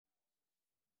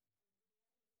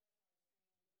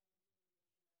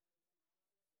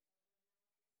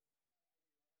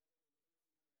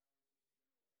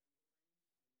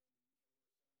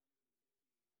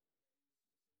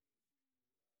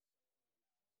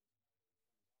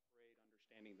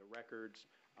obtaining the records,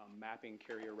 mapping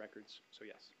carrier records. So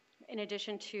yes. In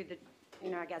addition to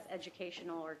the, I guess,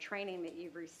 educational or training that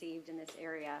you've received in this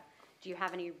area, do you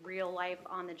have any real-life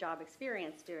on-the-job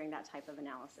experience doing that type of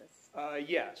analysis?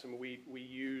 Yes, I mean, we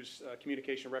use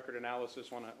communication record analysis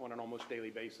on an almost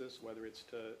daily basis, whether it's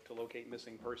to locate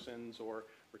missing persons or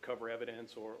recover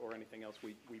evidence or anything else.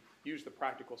 We use the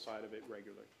practical side of it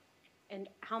regularly. And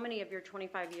how many of your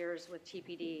 25 years with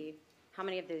TPD, how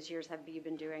many of those years have you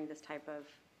been doing this type of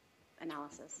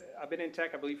analysis? I've been in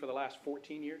tech, I believe, for the last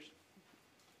 14 years.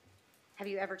 Have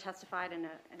you ever testified in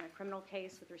a criminal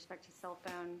case with respect to cell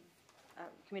phone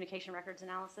communication records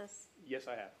analysis? Yes,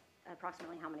 I have.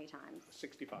 Approximately how many times?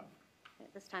 65.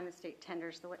 At this time, the state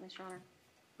tenders the witness, Your Honor.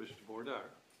 Mr. Bordar.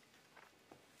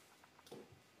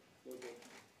 No,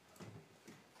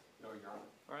 Your Honor.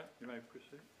 All right, you may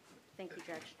proceed. Thank you,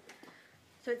 Judge.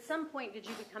 So at some point, did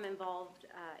you become involved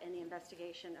in the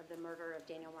investigation of the murder of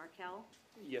Daniel Markel?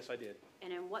 Yes, I did.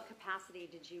 And in what capacity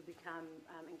did you become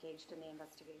engaged in the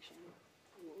investigation?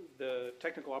 The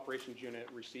Technical Operations Unit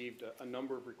received a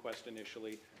number of requests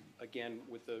initially. Again,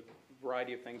 with the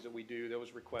variety of things that we do, there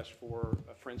was requests for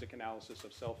a forensic analysis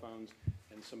of cell phones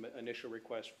and some initial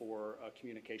requests for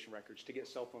communication records to get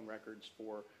cell phone records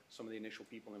for some of the initial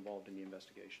people involved in the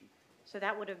investigation. So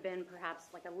that would have been perhaps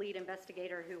like a lead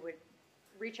investigator who would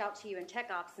reach out to you in tech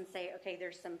ops and say, okay,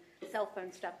 there's some cell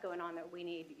phone stuff going on that we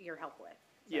need your help with.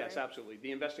 Yes, right? absolutely.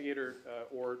 The investigator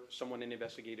or someone in the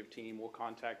investigative team will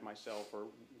contact myself or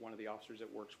one of the officers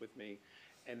that works with me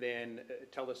and then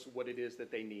tell us what it is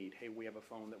that they need. Hey, we have a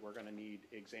phone that we're going to need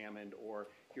examined, or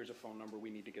here's a phone number, we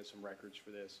need to get some records for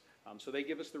this. So they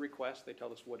give us the request, they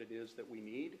tell us what it is that we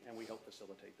need, and we help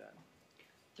facilitate that.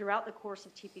 Throughout the course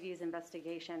of TPD's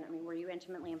investigation, I mean, were you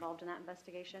intimately involved in that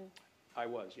investigation? I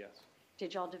was, yes.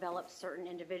 Did y'all develop certain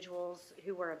individuals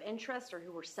who were of interest or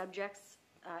who were subjects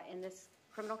in this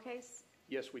criminal case?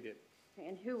 Yes, we did.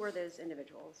 And who were those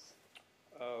individuals?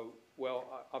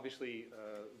 Well, obviously,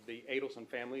 the Adelson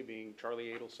family, being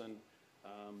Charlie Adelson,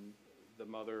 the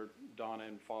mother, Donna,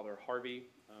 and father, Harvey,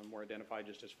 were identified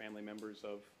just as family members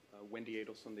of Wendy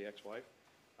Adelson, the ex-wife.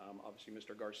 Obviously,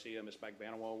 Mr. Garcia, Ms.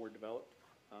 Bagbanawal were developed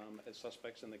as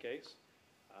suspects in the case.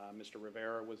 Mr.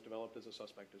 Rivera was developed as a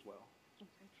suspect as well.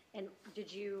 Okay. And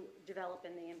did you develop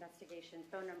in the investigation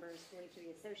phone numbers believed to be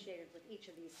associated with each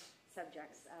of these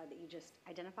subjects that you just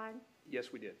identified?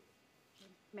 Yes, we did.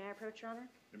 May I approach, Your Honor?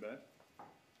 You may.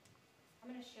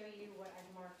 I'm going to show you what I've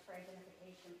marked for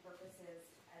identification purposes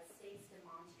as state's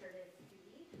demonstrative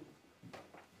duty.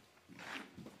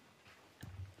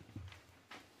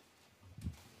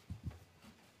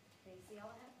 Can you see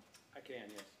all of that? I can,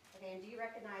 yes. Okay, and do you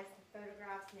recognize the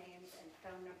photographs, names, and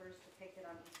phone numbers depicted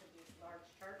on each of these large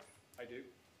charts? I do.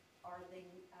 Are the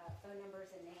phone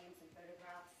numbers and names and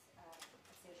photographs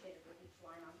associated with each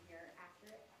line on here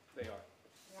accurate? They are.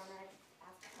 Your Honor, I'd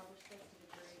ask to publish this to the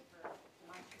jury for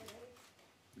demonstrative aids.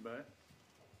 You may.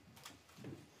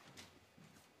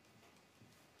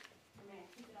 May I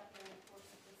keep it up during the course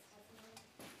of this testimony?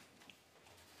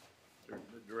 During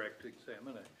the direct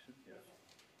examination, yes.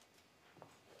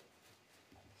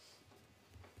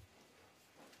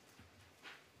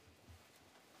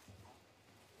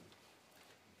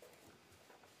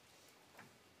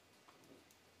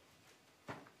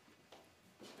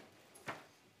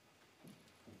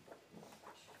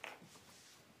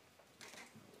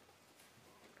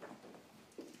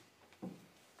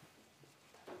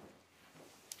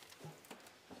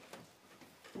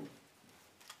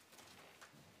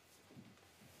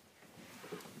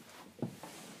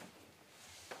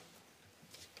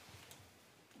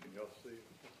 Can y'all see it?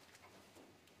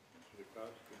 The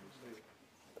cost, can you see it?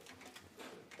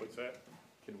 What's that?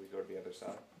 Can we go to the other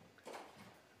side?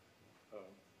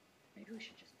 Maybe we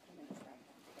should just put them in this back.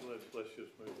 Let's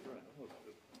just move it around. Let's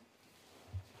just-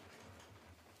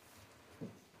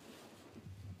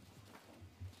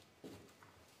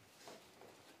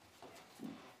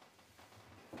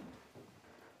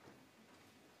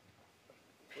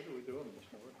 What are we doing,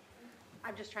 Mr. Norris?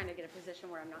 I'm just trying to get a position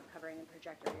where I'm not covering the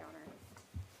projector, Your Honor.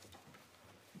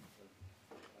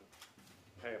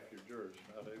 Half your jurors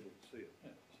not able to see it.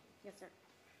 Yes, sir.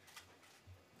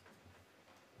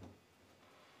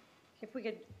 If we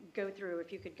could go through,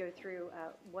 if you could go through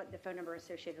what the phone number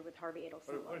associated with Harvey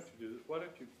Adelson Why was. don't you do this? Why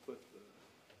don't you put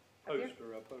the Up here?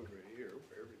 poster up over here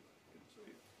where everybody can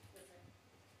see it? Yes, sir.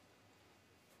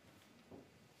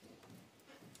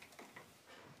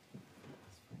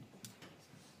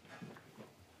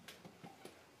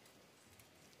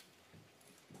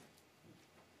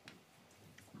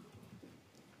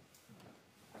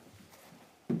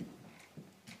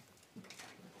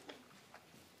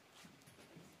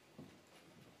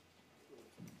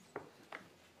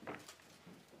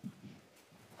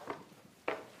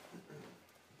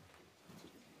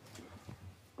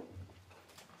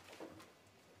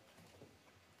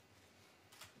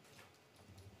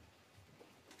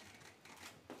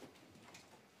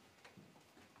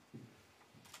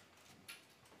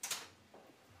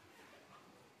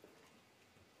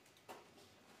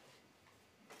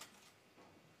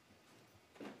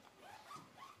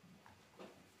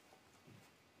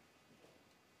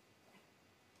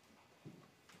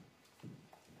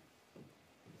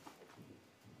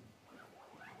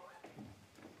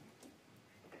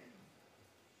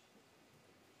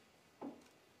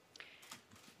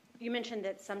 You mentioned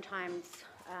that sometimes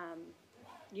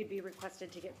you'd be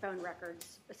requested to get phone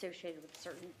records associated with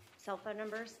certain cell phone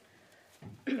numbers,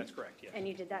 That's correct, yes. and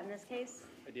you did that in this case.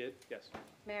 I did, yes.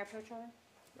 May I approach on it?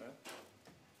 Huh?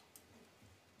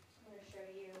 I'm going to show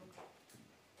you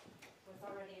what's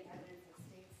already in evidence of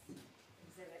State's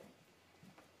Exhibit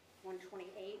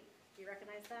 128. Do you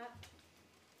recognize that?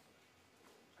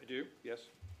 I do, yes.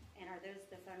 And are those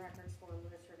the phone records for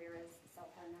Louis Rivera's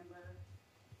cell phone number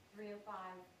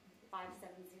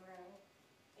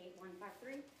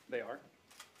 305-570-8153? They are.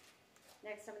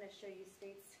 Next, I'm going to show you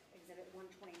State's Exhibit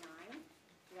 129. Do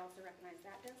you also recognize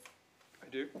that disc? I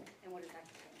do. And what does that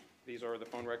contain? These are the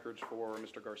phone records for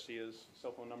Mr. Garcia's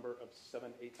cell phone number of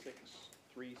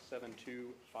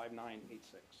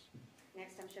 786-372-5986.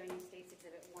 Next, I'm showing you State's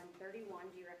Exhibit 131.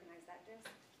 Do you recognize that disc?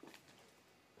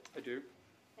 I do.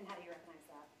 And how do you recognize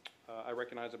that? I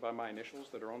recognize it by my initials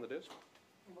that are on the disc.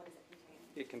 And what does it contain?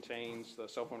 It contains the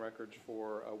cell phone records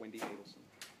for Wendy Adelson.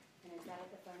 And is that at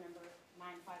the phone number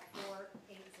 954-803-0079?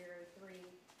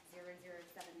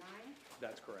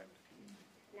 That's correct.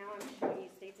 Now I'm showing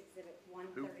you State's Exhibit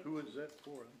 132. Who is that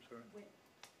for? I'm sorry.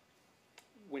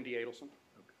 Wendy Adelson.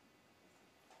 Okay.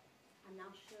 I'm now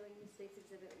showing you State's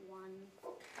Exhibit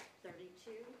 132.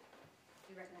 Do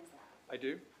you recognize that? I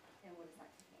do. And what does that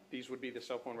contain? These would be the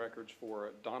cell phone records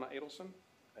for Donna Adelson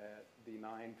at the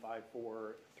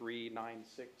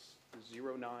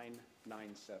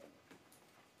 954-396-0997.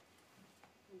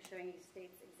 I'm showing you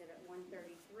State's Exhibit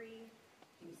 133.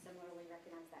 Do you similarly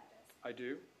recognize that disc? I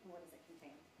do. And what does it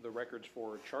contain? The records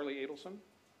for Charlie Adelson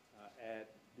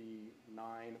at the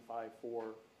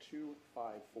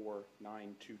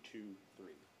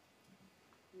 954-254-9223.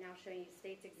 Now showing you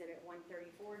State's Exhibit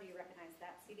 134. Do you recognize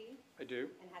that CD? I do.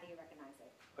 And how do you recognize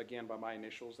it? Again, by my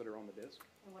initials that are on the disc.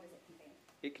 And what does it contain?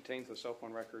 It contains the cell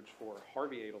phone records for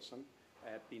Harvey Adelson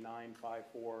at the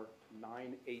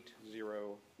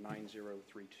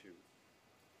 954-980-9032.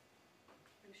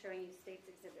 I'm showing you State's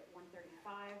Exhibit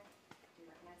 135. Do you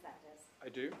recognize that disc? I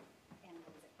do. And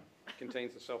what does it contain? It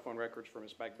contains the cell phone records for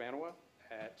Ms. Bagbanowa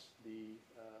at the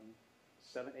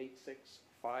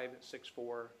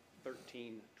 786-564-1312.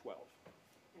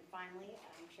 And finally,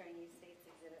 I'm showing you State's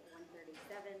Exhibit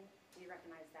 137. Do you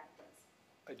recognize that disc?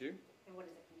 I do. And what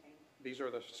does it contain? These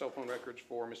are the cell phone records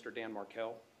for Mr. Dan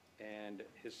Markel, and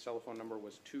his cell phone number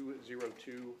was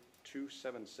 202-276-8200.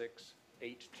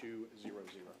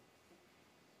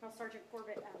 Now, Sergeant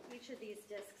Corbett, each of these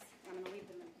discs, I'm going to leave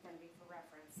them in front of you for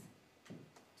reference.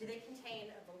 Do they contain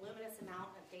a voluminous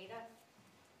amount of data?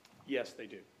 Yes, they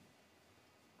do.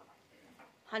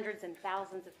 Hundreds and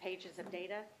thousands of pages of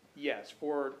data? Yes,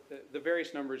 for the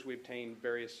various numbers, we obtain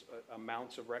various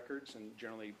amounts of records, and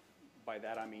generally by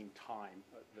that I mean time,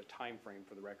 the time frame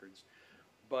for the records.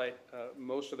 But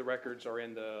most of the records are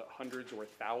in the hundreds or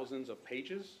thousands of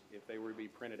pages if they were to be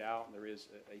printed out, and there is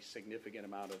a significant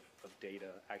amount of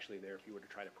data actually there if you were to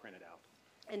try to print it out.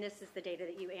 And this is the data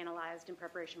that you analyzed in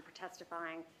preparation for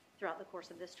testifying throughout the course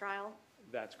of this trial?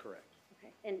 That's correct.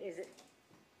 Okay. And is it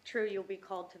true you'll be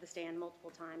called to the stand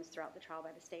multiple times throughout the trial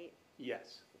by the state?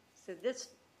 Yes. So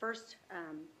this first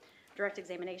direct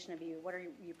examination of you, what are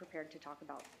you prepared to talk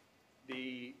about?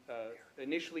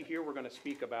 Initially here, we're going to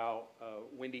speak about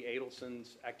Wendy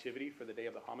Adelson's activity for the day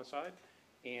of the homicide,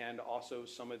 and also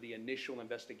some of the initial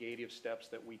investigative steps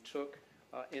that we took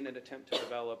in an attempt to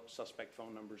develop suspect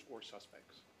phone numbers or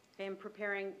suspects. Okay, in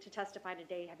preparing to testify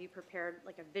today, have you prepared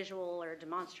like a visual or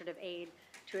demonstrative aid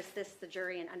to assist the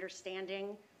jury in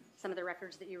understanding some of the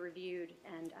records that you reviewed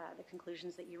and the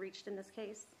conclusions that you reached in this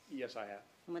case? Yes, I have.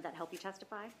 And would that help you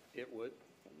testify? It would.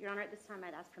 Your Honor, at this time,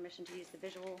 I'd ask permission to use the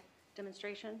visual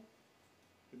demonstration.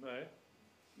 You may.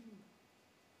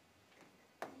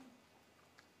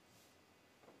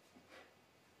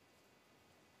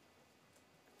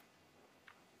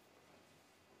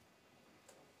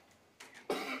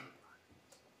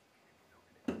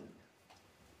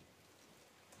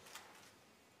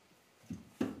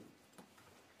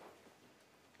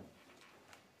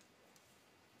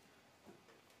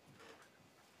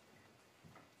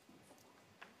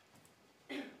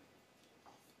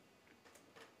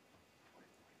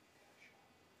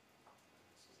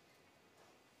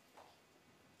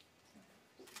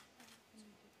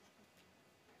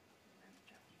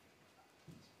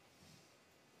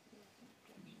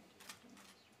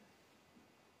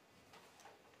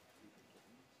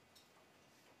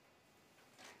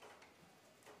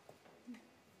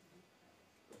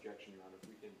 Objection, Your Honor, if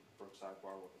we can approach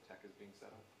sidebar while the tech is being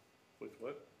set up. With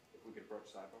what? If we could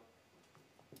approach sidebar.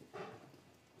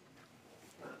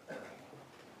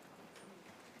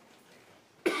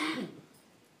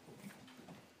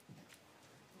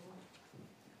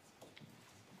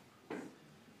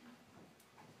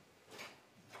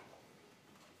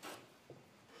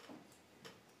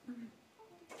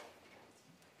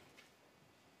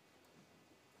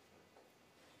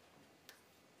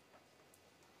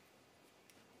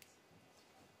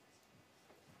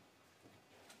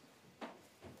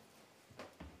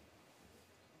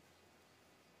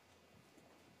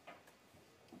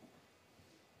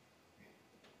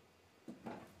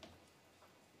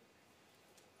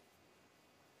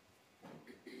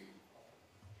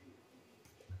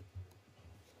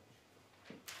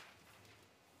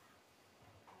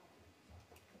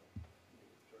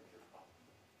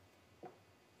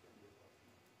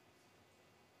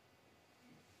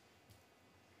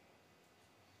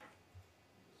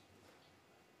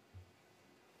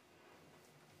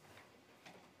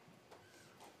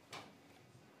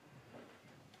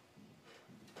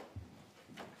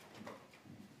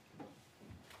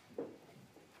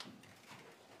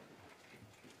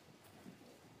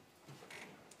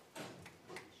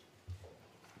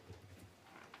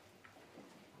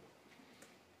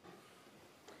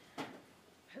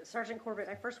 Sergeant Corbett,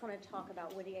 I first want to talk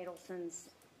about Wendy Adelson's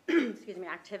excuse me,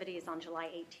 activities on July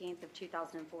 18th of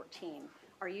 2014.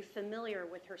 Are you familiar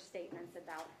with her statements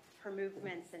about her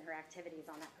movements and her activities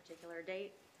on that particular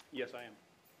date? Yes, I am.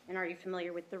 And are you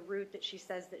familiar with the route that she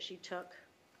says that she took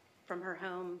from her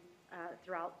home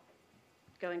throughout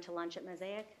going to lunch at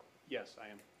Mosaic? Yes, I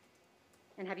am.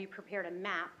 And have you prepared a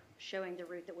map showing the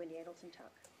route that Wendy Adelson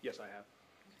took? Yes, I have.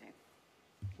 Okay.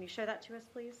 Can you show that to us,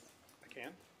 please? I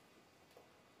can.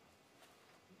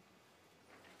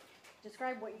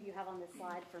 Describe what you have on this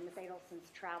slide for Ms.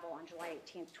 Adelson's travel on July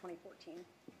 18th, 2014.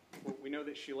 Well, we know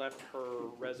that she left her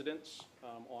residence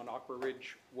on Aqua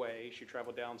Ridge Way. She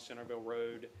traveled down Centerville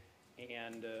Road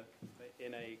and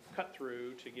in a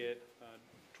cut-through to get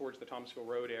towards the Thomasville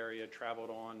Road area,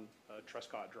 traveled on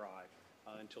Truscott Drive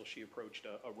until she approached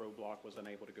a roadblock, was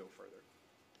unable to go further.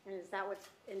 And is that what's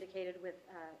indicated with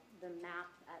the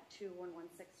map at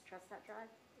 2116 Truscott Drive?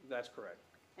 That's correct.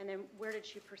 And then where did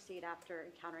she proceed after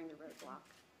encountering the roadblock?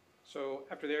 So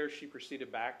after there, she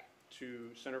proceeded back to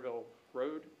Centerville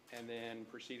Road and then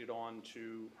proceeded on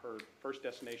to her first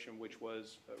destination, which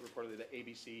was reportedly the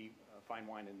ABC Fine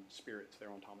Wine and Spirits there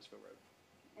on Thomasville Road.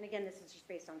 And again, this is just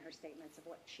based on her statements of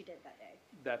what she did that day.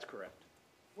 That's correct.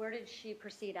 Where did she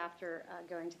proceed after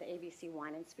going to the ABC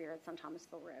Wine and Spirits on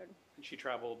Thomasville Road? And she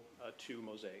traveled to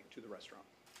Mosaic, to the restaurant.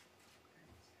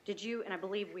 Did you, and I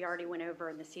believe we already went over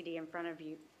in the CD in front of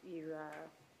you,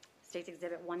 State's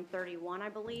Exhibit 131, I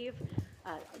believe.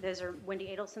 Those are Wendy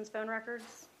Adelson's phone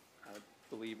records? I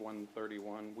believe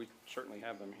 131. We certainly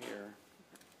have them here.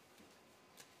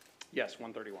 Yes,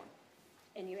 131.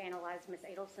 And you analyzed Ms.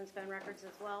 Adelson's phone records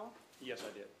as well? Yes,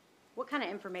 I did. What kind of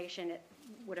information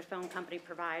would a phone company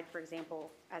provide, for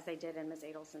example, as they did in Ms.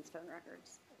 Adelson's phone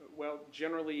records? Well,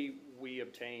 generally, we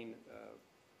obtain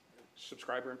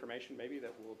subscriber information, maybe,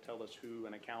 that will tell us who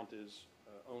an account is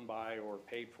owned by or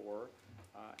paid for.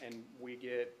 And we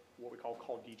get what we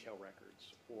call detail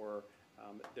records, or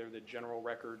they're the general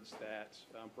records that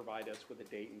provide us with the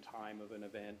date and time of an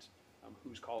event,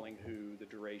 who's calling who, the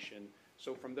duration.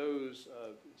 So from those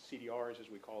CDRs, as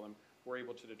we call them, we're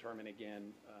able to determine,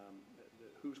 again,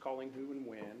 who's calling who and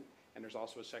when. And there's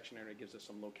also a section there that gives us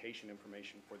some location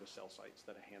information for the cell sites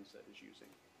that a handset is using.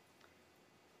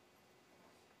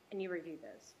 And you reviewed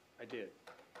those? I did.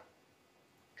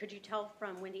 Could you tell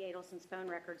from Wendy Adelson's phone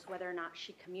records whether or not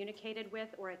she communicated with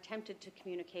or attempted to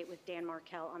communicate with Dan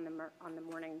Markel on the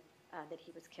morning that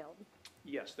he was killed?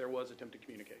 Yes, there was attempted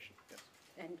communication, yes.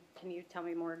 And can you tell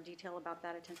me more detail about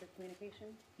that attempted communication?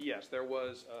 Yes, there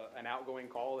was an outgoing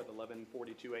call at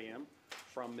 11:42 a.m.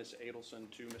 from Ms.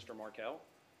 Adelson to Mr. Markel.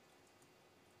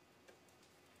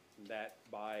 That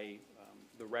by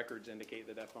the records indicate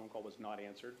that that phone call was not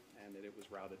answered and that it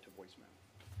was routed to voicemail.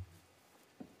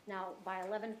 Now, by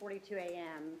 11:42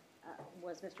 a.m.,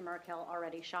 was Mr. Markel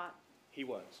already shot? He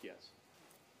was, yes.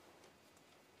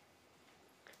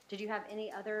 Did you have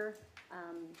any other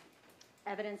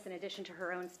evidence in addition to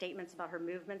her own statements about her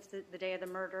movements the day of the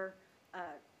murder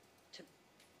to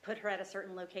put her at a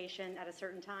certain location at a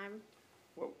certain time?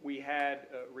 What we had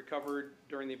recovered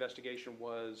during the investigation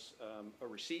was a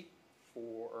receipt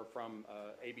from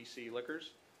ABC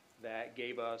Liquors that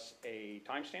gave us a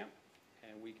timestamp,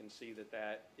 and we can see that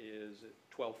that is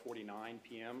at 12:49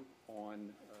 p.m.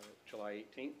 on July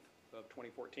 18th of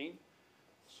 2014.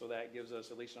 So that gives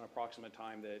us at least an approximate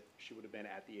time that she would have been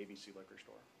at the ABC liquor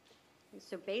store.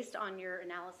 So based on your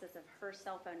analysis of her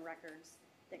cell phone records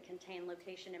that contain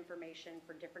location information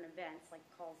for different events, like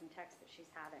calls and texts that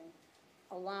she's having,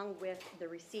 along with the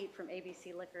receipt from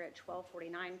ABC Liquor at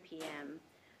 12:49 p.m.,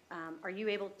 are you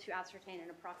able to ascertain an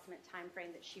approximate time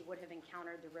frame that she would have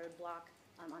encountered the roadblock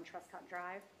on Truscott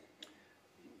Drive?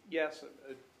 Yes,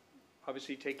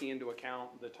 obviously taking into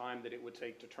account the time that it would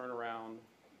take to turn around,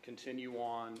 continue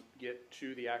on, get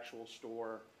to the actual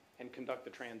store, and conduct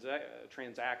the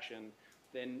transaction,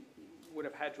 then would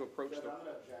have had to approach Judge, the... I'm going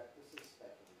to object. This is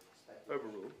speculative.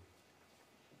 Overruled.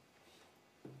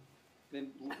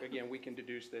 Then, again, we can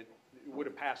deduce that it would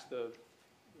have passed the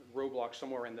roadblock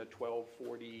somewhere in the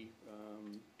 12:40,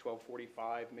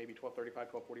 12:45, maybe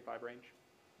 12:35, 12:45 range.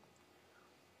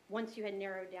 Once you had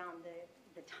narrowed down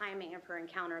the timing of her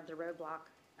encounter of the roadblock,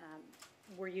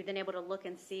 were you then able to look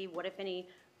and see what, if any,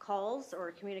 calls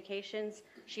or communications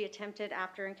she attempted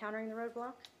after encountering the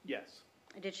roadblock? Yes,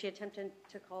 Did she attempt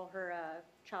to call her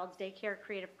child's daycare,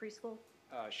 Creative Preschool?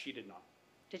 she did not.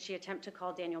 Did she attempt to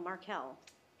call Daniel Markel?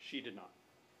 She did not.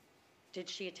 Did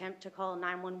she attempt to call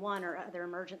 911 or other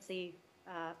emergency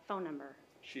phone number?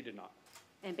 She did not.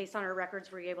 And based on her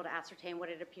records, were you able to ascertain what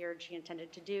it appeared she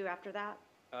intended to do after that?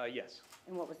 Yes,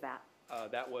 And what was that?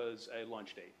 that was a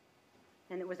lunch date.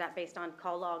 And was that based on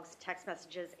call logs, text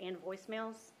messages, and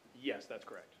voicemails? Yes, that's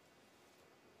correct.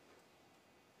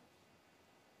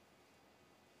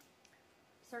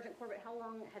 Sergeant Corbett, how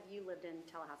long have you lived in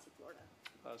Tallahassee, Florida?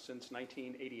 Since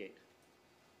 1988.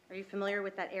 Are you familiar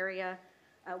with that area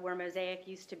where Mosaic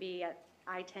used to be at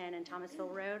I-10 and Thomasville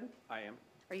Road? I am.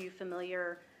 Are you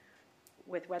familiar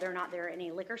with whether or not there are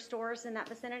any liquor stores in that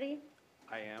vicinity?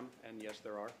 I am, and yes,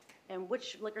 there are. And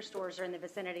which liquor stores are in the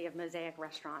vicinity of Mosaic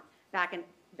Restaurant back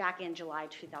in July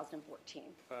 2014?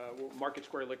 Well, Market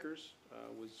Square Liquors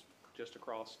was just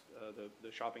across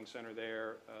the shopping center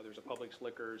there. There's a Publix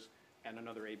Liquors and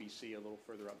another ABC a little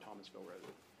further up Thomasville Road.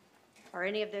 Are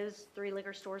any of those 3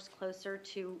 liquor stores closer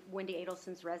to Wendy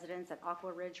Adelson's residence at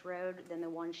Aqua Ridge Road than the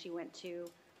one she went to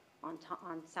on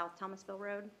South Thomasville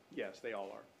Road? Yes, they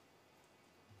all are.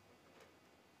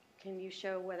 Can you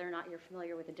show whether or not you're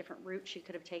familiar with a different route she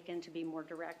could have taken to be more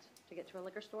direct to get to a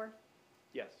liquor store?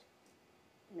 Yes.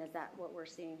 And is that what we're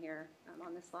seeing here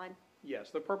on this slide?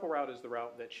 Yes, the purple route is the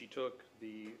route that she took.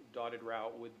 The dotted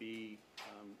route would be,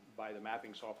 by the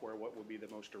mapping software, what would be the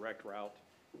most direct route.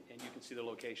 And you can see the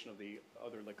location of the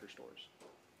other liquor stores.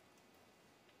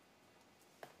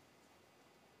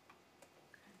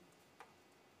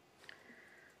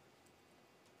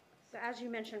 So as you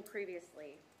mentioned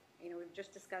previously, we've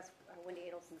just discussed Wendy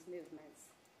Adelson's movements.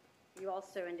 You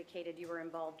also indicated you were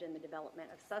involved in the development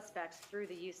of suspects through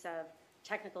the use of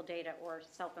technical data or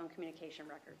cell phone communication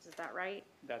records. Is that right?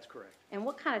 That's correct. And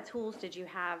what kind of tools did you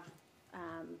have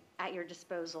at your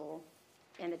disposal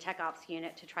in the tech ops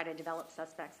unit to try to develop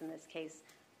suspects in this case?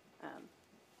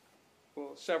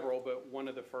 Well, several, but one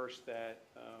of the first that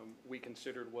we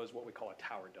considered was what we call a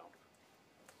tower dump.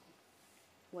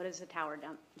 What is a tower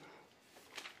dump?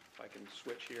 If I can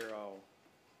switch here, I'll...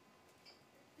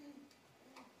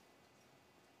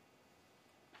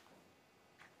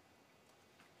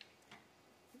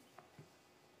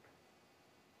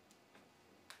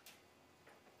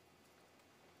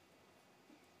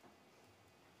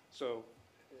 So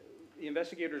the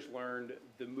investigators learned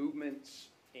the movements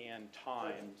and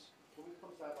times. Can we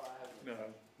come side by? I have No,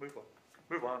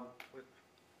 move on.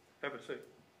 Have a seat.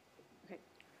 Okay.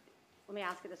 Let me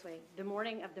ask it this way. The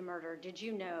morning of the murder, did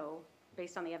you know,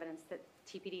 based on the evidence that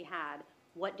TPD had,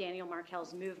 what Daniel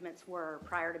Markel's movements were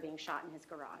prior to being shot in his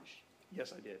garage?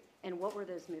 Yes, I did. And what were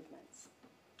those movements?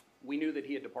 We knew that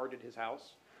he had departed his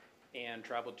house and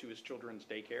traveled to his children's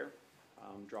daycare,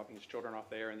 dropping his children off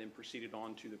there, and then proceeded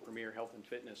on to the Premier Health and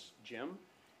Fitness gym,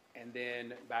 and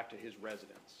then back to his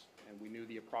residence. And we knew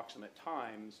the approximate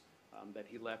times that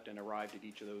he left and arrived at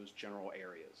each of those general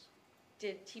areas.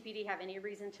 Did TPD have any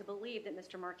reason to believe that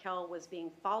Mr. Markel was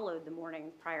being followed the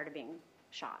morning prior to being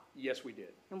shot? Yes, we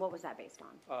did. And what was that based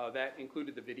on? That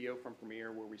included the video from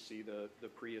Premier where we see the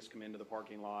Prius come into the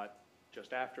parking lot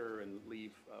just after and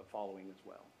leave following as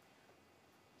well.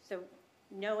 So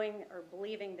knowing or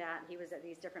believing that he was at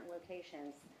these different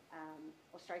locations,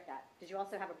 we'll strike that. Did you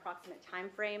also have approximate time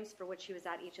frames for which he was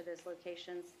at each of those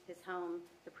locations, his home,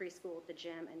 the preschool, the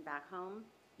gym, and back home?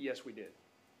 Yes, we did.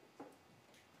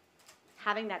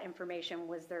 Having that information,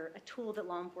 was there a tool that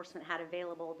law enforcement had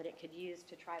available that it could use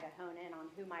to try to hone in on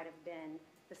who might have been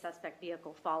the suspect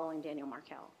vehicle following Daniel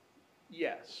Markel?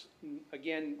 Yes.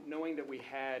 Again, knowing that we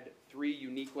had 3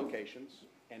 unique locations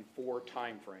and 4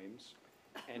 time frames,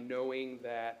 and knowing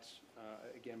that,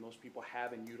 again, most people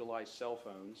have and utilize cell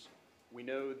phones, we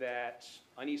know that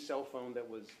any cell phone that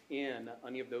was in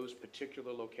any of those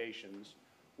particular locations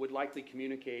would likely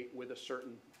communicate with a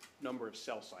certain number of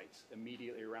cell sites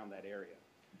immediately around that area.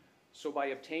 So by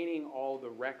obtaining all the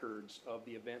records of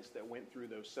the events that went through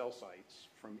those cell sites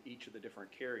from each of the different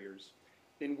carriers,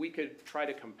 then we could try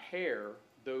to compare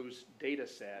those data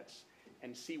sets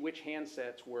and see which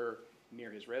handsets were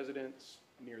near his residence,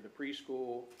 near the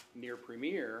preschool, near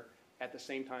Premier, at the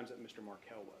same times that Mr.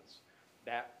 Markel was.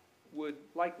 That would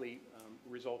likely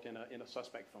result in a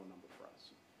suspect phone number for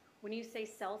us. When you say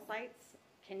cell sites,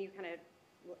 can you kind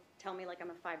of tell me, like I'm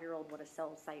a 5-year-old, what a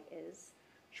cell site is?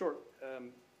 Sure.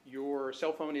 Your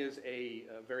cell phone is a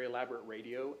very elaborate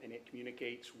radio, and it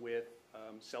communicates with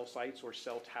cell sites or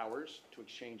cell towers to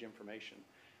exchange information.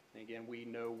 And again, we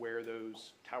know where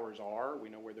those towers are. We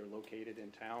know where they're located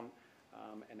in town,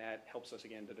 and that helps us,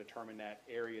 again, to determine that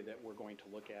area that we're going to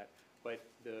look at. But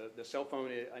the cell phone,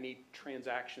 any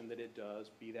transaction that it does,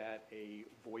 be that a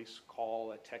voice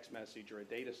call, a text message, or a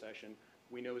data session,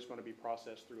 we know is going to be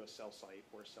processed through a cell site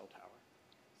or a cell tower.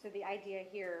 So the idea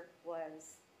here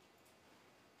was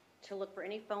to look for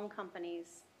any phone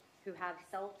companies who have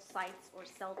cell sites or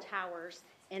cell towers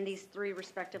in these 3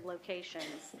 respective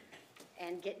locations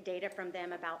and get data from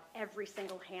them about every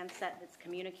single handset that's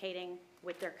communicating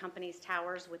with their company's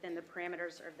towers within the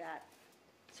parameters of that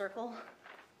circle?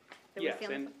 that we Yes, see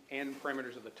on the and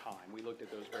parameters of the time. We looked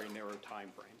at those very narrow time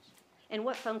frames. And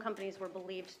what phone companies were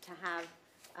believed to have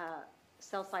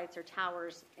cell sites or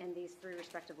towers in these 3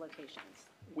 respective locations?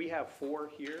 We have 4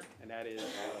 here, and that is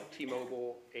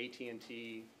T-Mobile,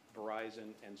 AT&T,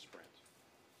 Verizon, and Sprint.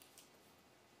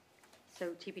 So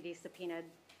TPD subpoenaed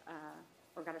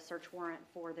or got a search warrant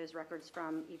for those records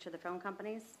from each of the phone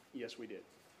companies? Yes, we did.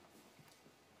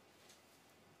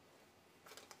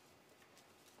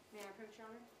 May I approach, Your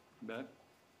Honor? Ben?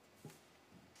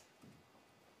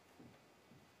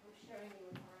 I'm showing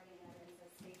you recording evidence of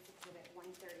State's Exhibit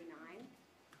 139.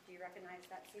 Do you recognize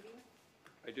that CD?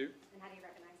 I do, And how do you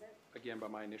recognize it? again, by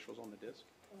my initials on the disc.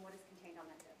 And what is contained on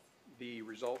that disc? The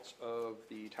results of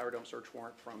the tower dump search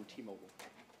warrant from T-Mobile.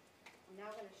 I'm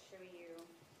now going to show you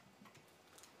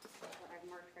what I've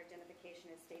marked for identification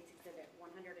as State's Exhibit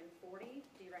 140.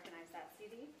 Do you recognize that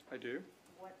CD? I do,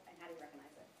 And how do you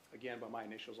recognize it? again, by my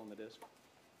initials on the disc.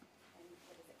 And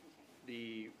what does it contain?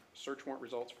 The search warrant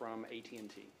results from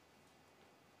AT&T.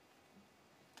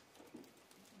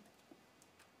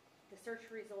 The search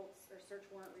results, or search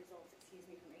warrant results, excuse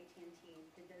me, from AT&T,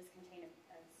 did those contain a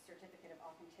certificate of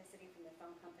authenticity from the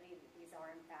phone company that these are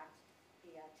in fact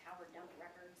the tower dump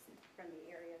records from the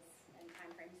areas and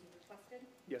timeframes you requested?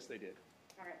 Yes, they did.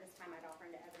 All right, this time I'd offer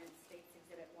into evidence State's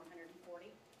Exhibit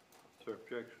 140. Sir,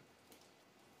 objection.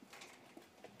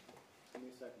 Give me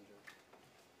a second, Judge.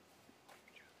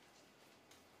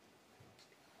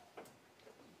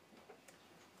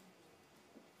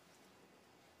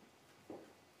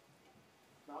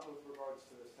 Not with regards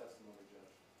to this testimony,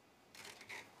 Judge.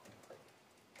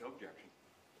 No objection.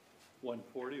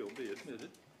 140 will be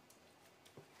admitted.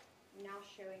 Now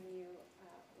showing you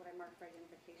what I marked for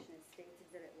identification as State's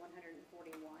Exhibit 141.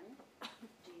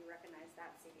 Do you recognize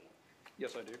that CD?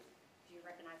 Yes, I do. Do you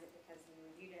recognize it because you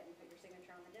reviewed it and put your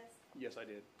signature on the disc? Yes, I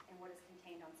did. And what is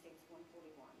contained on State's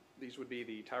 141? These would be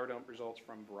the tower dump results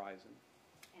from Verizon.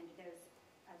 And do those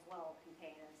as well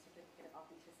contain a certificate of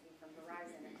authenticity from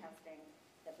Verizon attesting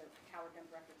that the tower dump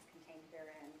records contained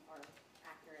therein are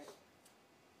accurate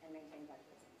and maintained by the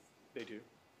business? They do.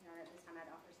 Your Honor, at this time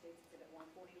I'd offer State's Exhibit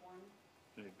 141.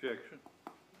 Any objection?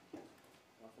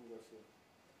 Nothing goes here.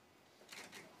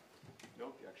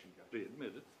 No objection, Judge. Be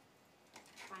admitted.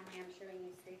 Finally, I'm showing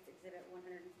you State's Exhibit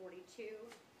 142.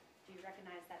 Do you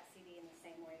recognize that CD in the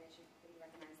same way that you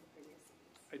recognize the previous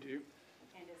CDs? I do.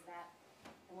 And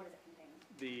what does it contain?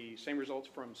 The same results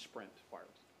from Sprint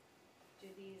Wireless.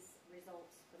 Do these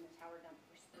results from the tower dump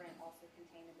for Sprint also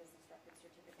contain a business record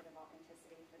certificate of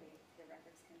authenticity for the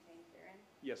records contained therein?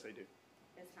 Yes, they do.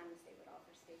 This time the state would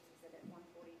offer State's Exhibit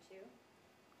 142.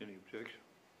 Any objection?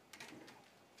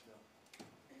 No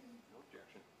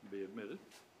objection. Be admitted.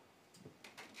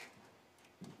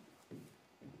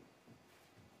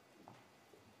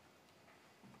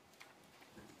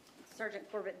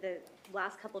 Sergeant Corbett, the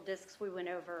last couple discs we went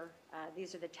over,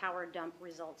 these are the tower dump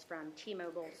results from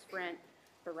T-Mobile, Sprint,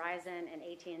 Verizon, and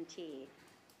AT&T.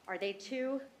 Are they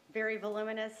 2 very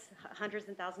voluminous, hundreds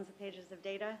and thousands of pages of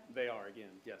data? They are, again,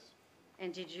 yes.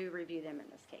 And did you review them in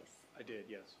this case? I did,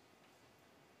 yes.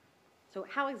 So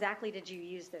how exactly did you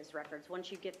use those records?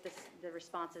 Once you get the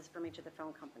responses from each of the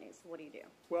phone companies, what do you do?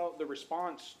 Well, the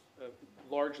response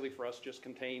largely for us just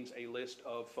contains a list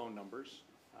of phone numbers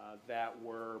that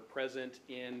were present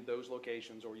in those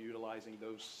locations or utilizing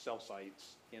those cell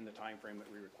sites in the time frame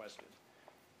that we requested.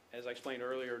 As I explained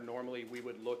earlier, normally we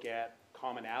would look at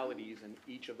commonalities in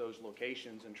each of those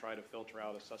locations and try to filter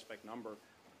out a suspect number,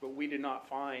 but we did not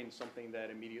find something that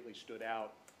immediately stood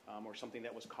out or something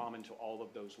that was common to all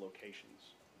of those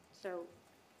locations. So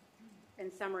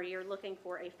in summary, you're looking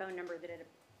for a phone number that it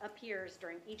appears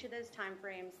during each of those time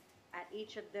frames at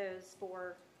each of those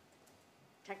 4,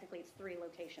 technically it's 3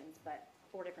 locations, but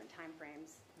 4 different time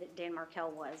frames that Dan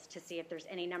Markel was, to see if there's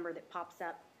any number that pops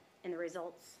up in the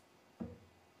results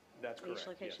That's of correct, each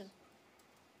location?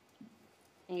 yes.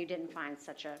 And you didn't find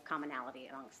such a commonality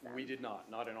amongst them? We did not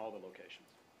in all the locations.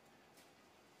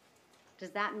 Does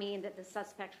that mean that the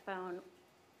suspect phone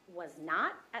was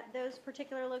not at those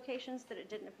particular locations, that it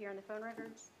didn't appear in the phone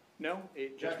records? No,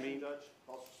 it just Objection, means Judge,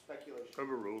 also speculation.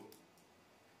 Overruled.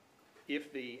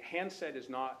 if the handset is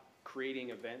not creating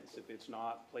events, if it's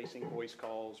not placing voice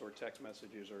calls or text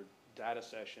messages or data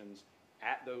sessions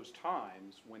at those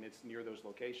times when it's near those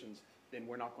locations, then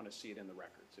we're not going to see it in the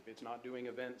records. If it's not doing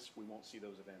events, we won't see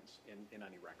those events in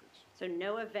any records. So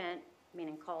no event,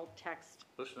 meaning call, text.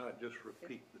 Let's not just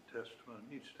repeat the testimony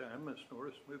each time. Ms.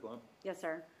 Norris, move on. Yes,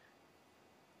 sir.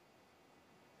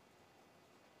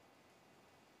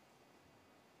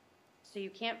 So you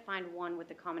can't find one with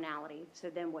the commonality, so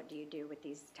then what do you do with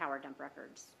these tower dump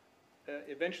records?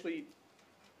 Eventually,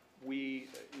 we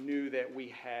knew that we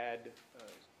had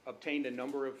obtained a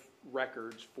number of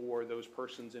records for those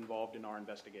persons involved in our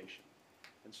investigation.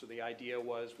 And so the idea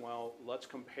was, well, let's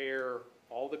compare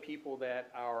all the people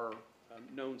that our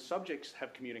known subjects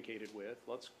have communicated with.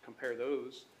 Let's compare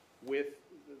those with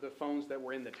the phones that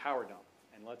were in the tower dump.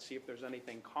 And let's see if there's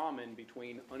anything common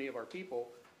between any of our people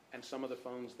and some of the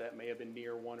phones that may have been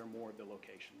near one or more of the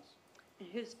locations. And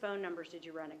whose phone numbers did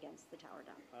you run against the tower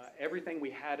dump? Everything we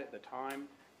had at the time,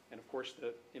 and of course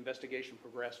the investigation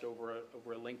progressed over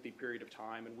a lengthy period of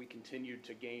time, and we continued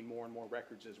to gain more and more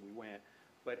records as we went.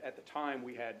 But at the time,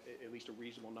 we had at least a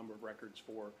reasonable number of records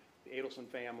for the Adelson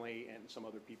family and some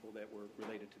other people that were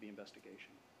related to the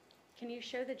investigation. Can you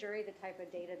show the jury the type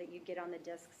of data that you get on the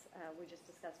disks we just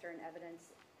discussed during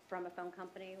evidence from a phone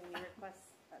company when you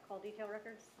request call detail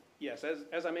records? Yes,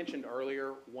 as I mentioned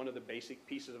earlier, one of the basic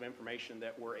pieces of information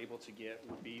that we're able to get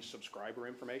would be subscriber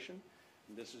information.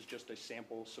 And this is just a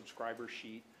sample subscriber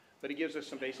sheet, but it gives us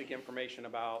some basic information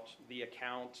about the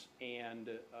account and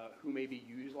who may be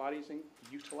utilizing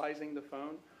the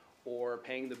phone or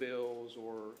paying the bills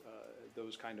or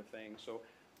those kind of things. So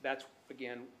that's,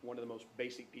 again, one of the most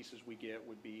basic pieces we get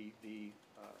would be the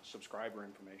subscriber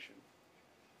information.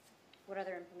 What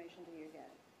other information do you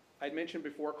get? I'd mentioned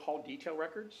before call detail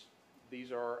records.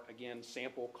 These are, again,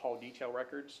 sample call detail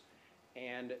records.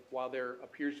 And while there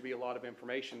appears to be a lot of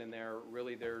information in there,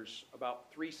 really there's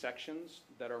about 3 sections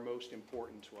that are most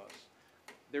important to us.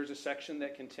 There's a section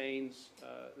that contains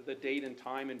the date and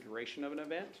time and duration of an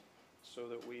event so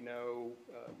that we know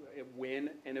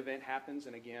when an event happens.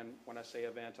 And again, when I say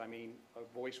event, I mean a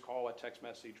voice call, a text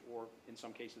message, or in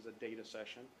some cases a data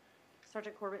session.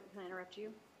 Sergeant Corbett, can I interrupt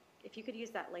you? If you could use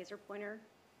that laser pointer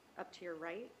up to your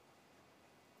right,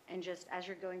 and just as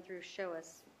you're going through, show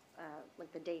us like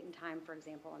the date and time, for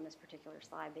example, on this particular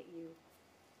slide that you...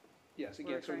 Yes,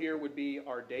 again, so here would be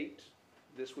our date.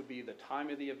 This would be the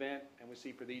time of the event, and we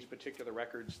see for these particular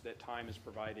records that time is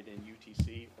provided in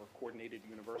UTC, or Coordinated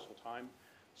Universal Time.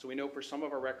 So we know for some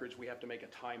of our records we have to make a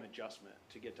time adjustment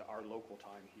to get to our local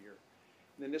time here.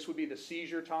 And then this would be the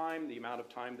seizure time, the amount of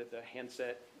time that the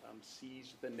handset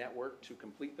seized the network to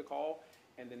complete the call.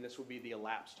 And then this would be the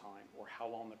elapsed time, or how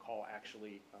long the call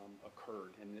actually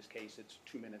occurred. In this case, it's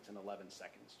 2 minutes and 11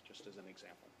 seconds, just as an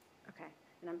example. Okay,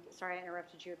 and I'm sorry I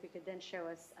interrupted you. If you could then show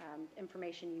us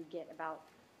information you get about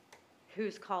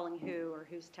who's calling who or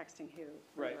who's texting who.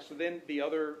 Right, so then the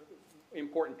other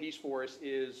important piece for us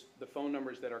is the phone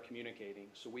numbers that are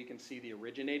communicating. So we can see the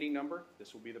originating number.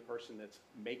 This will be the person that's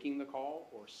making the call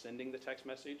or sending the text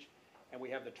message. And we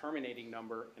have the terminating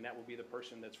number, and that will be the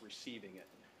person that's receiving it.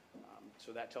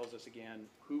 So that tells us, again,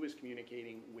 who is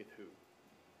communicating with who.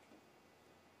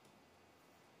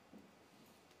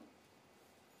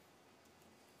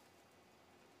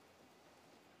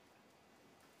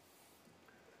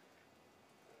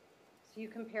 So you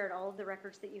compared all of the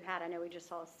records that you had. I know we just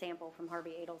saw a sample from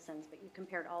Harvey Adelson's, but you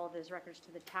compared all of those records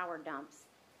to the tower dumps,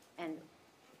 and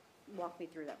walk me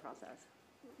through that process.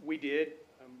 We did.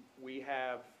 We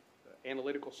have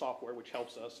analytical software, which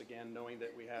helps us, again, knowing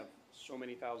that we have so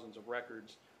many thousands of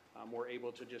records. We're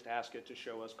able to just ask it to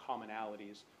show us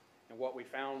commonalities. And what we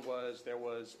found was there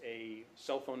was a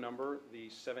cell phone number, the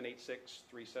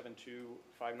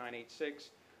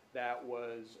 786-372-5986, that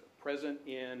was present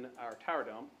in our tower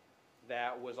dump,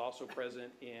 that was also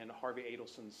present in Harvey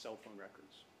Adelson's cell phone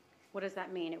records. What does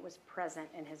that mean, it was present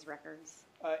in his records?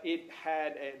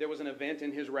 There was an event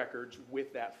in his records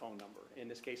with that phone number. In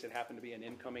this case, it happened to be an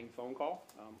incoming phone call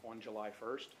on July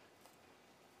 1st.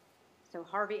 So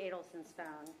Harvey Adelson's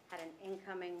phone had an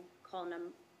incoming call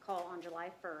on July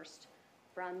 1st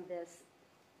from this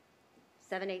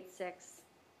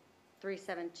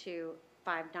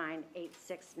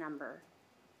 786-372-5986 number.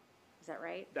 Is that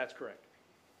right? That's correct.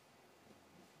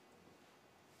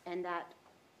 And that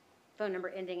phone number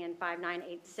ending in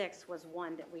 5986 was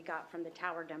one that we got from the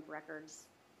tower dump records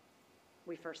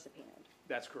we first subpoenaed.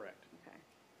 That's correct. Okay.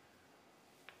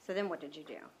 So then what did you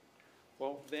do?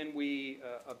 Well, then we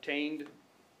obtained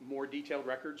more detailed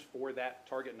records for that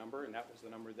target number, and that was the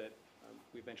number that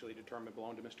we eventually determined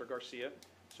belonged to Mr. Garcia.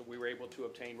 So we were able to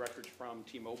obtain records from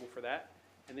T-Mobile for that,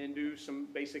 and then do some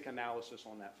basic analysis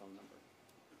on that phone number.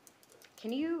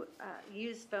 Can you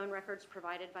use phone records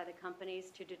provided by the companies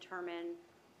to determine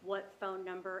what phone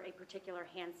number a particular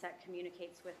handset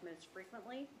communicates with most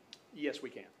frequently? Yes, we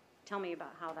can. Tell me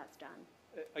about how that's done.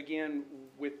 Again,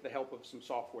 with the help of some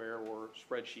software or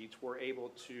spreadsheets, we're able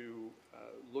to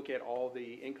look at all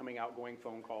the incoming, outgoing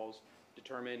phone calls,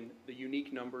 determine the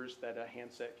unique numbers that a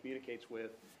handset communicates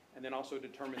with, and then also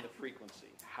determine the frequency,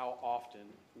 how often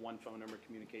one phone number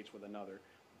communicates with another.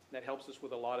 That helps us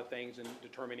with a lot of things in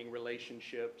determining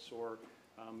relationships or,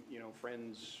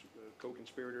 friends,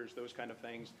 co-conspirators, those kind of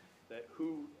things, that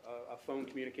who a phone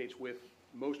communicates with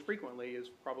most frequently is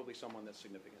probably someone that's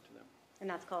significant to them. And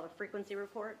that's called a frequency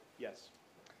report? Yes.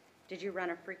 Did you run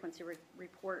a frequency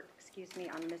report,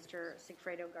 on Mr.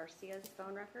 Sigfredo Garcia's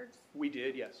phone records? We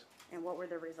did, yes. And what were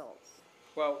the results?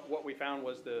 Well, what we found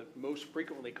was the most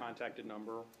frequently contacted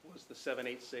number was the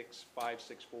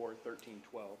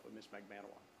 786-564-1312 of Ms.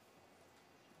 Magbanawat.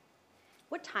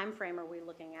 What time frame are we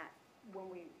looking at when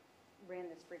we ran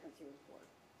this frequency report?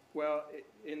 Well,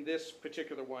 in this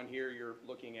particular one here, you're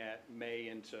looking at May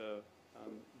into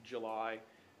July.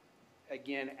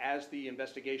 Again, as the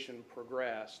investigation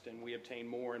progressed and we obtained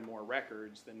more and more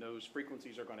records, then those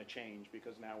frequencies are going to change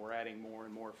because now we're adding more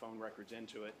and more phone records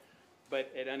into it.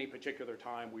 But at any particular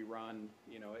time, we run,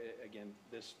 again,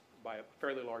 this by a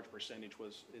fairly large percentage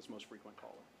is most frequent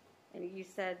caller. And you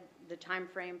said the time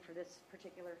frame for this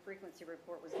particular frequency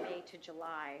report was May to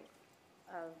July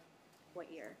of what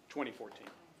year? 2014.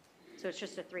 So it's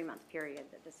just a 3-month period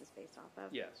that this is based off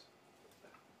of? Yes.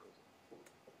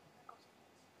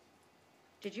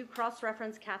 Did you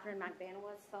cross-reference Catherine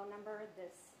Magbanawat's phone number,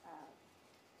 this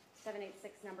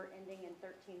 786 number ending in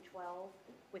 1312,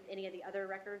 with any of the other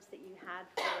records that you had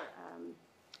for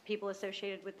people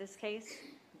associated with this case?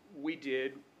 We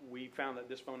did. We found that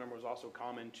this phone number was also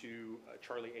common to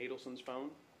Charlie Adelson's phone,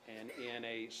 and in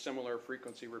a similar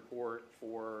frequency report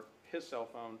for his cell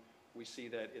phone, we see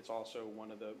that it's also one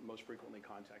of the most frequently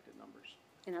contacted numbers.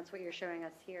 And that's what you're showing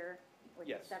us here with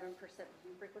Yes. the 7%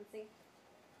 frequency?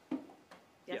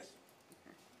 Yes.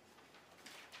 Okay.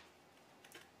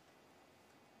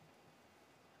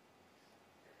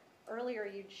 Earlier,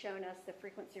 you'd shown us the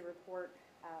frequency report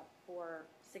for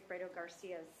Sigfredo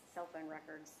Garcia's cell phone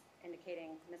records,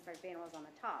 indicating Ms. Magbanawat was on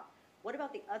the top. What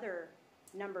about the other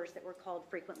numbers that were called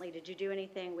frequently? Did you do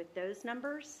anything with those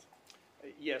numbers?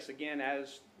 Yes. Again,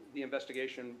 as the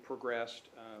investigation progressed,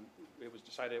 it was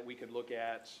decided that we could look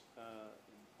at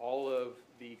all of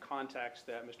the contacts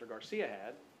that Mr. Garcia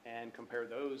had and compare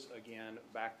those again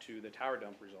back to the tower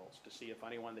dump results to see if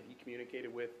anyone that he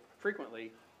communicated with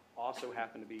frequently also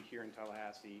happened to be here in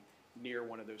Tallahassee near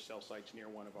one of those cell sites, near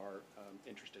one of our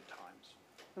interested times.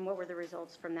 And what were the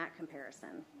results from that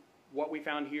comparison? What we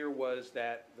found here was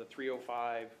that the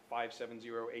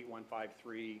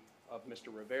 305-570-8153 of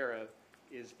Mr. Rivera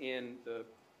is in the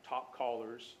top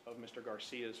callers of Mr.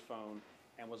 Garcia's phone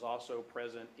and was also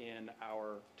present in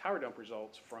our tower dump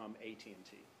results from AT&T.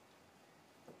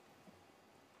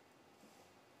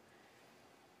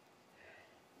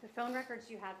 The phone records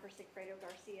you had for Sigfredo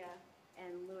Garcia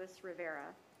and Luis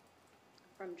Rivera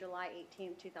from July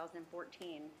 18,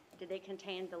 2014, did they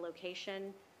contain the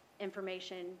location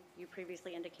information you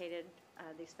previously indicated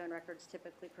these phone records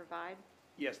typically provide?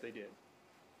 Yes, they did.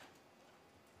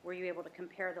 Were you able to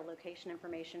compare the location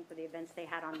information for the events they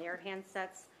had on their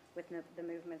handsets with the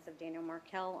movements of Daniel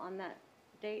Markel on that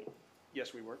date?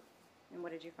 Yes, we were. And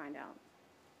what did you find out?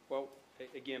 Well,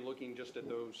 again, looking just at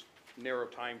those narrow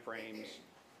time frames,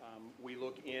 we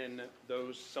look in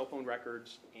those cell phone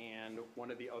records, and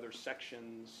one of the other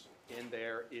sections in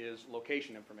there is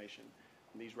location information.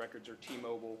 And these records are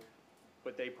T-Mobile,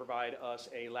 but they provide us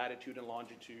a latitude and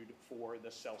longitude for the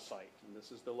cell site. And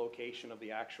this is the location of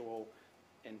the actual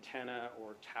antenna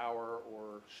or tower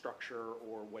or structure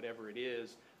or whatever it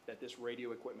is that this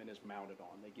radio equipment is mounted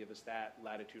on. They give us that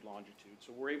latitude, longitude.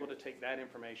 So we're able to take that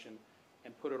information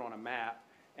and put it on a map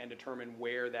and determine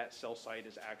where that cell site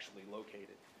is actually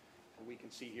located. And we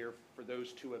can see here for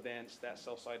those two events, that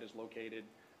cell site is located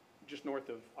just north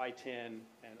of I-10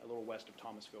 and a little west of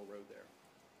Thomasville Road there.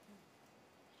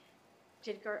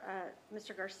 Did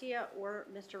Mr. Garcia or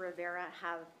Mr. Rivera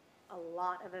have a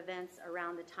lot of events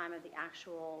around the time of the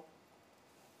actual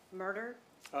murder?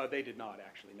 They did not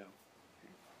actually, no.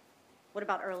 What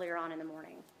about earlier on in the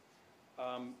morning?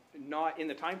 Not in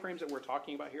the time frames that we're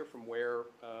talking about here from where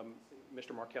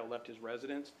Mr. Markel left his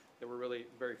residence. There were really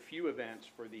very few events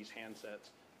for these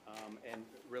handsets, and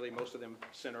really most of them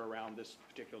center around this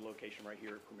particular location right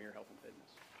here at Premier Health and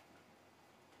Fitness.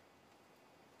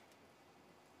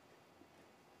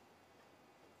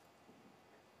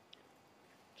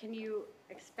 Can you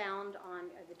expound on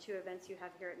the two events you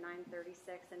have here at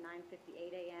 9:36 and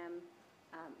 9:58 a.m.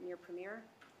 Near Premier?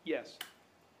 Yes.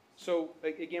 So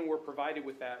again, we're provided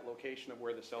with that location of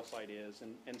where the cell site is,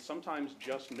 and sometimes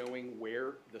just knowing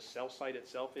where the cell site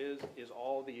itself is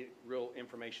all the real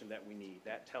information that we need.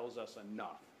 That tells us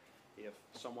enough. If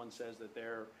someone says that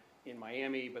they're in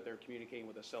Miami, but they're communicating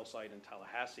with a cell site in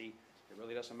Tallahassee, It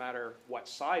really doesn't matter what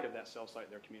side of that cell site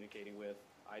they're communicating with.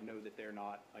 I know that they're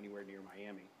not anywhere near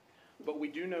Miami. But we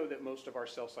do know that most of our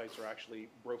cell sites are actually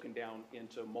broken down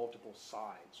into multiple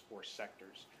sides or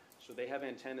sectors. So they have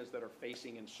antennas that are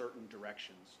facing in certain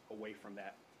directions away from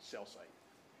that cell site.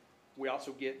 We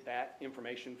also get that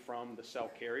information from the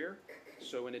cell carrier.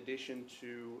 So in addition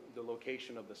to the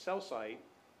location of the cell site,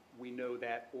 we know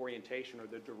that orientation or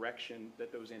the direction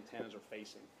that those antennas are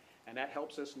facing. And that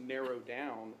helps us narrow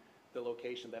down the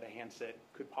location that a handset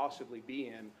could possibly be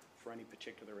in for any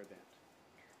particular event.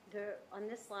 On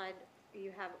this slide,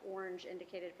 you have orange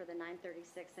indicated for the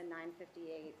 936 and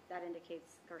 958. That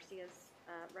indicates Garcia's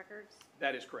records?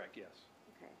 That is correct, yes.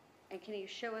 Okay. And can you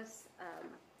show us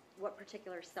what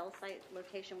particular cell site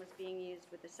location was being used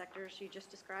with the sectors you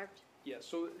just described? Yes,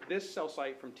 so this cell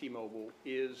site from T-Mobile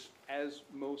is, as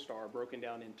most are, broken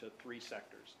down into 3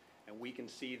 sectors. And we can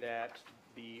see that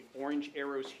the orange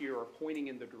arrows here are pointing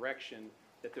in the direction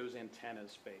that those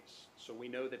antennas face. So we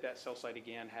know that that cell site,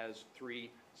 again, has 3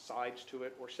 sides to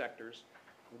it or sectors.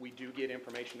 We do get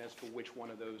information as to which one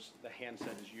of those the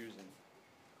handset is using.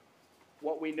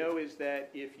 What we know is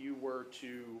that if you were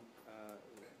to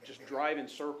just drive in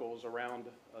circles around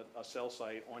a cell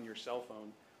site on your cell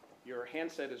phone, your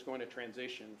handset is going to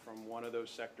transition from one of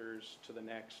those sectors to the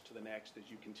next as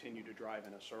you continue to drive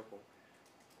in a circle.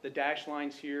 The dashed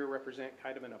lines here represent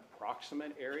kind of an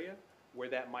approximate area where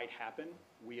that might happen.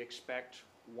 We expect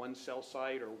one cell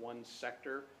site or one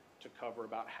sector to cover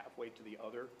about halfway to the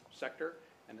other sector,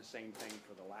 and the same thing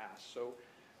for the last. So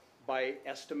by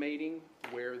estimating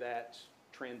where that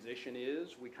transition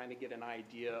is, we kind of get an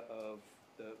idea of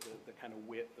the kind of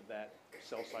width of that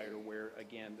cell site, or where,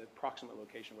 again, the approximate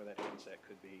location where that handset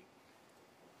could be.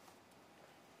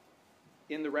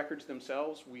 In the records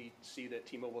themselves, we see that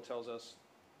T-Mobile tells us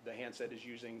the handset is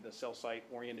using the cell site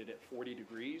oriented at 40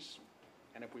 degrees.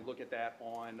 And if we look at that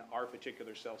on our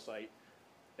particular cell site,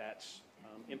 that's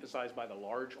emphasized by the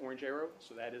large orange arrow.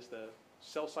 So that is the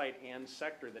cell site and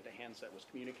sector that the handset was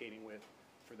communicating with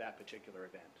for that particular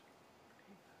event.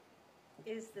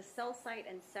 Is the cell site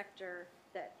and sector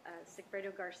that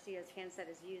Sigfredo Garcia's handset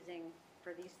is using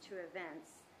for these 2 events,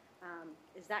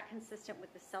 is that consistent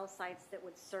with the cell sites that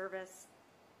would service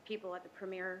people at the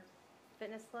Premier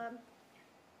Fitness Club?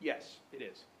 Yes, it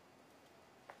is.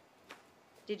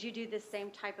 Did you do this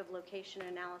same type of location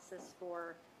analysis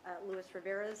for Luis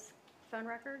Rivera's phone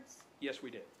records? Yes,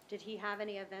 we did. Did he have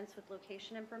any events with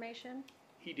location information?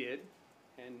 He did,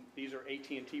 and these are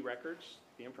AT&T records.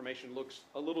 The information looks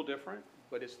a little different,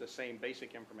 but it's the same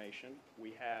basic information.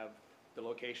 We have the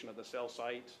location of the cell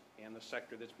site and the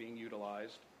sector that's being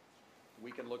utilized.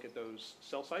 We can look at those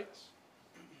cell sites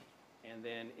and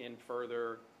then in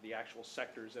further the actual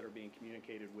sectors that are being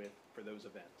communicated with for those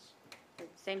events. The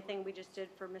same thing we just did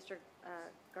for Mr.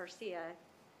 Garcia.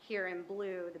 Here in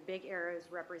blue, the big arrows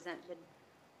represent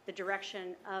the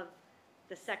direction of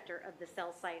the sector of the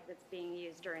cell site that's being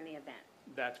used during the event.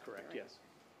 That's correct, Right. yes.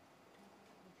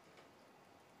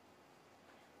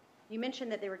 You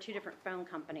mentioned that there were 2 different phone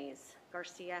companies.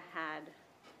 Garcia had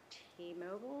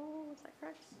T-Mobile, is that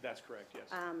correct? That's correct,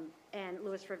 yes. And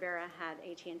Luis Rivera had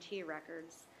AT&T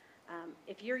records.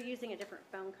 If you're using a different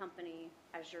phone company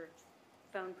as your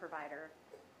phone provider,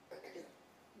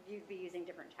 you'd be using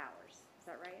different towers. Is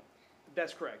that right?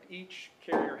 That's correct. Each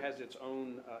carrier has its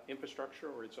own infrastructure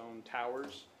or its own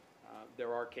towers.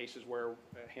 There are cases where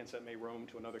a handset may roam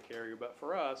to another carrier, but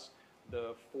for us,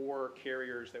 the 4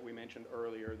 carriers that we mentioned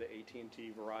earlier, the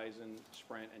AT&T, Verizon,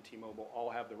 Sprint, and T-Mobile, all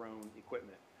have their own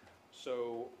equipment.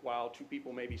 So while 2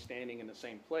 people may be standing in the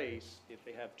same place, if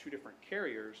they have 2 different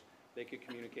carriers, they could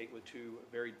communicate with 2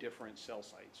 very different cell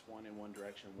sites, one in one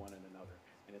direction, one in another.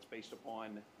 And it's based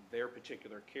upon their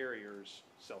particular carrier's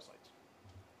cell sites.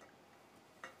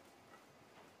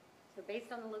 So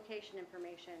based on the location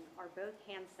information, are both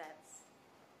handsets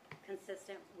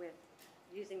consistent with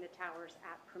using the towers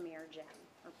at Premier Gym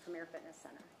or Premier Fitness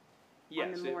Center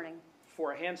Yes, on the morning?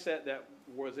 For a handset that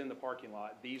was in the parking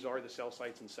lot, these are the cell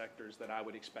sites and sectors that I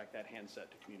would expect that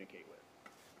handset to communicate with.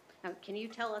 Now, can you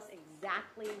tell us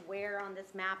exactly where on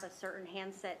this map a certain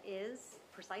handset is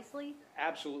precisely?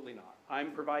 Absolutely not.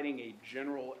 I'm providing a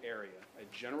general area, a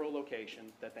general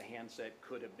location that the handset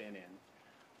could have been in.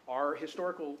 Our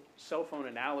historical cell phone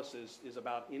analysis is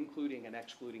about including and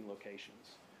excluding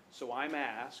locations. So I'm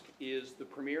asked, is the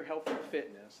Premier Health and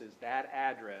Fitness, is that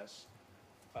address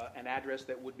an address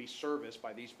that would be serviced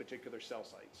by these particular cell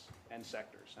sites and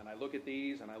sectors? And I look at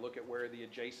these and I look at where the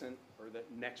adjacent or the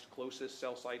next closest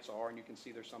cell sites are, and you can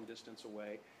see they're some distance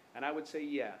away. And I would say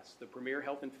yes, the Premier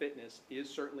Health and Fitness is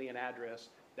certainly an address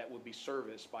that would be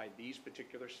serviced by these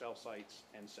particular cell sites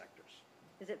and sectors.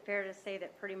 Is it fair to say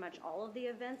that pretty much all of the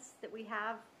events that we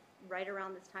have right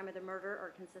around this time of the murder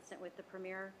are consistent with the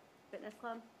Premier Fitness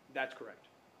Club? That's correct.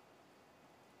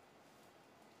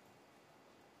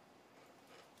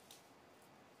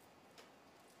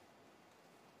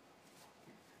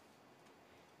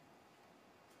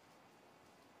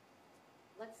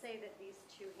 Let's say that these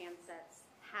two handsets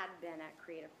had been at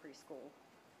Creative Preschool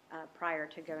prior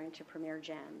to going to Premier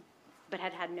Gym, but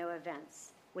had had no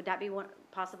events. Would that be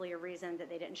possibly a reason that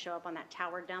they didn't show up on that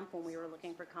tower dump when we were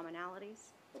looking for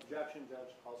commonalities? Objection,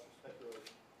 Judge, calls for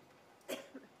speculation.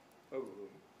 Overruled.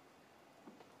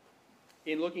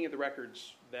 In looking at the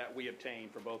records that we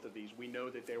obtained for both of these, we know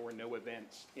that there were no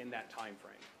events in that time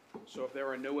frame. So if there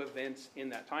are no events in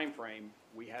that time frame,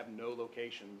 we have no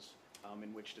locations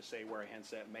in which to say where a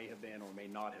handset may have been or may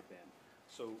not have been.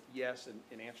 So yes,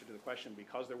 in answer to the question,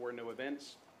 because there were no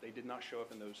events, they did not show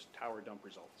up in those tower dump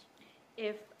results.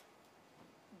 If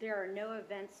there are no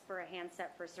events for a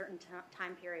handset for a certain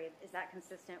time period, is that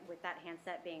consistent with that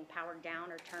handset being powered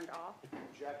down or turned off?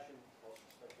 Objection, calls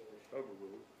for speculation.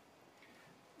 Overruled.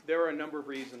 There are a number of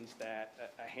reasons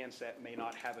that a handset may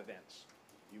not have events.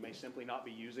 You may simply not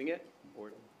be using it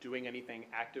or doing anything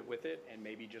active with it and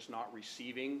maybe just not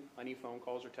receiving any phone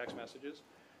calls or text messages.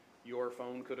 Your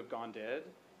phone could have gone dead.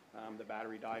 The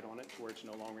battery died on it to where it's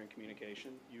no longer in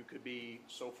communication. You could be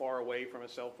so far away from a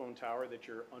cell phone tower that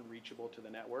you're unreachable to the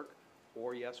network.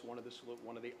 Or yes, one of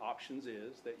the options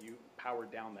is that you power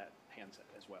down that handset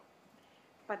as well.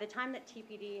 By the time that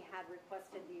TPD had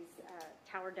requested these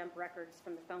tower dump records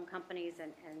from the phone companies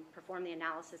and performed the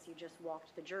analysis you just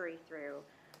walked the jury through,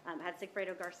 had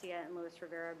Sigfredo Garcia and Luis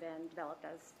Rivera been developed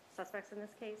as suspects in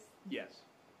this case? Yes.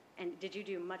 And did you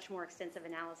do much more extensive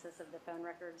analysis of the phone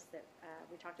records that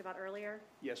we talked about earlier?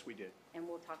 Yes, we did. And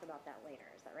we'll talk about that later,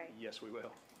 is that right? Yes, we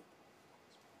will.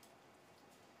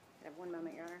 I have 1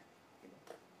 moment, Your Honor.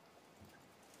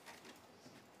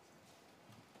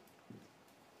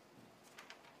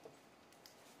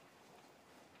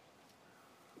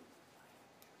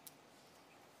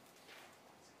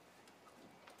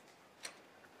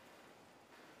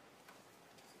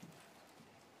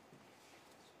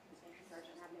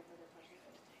 Sergeant, have no further questions?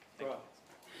 Well,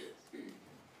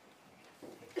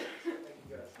 Thank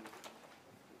you, Judge.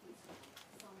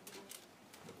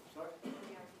 Sorry?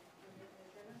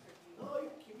 No, you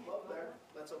can keep them up there.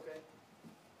 That's okay.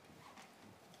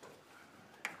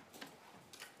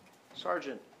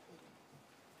 Sergeant,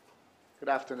 good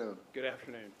afternoon. Good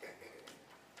afternoon.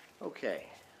 Okay.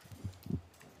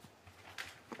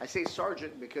 I say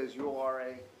sergeant because you are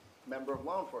a member of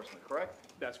law enforcement, correct?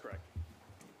 That's correct.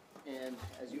 And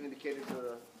as you indicated to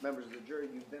the members of the jury,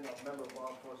 you've been a member of law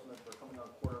enforcement for coming on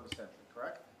a quarter of a century,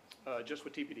 correct? Just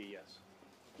with TPD, yes.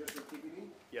 Just with TPD?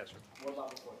 Yes, sir. What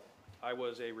about before that? I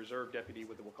was a reserve deputy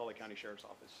with the Wakulla County Sheriff's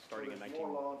Office starting in So there's 19.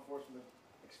 more law enforcement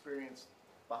experience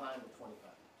behind the 25.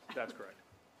 That's correct.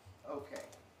 Okay.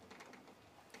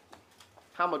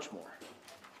 How much more?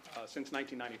 Since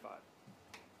 1995.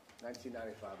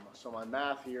 1995. So my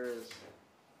math here is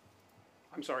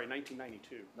I'm sorry,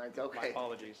 1992. 19. My Okay.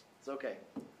 apologies. It's okay.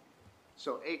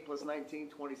 So 8 plus 19,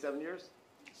 27 years?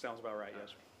 Sounds about right,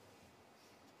 yes, sir.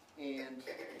 And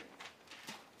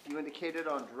you indicated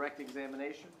on direct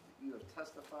examination, you have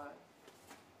testified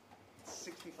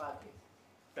 65 cases.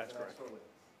 That's as correct. for witness.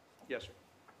 Yes, sir.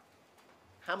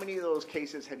 How many of those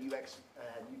cases have you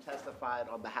testified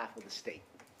on behalf of the state?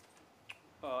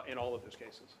 In all of those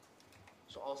cases.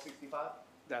 So all 65?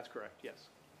 That's correct, yes.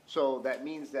 So that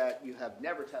means that you have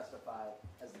never testified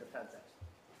as a defense expert.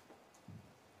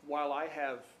 While I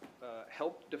have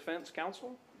helped defense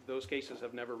counsel, those cases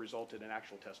have never resulted in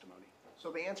actual testimony.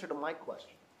 So the answer to my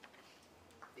question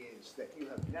is that you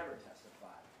have never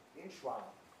testified in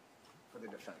trial for the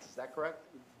defense. Is that correct?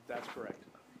 That's correct.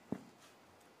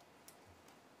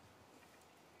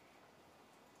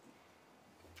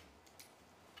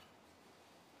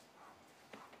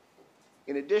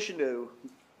 In addition to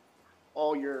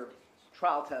all your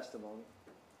trial testimony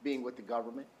being with the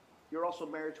government, you're also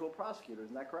married to a prosecutor,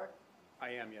 isn't that correct? I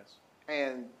am, yes.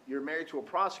 And you're married to a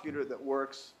prosecutor that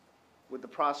works with the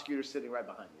prosecutor sitting right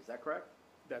behind you, is that correct?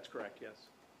 That's correct, yes.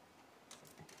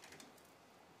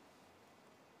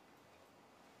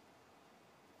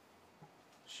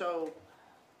 So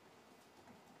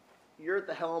you're at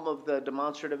the helm of the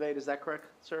demonstrative aid, is that correct,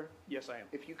 sir? Yes, I am.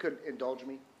 If you could indulge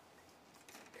me.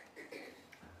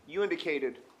 You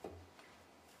indicated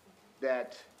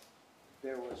that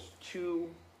there was two,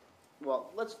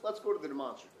 well, let's go to the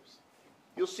demonstratives.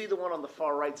 You'll see the one on the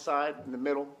far right side in the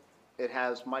middle. It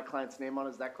has my client's name on it.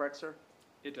 Is that correct, sir?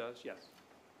 It does, yes.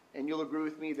 And you'll agree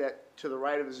with me that to the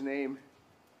right of his name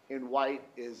in white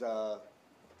is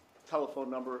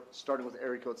telephone number starting with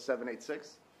area code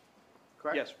 786,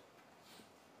 correct? Yes,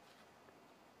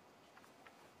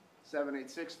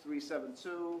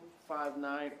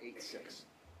 786-372-5986,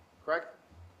 correct?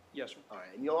 yes, sir. All right,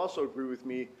 and you'll also agree with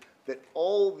me that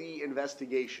all the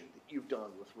investigation that you've done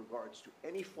with regards to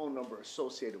any phone number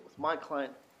associated with my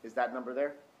client, is that number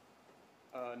there?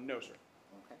 No, sir.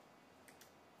 Okay.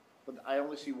 But I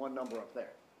only see one number up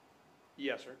there.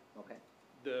 Yes, sir. Okay.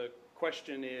 The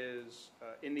question is,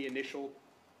 in the initial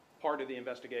part of the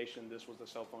investigation, this was the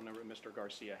cell phone number Mr.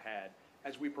 Garcia had.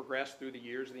 As we progressed through the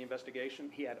years of the investigation,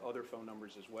 he had other phone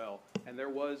numbers as well, and there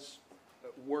was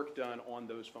work done on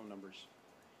those phone numbers.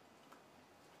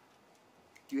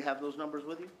 Do you have those numbers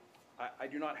with you? I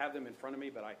do not have them in front of me,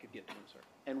 but I could get them, sir.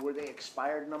 And were they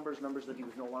expired numbers, numbers that he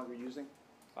was no longer using?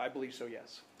 I believe so,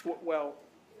 yes. Well,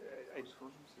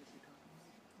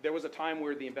 there was a time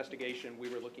where the investigation we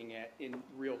were looking at in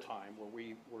real time, where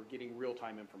we were getting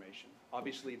real-time information.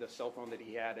 Obviously, the cell phone that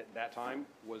he had at that time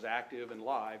was active and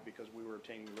live because we were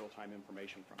obtaining real-time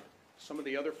information from it. Some of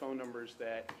the other phone numbers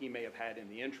that he may have had in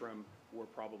the interim were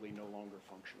probably no longer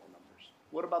functional numbers.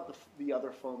 What about the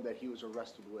other phone that he was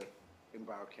arrested with in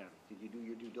Broward County? Did you do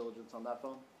your due diligence on that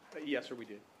phone? Yes, sir, we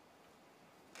did.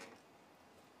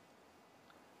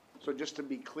 So just to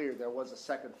be clear, there was a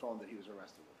second phone that he was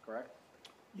arrested with, correct?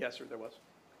 Yes, sir, there was.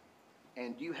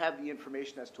 And do you have the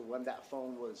information as to when that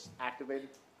phone was activated?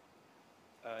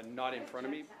 Not in front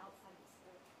of me.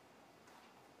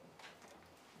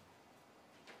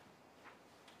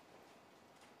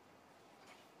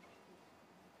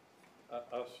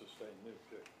 I'll sustain new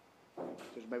too.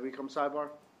 Just maybe we come sidebar?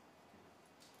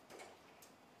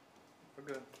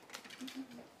 Okay.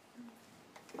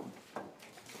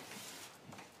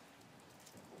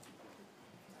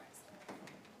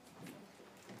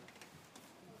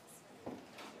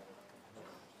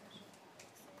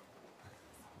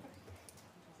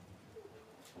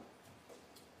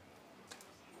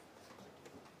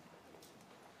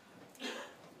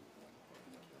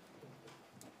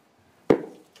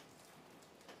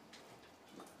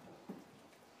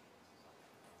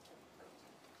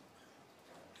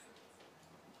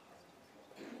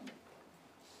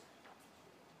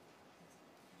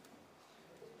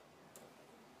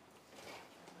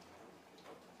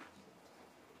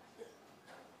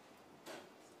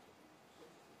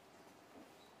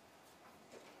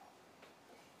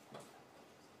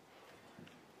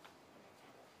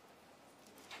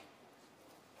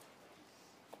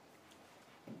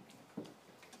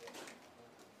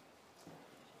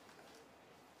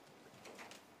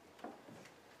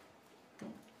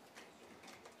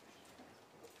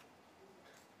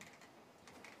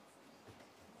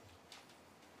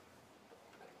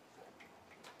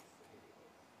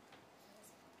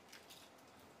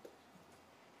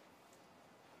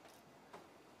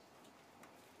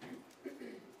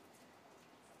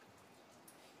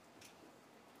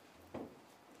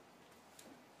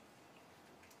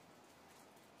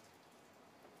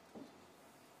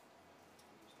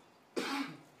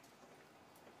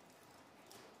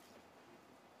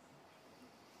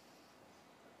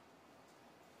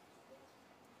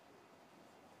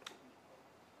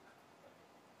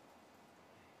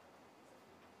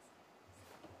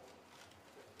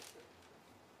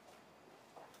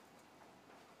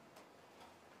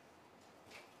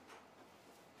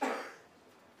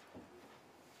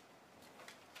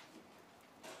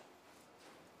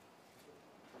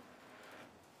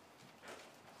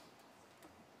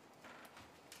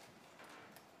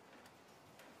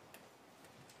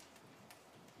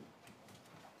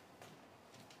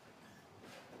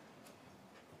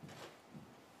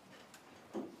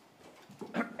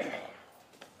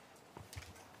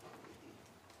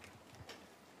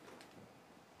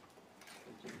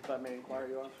 If I may inquire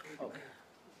you on? Okay.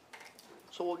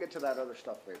 So we'll get to that other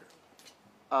stuff later.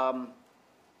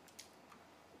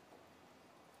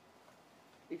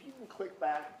 If you can click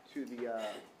back to the,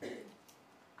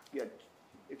 yeah,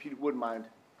 if you wouldn't mind,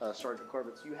 Sergeant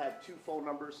Corvitz, you had two phone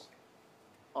numbers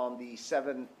on the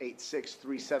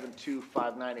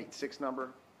 786-372-5986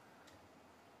 number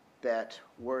that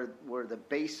were the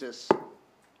basis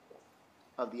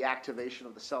of the activation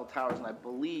of the cell towers, and I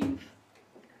believe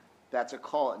that's a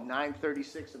call at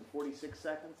 9:36 and 46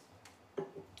 seconds.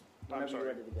 Whenever sorry.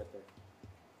 you're ready to get there.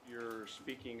 You're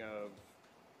speaking of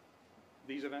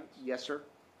these events? Yes, sir.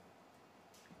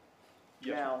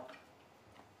 Yes, Now,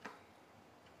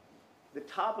 the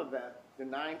top event, the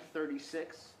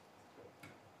 9:36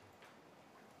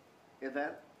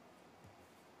 event,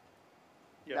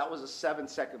 Yes. that was a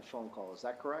 7-second phone call. Is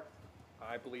that correct?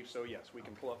 I believe so, yes. We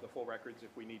can pull up the full records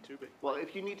if we need to, but Well,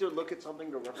 if you need to look at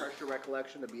something to refresh your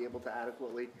recollection to be able to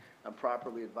adequately and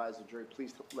properly advise the jury,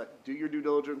 please do your due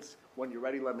diligence. When you're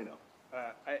ready, let me know.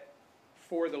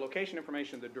 for the location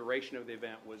information, the duration of the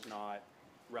event was not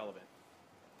relevant.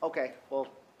 Okay, well,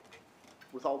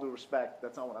 with all due respect,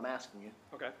 that's not what I'm asking you.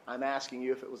 Okay, I'm asking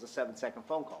you if it was a 7-second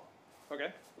phone call.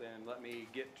 okay, then let me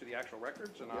get to the actual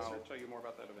records and Yes, I'll sir. tell you more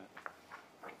about that event.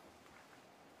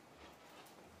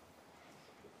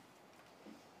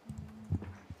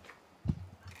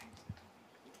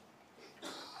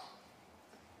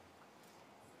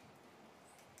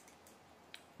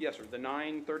 Yes, sir. The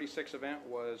 9:36 event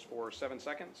was for 7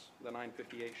 seconds. The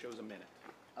 9:58 shows a minute.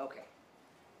 Okay.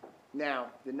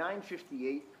 Now, the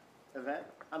 9:58 event,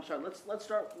 I'm sorry, let's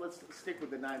stick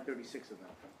with the 9:36 event.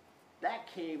 That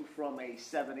came from a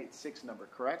 786 number,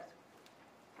 correct?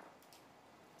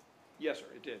 Yes, sir,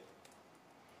 it did.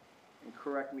 And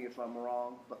correct me if I'm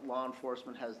wrong, but law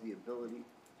enforcement has the ability,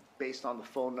 based on the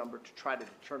phone number, to try to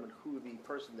determine who the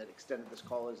person that extended this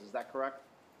call is. Is that correct?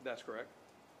 That's correct.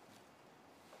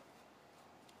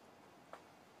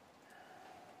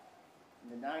 In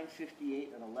the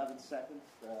 9:58 and 11 seconds,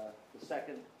 the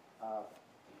second,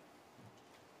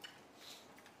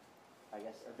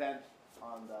 event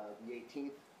on the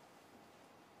 18th.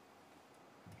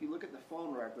 If you look at the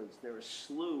phone records, there are a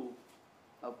slew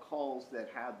of calls that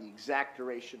have the exact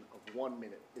duration of 1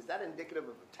 minute. Is that indicative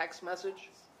of a text message,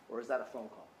 or is that a phone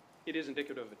call? It is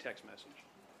indicative of a text message.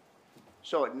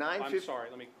 So at 9:50. I'm sorry,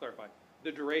 let me clarify.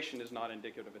 The duration is not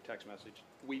indicative of a text message.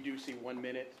 We do see 1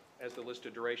 minute as the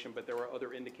listed duration, but there are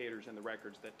other indicators in the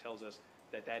records that tells us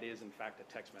that that is in fact a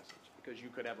text message, because you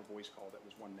could have a voice call that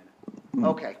was 1 minute.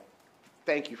 Okay,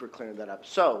 thank you for clearing that up.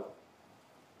 So,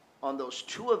 on those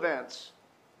two events,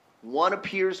 one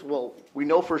appears, well, we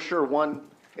know for sure one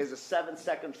is a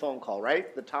 7-second phone call,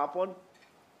 right? The top one?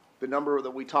 The number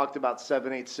that we talked about,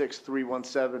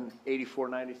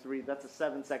 786-317-8493, that's a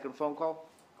 7-second phone call,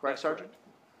 correct, That's Sergeant? correct.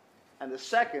 And the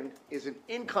second is an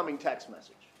incoming text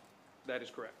message. That is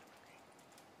correct.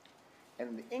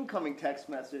 And the incoming text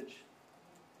message,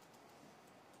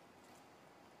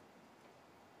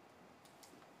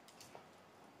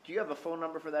 do you have a phone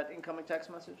number for that incoming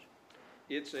text message?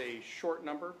 It's a short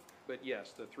number, but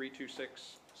yes, the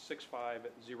 326-65040.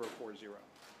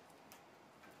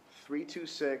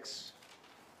 326,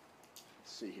 let's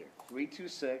see here,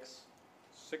 326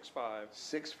 65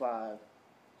 65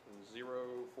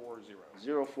 040.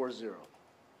 040.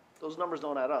 Those numbers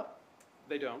don't add up.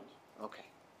 They don't. Okay.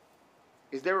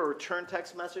 Is there a return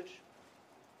text message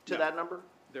to No. that number?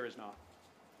 There is not.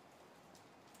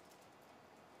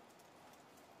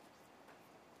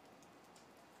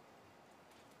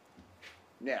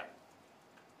 Now,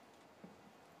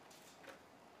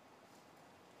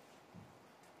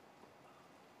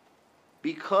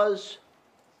 because,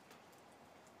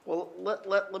 well,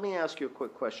 let me ask you a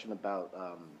quick question about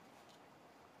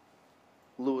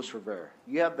Luis Rivera.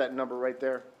 You have that number right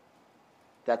there?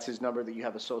 That's his number that you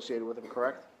have associated with him,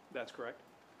 correct? That's correct.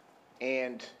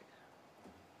 And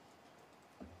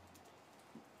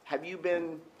have you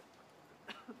been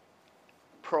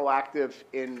proactive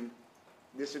in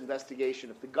this investigation?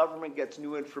 If the government gets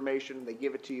new information, they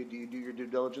give it to you, do you do your due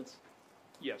diligence?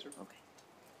 Yes, sir. Okay.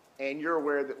 And you're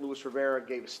aware that Luis Rivera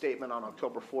gave a statement on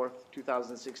October 4th,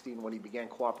 2016, when he began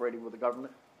cooperating with the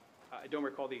government? I don't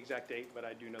recall the exact date, but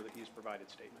I do know that he's provided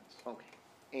statements. Okay.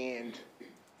 And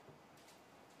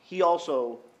he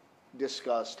also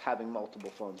discussed having multiple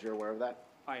phones. You're aware of that?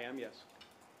 I am, yes.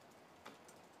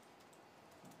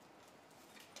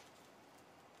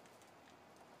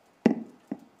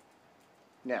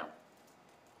 Now,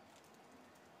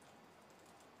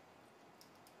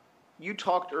 you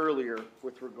talked earlier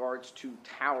with regards to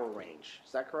tower range.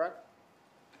 Is that correct?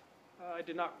 I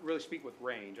did not really speak with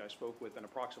range. I spoke with an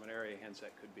approximate area a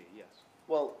handset could be, yes.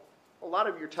 Well, a lot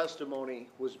of your testimony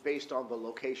was based on the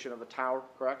location of a tower,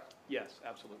 correct? Yes,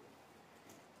 absolutely.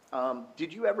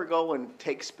 Did you ever go and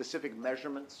take specific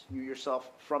measurements, you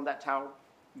yourself, from that tower?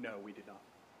 No, we did not.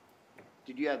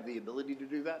 Did you have the ability to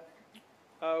do that?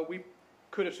 We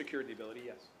could have secured the ability,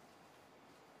 yes.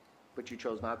 But you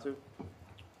chose not to?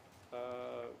 Uh,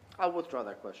 I'll withdraw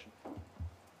that question.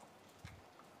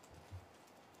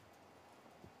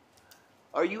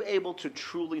 Are you able to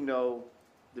truly know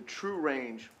the true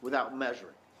range without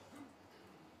measuring?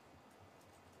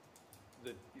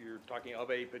 You're talking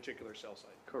of a particular cell site.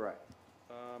 Correct.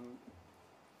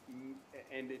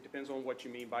 And it depends on what you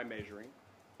mean by measuring,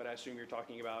 but I assume you're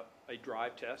talking about a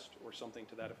drive test or something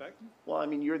to that effect? Well, I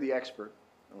mean, you're the expert,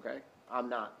 okay? I'm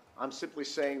not. I'm simply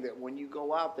saying that when you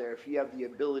go out there, if you have the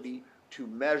ability to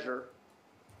measure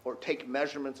or take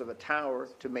measurements of a tower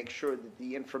to make sure that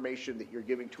the information that you're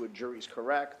giving to a jury is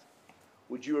correct,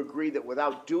 would you agree that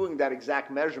without doing that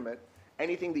exact measurement,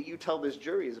 anything that you tell this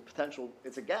jury is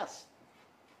it's a guess?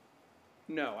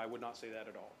 No, I would not say that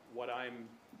at all. What I'm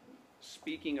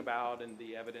speaking about and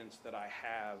the evidence that I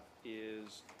have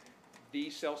is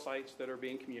these cell sites that are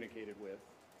being communicated with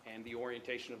and the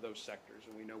orientation of those sectors,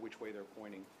 and we know which way they're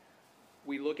pointing.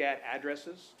 We look at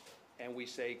addresses and we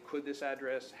say, could this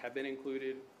address have been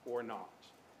included or not?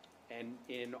 And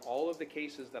in all of the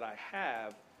cases that I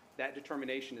have, that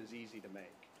determination is easy to make.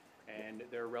 And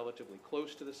they're relatively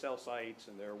close to the cell sites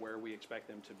and they're where we expect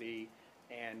them to be.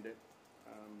 And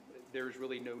there's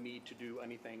really no need to do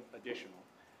anything additional.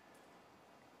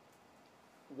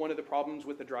 One of the problems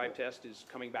with the drive test is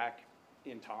coming back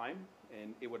in time,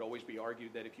 and it would always be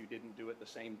argued that if you didn't do it the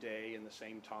same day and the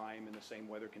same time and the same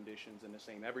weather conditions and the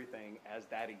same everything as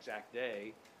that exact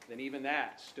day, then even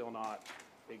that's still not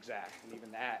exact, and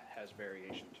even that has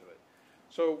variation to it.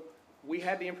 So we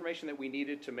had the information that we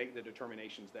needed to make the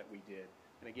determinations that we did.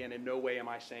 And again, in no way am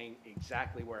I saying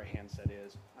exactly where a handset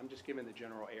is. I'm just giving the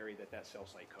general area that that cell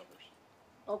site covers.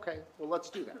 Okay, well, let's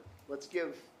do that. Let's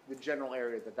give the general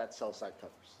area that that cell site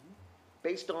covers.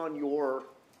 Based on your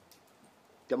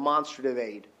demonstrative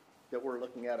aid that we're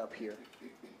looking at up here,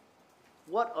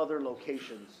 what other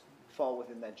locations fall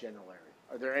within that general area?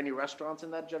 Are there any restaurants in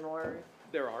that general area?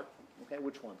 There are. Okay,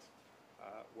 which ones?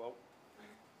 Well,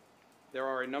 there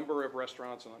are a number of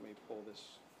restaurants, and let me pull this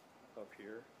up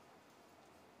here.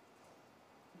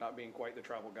 Not being quite the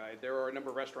travel guide. There are a number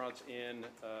of restaurants in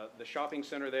the shopping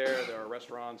center there. There are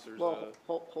restaurants. There's Well,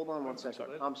 hold on one second.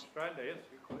 I'm Trying to answer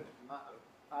your question.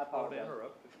 I apologize. Don't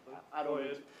interrupt. I don't Go mean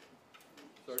ahead.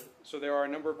 Sir. So there are a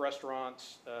number of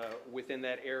restaurants within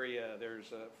that area.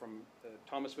 There's from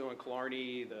Thomasville and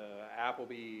Killarney, the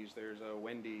Applebee's, there's a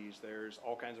Wendy's, there's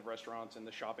all kinds of restaurants in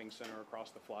the shopping center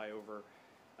across the flyover,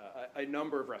 a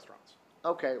number of restaurants.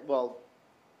 Okay, well,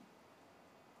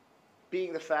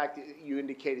 being the fact that you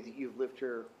indicated that you've lived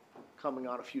here coming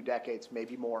on a few decades,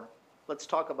 maybe more, let's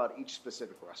talk about each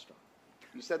specific restaurant.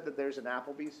 You said that there's an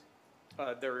Applebee's?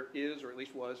 There is, or at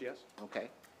least was, yes. Okay.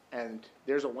 And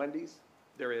there's a Wendy's?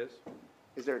 There is.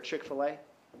 Is there a Chick-fil-A?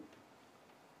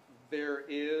 There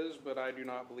is, but I do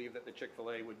not believe that the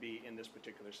Chick-fil-A would be in this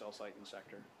particular cell site and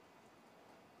sector.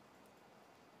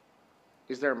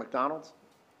 Is there a McDonald's?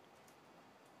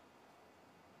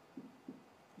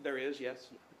 There is, yes.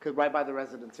 Because right by the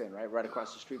Residence Inn, right? Right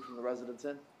across the street from the Residence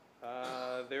Inn?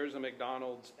 There's a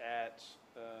McDonald's at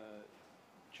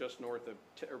just north of,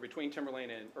 or between Timberlane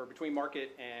and, or between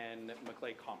Market and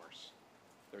Maclay Commerce.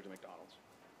 There's a McDonald's.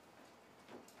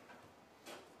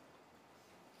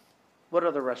 What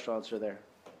other restaurants are there?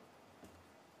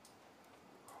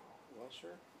 Well,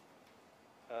 sir.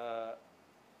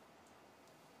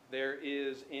 There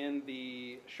is in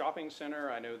the shopping center,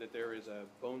 I know that there is a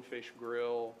Bonefish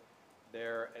Grill.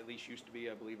 There at least used to be,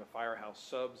 I believe, a Firehouse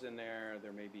Subs in there.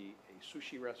 There may be a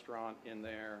sushi restaurant in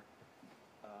there.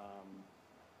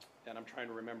 And I'm trying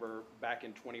to remember, back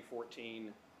in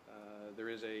 2014, there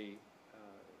is a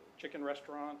chicken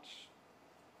restaurant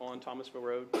on Thomasville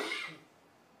Road.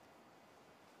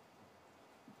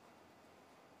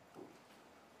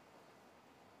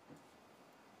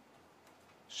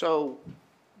 So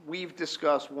we've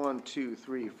discussed 1, 2,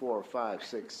 3, 4, 5,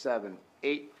 6, 7,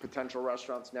 8 potential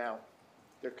restaurants now.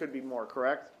 There could be more,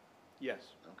 correct? Yes.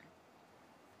 Okay.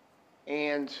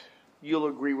 And you'll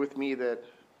agree with me that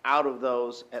out of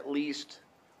those, at least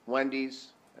Wendy's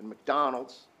and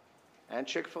McDonald's and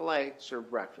Chick-fil-A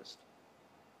serve breakfast.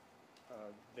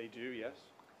 They do, yes.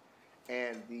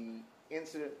 And the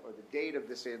incident, or the date of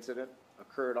this incident,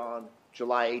 occurred on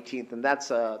July 18th, and that's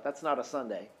not a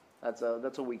Sunday. That's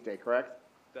a weekday, correct?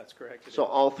 That's correct. It So is.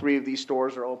 all 3 of these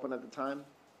stores are open at the time?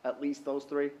 At least those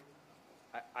 3?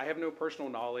 I have no personal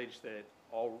knowledge that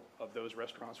all of those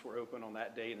restaurants were open on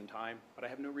that date and time, but I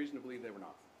have no reason to believe they were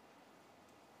not.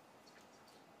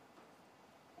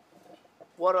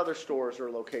 What other stores or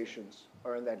locations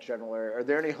are in that general area? Are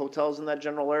there any hotels in that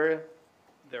general area?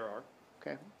 There are.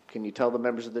 Okay. Can you tell the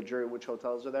members of the jury which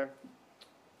hotels are there?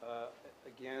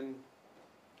 Again,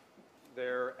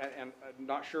 and I'm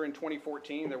not sure, in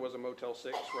 2014, there was a Motel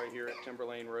 6 right here at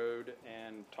Timberlane Road,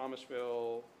 and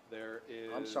Thomasville, there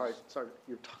is... I'm sorry,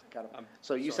 you're talking. I'm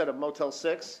So you sorry. said a Motel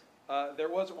 6? There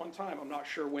was at one time. I'm not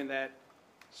sure when that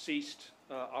ceased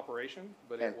operation,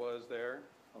 but it And- was there.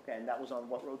 Okay, and that was on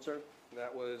what road, sir?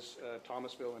 That was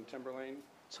Thomasville and Timberlane.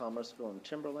 Thomasville and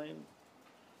Timberlane.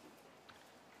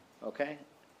 Okay.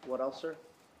 What else, sir?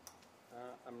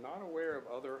 I'm not aware of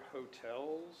other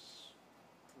hotels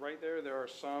right there. There are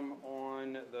some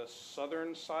on the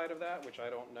southern side of that, which I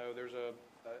don't know. There's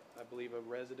I believe, a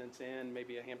Residence Inn,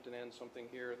 maybe a Hampton Inn, something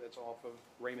here that's off of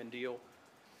Raymond Deal.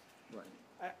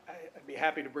 Right. I'd be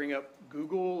happy to bring up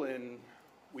Google, and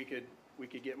we could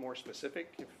get more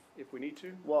specific if we need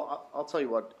to. Well, I'll tell you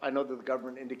what, I know that the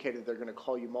government indicated they're gonna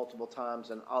call you multiple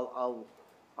times, and I'll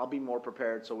be more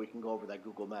prepared so we can go over that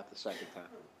Google map the second time.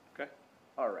 Okay.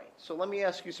 All right, so let me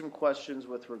ask you some questions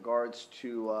with regards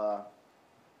to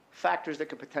factors that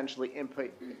could potentially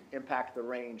impact the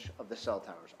range of the cell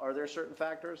towers. Are there certain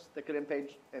factors that could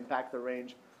impact the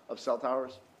range of cell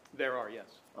towers? There are, yes.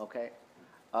 Okay.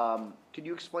 Could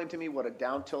you explain to me what a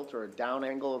down tilt or a down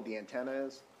angle of the antenna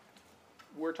is?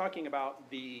 We're talking about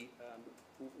we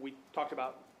talked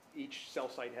about each cell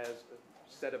site has a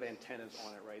set of antennas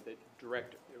on it, right, that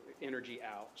direct energy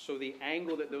out. So the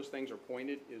angle that those things are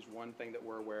pointed is one thing that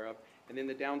we're aware of. And then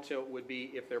the down tilt would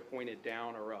be if they're pointed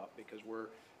down or up, because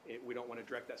we don't want to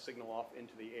direct that signal off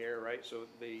into the air, right? So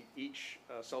each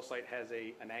cell site has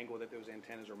an angle that those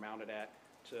antennas are mounted at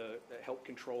to help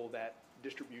control that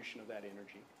distribution of that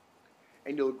energy.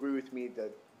 And you'll agree with me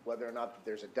that whether or not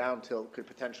there's a down tilt could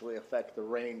potentially affect the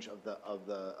range of the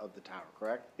tower,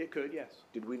 correct? It could, yes.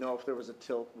 Did we know if there was a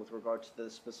tilt with regards to the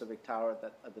specific tower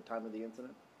at the time of the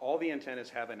incident? All the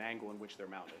antennas have an angle in which they're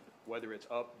mounted. Whether it's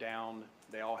up, down,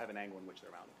 they all have an angle in which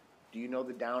they're mounted. Do you know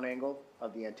the down angle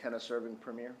of the antenna serving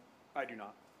Premier? I do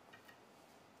not.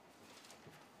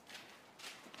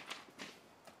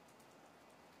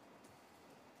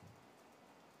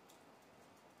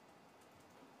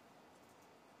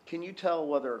 Can you tell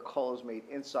whether a call is made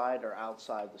inside or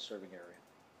outside the serving area?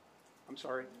 I'm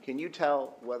sorry? Can you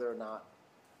tell whether or not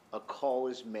a call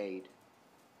is made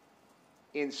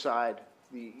inside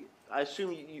I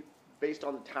assume you, based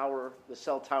on the tower, the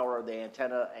cell tower, or the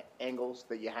antenna angles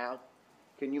that you have,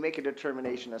 can you make a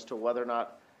determination as to whether or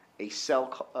not a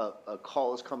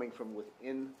call is coming from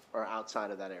within or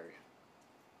outside of that area?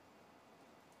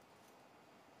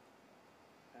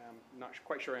 I'm not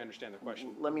quite sure I understand the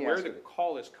question. Let me Where ask the it.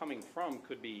 call is coming from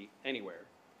could be anywhere.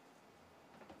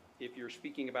 If you're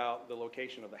speaking about the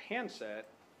location of the handset,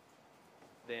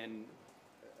 then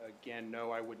again,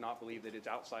 no, I would not believe that it's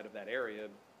outside of that area,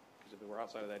 because if it were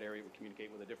outside of that area, it would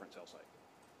communicate with a different cell site.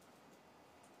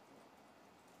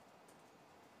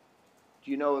 Do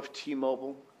you know if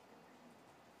T-Mobile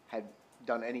had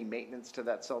done any maintenance to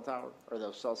that cell tower or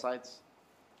those cell sites?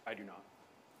 I do not.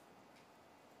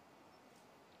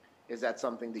 Is that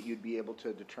something that you'd be able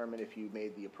to determine if you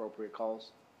made the appropriate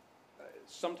calls?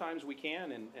 Sometimes we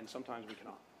can, and sometimes we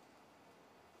cannot.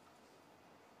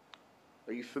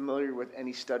 Are you familiar with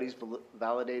any studies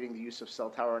validating the use of cell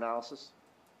tower analysis?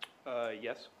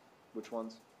 Yes. Which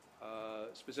ones?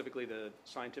 Specifically the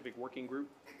scientific working group.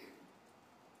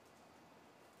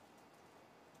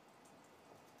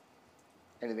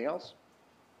 Anything else?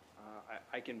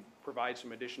 I can provide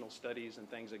some additional studies and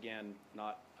things. Again,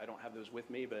 I don't have those with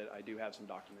me, but I do have some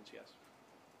documents, yes.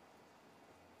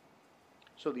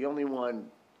 So the only one,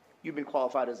 you've been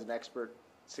qualified as an expert,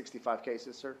 65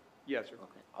 cases, sir? Yes, sir.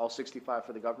 Okay. All 65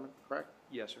 for the government, correct?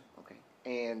 Yes, sir. Okay.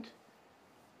 And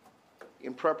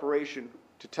in preparation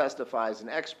to testify as an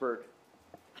expert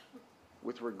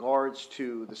with regards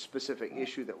to the specific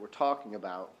issue that we're talking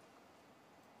about,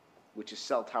 which is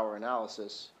cell tower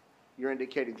analysis, you're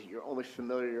indicating that you're only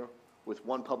familiar with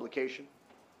one publication?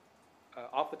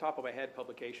 Off the top of my head,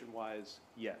 publication-wise,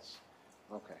 yes.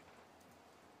 Okay.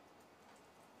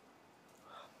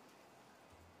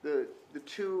 The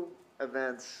two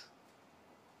events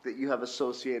that you have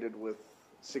associated with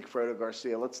Sigfredo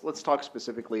Garcia, let's talk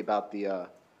specifically about the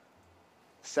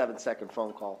 7-second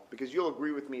phone call, because you'll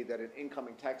agree with me that an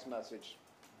incoming text message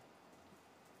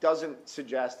doesn't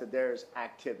suggest that there's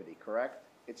activity, correct?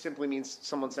 It simply means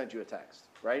someone sent you a text,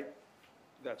 right?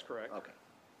 That's correct. Okay.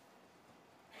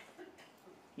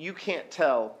 You can't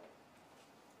tell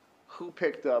who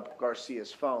picked up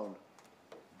Garcia's phone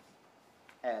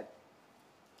at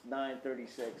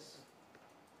 9:36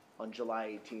 on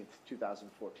July 18th,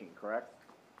 2014, correct?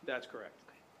 That's correct.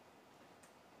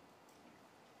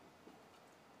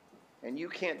 And you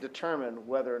can't determine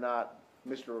whether or not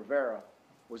Mr. Rivera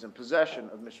was in possession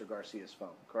of Mr. Garcia's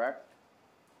phone, correct?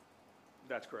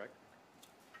 That's correct.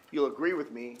 You'll agree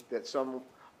with me that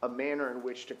a manner in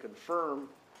which to confirm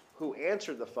who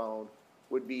answered the phone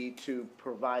would be to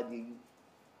provide the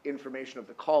information of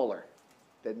the caller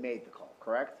that made the call,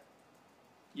 correct?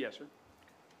 Yes, sir.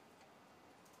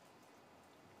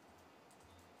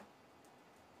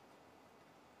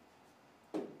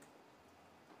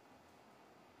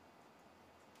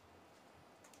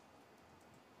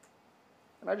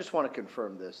 And I just want to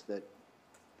confirm this, that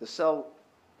the cell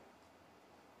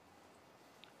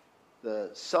the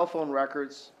cell phone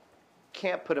records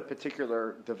can't put a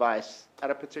particular device at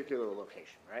a particular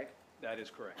location, right? That is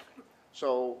correct.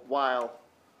 So while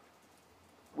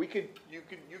you could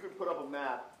put up a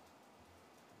map,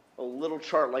 a little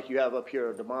chart like you have up here,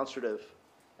 a demonstrative,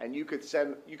 and you could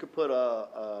put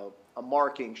a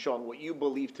marking showing what you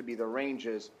believe to be the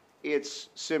ranges. It's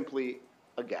simply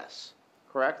a guess,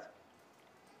 correct?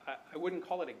 I wouldn't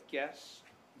call it a guess,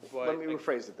 but. Let me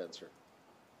rephrase it then, sir.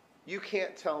 You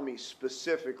can't tell me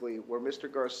specifically where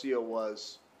Mr. Garcia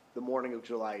was the morning of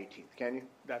July 18th, can you?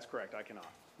 That's correct, I cannot.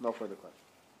 No further questions.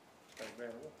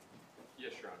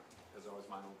 Yes, Your Honor. As always,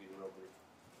 mine will be real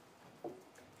brief.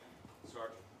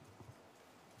 Sergeant.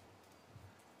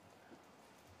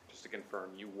 Just to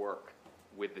confirm, you work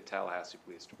with the Tallahassee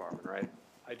Police Department, right?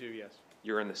 I do, yes.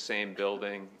 You're in the same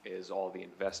building as all the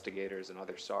investigators and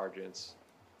other sergeants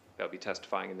that'll be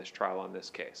testifying in this trial on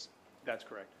this case. That's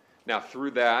correct. Now,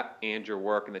 through that and your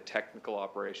work in the Technical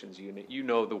Operations Unit, you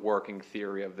know the working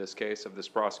theory of this case, of this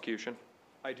prosecution?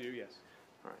 I do, yes.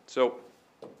 All right. So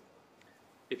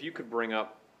if you could bring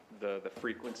up the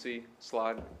frequency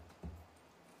slide,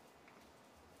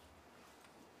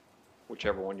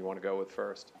 whichever one you want to go with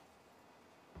first.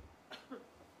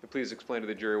 And please explain to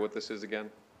the jury what this is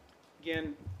again.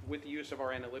 Again, with the use of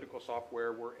our analytical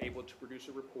software, we're able to produce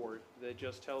a report that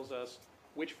just tells us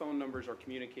which phone numbers are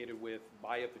communicated with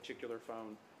by a particular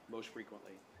phone most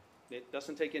frequently. It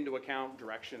doesn't take into account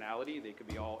directionality. They could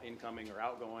be all incoming or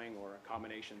outgoing or a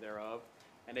combination thereof.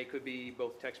 And they could be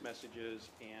both text messages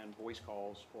and voice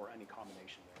calls or any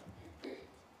combination thereof.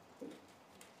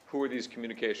 Who are these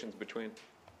communications between?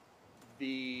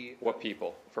 What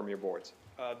people from your boards?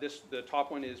 The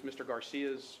top one is Mr.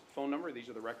 Garcia's phone number. These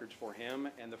are the records for him.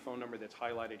 And the phone number that's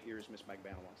highlighted here is Ms.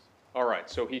 Magbanawal's. All right,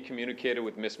 so he communicated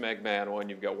with Miss Magbanawal, and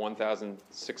you've got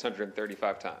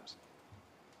 1,635 times.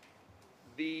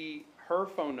 Her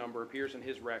phone number appears in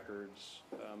his records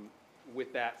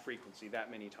with that frequency, that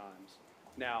many times.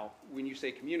 Now, when you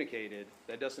say communicated,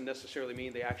 that doesn't necessarily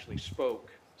mean they actually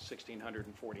spoke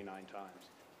 1,649 times.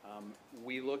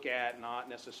 We look at not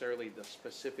necessarily the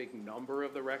specific number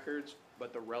of the records,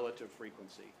 but the relative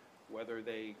frequency. Whether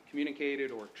they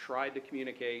communicated or tried to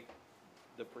communicate,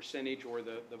 the percentage or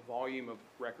the volume of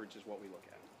records is what we look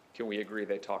at. Can we agree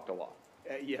they talked a lot?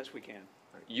 Yes, we can.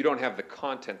 You don't have the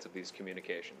contents of these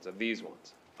communications, of these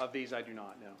ones? Of these, I do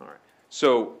not know. All right.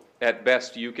 So, at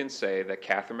best, you can say that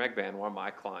Catherine Magbanawal,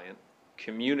 my client,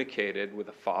 communicated with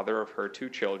the father of her two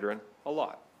children a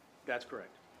lot. That's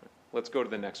correct. Let's go to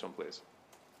the next one, please.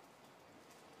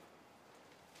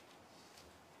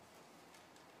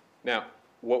 Now,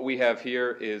 what we have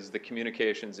here is the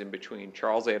communications in between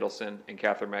Charles Adelson and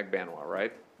Catherine Magbanawal,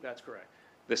 right? That's correct.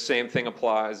 The same thing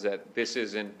applies, that this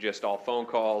isn't just all phone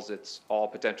calls, it's all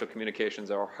potential communications,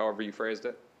 or however you phrased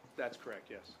it? That's correct,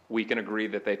 yes. We can agree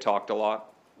that they talked a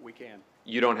lot? We can.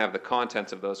 You don't have the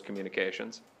contents of those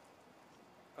communications?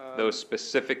 Those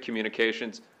specific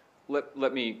communications?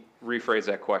 Let me rephrase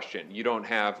that question. You don't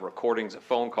have recordings of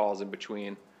phone calls in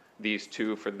between these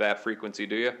two for that frequency,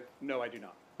 do you? No, I do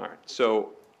not. All right.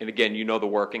 So, and again, you know the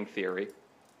working theory.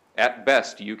 At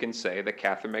best, you can say that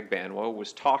Catherine Magbanawal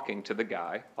was talking to the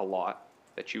guy a lot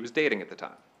that she was dating at the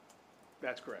time.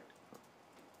 That's correct.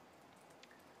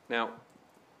 Now,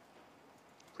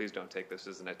 please don't take this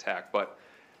as an attack, but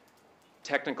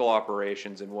technical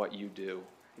operations and what you do,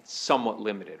 it's somewhat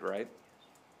limited, right?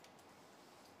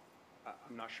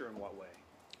 I'm not sure in what way.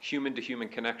 Human-to-human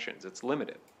connections, it's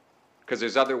limited. Because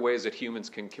there's other ways that humans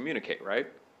can communicate, right?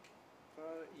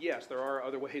 Yes, there are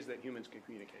other ways that humans can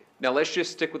communicate. Now, let's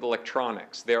just stick with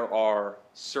electronics. There are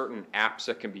certain apps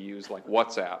that can be used, like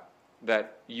WhatsApp,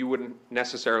 that you wouldn't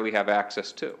necessarily have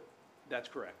access to. That's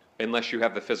correct. Unless you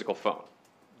have the physical phone.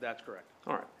 That's correct.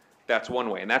 All right. That's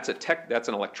one way. And that's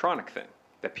an electronic thing,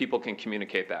 that people can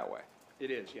communicate that way.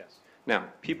 It is, yes. Now,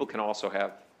 people can also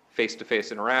have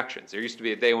face-to-face interactions. There used to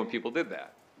be a day when people did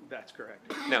that. That's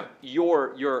correct. Now,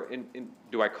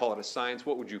 do I call it a science?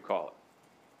 What would you call it?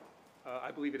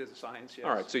 I believe it is a science, yes.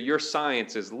 All right, so your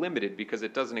science is limited because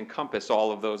it doesn't encompass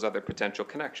all of those other potential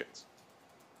connections.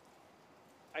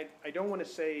 I don't want to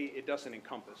say it doesn't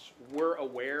encompass. We're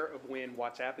aware of when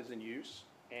WhatsApp is in use,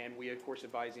 and we, of course,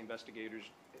 advise the investigators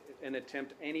and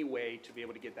attempt any way to be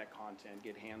able to get that content,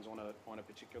 get hands on a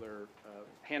particular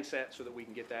handset so that we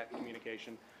can get that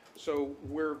communication. So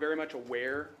we're very much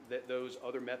aware that those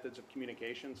other methods of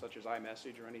communication, such as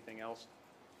iMessage or anything else,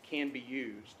 can be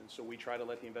used. And so we try to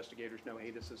let the investigators know,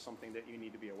 hey, this is something that you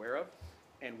need to be aware of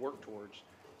and work towards.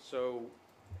 So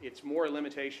it's more a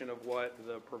limitation of what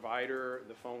the provider,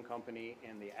 the phone company,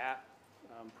 and the app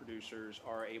producers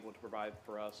are able to provide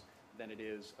for us than it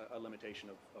is a limitation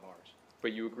of ours.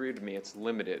 But you agree with me, it's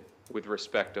limited with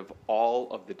respect of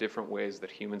all of the different ways that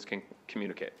humans can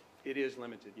communicate. It is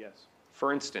limited, yes.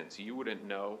 For instance, you wouldn't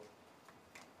know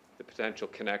the potential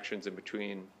connections in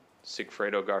between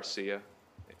Sigfredo Garcia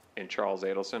and Charles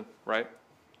Adelson, right?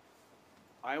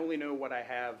 I only know what I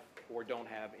have or don't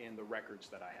have in the records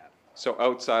that I have. So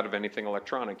outside of anything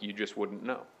electronic, you just wouldn't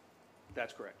know.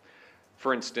 That's correct.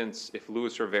 For instance, if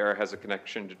Luis Rivera has a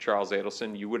connection to Charles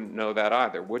Adelson, you wouldn't know that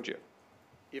either, would you?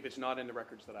 If it's not in the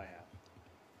records that I have.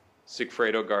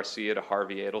 Sigfredo Garcia to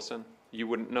Harvey Adelson, you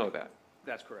wouldn't know that.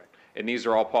 That's correct. And these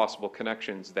are all possible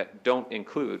connections that don't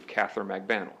include Catherine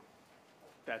McBannel.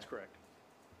 That's correct.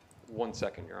 1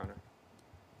 second, Your Honor.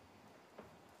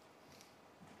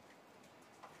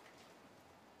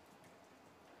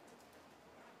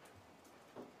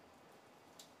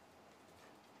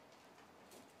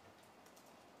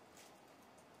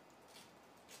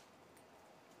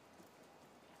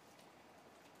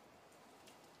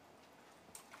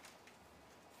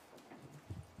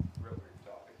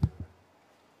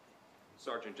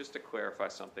 Sergeant, just to clarify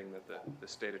something that the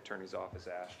state attorney's office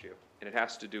asked you, and it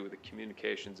has to do with the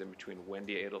communications in between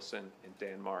Wendy Adelson and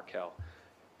Dan Markel.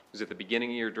 Because at the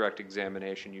beginning of your direct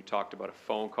examination, you talked about a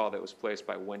phone call that was placed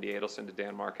by Wendy Adelson to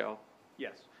Dan Markel.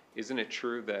 Yes. Isn't it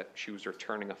true that she was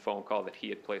returning a phone call that he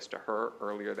had placed to her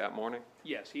earlier that morning?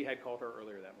 Yes, he had called her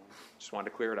earlier that morning. Just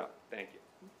wanted to clear it up. Thank you.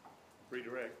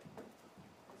 Redirect.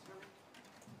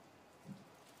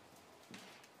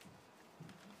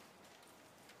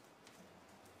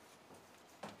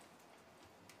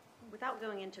 Without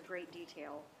going into great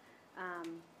detail,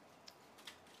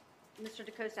 Mr.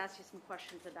 DeCoste asked you some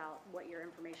questions about what your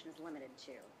information is limited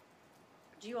to.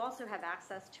 Do you also have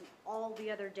access to all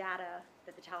the other data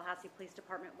that the Tallahassee Police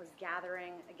Department was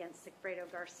gathering against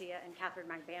Sigfredo Garcia and Catherine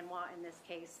McBannel in this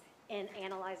case in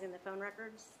analyzing the phone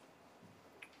records?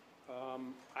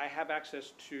 I have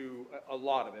access to a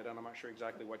lot of it, and I'm not sure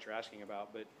exactly what you're asking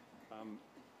about, but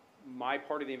my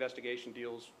part of the investigation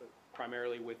deals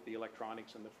primarily with the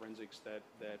electronics and the forensics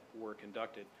that were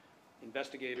conducted.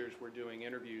 Investigators were doing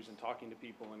interviews and talking to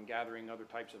people and gathering other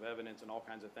types of evidence and all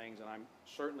kinds of things, and I'm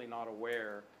certainly not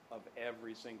aware of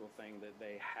every single thing that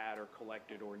they had or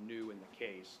collected or knew in the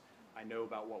case. I know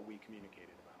about what we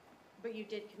communicated about. But you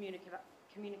did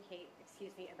communicate,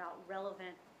 about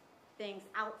relevant things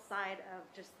outside of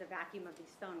just the vacuum of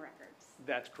these phone records.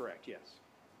 That's correct, yes.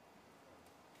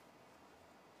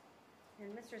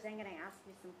 And Mr. Zangan, I asked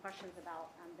you some questions about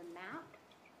the map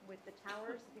with the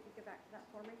towers. If you could go back to that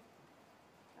for me.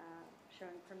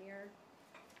 Showing Premier.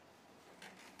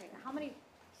 Okay, how many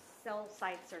cell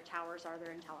sites or towers are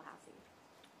there in Tallahassee?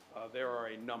 There are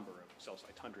a number of cell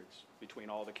sites, hundreds, between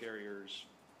all the carriers.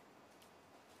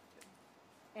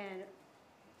 And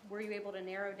were you able to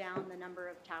narrow down the number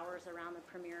of towers around the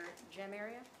Premier Gym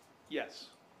area? Yes,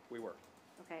 we were.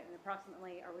 Okay, and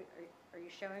approximately, are you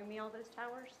showing me all those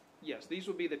towers? Yes, these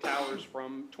would be the towers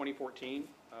from 2014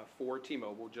 for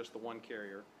T-Mobile, just the one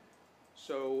carrier.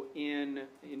 So in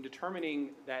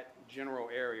determining that general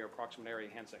area, approximate area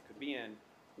handset could be in,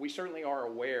 we certainly are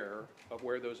aware of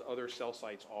where those other cell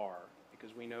sites are,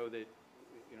 because we know that,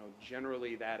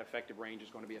 generally that effective range is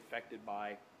going to be affected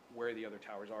by where the other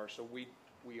towers are. So we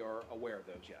are aware of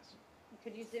those, yes.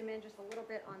 Could you zoom in just a little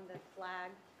bit on the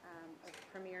flag of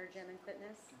Premier Gym and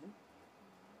Fitness? Mm-hmm.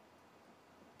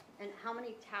 And how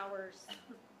many towers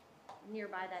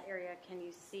nearby that area can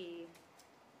you see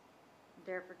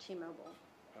there for T-Mobile?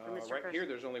 Right here,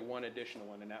 there's only one additional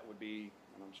one, and that would be,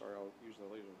 and I'm sorry, I'll use the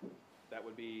laser. That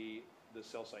would be the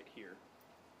cell site here.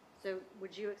 So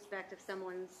would you expect if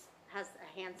someone has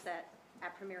a handset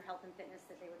at Premier Health and Fitness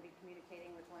that they would be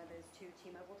communicating with one of those two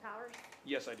T-Mobile towers?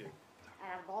 Yes, I do.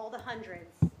 Out of all the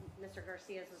hundreds, Mr.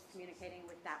 Garcia's was communicating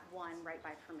with that one right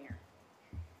by Premier.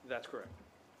 That's correct.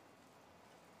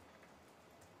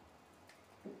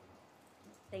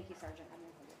 Thank you, Sergeant. I'm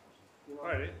going to hold your question. All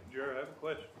right, Jared, I have a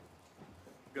question.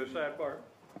 Go sidebar.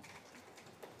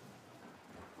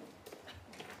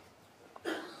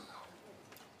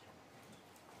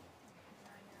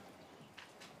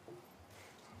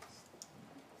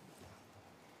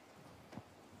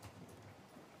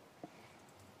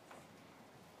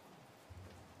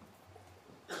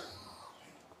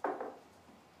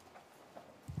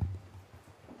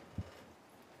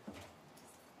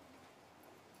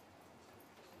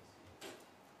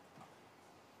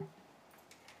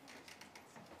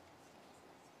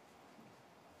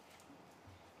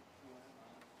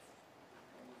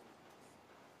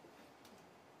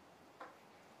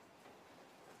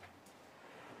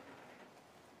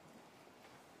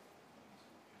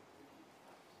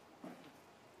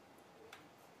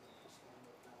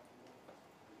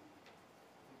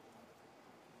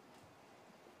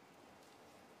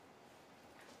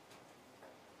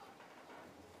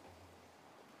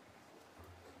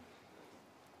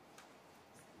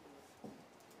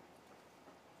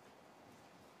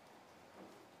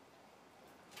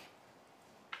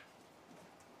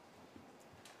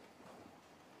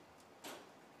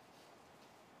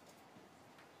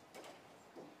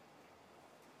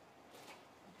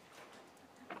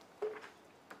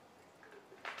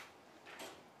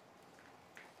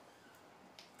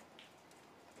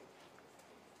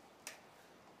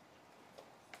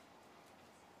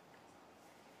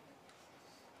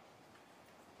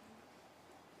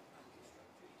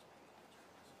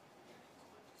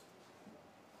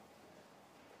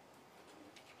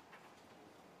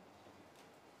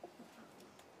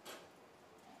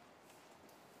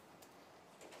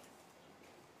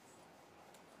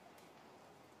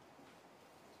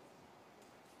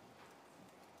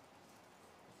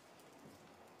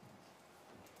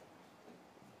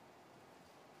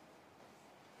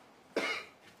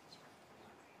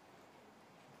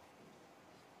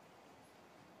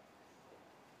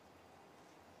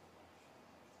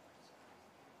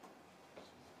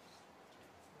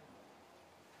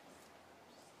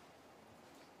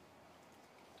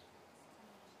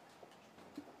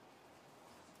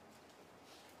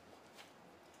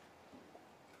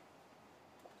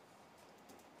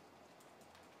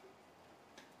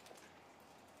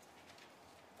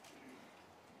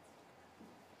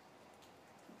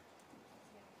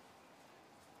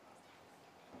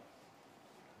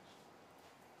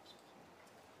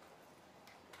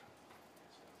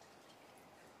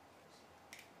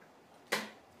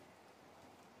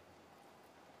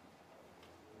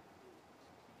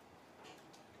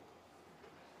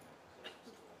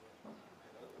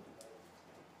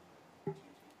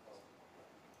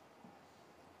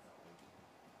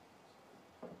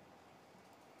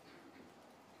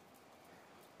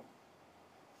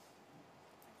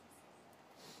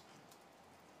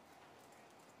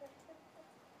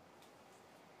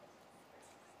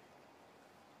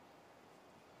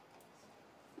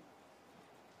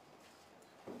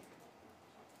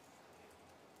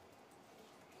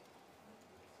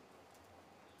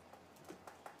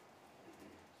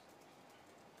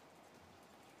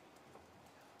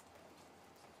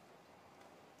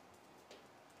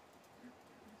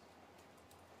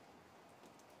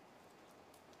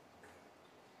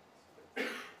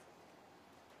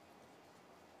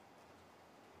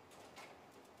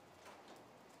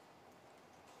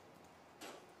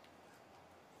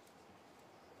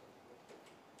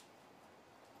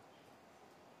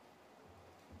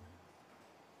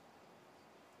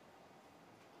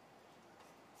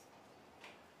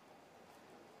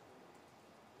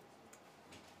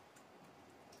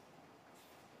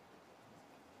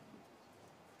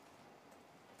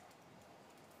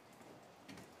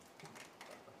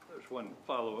 one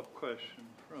follow-up question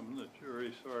from the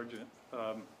jury sergeant.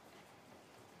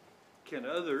 Can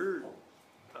other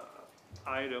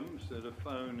items that a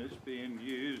phone is being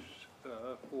used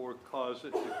for cause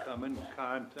it to come in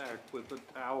contact with a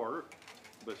tower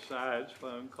besides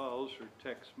phone calls or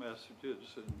text messages?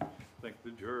 And I think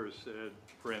the juror said,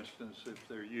 for instance, if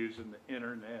they're using the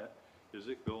internet, is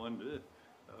it going to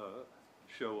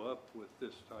show up with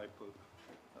this type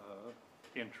of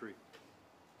entry?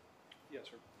 Yes,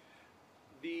 sir.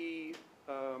 The,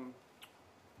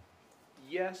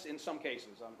 yes, in some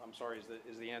cases, I'm sorry,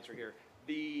 is the answer here.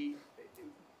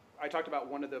 I talked about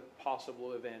one of the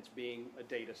possible events being a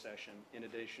data session in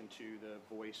addition to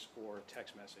the voice or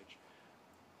text message.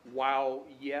 While,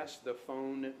 yes, the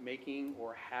phone making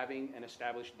or having an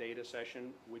established data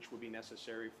session, which would be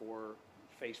necessary for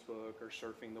Facebook or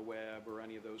surfing the web or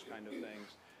any of those kind of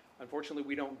things, unfortunately,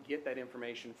 we don't get that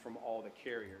information from all the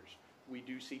carriers. We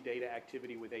do see data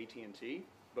activity with AT&T,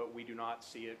 but we do not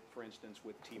see it, for instance,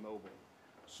 with T-Mobile.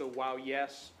 So while,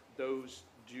 yes, those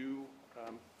do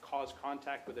cause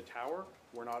contact with a tower,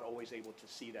 we're not always able to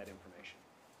see that information.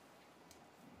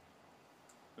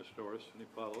 Ms. Doris, any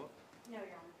follow-up? No, Your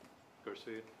Honor.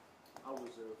 Garcia? I'll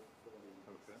reserve for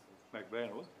the. Okay.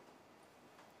 McVanilla?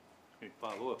 Any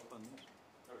follow-up on this?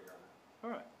 No, Your Honor. All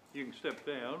right. You can step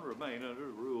down, remain under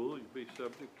the rule. You'll be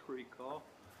subject to recall.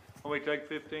 When we take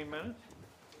 15 minutes?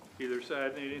 Either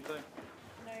side need anything?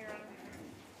 No, Your Honor.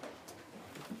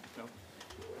 No?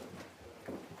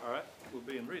 All right. We'll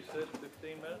be in recess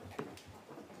 15 minutes.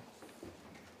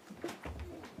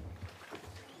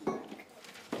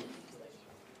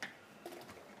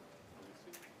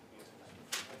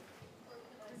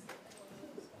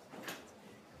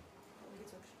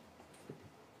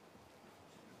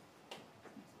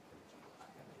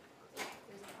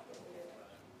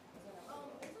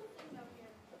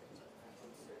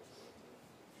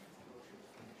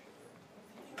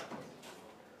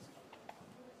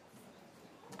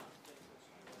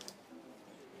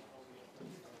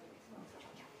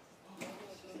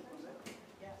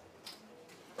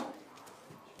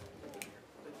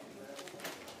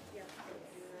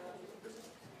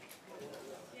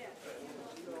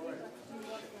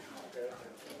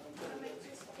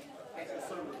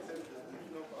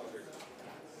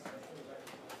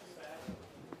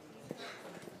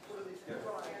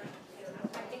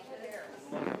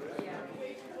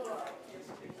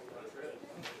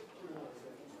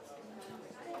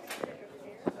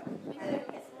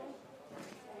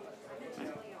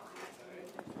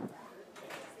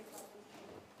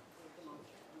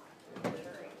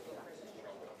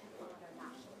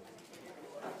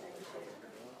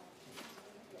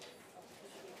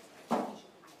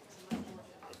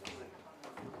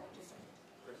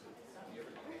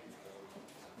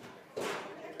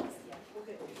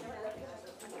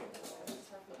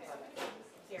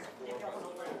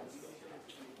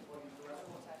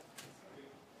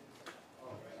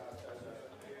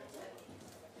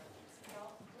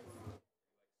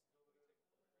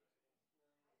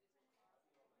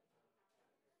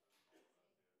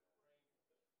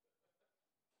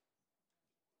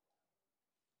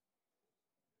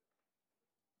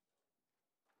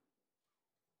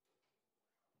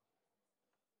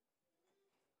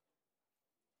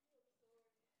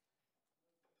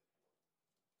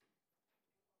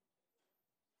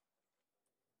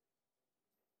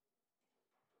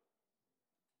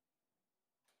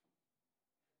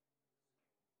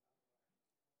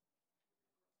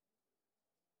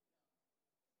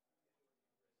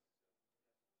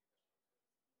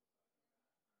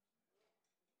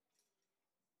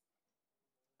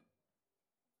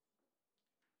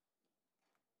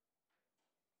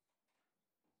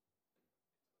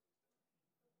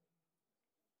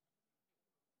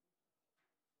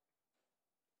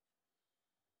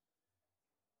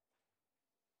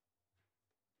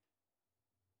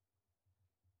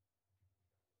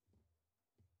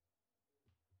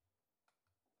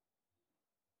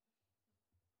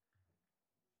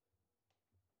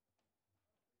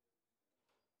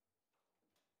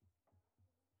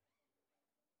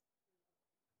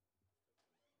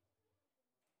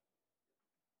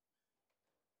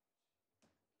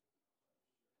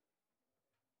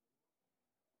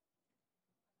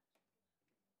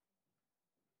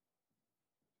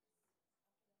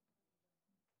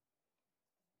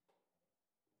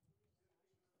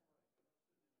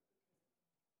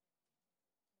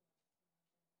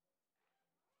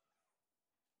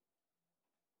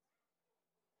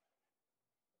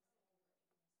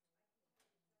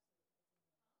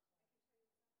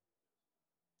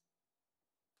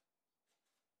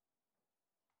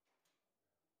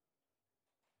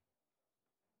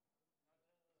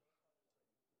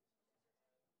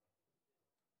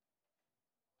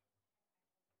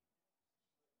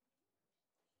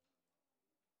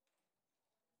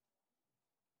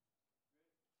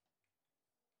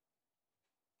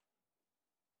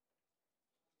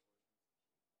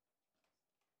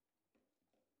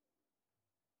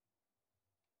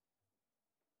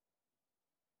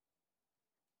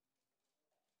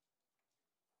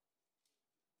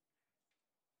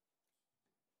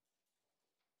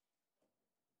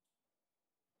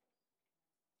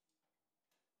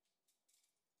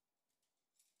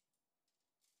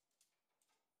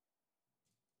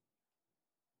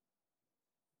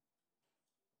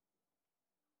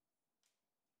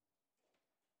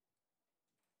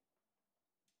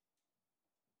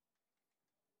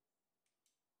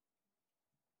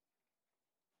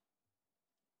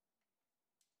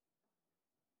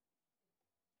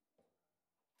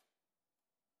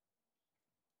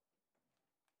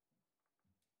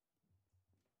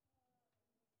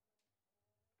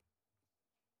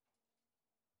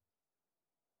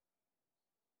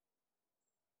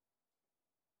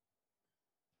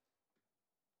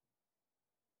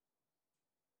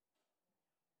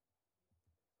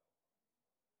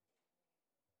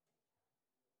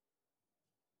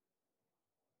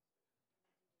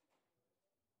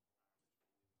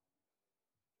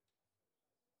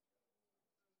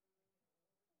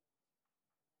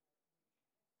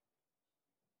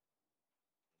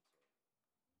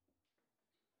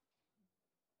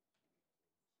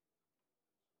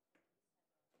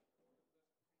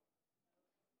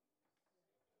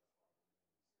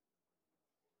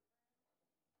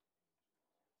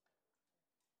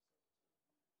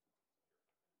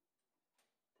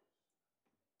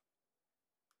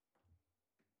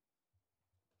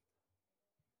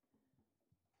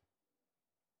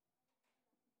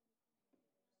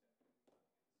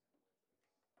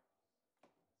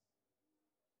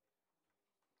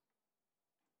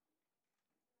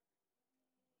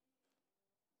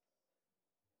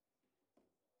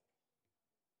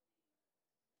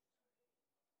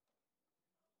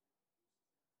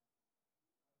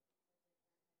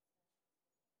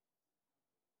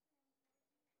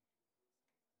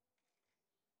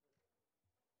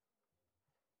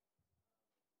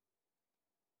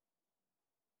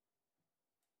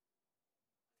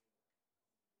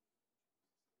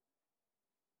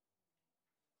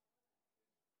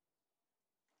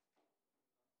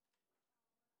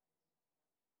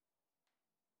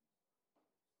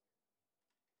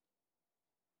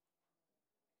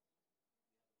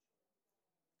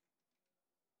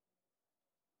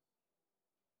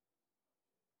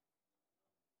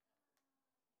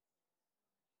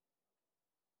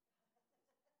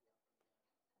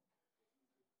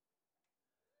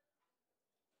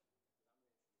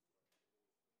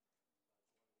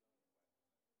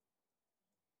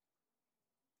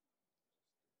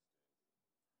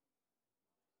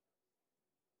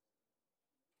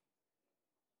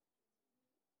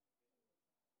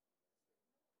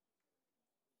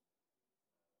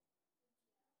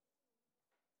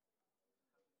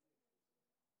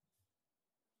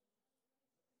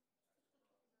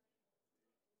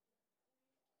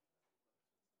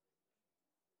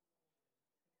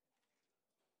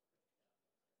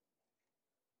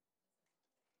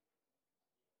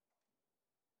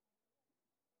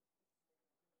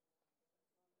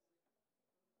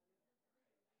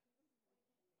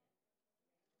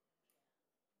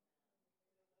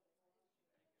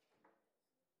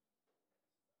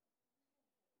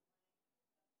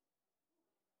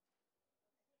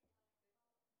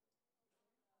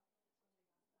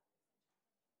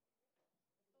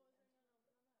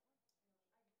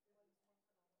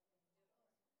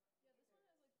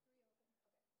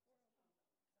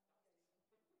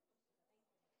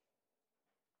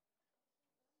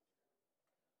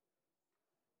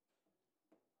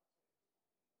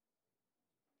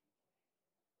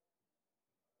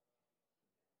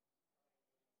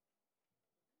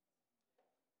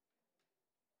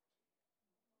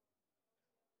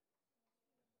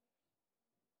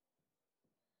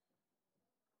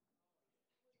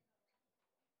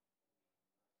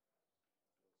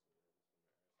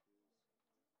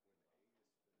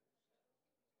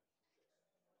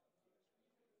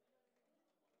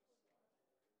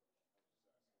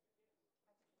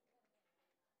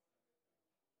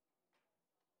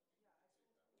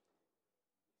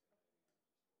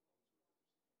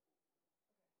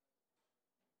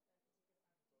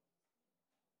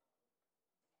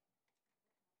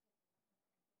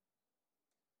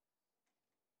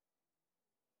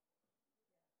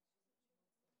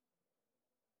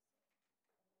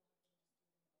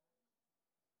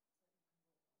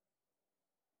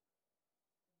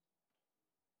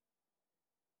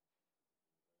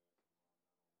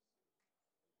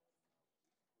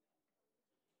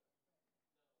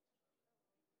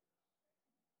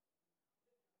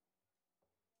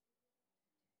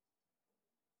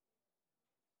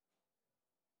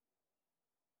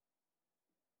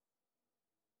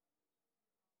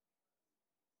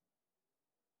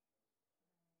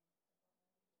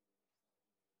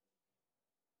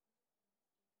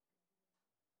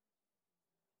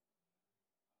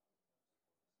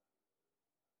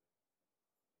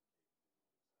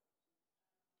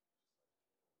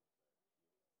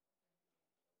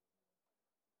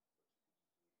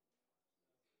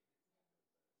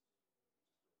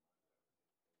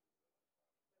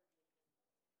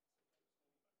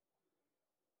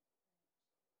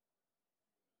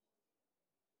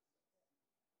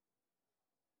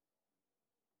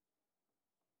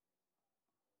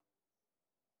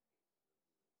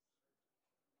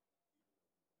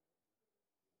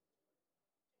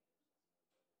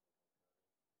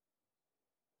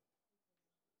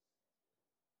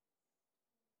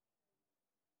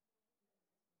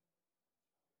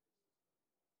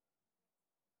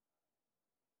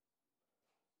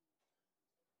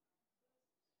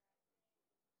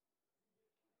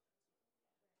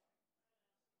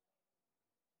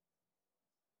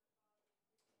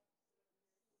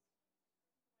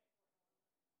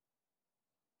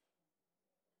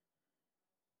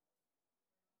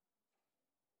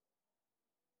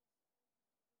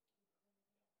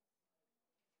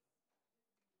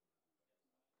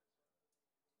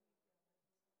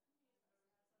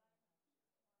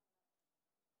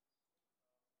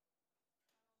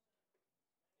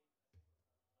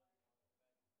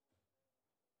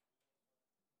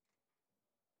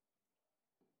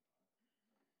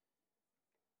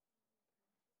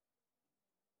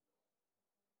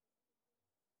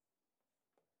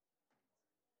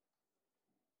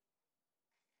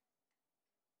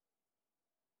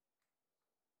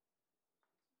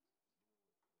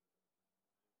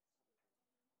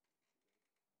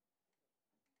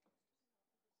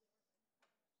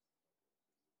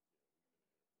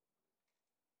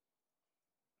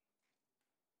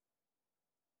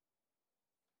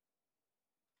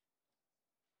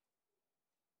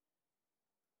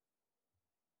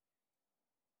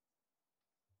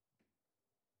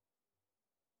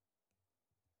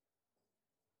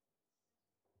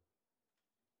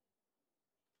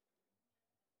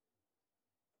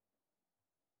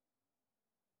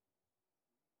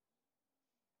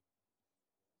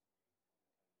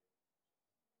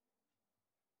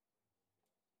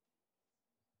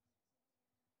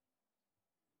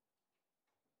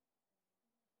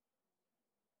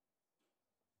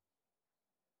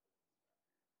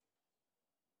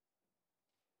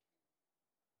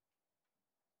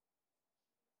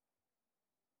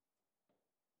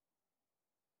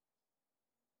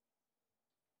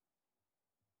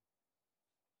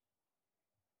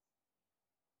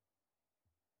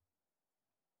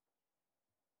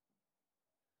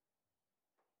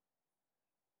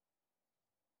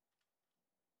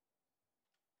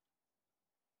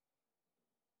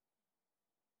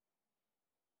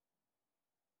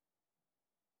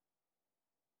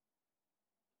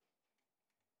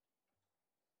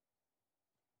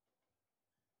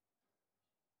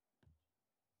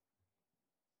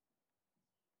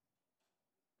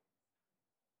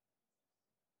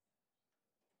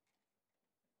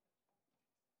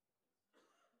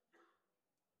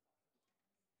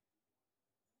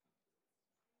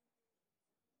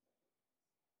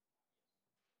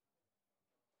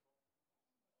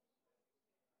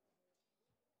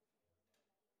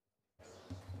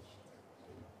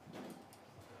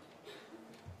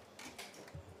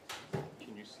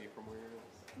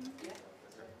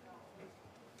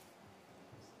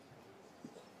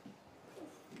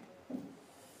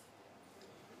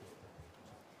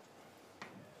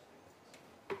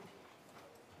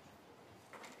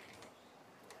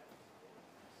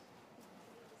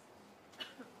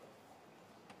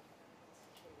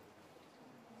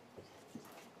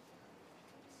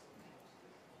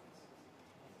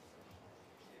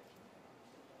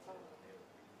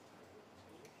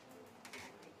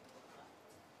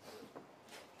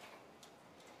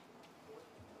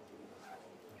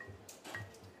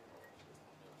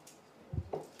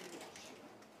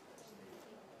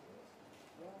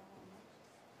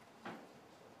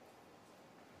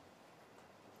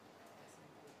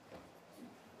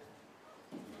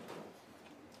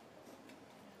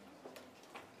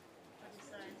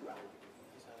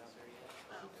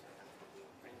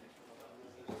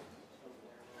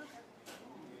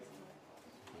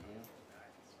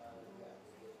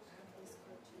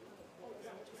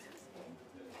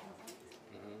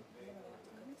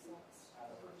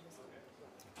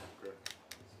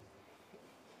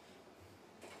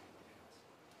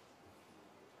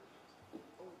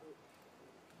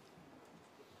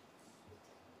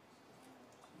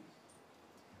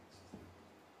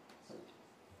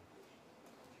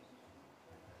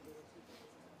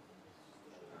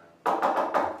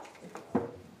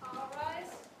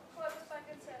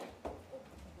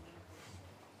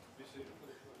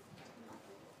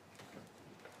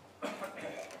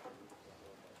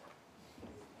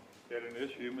 Got an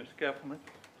issue, Ms. Kappelman?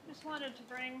 Just wanted to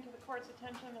bring to the court's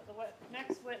attention that the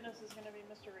next witness is going to be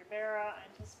Mr. Rivera. I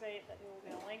anticipate that he will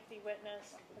be a lengthy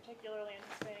witness. I'm particularly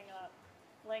anticipating a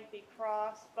lengthy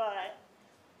cross, but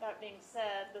that being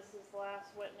said, this is the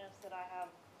last witness that I have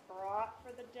brought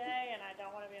for the day, and I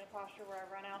don't want to be in a posture where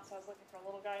I run out, so I was looking for a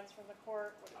little guidance from the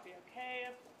court. Would it be okay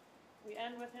if we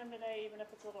end with him today, even if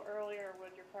it's a little earlier?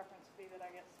 Would your preference be that I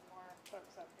get some more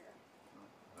folks up here?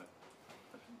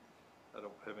 I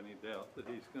don't have any doubt that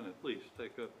he's going to at least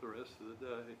take up the rest of the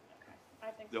day. Okay.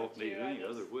 I think so Don't need too. I any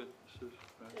just other witnesses.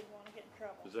 Right? didn't want to get in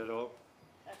trouble. Is that all?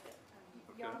 That's it.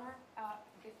 Your Honor,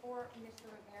 before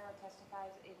Mr. Rivera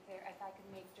testifies, if I could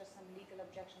make just some legal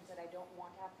objections that I don't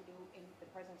want to have to do in the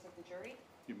presence of the jury.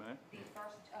 You may. The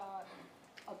first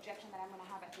objection that I'm going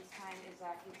to have at this time is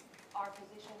that it's our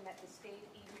position that the state,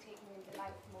 even taking into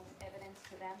light most evidence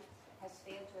to them, has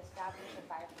failed to establish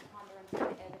that by a preponderance of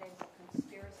the evidence of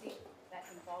conspiracy that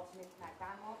involves Ms.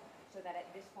 McDaniel, so that at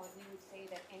this point we would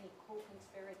say that any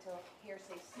co-conspirator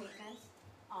hearsay statements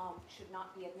should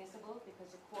not be admissible, because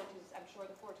the court is, I'm sure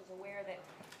the court is aware that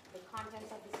the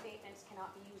contents of the statements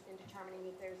cannot be used in determining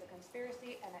if there is a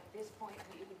conspiracy, and at this point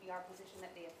it would be our position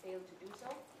that they have failed to do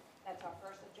so. That's our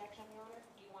first objection, Your Honor.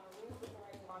 Do you want to rule before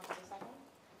I move on to the second?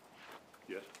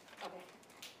 Yes. Okay.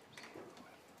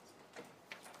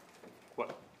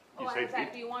 What? Oh, I was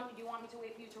at, do you want me to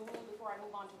wait for you to rule before I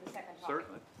move on to the second topic?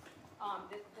 Certainly.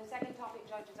 The second topic,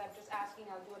 Judge, is I'm just asking,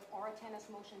 I'll do an ora tennis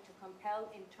motion to compel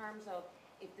in terms of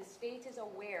if the state is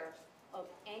aware of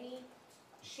any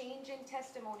change in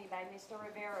testimony by Mr.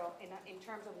 Rivera in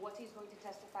terms of what he's going to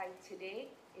testify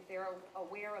today, if they're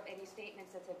aware of any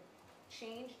statements that have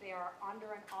changed, they are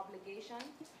under an obligation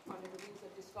under the rules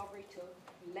of discovery to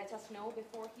let us know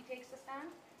before he takes the stand.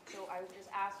 So I would just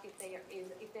ask if they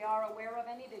are aware of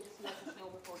any, they just let us know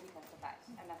before he testifies.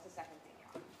 And that's the second thing,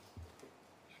 Your Honor.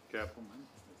 Mr. Kappelman,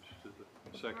 it's to the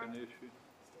second issue.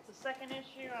 The second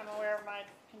issue, I'm aware of my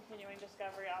continuing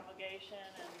discovery obligation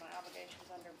and my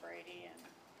obligations under Brady, and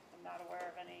I'm not aware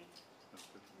of any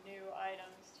new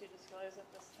items to disclose at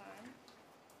this time.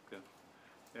 Okay.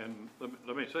 And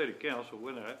let me say to counsel,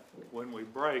 when we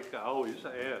break, I always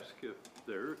ask if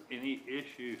there are any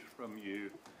issues from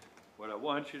you. What I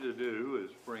want you to do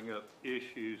is bring up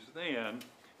issues then,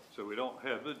 so we don't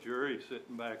have the jury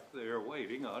sitting back there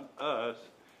waiting on us.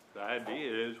 The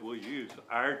idea is we'll use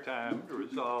our time to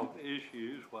resolve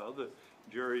issues while the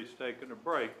jury's taking a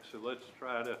break. So let's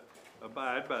try to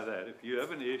abide by that. If you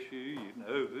have an issue, you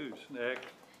know who's next.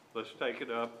 Let's take it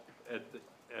up at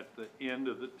the end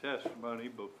of the testimony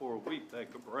before we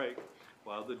take a break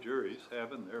while the jury's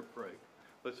having their break.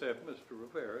 Let's have Mr.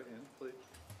 Rivera in, please.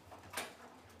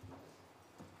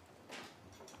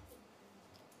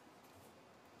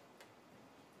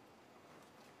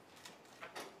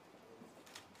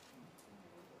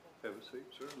 Have a seat,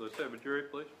 sir. Let's have a jury,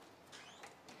 please.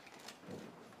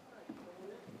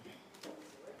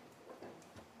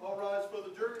 All rise for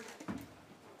the jury.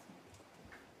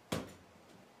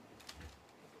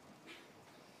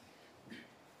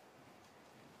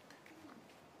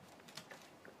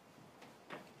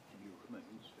 You remain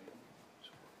standing.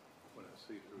 So when I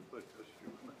see everybody else, you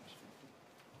remain standing.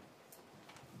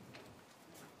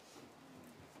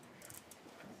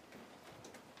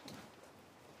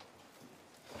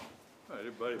 All right,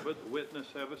 everybody but the witness,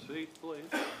 have a seat, please.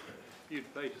 If you'd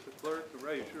face the clerk,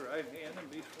 raise your right hand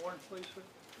and be sworn, please, sir.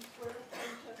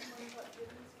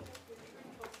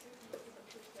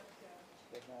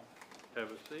 Have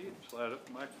a seat. Slide up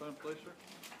the microphone, please, sir.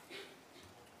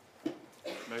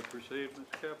 May proceed,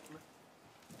 Mr.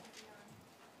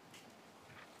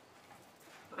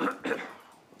 Kappelman.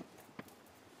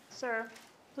 Sir,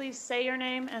 please say your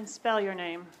name and spell your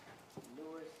name.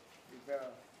 Louis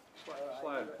Rivera.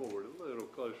 Slide forward a little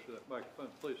closer to that microphone,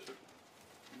 please, sir.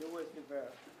 Louis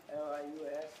Rivera.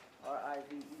 L-I-U-S-R-I-V-E-R-A.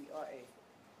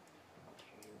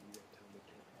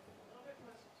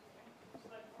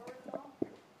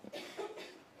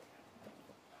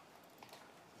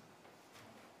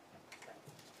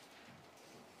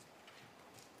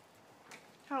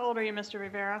 How old are you, Mr.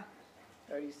 Rivera?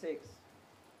 36.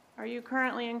 Are you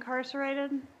currently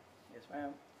incarcerated? Yes,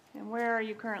 ma'am. And where are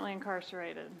you currently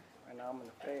incarcerated? Right now I'm in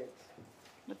the feds.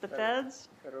 With the feds?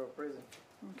 Federal prison.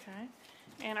 Okay.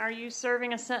 And are you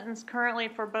serving a sentence currently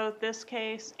for both this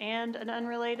case and an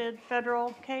unrelated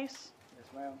federal case? Yes,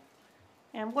 ma'am.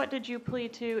 And what did you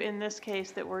plead to in this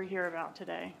case that we're here about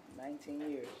today? 19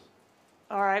 years.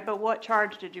 All right, but what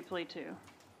charge did you plead to?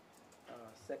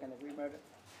 Second-degree murder.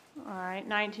 All right,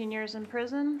 19 years in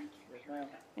prison? Yes, ma'am.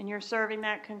 And you're serving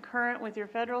that concurrent with your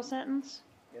federal sentence?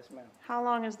 Yes, ma'am. How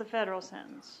long is the federal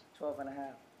sentence? 12 and a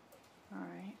half. All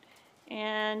right.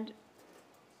 And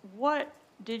what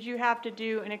did you have to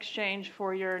do in exchange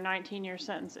for your 19-year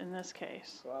sentence in this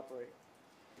case? Cooperate.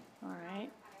 All right.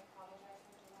 I apologize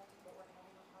for interrupting, but we're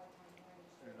having a hard time hearing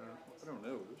Mr. Rivera. I don't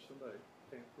know, there's somebody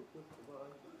tampered with the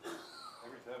line.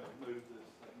 Every time we move this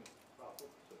thing, it's a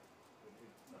problem, so we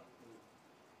need to not move.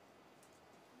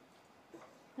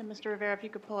 And Mr. Rivera, if you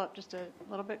could pull up just a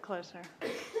little bit closer. I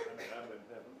mean, I've been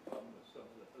having a problem with some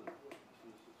of the other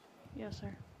witnesses. Yes,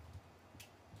 sir.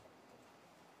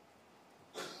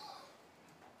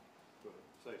 Go ahead,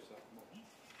 say something more.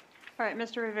 All right,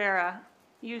 Mr. Rivera,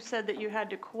 you said that you had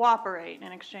to cooperate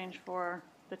in exchange for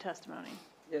the testimony.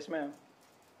 Yes, ma'am.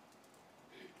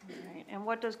 All right. And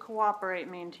what does cooperate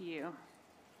mean to you?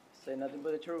 Say nothing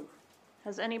but the truth.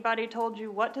 Has anybody told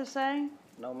you what to say?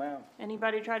 No, ma'am.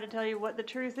 Anybody tried to tell you what the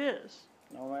truth is?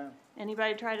 No, ma'am.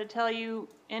 Anybody try to tell you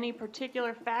any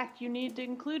particular fact you need to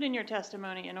include in your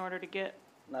testimony in order to get,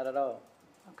 Not at all.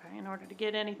 okay, in order to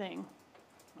get anything,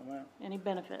 No, ma'am. any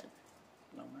benefit?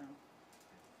 No, ma'am.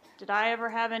 Did I ever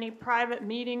have any private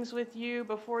meetings with you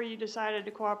before you decided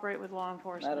to cooperate with law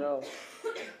enforcement? Not at all.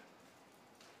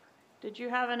 Did you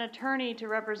have an attorney to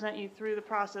represent you through the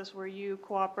process where you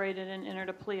cooperated and entered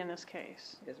a plea in this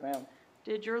case? Yes, ma'am.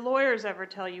 Did your lawyers ever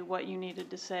tell you what you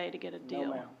needed to say to get a deal?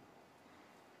 No, ma'am.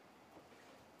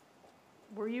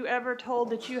 Were you ever told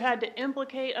that you had to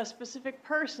implicate a specific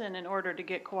person in order to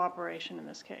get cooperation in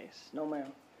this case? No,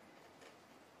 ma'am.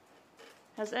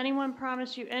 Has anyone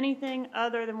promised you anything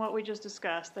other than what we just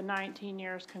discussed, the 19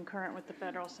 years concurrent with the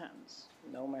federal sentence?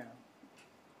 No, ma'am.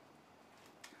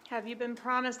 Have you been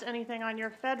promised anything on your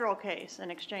federal case in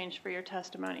exchange for your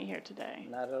testimony here today?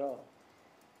 Not at all.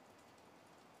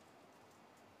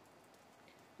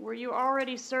 Were you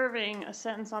already serving a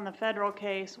sentence on the federal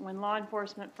case when law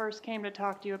enforcement first came to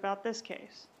talk to you about this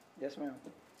case? Yes, ma'am.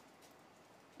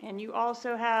 And you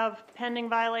also have pending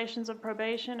violations of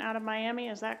probation out of Miami,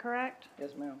 is that correct?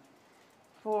 Yes, ma'am.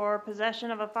 For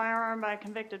possession of a firearm by a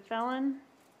convicted felon?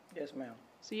 Yes, ma'am.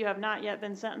 So you have not yet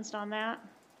been sentenced on that?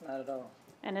 Not at all.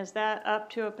 And is that up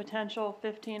to a potential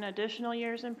 15 additional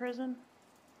years in prison?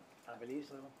 I believe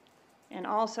so. And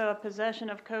also a possession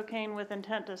of cocaine with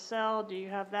intent to sell, do you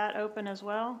have that open as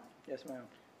well? Yes, ma'am.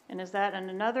 And is that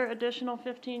another additional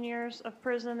 15 years of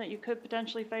prison that you could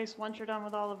potentially face once you're done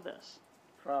with all of this?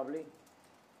 Probably.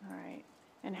 All right.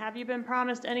 And have you been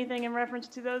promised anything in reference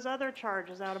to those other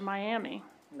charges out of Miami?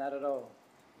 Not at all.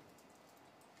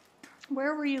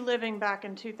 Where were you living back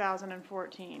in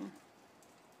 2014?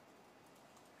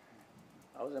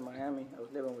 I was in Miami. I was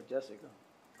living with Jessica.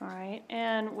 All right.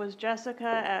 And was Jessica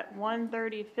at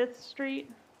 130 5th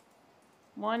Street?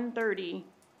 130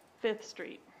 5th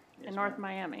Street Yes, in North ma'am.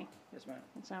 Miami. Yes, ma'am.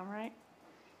 That sound right?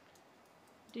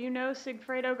 Do you know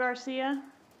Sigfredo Garcia?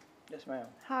 Yes, ma'am.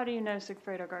 How do you know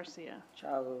Sigfredo Garcia?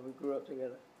 Childhood, we grew up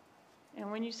together.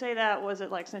 And when you say that, was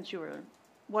it like since you were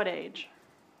what age?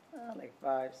 Like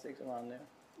 5, 6, around there.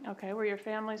 Okay. Were your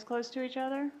families close to each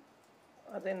other?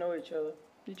 They know each other.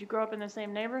 Did you grow up in the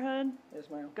same neighborhood? Yes,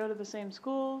 ma'am. Go to the same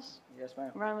schools? Yes,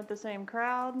 ma'am. Run with the same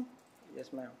crowd?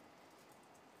 Yes, ma'am.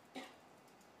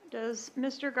 Does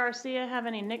Mr. Garcia have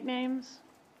any nicknames?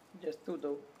 Just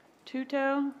Tuto.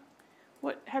 Tuto?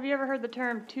 What, have you ever heard the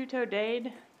term Tuto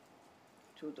Dade?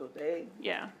 Tuto Day?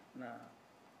 Yeah. Nah.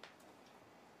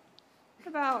 What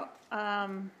about,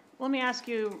 let me ask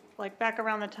you, like back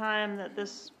around the time that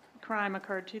this crime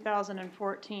occurred,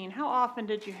 2014, how often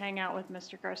did you hang out with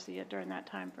Mr. Garcia during that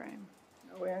time frame?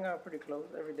 We hang out pretty close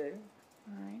every day.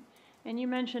 All right. And you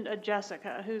mentioned a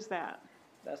Jessica. Who's that?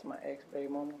 That's my ex-baby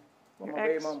mama. Well, Your my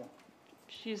baby ex? mama.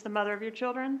 She's the mother of your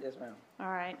children? Yes, ma'am.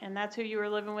 All right. And that's who you were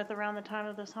living with around the time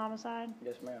of this homicide?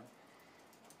 Yes, ma'am.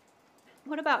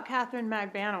 What about Catherine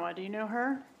Magbanoa? Do you know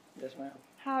her? Yes, ma'am.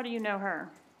 How do you know her?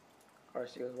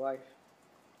 Garcia's wife.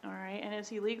 All right. And is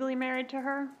he legally married to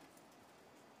her?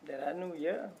 That I knew,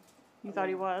 yeah. You thought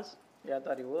he was? Yeah, I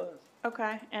thought he was.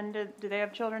 Okay. And do they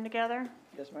have children together?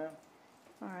 Yes, ma'am.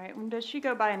 All right. And does she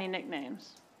go by any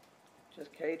nicknames?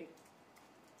 Just Katie.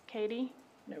 Katie?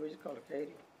 Yeah, we just call her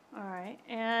Katie. All right.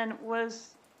 And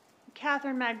was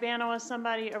Catherine Magbanoa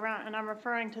somebody around, and I'm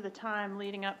referring to the time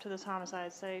leading up to this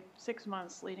homicide, say 6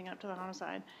 months leading up to the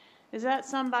homicide. Is that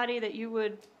somebody that you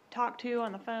would talk to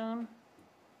on the phone?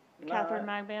 Nah, Catherine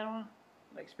Magbanoa?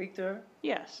 Like, speak to her?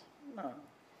 Yes. No.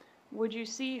 Would you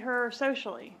see her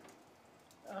socially?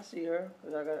 I see her,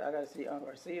 because I got to see Aunt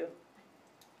Garcia.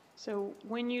 So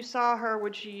when you saw her,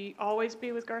 would she always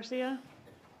be with Garcia?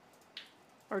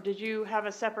 Or did you have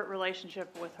a separate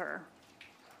relationship with her?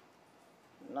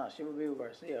 No, she would be with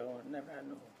Garcia. I never had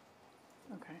no.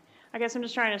 Okay. I guess I'm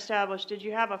just trying to establish, did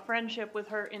you have a friendship with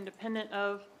her independent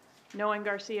of knowing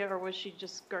Garcia, or was she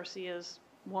just Garcia's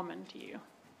woman to you?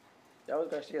 That was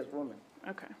Garcia's woman.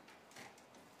 Okay.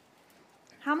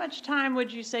 How much time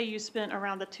would you say you spent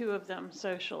around the two of them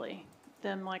socially,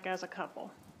 them like as a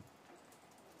couple?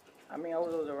 I mean, I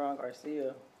was always around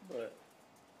Garcia, but,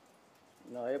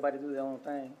 you know, everybody do their own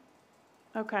thing.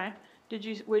 Okay.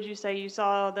 Would you say you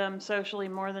saw them socially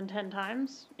more than 10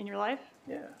 times in your life?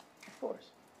 Yeah, of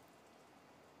course.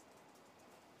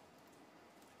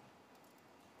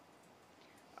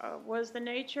 Was the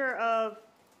nature of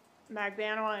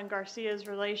Magbanoa and Garcia's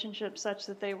relationship such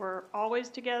that they were always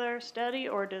together, steady,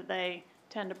 or did they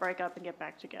tend to break up and get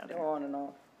back They together? were on and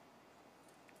off.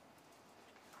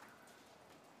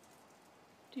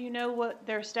 Do you know what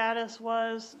their status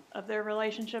was of their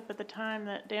relationship at the time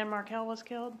that Dan Markel was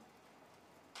killed?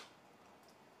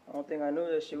 The only thing I knew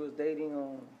that she was dating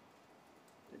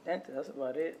the dentist. That's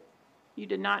about it. You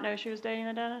did not know she was dating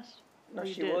the dentist? No, Or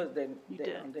you she did? was dating. You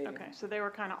dating. did? Okay, so they were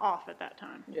kind of off at that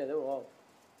time. Yeah, they were off.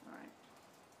 All right.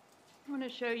 I'm going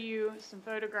to show you some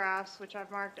photographs, which I've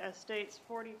marked as states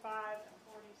 45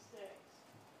 and 46,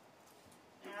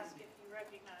 and ask if you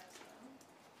recognize them.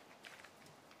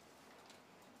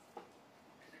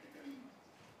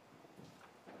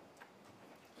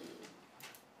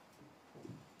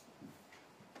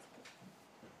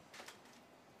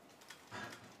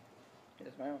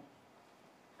 Yes, ma'am.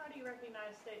 How do you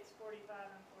recognize states 45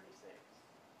 and 46?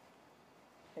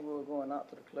 I think we were going out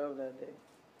to the club that day.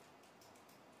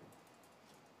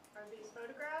 Are these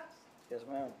photographs? Yes,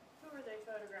 ma'am. Who are they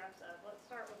photographs of? Let's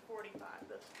start with 45,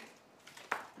 this one.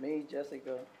 Me,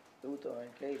 Jessica, Luto,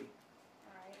 and Katie.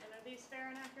 All right, and are these fair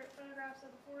and accurate photographs of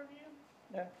the four of you?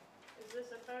 Yeah. Is this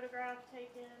a photograph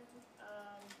taken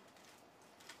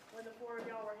when the four of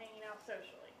y'all were hanging out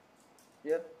socially?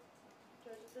 Yep.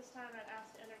 Judge, at this time, I'd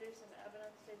ask to introduce into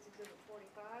evidence State's Exhibit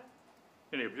 45.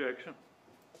 Any objection?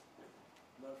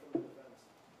 None from the defense,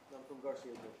 none from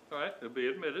Garcia. All right, it'll be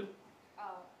admitted.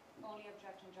 Only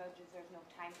objection, Judge, is there's no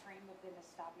time frame that's been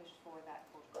established for that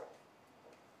photograph.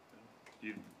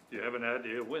 You have an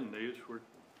idea when these were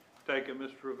taken,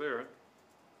 Mr. Rivera?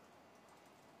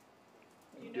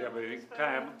 Do you have when any this photo-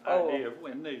 time idea of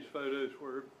when these photos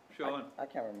were shown? I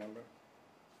can't remember.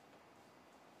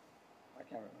 I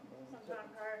can't remember.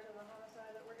 Sometime prior to the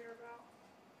homicide that we're here about?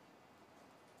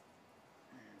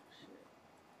 Shit.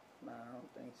 Nah, I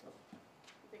don't think so.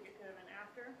 You think it could have been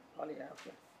after? Probably after.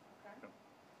 Okay.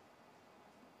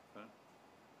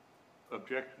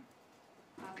 Objection?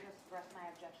 I'll just rest my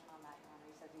objection on that, Your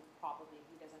Honor. He says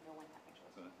he doesn't know when that picture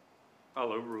was taken.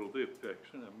 I'll overrule the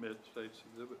objection and admit State's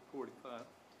Exhibit 45.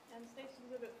 And State's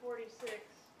Exhibit 46,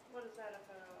 what is that a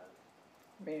photo of?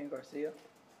 Me and Garcia?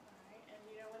 All right, and do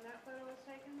you know when that photo was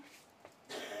taken?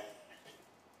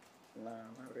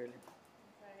 Nah, not really.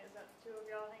 Okay, is that the two of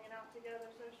y'all hanging out together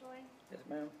socially? Yes,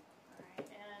 ma'am. All right,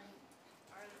 and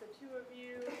are the two of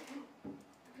you,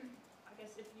 I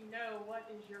guess if you know, what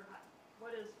is your height?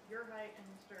 What is your height and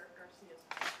Mr. Garcia's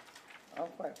height?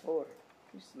 I'm 5'4".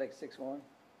 He's like 6'1".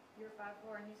 You're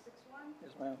 5'4" and he's 6'1"?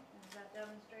 Yes, ma'am. And is that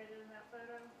demonstrated in that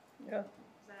photo? Yeah,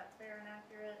 Is that fair and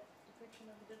accurate depiction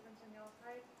of the difference in y'all's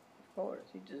height? of course.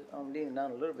 He just, I'm leaning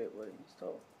down a little bit with him. He's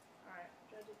tall. All right,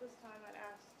 Judge, at this time, I'd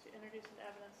ask to introduce into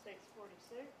evidence States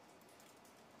 46.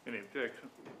 Any objection?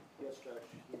 Yes, Judge,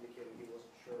 he indicated he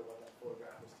wasn't sure when that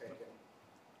photograph was taken.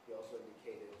 He also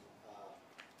indicated,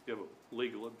 You have a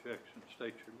legal objection.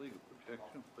 State your legal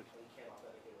objection, please. he can't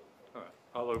authenticate it. All right,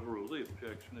 I'll overrule the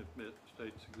objection, admit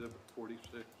State's Exhibit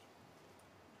 46.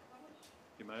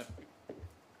 You may. All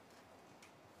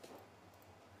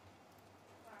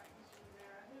right, Mr.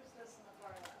 Rivera, who's this in the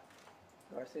far left?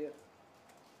 Garcia?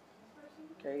 This person?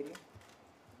 Katie?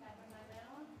 And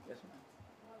Magbanoa? Yes, ma'am.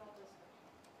 What about this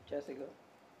person? Jessica?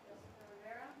 Jessica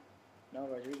Rivera? No,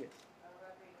 Rodriguez?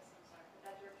 Rodriguez, I'm sorry. Is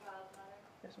that your child's mother?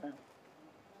 Yes, ma'am.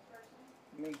 This person?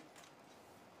 Me?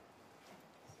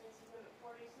 States Exhibit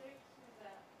 46, who's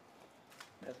that?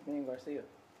 That's me and Garcia.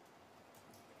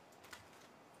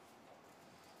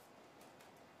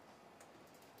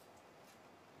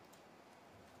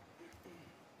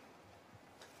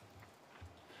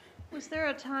 Was there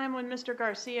a time when Mr.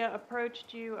 Garcia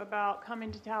approached you about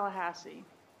coming to Tallahassee?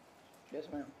 Yes,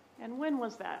 ma'am. And when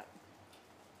was that?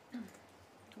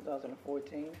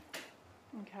 2014.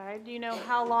 Okay, do you know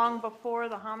how long before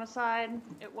the homicide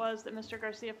it was that Mr.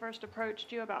 Garcia first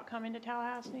approached you about coming to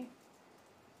Tallahassee?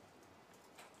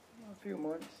 A few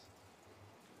months.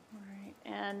 All right,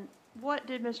 and what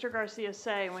did Mr. Garcia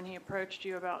say when he approached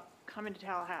you about coming to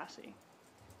Tallahassee?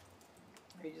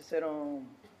 He just said,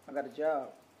 I got a job.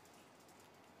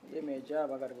 He gave me a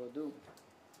job I got to go do.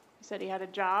 He said he had a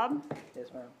job, Yes,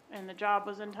 ma'am. and the job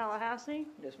was in Tallahassee?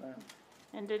 Yes, ma'am.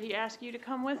 And did he ask you to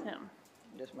come with him?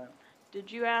 Yes, ma'am.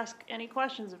 Did you ask any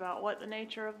questions about what the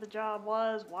nature of the job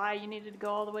was, why you needed to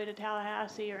go all the way to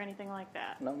Tallahassee, or anything like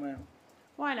that? No, ma'am.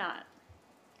 Why not?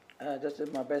 Just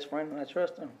as my best friend, and I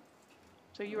trust him.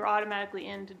 So you were automatically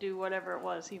in to do whatever it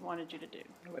was he wanted you to do?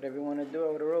 Whatever you want to do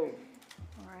over the road.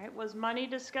 All right. Was money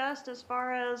discussed as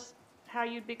far as how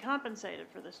you'd be compensated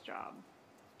for this job?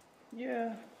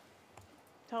 Yeah.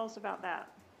 Tell us about that.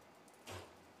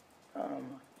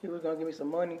 He was gonna give me some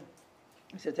money.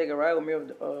 He said, take a ride with me over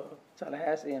to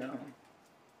Tallahassee, and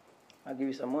I'll give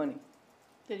you some money.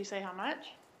 Did he say how much?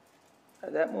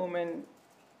 At that moment,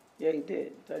 yeah, he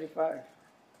did. 35.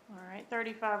 All right.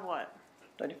 35 what?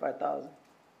 35,000.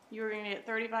 You were going to get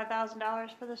 $35,000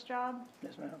 for this job?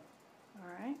 Yes, ma'am.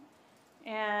 All right.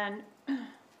 And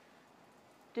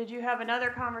did you have another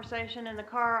conversation in the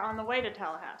car on the way to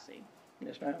Tallahassee?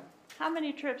 Yes, ma'am. How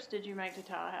many trips did you make to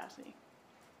Tallahassee?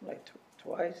 Like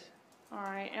twice. All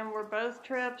right. And were both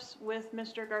trips with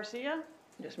Mr. Garcia?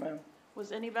 Yes, ma'am.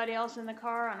 Was anybody else in the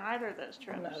car on either of those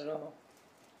trips? Not at all.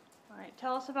 All right.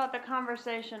 Tell us about the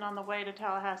conversation on the way to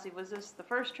Tallahassee. Was this the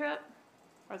first trip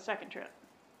or the second trip?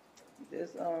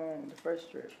 This the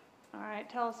first trip. All right.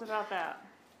 Tell us about that.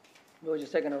 We were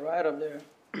just taking a ride up there.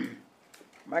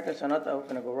 My concern, I thought we were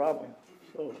gonna go rob him.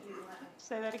 So,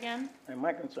 Say that again. and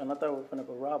my concern, I thought we were gonna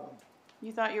go rob him.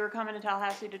 You thought you were coming to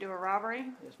Tallahassee to do a robbery?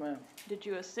 Yes, ma'am. Did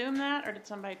you assume that, or did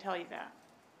somebody tell you that?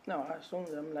 No, I assumed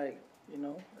I'm like, it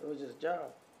was just a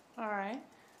job. All right.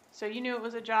 So you knew it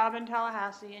was a job in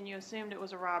Tallahassee, and you assumed it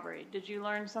was a robbery. Did you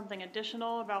learn something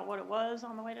additional about what it was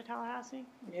on the way to Tallahassee?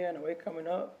 Yeah, and the way coming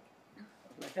up,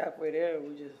 like halfway there,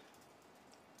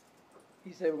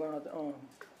 he said we're gonna have to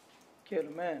kill the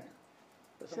man.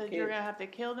 For some Said kids. you were going to have to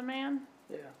kill the man?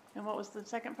 Yeah, And what was the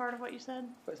second part of what you said?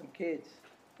 for some kids.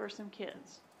 For some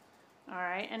kids. All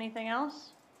right. Anything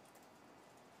else?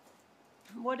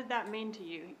 What did that mean to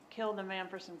you? Kill the man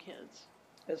for some kids.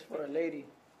 That's for a lady.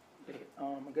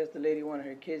 I guess the lady wanted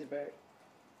her kids back.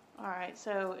 All right.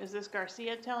 So is this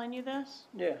Garcia telling you this?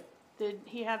 Yeah, Did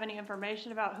he have any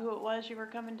information about who it was you were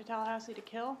coming to Tallahassee to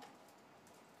kill?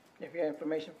 if you had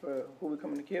information for who we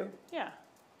coming to kill, Yeah.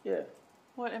 yeah,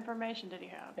 What information did he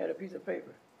have? he had a piece of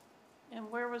paper. And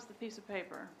where was the piece of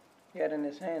paper? He had it in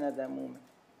his hand at that moment.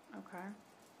 Okay.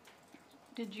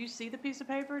 Did you see the piece of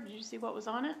paper? Did you see what was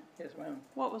on it? Yes, ma'am.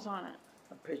 What was on it?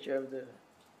 A picture of the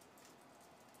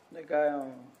guy what's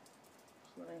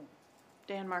his name?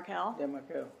 Dan Markel, Dan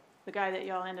Markel. the guy that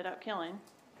y'all ended up killing.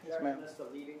 Yes, ma'am. That's the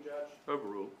leading judge.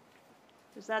 Overruled.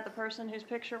 Is that the person whose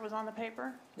picture was on the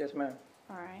paper? Yes, ma'am.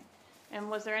 All right. And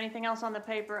was there anything else on the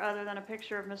paper other than a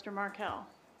picture of Mr. Markel?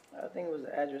 I think it was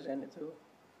the address in it too.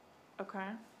 Okay.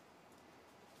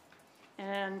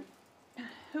 And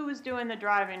who was doing the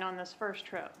driving on this first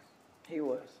trip? He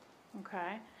was.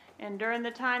 Okay. And during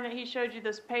the time that he showed you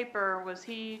this paper, was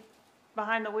he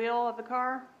behind the wheel of the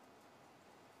car?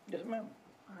 Yes, ma'am.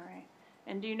 All right.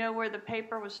 And do you know where the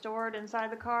paper was stored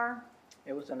inside the car?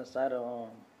 It was on the side of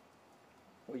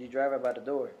where you drive out by the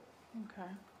door. Okay.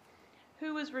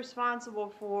 Who was responsible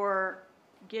for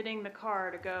getting the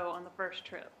car to go on the first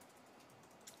trip?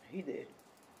 He did.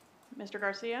 Mr.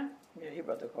 Garcia? Yeah, he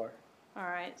brought the car. All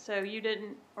right. So you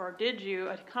didn't, or did you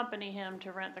accompany him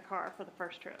to rent the car for the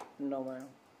first trip? No, ma'am.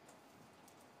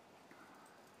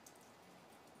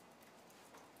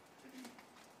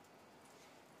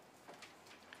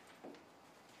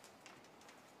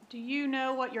 Do you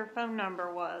know what your phone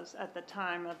number was at the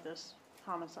time of this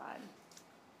homicide?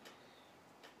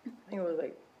 I think it was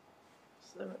like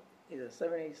either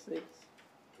 786. I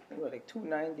think it was like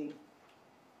 290. Can't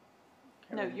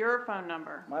No, remember. your phone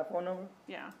number. My phone number?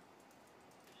 Yeah.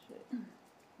 Shit.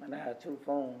 And I had two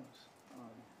phones.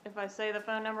 If I say the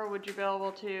phone number, would you be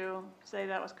able to say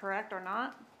that was correct or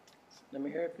not? Let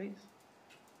me hear it, please.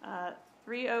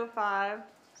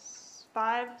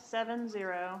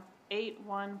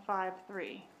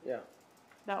 305-570-8153. Yeah.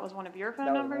 That was one of your phone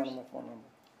That numbers? was one of my phone numbers.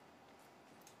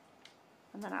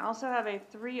 And then I also have a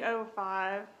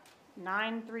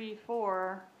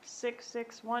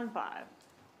 305-934-6615.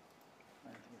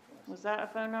 Was that a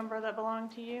phone number that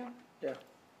belonged to you? Yeah.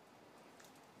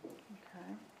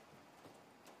 Okay.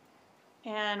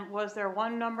 And was there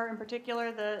one number in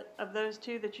particular of those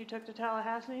two that you took to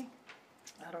Tallahassee?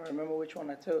 I don't remember which one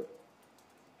I took.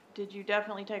 Did you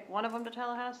definitely take one of them to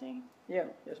Tallahassee? Yeah.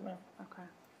 Yes, ma'am. Okay.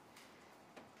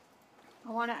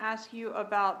 I want to ask you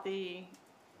about the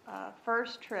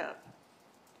first trip.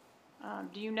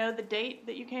 Do you know the date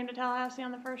that you came to Tallahassee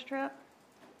on the first trip?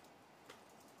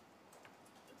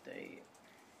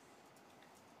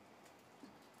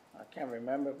 I can't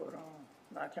remember, but,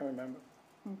 no, I can't remember.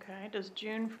 Okay, does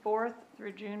June 4th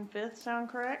through June 5th sound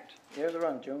correct? Yeah, it was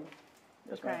around June.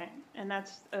 Yes, Okay, ma'am. and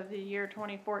that's of the year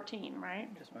 2014, right?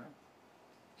 Yes, ma'am.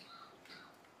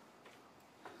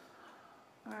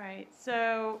 All right,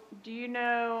 so do you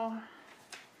know,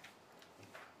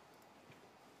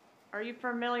 are you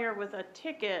familiar with a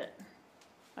ticket,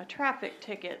 a traffic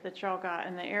ticket that y'all got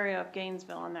in the area of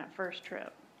Gainesville on that first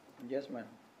trip? Yes, ma'am.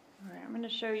 All right, I'm going to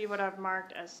show you what I've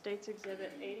marked as State's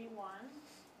Exhibit 81.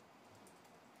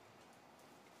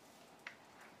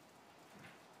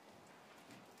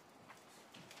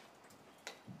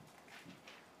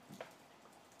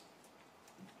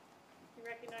 You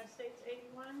recognize State's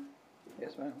 81?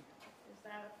 Yes, ma'am. Is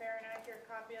that a fair and accurate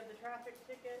copy of the traffic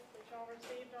ticket that y'all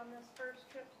received on this first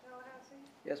trip to Tallahassee?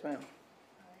 Yes, ma'am.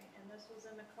 All right, and this was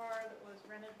in the car that was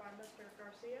rented by Mr.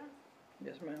 Garcia?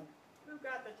 Yes, ma'am. Who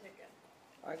got the ticket?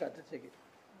 I got the ticket.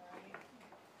 All right.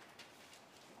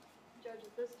 Judge,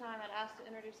 at this time, I'd ask to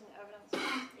introduce an evidence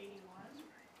of 81.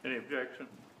 Any objection?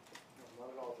 No,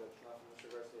 not at all, Judge, not from Mr.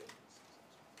 Garcia.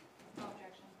 No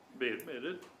objection. Be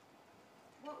admitted.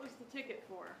 What was the ticket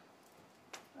for?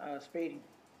 Speeding.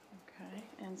 Okay,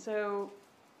 and so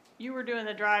you were doing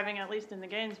the driving, at least in the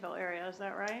Gainesville area, is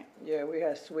that right? Yeah, we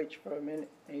had switched for a minute,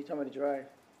 and he told me to drive.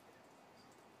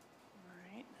 All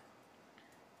right.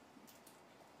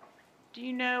 Do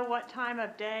you know what time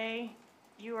of day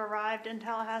you arrived in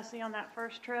Tallahassee on that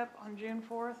first trip on June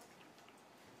 4th?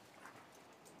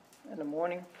 In the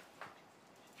morning,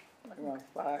 like around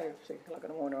 5, 6 o'clock in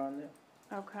the morning around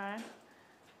there. Okay.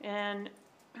 And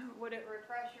would it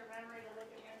refresh your memory to look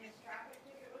at when this traffic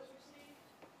ticket was received?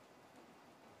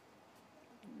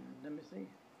 Let me see.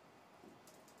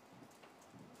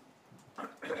 I'm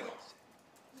going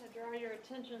to draw your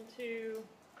attention to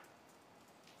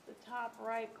the top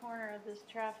right corner of this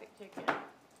traffic ticket.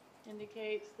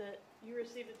 Indicates that you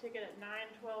received a ticket at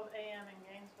 9:12 a.m. in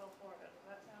Gainesville, Florida. Does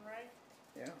that sound right?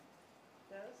 Yeah.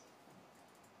 It does?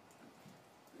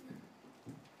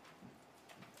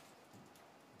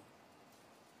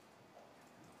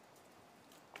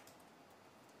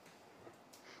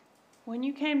 When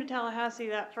you came to Tallahassee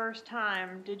that first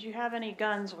time, did you have any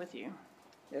guns with you?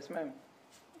 Yes, ma'am.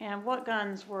 And what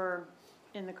guns were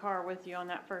in the car with you on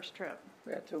that first trip?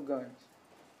 We had 2 guns.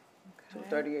 Okay.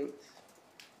 2 38s.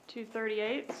 2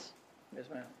 38s? Yes,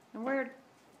 ma'am. And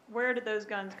where did those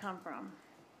guns come from?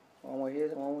 One was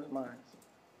his and one was mine.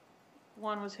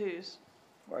 One was whose?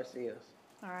 Garcia's.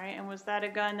 All right, and was that a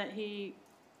gun that he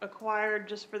acquired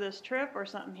just for this trip or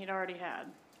something he'd already had?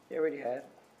 He already had.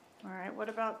 All right, what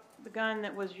about the gun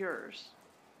that was yours?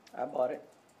 I bought it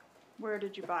Where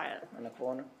did you buy it? in the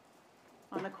corner.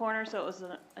 On the corner, so it was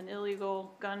an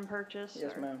illegal gun purchase?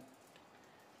 Yes, or- ma'am.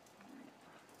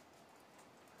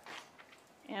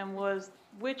 And was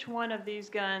which one of these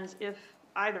guns, if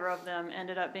either of them,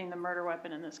 ended up being the murder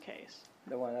weapon in this case?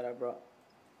 The one that I brought.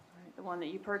 All right, the one that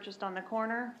you purchased on the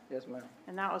corner, Yes, ma'am.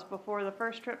 and that was before the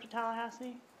first trip to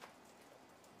Tallahassee?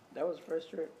 That was the first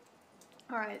trip.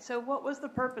 All right, so what was the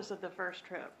purpose of the first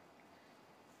trip?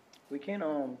 We came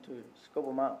to scope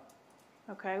them out.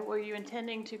 Okay, were you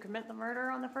intending to commit the murder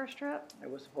on the first trip? They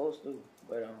were supposed to,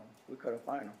 but we couldn't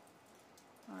find them.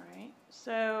 All right,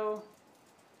 so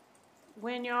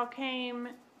when y'all came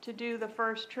to do the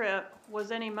first trip,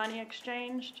 was any money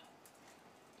exchanged?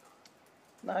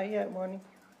 Nah, he had money.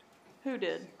 Who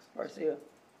did? Garcia.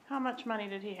 How much money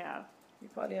did he have? He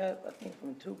probably had, I think,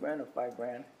 from $2,000 to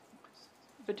 $5,000.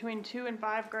 Between $2,000 and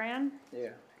 $5,000? Yeah.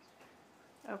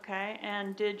 Okay,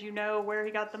 and did you know where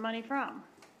he got the money from?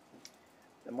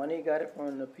 The money he got it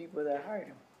from the people that hired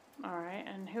him. All right,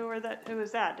 and who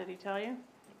is that? Did he tell you?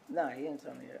 Nah, he didn't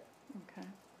tell me that. Okay.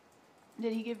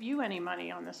 Did he give you any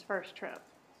money on this first trip?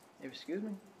 Excuse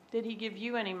me? Did he give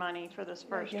you any money for this Yeah,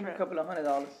 first he gave me trip? a couple of $100.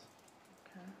 Okay.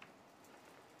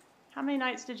 How many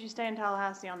nights did you stay in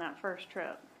Tallahassee on that first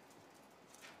trip?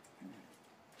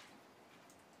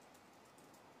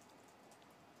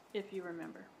 If you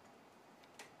remember.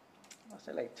 I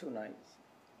said like 2 nights.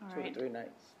 All 2 right. or 3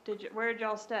 nights. Where did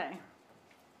y'all stay?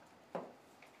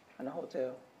 In a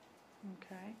hotel.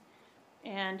 Okay.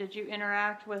 And did you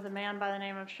interact with a man by the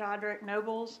name of Shadrach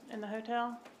Nobles in the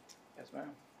hotel? Yes,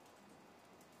 ma'am.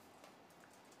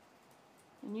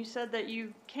 And you said that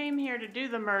you came here to do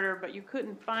the murder, but you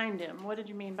couldn't find him. What did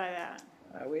you mean by that?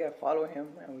 We had followed him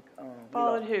and we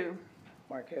Followed lost who?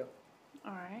 Markel.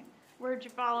 All right. Where'd you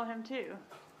follow him to?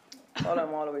 Followed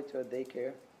him all the way to a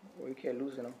daycare where we kept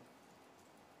losing him.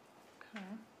 Okay.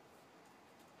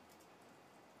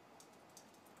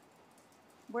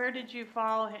 Where did you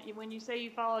follow him? When you say you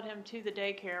followed him to the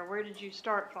daycare, where did you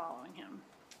start following him?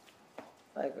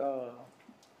 Like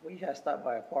We had stopped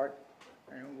by a park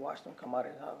and watched him come out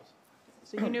of his house.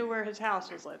 So you knew where his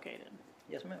house was located?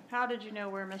 Yes, ma'am. How did you know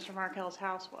where Mr. Markel's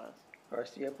house was?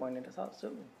 Garcia pointed his house to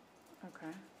me.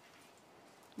 Okay.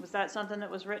 Was that something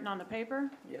that was written on the paper?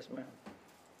 Yes, ma'am.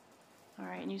 All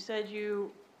right, and you said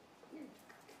you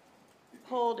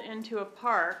pulled into a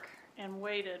park and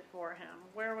waited for him.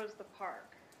 Where was the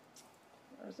park?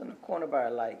 I was in the corner by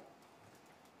a light.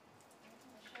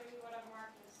 I'll show you what I've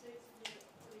marked as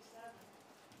 647.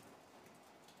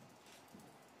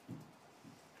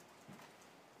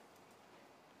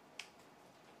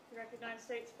 You recognize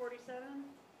States 47?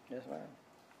 Yes, ma'am.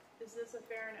 Is this a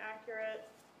fair and accurate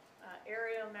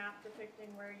aerial map depicting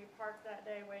where you parked that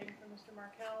day waiting for Mr.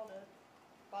 Markel to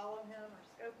follow him or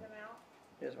scope him out?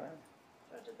 Yes, ma'am.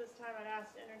 Judge, at this time, I'd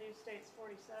ask to introduce States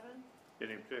 47.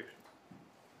 Any objection?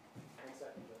 1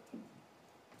 second, Judge.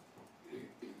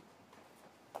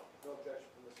 No objection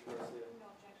from Mr. Garcia.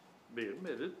 No objection. Be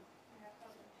admitted.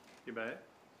 You may.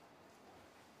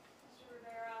 Mr.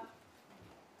 Rivera,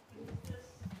 does this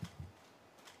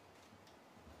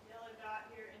yellow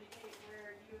dot here indicate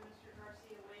where you and Mr.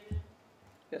 Garcia waited?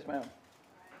 Yes, ma'am.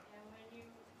 Right, and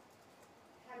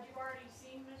had you already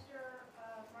seen Mr.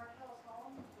 Markel's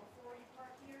home before you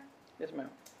parked here? Yes, ma'am.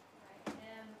 Right,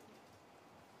 and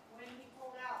when he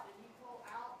pulled out, did he pull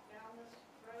out down this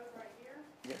road right here?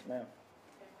 Yes, ma'am.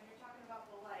 And when you're talking about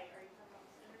the light, are you talking about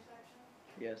this intersection?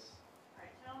 Yes. All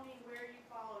right, tell me where you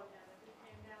followed him. If he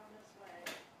came down this way,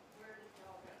 where did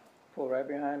y'all go? Pulled right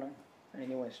behind him, and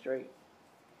he went straight.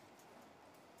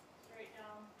 Straight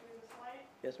down through this light?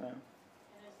 Yes, ma'am.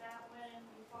 And is that when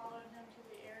you followed him to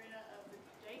the area of the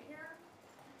daycare?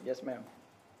 Yes, ma'am.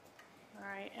 All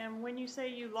right, and when you say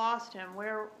you lost him,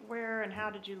 where and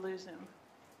how did you lose him?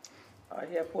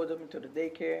 He had pulled up into the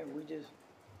daycare, and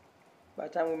by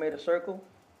the time we made a circle,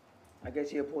 I guess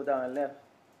he had pulled down and left,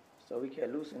 so we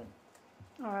can't loosen him.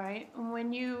 All right, and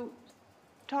when you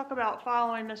talk about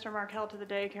following Mr. Markel to the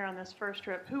daycare on this first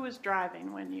trip, who was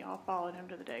driving when you all followed him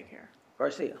to the daycare?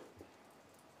 Garcia.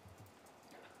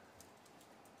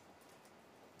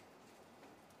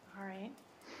 All right.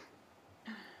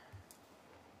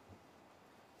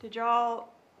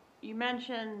 You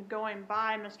mentioned going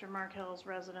by Mr. Markel's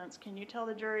residence. Can you tell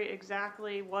the jury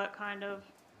exactly what kind of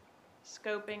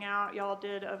scoping out y'all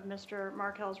did of Mr.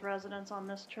 Markel's residence on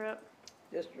this trip?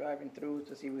 Just driving through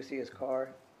to see if we see his car,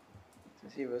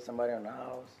 to see if there was somebody in the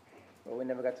house, but we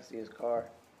never got to see his car.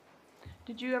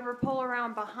 Did you ever pull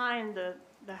around behind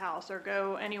the house or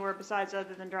go anywhere besides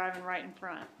other than driving right in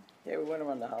front? Yeah, we went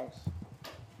around the house.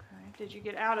 Okay. Did you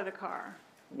get out of the car?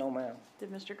 No, ma'am.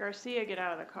 Did Mr. Garcia get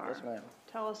out of the car? Yes, ma'am.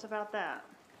 Tell us about that.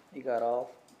 He got off,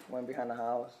 went behind the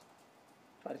house,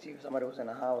 tried to see if somebody was in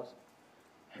the house.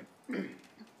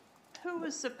 Who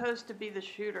was supposed to be the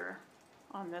shooter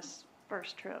on this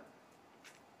first trip?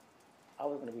 I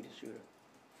was going to be the shooter.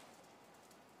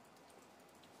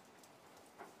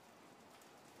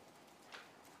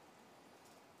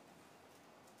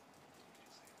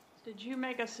 Did you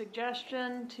make a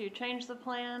suggestion to change the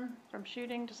plan from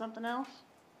shooting to something else?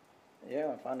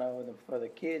 Yeah, I found out for the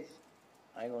kids,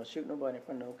 I ain't going to shoot nobody in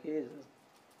front of no kids.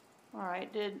 All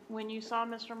right. When you saw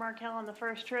Mr. Markel on the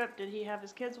first trip, did he have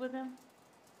his kids with him?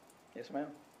 Yes, ma'am.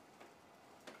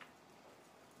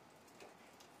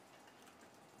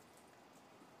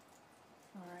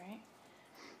 All right.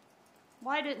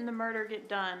 Why didn't the murder get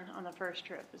done on the first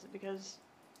trip? Is it because...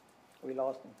 We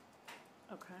lost him.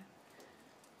 Okay.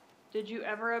 Did you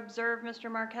ever observe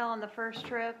Mr. Markel on the first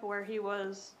trip where he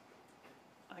was,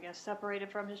 I guess, separated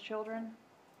from his children?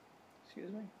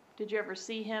 Excuse me? Did you ever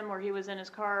see him where he was in his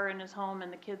car in his home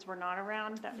and the kids were not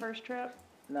around that first trip?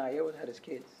 Nah, he always had his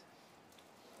kids.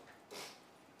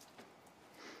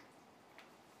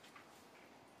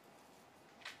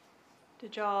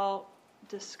 Did y'all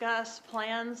discuss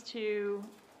plans to,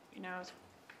 I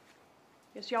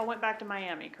guess y'all went back to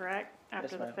Miami, correct?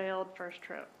 After the ma'am. failed first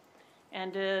trip.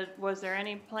 And was there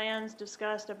any plans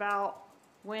discussed about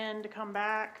when to come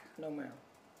back? No, ma'am.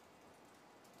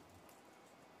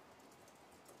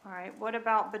 All right, what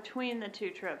about between the two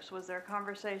trips? Was there a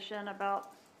conversation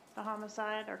about the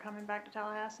homicide or coming back to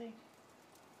Tallahassee?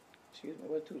 Excuse me,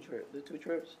 what 2 trips? The 2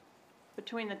 trips?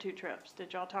 Between the two trips,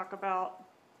 did y'all talk about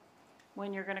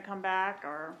when you're gonna come back,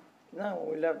 or No,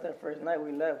 when we left that first night,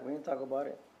 we left. We didn't talk about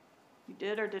it. you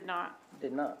did or did not?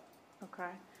 Did not.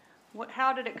 Okay.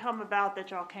 How did it come about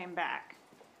that y'all came back?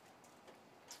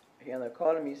 He ended up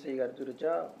calling me, he said, you got to do the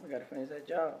job. We got to finish that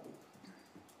job.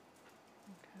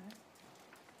 Okay.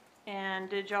 And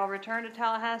did y'all return to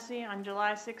Tallahassee on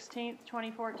July 16th,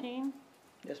 2014?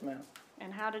 Yes, ma'am.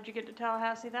 And how did you get to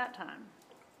Tallahassee that time?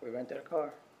 We rented a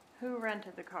car. Who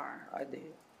rented the car? I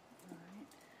did.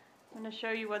 I'm going to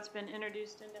show you what's been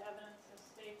introduced into evidence as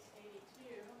States 82.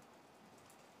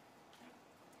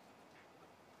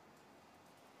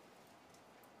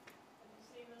 Have you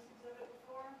seen this exhibit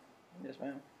before? Yes,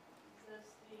 ma'am. Is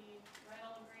this the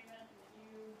rental agreement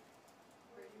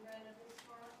where you rented this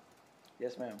car?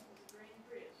 Yes, ma'am. It's a green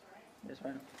Prius, right? Yes,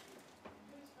 ma'am. And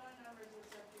whose phone number is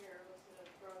this up here listed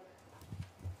as brother?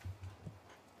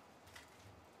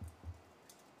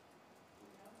 Do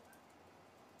you know?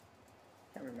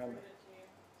 Can't remember. I'll give it to you.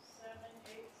 786-372-5986.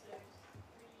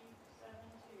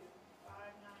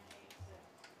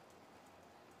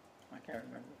 I can't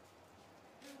remember.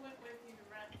 Who went with you to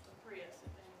rent the Prius,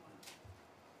 if anyone?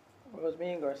 Well, it was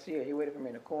me and Garcia. He waited for me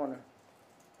in the corner.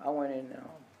 I went in,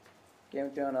 gave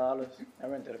him $300. I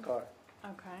rented a car.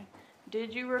 Okay.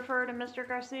 Did you refer to Mr.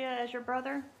 Garcia as your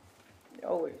brother?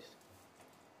 Always.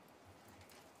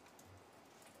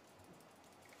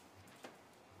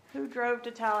 Who drove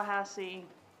to Tallahassee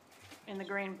in the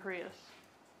green Prius?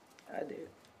 I did.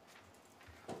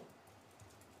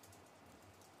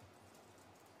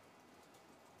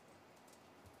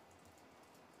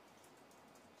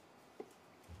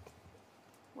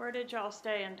 Where did y'all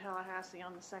stay in Tallahassee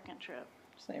on the second trip?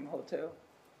 Same hotel.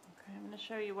 Okay, I'm going to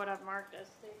show you what I've marked as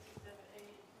States Exhibit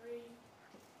 83.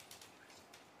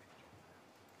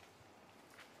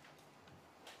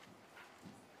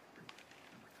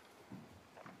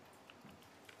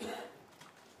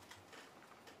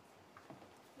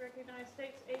 Recognize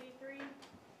States 83?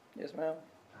 Yes, ma'am.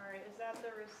 All right, is that the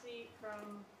receipt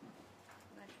from,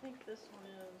 I think this one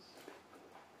is,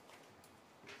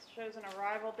 it shows an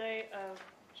arrival date of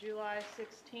July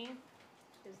 16th.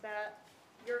 Is that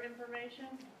your information?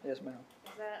 Yes, ma'am.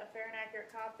 Is that a fair and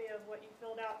accurate copy of what you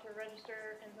filled out to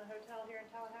register in the hotel here in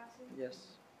Tallahassee?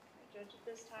 Yes. Judge, at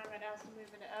this time, I'd ask to move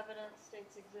into evidence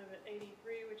States Exhibit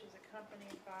 83, which is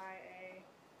accompanied by a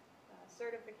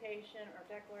certification or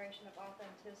declaration of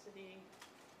authenticity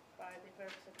by the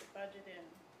folks at the Budget Inn.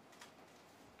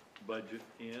 Budget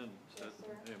in. Yes,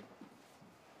 sir.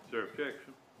 Is there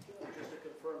objection? Just to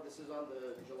confirm, this is on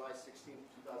the July 16th,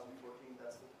 2014,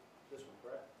 that's this one,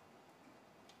 correct?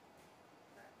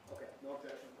 Okay, no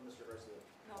objection from Mr. Garcia.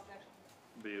 No objection.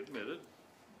 Be admitted.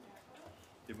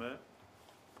 You may.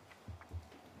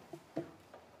 So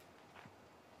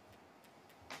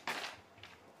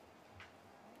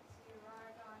you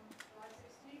arrived on July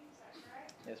 16th, is that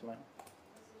correct? Yes, ma'am.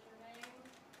 This is your name,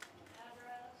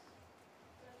 address,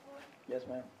 so forth? Yes,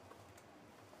 ma'am.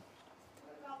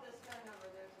 What about this phone number?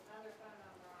 There's another phone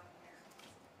number on here.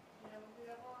 You know who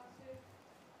that belongs to?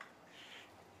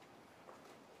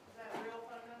 Is that a real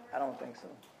phone number? I don't think so.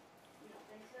 You don't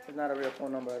think so? It's not a real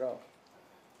phone number at all.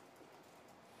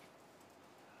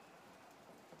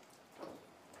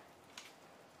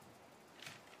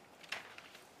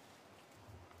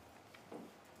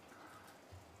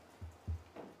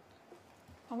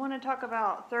 I want to talk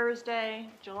about Thursday,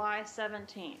 July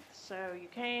 17th. So you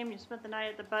came, you spent the night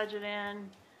at the Budget Inn,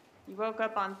 you woke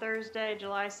up on Thursday,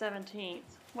 July 17th.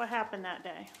 What happened that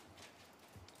day?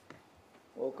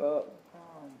 Woke up,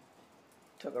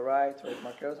 took a ride towards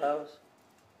Markel's house.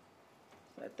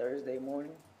 That Thursday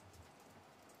morning.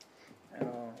 And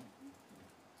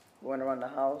went around the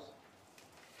house.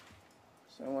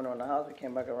 So we went around the house, we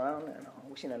came back around, and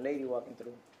we seen a lady walking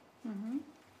through. Mm-hmm.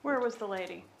 Where was the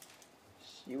lady?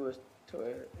 She was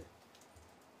towards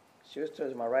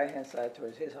my right-hand side,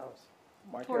 towards his house.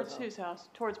 Markel's Towards house. whose house?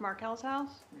 Towards Markel's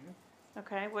house? Mhm.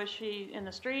 Okay, was she in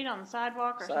the street, on the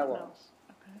sidewalk, or Sidewalk. something else?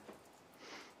 Okay.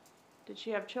 Did she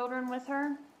have children with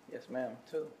her? Yes, ma'am,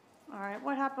 too. All right,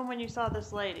 what happened when you saw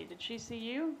this lady? Did she see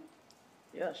you?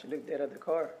 Yeah, she looked dead at the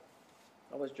car.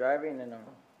 I was driving, and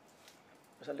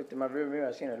as I looked in my rear mirror,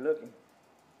 I seen her looking.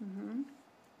 Mm-hmm.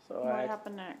 So What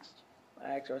happened next?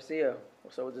 I asked Garcia,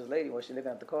 what's up with this lady? What's she looking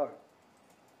at the car?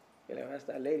 He's like, that's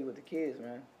that lady with the kids,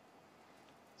 man.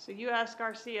 So you asked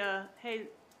Garcia, hey,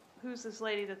 who's this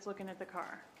lady that's looking at the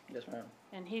car? Yes, ma'am.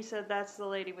 And he said, that's the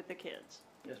lady with the kids.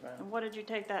 Yes, ma'am. And what did you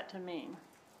take that to mean?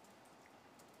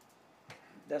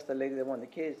 That's the lady that wanted the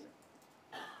kids.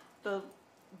 The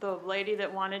lady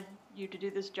that wanted you to do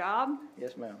this job?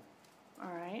 Yes, ma'am.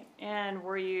 All right. And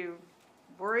were you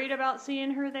worried about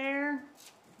seeing her there?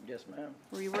 Yes, ma'am.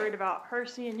 Were you worried about her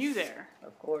seeing you there?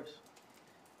 Of course.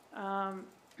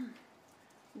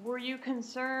 Were you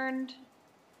concerned?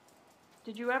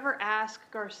 Did you ever ask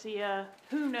Garcia,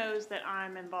 who knows that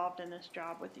I'm involved in this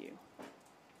job with you?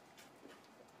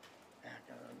 I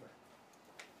can't remember.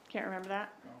 Can't remember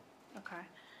that? No. Okay.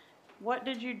 What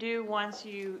did you do once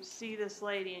you see this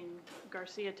lady and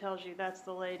Garcia tells you that's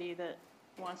the lady that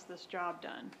wants this job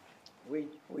done? We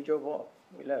drove off.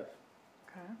 We left.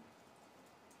 Okay.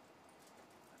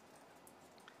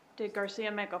 Did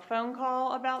Garcia make a phone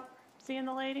call about seeing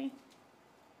the lady?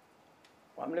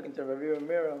 Well, I'm looking to the rearview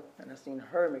mirror, and I seen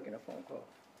her making a phone call.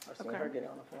 I seen Okay. her getting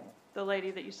on the phone. The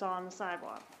lady that you saw on the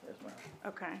sidewalk? Yes, ma'am.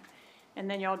 Okay. And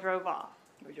then y'all drove off?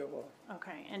 We drove off.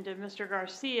 Okay. And did Mr.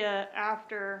 Garcia,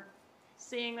 after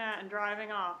seeing that and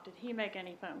driving off, did he make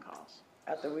any phone calls?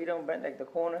 After we done bent like the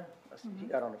corner, he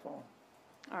got on the phone.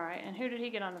 All right. And who did he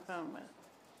get on the phone with?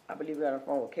 I believe he got on the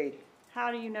phone with Katie,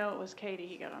 How do you know it was Katie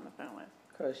he got on the phone with?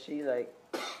 cause she like,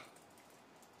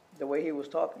 the way he was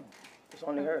talking, it's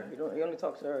only her. He only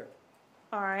talks to her.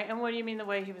 All right. And what do you mean the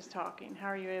way he was talking? How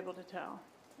are you able to tell?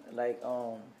 Like,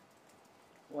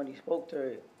 when he spoke to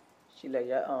her, she like,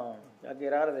 y'all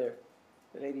get out of there.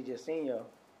 The lady just seen y'all.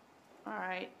 All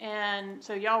right. And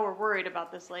so y'all were worried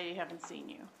about this lady having seen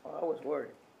you? Oh, I was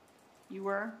worried. You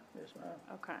were? Yes, ma'am.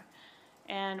 Okay.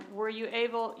 And were you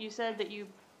able, you said that you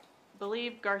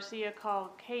believed Garcia called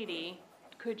Katie.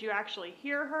 Could you actually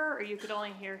hear her, or you could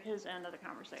only hear his end of the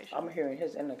conversation? I'm hearing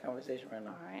his end of the conversation right now.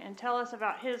 All right. And tell us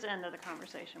about his end of the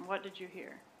conversation. What did you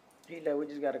hear? He like, we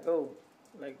just gotta go.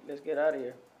 Like, let's get out of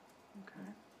here.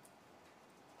 Okay.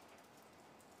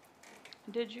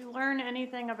 Did you learn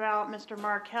anything about Mr.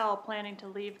 Markel planning to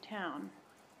leave town?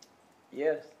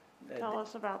 Yes. Tell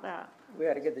us about that. We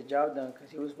had to get the job done because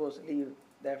he was supposed to leave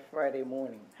that Friday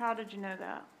morning. How did you know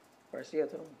that? Garcia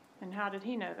told him. And how did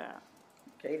he know that?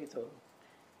 Katie told him.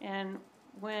 And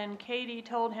when Katie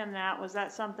told him that, was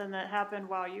that something that happened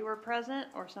while you were present,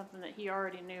 or something that he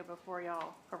already knew before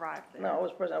y'all arrived there? No, I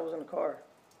was present. I was in the car.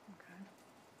 Okay.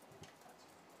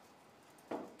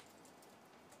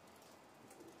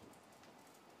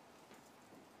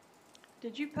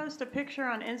 Did you post a picture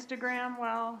on Instagram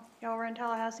while y'all were in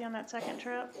Tallahassee on that second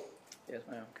trip? Yes,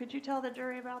 ma'am. Could you tell the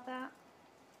jury about that?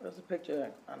 There's a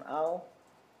picture of an owl.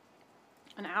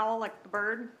 An owl, like the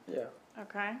bird? Yeah.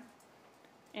 Okay.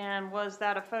 And was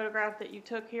that a photograph that you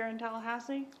took here in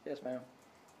Tallahassee? Yes, ma'am.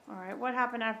 All right. What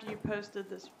happened after you posted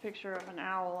this picture of an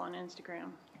owl on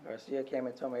Instagram? Garcia came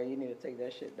and told me, hey, you need to take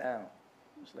that shit down.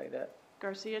 Just like that.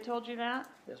 Garcia told you that?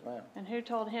 Yes, ma'am. And who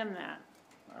told him that?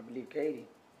 I believe Katie.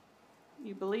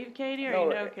 You believe Katie, or No, you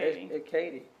know Katie? It's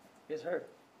Katie. It's her.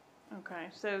 Okay.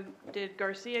 So did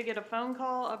Garcia get a phone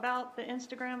call about the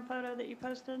Instagram photo that you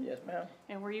posted? Yes, ma'am.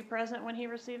 And were you present when he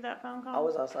received that phone call? I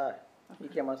was outside. He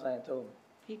came outside and told me.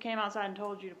 He came outside and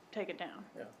told you to take it down?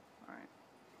 Yeah. All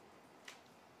right.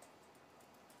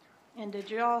 And did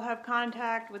you all have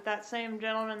contact with that same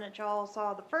gentleman that y'all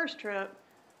saw the first trip,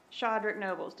 Shodrick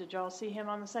Nobles? Did y'all see him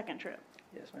on the second trip?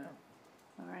 Yes, ma'am.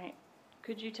 All right.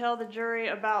 Could you tell the jury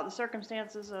about the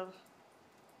circumstances of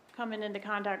coming into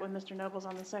contact with Mr. Nobles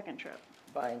on the second trip?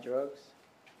 Buying drugs.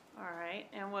 All right.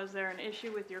 And was there an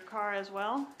issue with your car as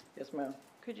well? Yes, ma'am.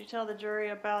 Could you tell the jury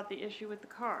about the issue with the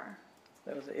car?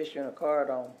 There was an issue in the car.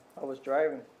 I was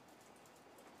driving,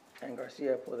 and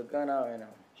Garcia pulled a gun out and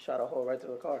shot a hole right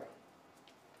through the car.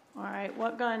 All right.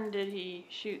 What gun did he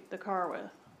shoot the car with?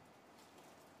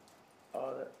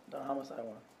 Oh, the homicide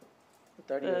one. The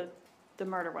 38. The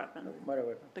murder weapon. The murder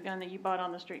weapon. The gun that you bought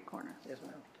on the street corner. Yes,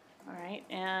 ma'am. All right.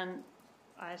 And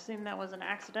I assume that was an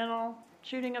accidental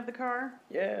shooting of the car?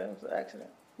 Yeah, it was an accident.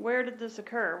 Where did this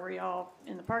occur? Were y'all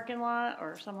in the parking lot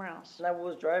or somewhere else? And I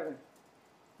was driving,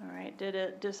 All right. Did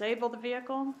it disable the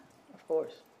vehicle? of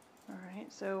course. All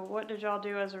right. So what did y'all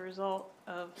do as a result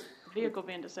of the vehicle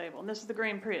being disabled? And this is the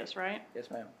green Prius, right? Yes,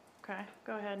 ma'am. Okay.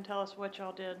 Go ahead and tell us what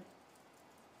y'all did.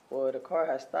 Well, the car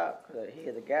had stopped because he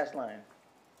hit the gas line.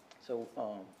 So,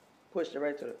 pushed it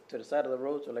right to the side of the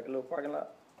road, so like a little parking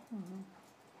lot.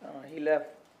 He left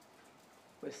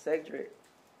with Cedric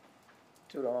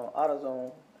to the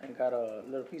AutoZone and got a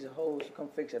little piece of hose to come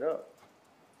fix it up.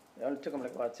 It only took him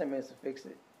like about 10 minutes to fix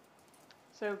it.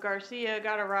 So Garcia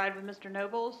got a ride with Mr.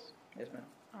 Nobles? Yes, ma'am.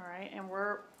 All right. And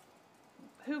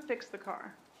who fixed the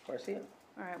car? Garcia,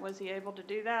 All right. Was he able to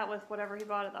do that with whatever he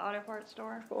bought at the auto parts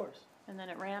store? of course. And then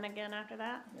it ran again after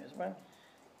that? Yes, ma'am.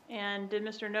 And did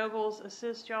Mr. Nobles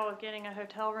assist y'all with getting a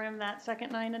hotel room that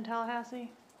second night in Tallahassee?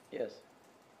 Yes.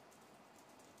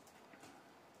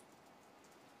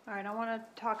 All right, I want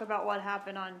to talk about what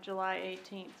happened on July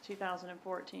 18th,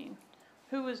 2014.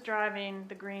 Who was driving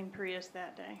the green Prius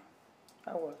that day?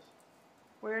 I was.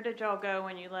 Where did y'all go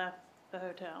when you left the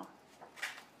hotel?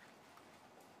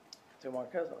 To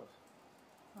Markel's house.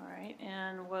 All right,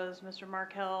 and was Mr.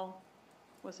 Markel,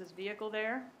 was his vehicle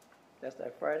there? That's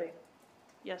that Friday.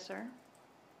 Yes, sir.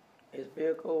 His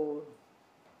vehicle,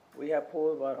 we had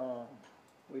pulled, but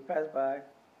we passed by.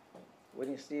 We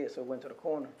didn't see it, so we went to the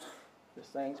corner, the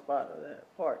same spot of that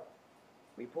park.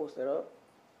 We posted up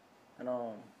and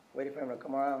waited for him to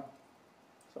come around.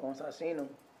 So once I seen him,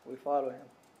 we followed him.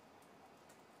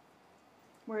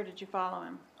 Where did you follow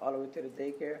him? all the way to the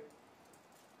daycare.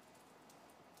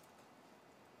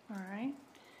 All right.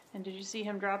 And did you see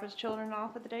him drop his children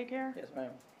off at the daycare? Yes,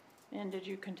 ma'am. And did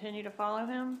you continue to follow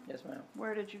him? Yes, ma'am.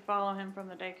 Where did you follow him from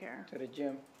the daycare? To the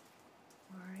gym.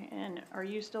 All right. And are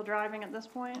you still driving at this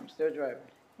point? I'm still driving.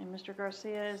 And Mr.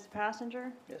 Garcia is the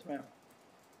passenger? Yes, ma'am.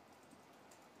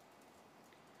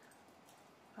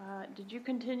 Did you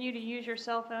continue to use your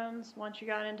cell phones once you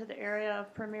got into the area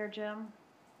of Premier Gym?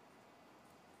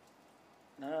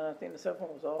 No, I think the cell phone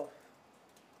was off.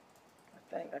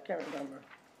 I can't remember.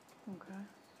 Okay.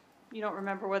 You don't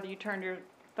remember whether you turned your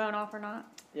phone off or not?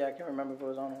 Yeah, I can't remember if it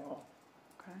was on or off.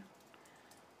 Okay.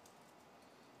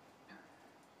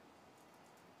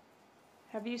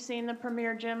 Have you seen the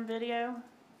Premier Gym video?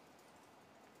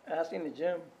 I seen the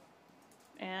gym.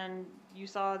 And you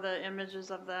saw the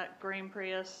images of that green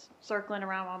Prius circling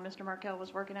around while Mr. Markel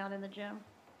was working out in the gym?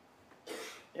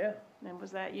 Yeah. And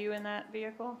was that you in that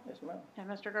vehicle? Yes, ma'am. And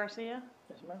Mr. Garcia?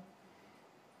 Yes, ma'am.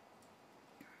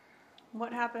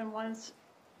 What happened once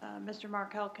Mr.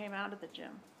 Markel came out of the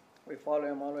gym? We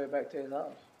followed him all the way back to his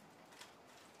house.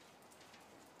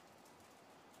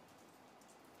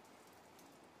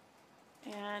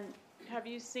 And have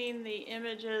you seen the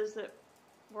images that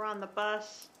were on the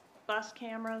bus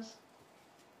cameras?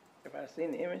 If I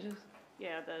seen the images,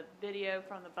 Yeah, the video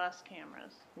from the bus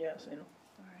cameras. yeah, I seen them.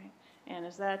 All right. And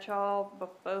is that y'all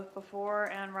both before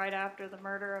and right after the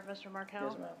murder of Mr. Markel?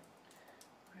 Yes, ma'am.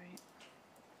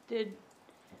 Right.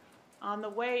 On the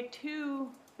way to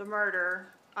the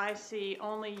murder, I see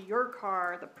only your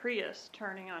car, the Prius,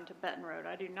 turning onto Benton Road.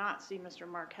 I do not see Mr.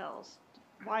 Markel's.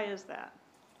 Why is that?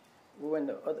 We went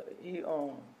the other. He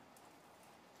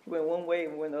went one way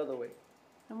and we went the other way.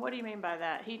 And what do you mean by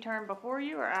that? He turned before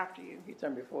you or after you? He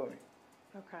turned before me.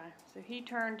 Okay, so he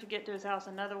turned to get to his house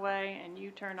another way and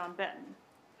you turned on Benton.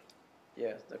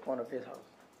 Yes, the corner of his house.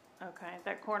 Okay,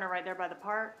 that corner right there by the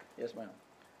park? Yes, ma'am.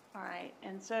 All right,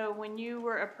 and so when you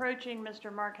were approaching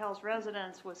Mr. Markel's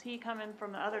residence, was he coming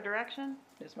from the other direction?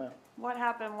 Yes, ma'am. What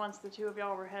happened once the two of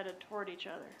y'all were headed toward each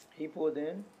other? He pulled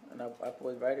in and I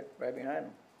pulled right behind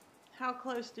him. How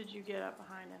close did you get up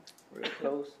behind him? Real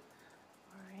close.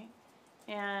 All right.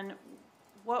 And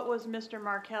what was Mr.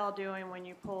 Markel doing when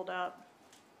you pulled up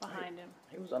behind him?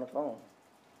 He was on the phone.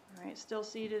 All right, still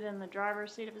seated in the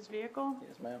driver's seat of his vehicle?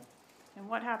 Yes, ma'am. And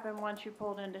what happened once you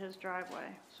pulled into his driveway?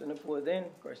 As soon as I pulled in,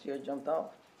 Garcia jumped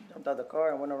out the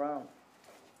car and went around.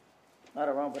 Not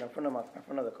around, but in front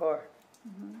of the car.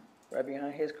 Mm-hmm. Right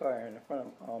behind his car and in front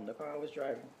of the car I was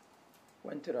driving.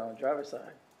 Went to the driver's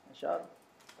side and shot him.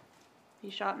 He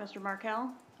shot Mr.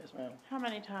 Markel? Yes, ma'am. How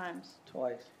many times?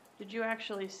 Twice. Did you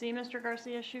actually see Mr.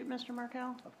 Garcia shoot Mr.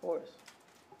 Markel? Of course.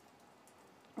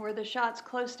 Were the shots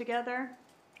close together?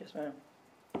 Yes, ma'am.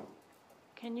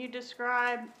 Can you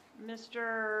describe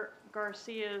Mr.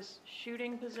 Garcia's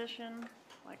shooting position,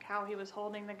 like how he was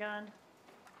holding the gun?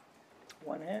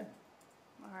 One hand.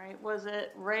 All right, was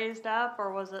it raised up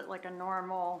or was it like a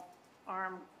normal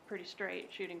arm, pretty straight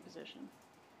shooting position?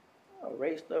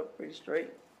 Raised up pretty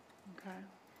straight. Okay.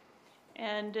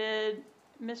 And did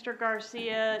Mr.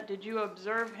 Garcia, did you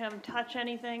observe him touch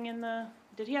anything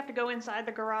did he have to go inside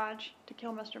the garage to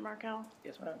kill Mr. Markel?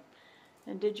 Yes, ma'am.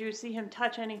 And did you see him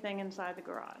touch anything inside the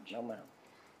garage? No, ma'am.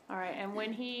 All right, and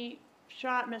when he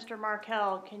shot Mr.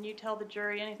 Markel, can you tell the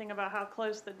jury anything about how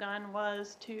close the gun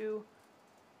was to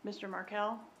Mr.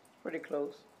 Markel? Pretty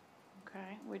close.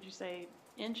 Okay, would you say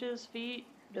inches, feet?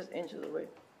 Just inches away.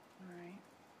 All right.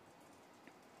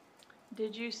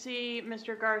 Did you see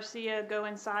Mr. Garcia go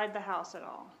inside the house at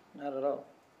all? Not at all.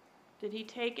 Did he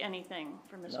take anything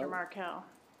from Mr. No. Markel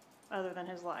other than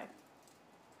his life?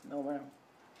 No, ma'am.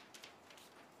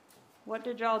 What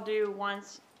did y'all do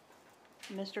once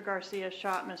Mr. Garcia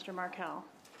shot Mr. Markel?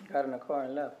 Got in the car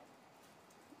and left.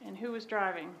 And who was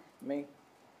driving? Me.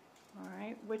 All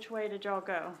right, which way did y'all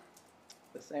go?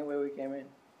 The same way we came in.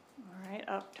 All right,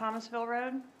 up Thomasville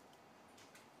Road?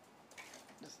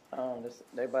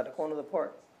 They by the corner of the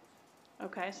park.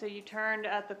 Okay, so you turned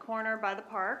at the corner by the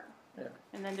park, Yeah.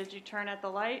 and then did you turn at the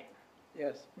light?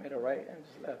 Yes. Made a right and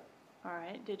just left. All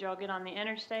right, did y'all get on the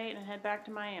interstate and head back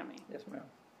to Miami? Yes, ma'am.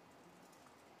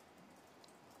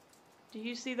 Do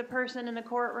you see the person in the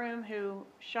courtroom who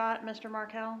shot Mr.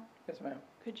 Markel? Yes, ma'am.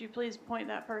 Could you please point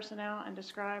that person out and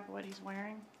describe what he's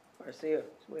wearing? Garcia is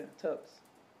wearing tux.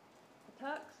 A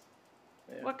tux?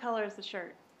 Yeah. What color is the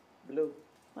shirt? Blue.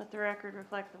 Let the record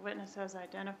reflect the witness has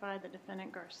identified the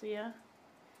defendant Garcia.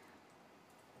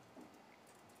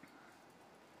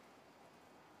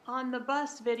 On the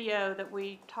bus video that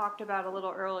we talked about a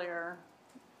little earlier,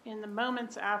 in the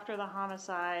moments after the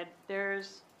homicide,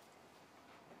 there's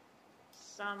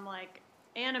some like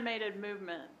animated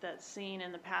movement that's seen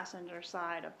in the passenger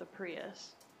side of the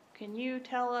Prius. Can you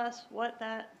tell us what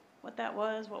that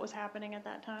was? What was happening at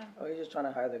that time? Oh, he's just trying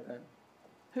to hide the gun.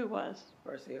 Who was?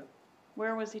 Garcia.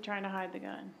 Where was he trying to hide the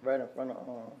gun? Right in front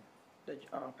of the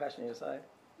passenger side.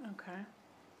 Okay.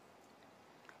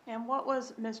 And what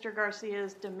was Mr.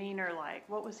 Garcia's demeanor like?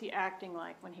 What was he acting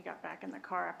like when he got back in the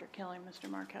car after killing Mr.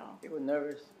 Markel? He was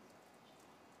nervous.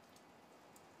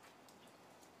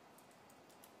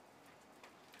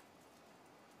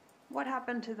 What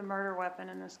happened to the murder weapon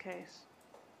in this case?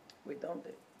 We dumped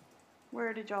it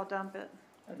Where did y'all dump it?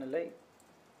 in the lake.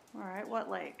 All right, what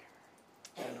lake?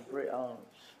 And the bridge,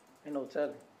 ain't no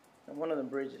telling. And one of them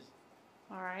bridges.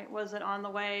 All right, was it on the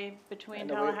way between On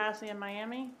the way- Tallahassee and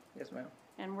Miami? Yes, ma'am.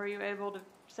 And were you able to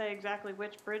say exactly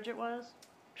which bridge it was?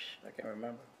 I can't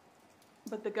remember.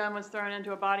 But the gun was thrown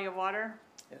into a body of water?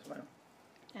 Yes, ma'am.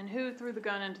 And who threw the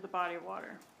gun into the body of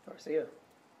water? Garcia.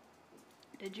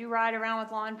 Did you ride around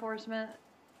with law enforcement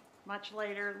much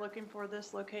later looking for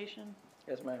this location?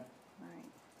 Yes, ma'am. All right.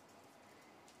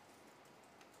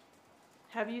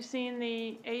 Have you seen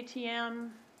the ATM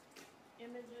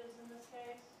images in this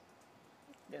case?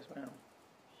 Yes, ma'am.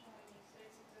 Showing you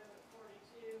State's Exhibit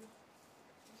 42.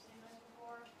 You seen those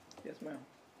before? Yes, ma'am.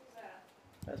 Who's that?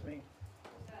 That's me.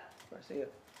 Who's that? Garcia.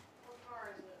 What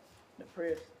car is this? The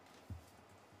Prius.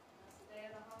 That's the day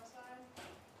of the homicide?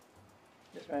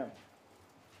 Yes, ma'am.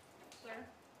 Sir?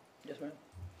 Yes, ma'am.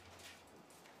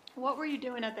 What were you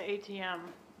doing at the ATM?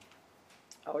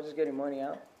 I was just getting money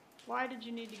out. Why did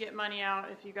you need to get money out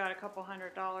if you got a couple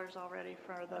 $100 already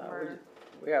for the murder?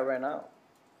 We got ran out.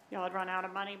 Y'all had run out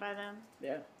of money by then?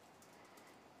 Yeah.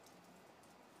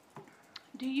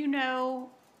 Do you know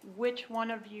which one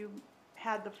of you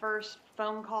had the first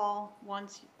phone call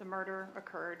once the murder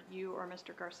occurred, you or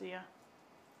Mr. Garcia?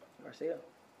 Garcia.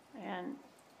 And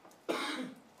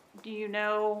do you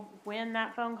know when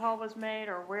that phone call was made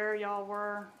or where y'all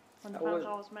were when the phone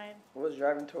call was made? We was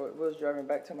driving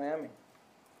back to Miami.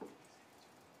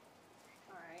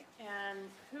 All right. And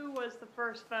who was the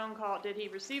first phone call? Did he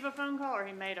receive a phone call or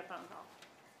he made a phone call?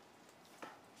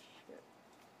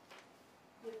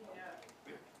 Did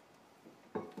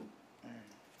he know?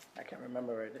 I can't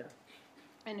remember right there.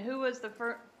 And who was the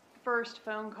first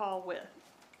phone call with?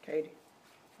 Katie.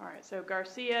 All right, so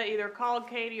Garcia either called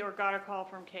Katie or got a call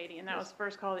from Katie, and that was the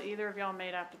first call that either of y'all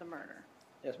made after the murder.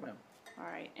 Yes, ma'am. All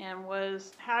right, and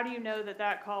how do you know that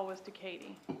that call was to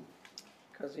Katie?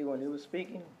 Because when he was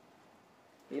speaking,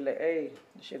 he like, hey,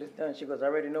 the shit is done. She goes, I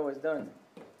already know it's done.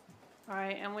 All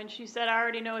right, and when she said, I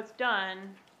already know it's done,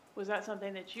 was that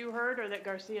something that you heard or that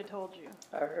Garcia told you?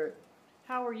 I heard.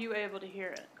 How were you able to hear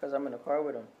it? Because I'm in the car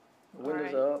with him. The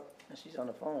windows are up, and she's on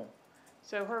the phone.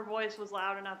 So her voice was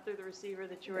loud enough through the receiver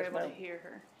that you were Yes, able to ma'am. hear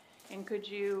her. And could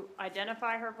you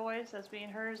identify her voice as being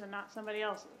hers and not somebody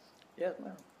else's? Yes,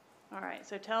 ma'am. All right,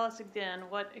 so tell us again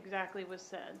what exactly was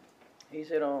said. He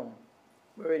said,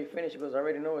 we already finished. He goes, I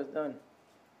already know it's done.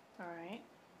 All right,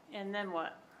 and then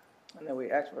what? And then we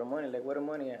asked for the money, like, where the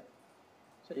money at?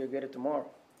 So you'll get it tomorrow.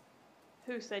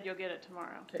 Who said you'll get it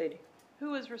tomorrow? Katie.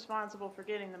 Who was responsible for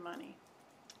getting the money?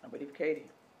 I believe Katie.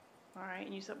 All right,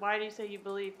 and you said, why do you say you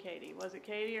believe Katie? Was it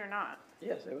Katie or not?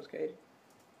 Yes, it was Katie.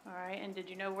 All right, and did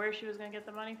you know where she was going to get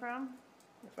the money from?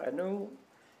 If I knew,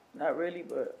 not really,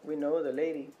 but we know the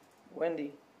lady,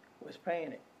 Wendy, was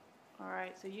paying it. All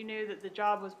right, so you knew that the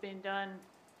job was being done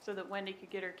so that Wendy could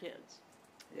get her kids.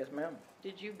 Yes, ma'am.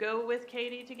 Did you go with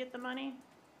Katie to get the money?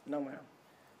 No, ma'am.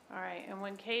 All right, and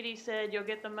when Katie said you'll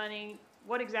get the money,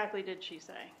 what exactly did she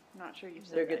say? I'm not sure you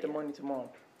said They'll that get the yet. money tomorrow.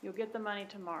 You'll get the money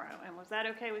tomorrow, and was that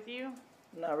okay with you?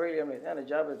 Not really. I mean, now the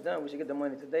job is done. We should get the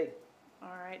money today.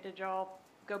 All right, did y'all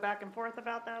go back and forth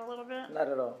about that a little bit? Not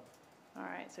at all. All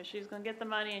right, so she's going to get the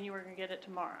money and you were going to get it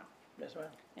tomorrow. Yes, ma'am.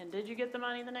 And did you get the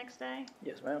money the next day?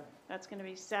 Yes, ma'am. That's going to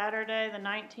be Saturday, the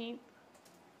 19th,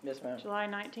 Yes, ma'am. July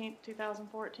 19th,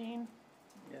 2014.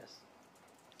 Yes.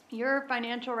 Your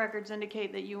financial records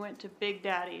indicate that you went to Big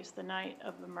Daddy's the night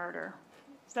of the murder.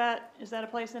 Is that a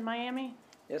place in Miami?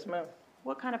 Yes, ma'am.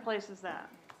 What kind of place is that?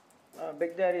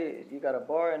 Big Daddy, you got a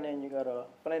bar and then you got a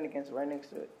Flanagan's right next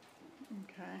to it.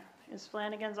 Okay. Is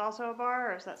Flanagan's also a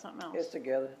bar, or is that something else? It's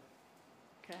together.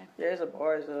 Okay. Yeah, it's a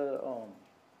bar. It's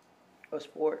a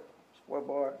sport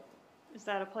bar. Is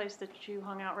that a place that you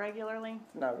hung out regularly?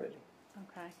 Not really.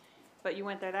 Okay. But you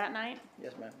went there that night?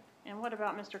 Yes, ma'am. And what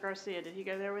about Mr. Garcia? Did he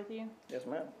go there with you? Yes,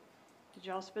 ma'am. Did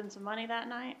y'all spend some money that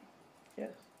night?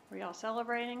 Yes. Were y'all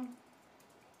celebrating?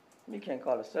 You can't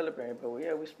call it celebrating, but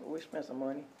yeah, we spent some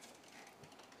money.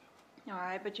 All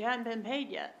right, but you hadn't been paid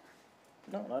yet.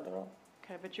 No, not at all.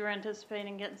 Okay, but you were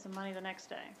anticipating getting some money the next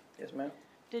day. Yes, ma'am.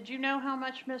 Did you know how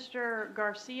much Mr.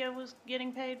 Garcia was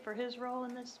getting paid for his role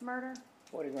in this murder?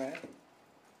 40 grand.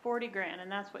 40 grand,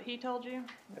 and that's what he told you?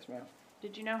 Yes, ma'am.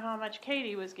 Did you know how much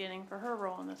Katie was getting for her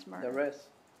role in this murder? The rest,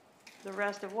 The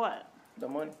rest of what? the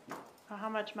money, How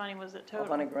much money was it total?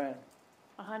 100 grand.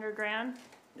 100 grand?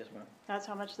 Yes, ma'am. That's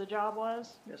how much the job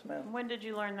was? Yes, ma'am. When did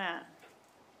you learn that?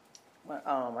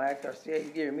 I asked Garcia,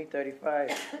 he's giving me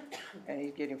 35, and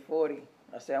he's getting 40.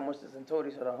 I said, how much is in total?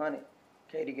 He said 100.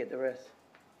 Katie get the rest.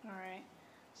 All right.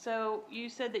 So you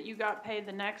said that you got paid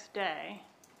the next day.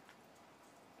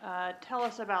 Tell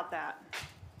us about that.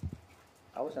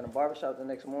 I was in a barbershop the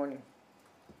next morning.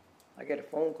 I get a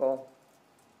phone call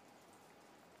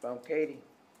from Katie.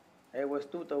 Hey, where's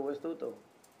Tuto? Where's Tuto?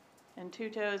 And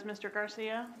Tuto is Mr.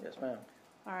 Garcia? Yes, ma'am.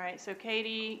 All right, so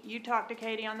Katie, you talked to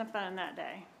Katie on the phone that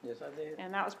day. Yes, I did.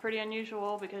 And that was pretty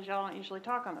unusual because y'all don't usually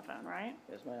talk on the phone, right?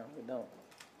 Yes, ma'am. We don't.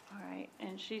 All right,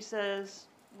 and she says,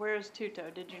 where's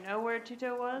Tuto? Did you know where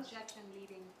Tuto was? Objection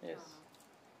leading. Yes.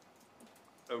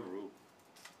 Overruled.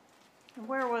 And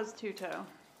where was Tuto?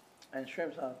 And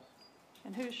Shrimp's house.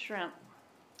 And who's Shrimp?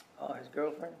 His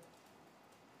girlfriend.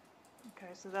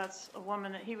 Okay, so that's a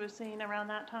woman that he was seeing around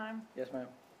that time? Yes, ma'am.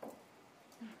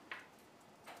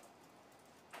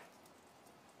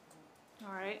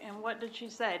 All right, and what did she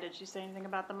say? Did she say anything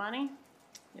about the money?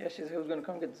 Yeah, she said he was gonna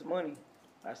come get this money.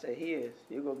 I said he is.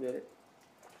 He'll go get it.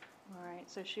 All right,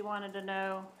 so she wanted to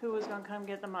know who was going to come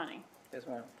get the money. Yes,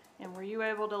 ma'am. And were you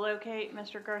able to locate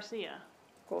Mr. Garcia?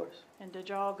 Of course. And did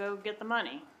y'all go get the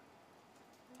money?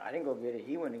 I didn't go get it.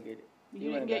 He went to get it.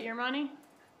 You didn't get your money?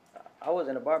 I was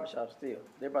in a barbershop still.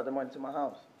 They brought the money to my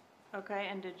house. Okay,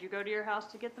 and did you go to your house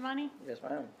to get the money? Yes,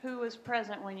 ma'am. Who was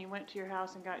present when you went to your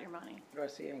house and got your money?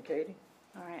 Garcia and Katie.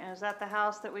 All right, and is that the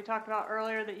house that we talked about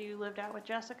earlier that you lived at with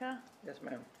Jessica? Yes,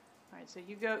 ma'am. All right, so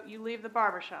you leave the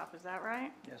barber shop, is that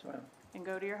right? Yes, ma'am. And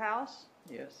go to your house?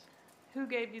 Yes. Who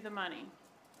gave you the money?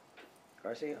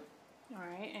 Garcia. All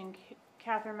right, and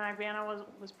Catherine Magbana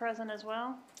was present as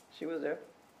well? She was there.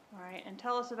 All right, and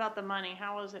tell us about the money.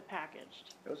 How was it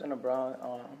packaged? It was in a brown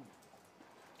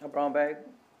bag.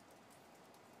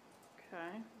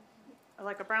 Okay.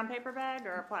 Like a brown paper bag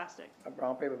or a plastic? A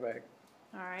brown paper bag.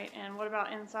 All right, and what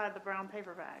about inside the brown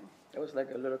paper bag? It was like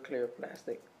a little clear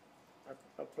plastic,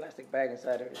 a plastic bag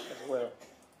inside of it as well.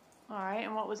 All right,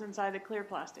 and what was inside the clear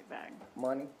plastic bag?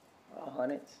 Money, all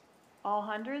hundreds. All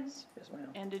hundreds? Yes, ma'am.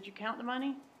 And did you count the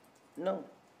money? No,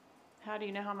 How do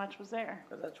you know how much was there?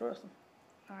 because I trust him.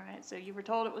 All right, so you were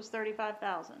told it was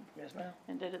 35,000. Yes, ma'am.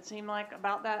 And did it seem like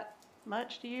about that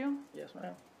much to you? Yes,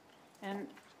 ma'am. And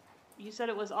you said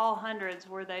it was all hundreds.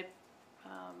 Were they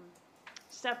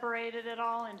separated at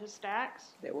all into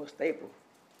stacks? They were stapled,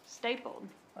 Stapled.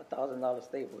 $1,000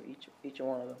 staple each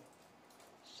one of them.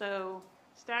 So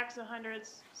stacks of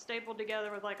hundreds stapled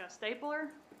together with like a stapler?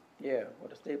 Yeah,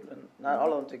 with a stapler. Not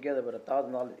all of them together, but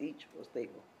 $1,000 each was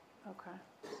stapled. Okay.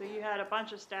 So you had a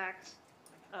bunch of stacks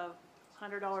of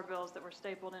 $100 bills that were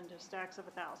stapled into stacks of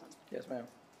 1,000. Yes, ma'am.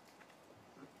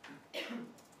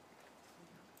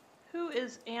 Who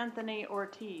is Anthony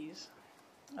Ortiz?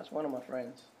 That's one of my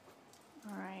friends.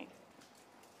 All right.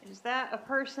 Is that a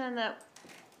person that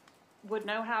would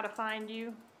know how to find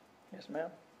you? Yes, ma'am.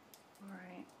 All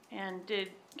right. And did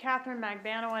Catherine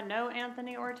Magbanoa know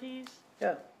Anthony Ortiz?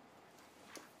 Yeah.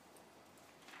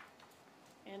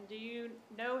 And do you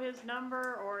know his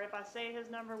number, or if I say his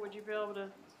number, would you be able to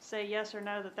say yes or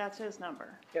no that that's his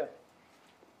number? Yeah.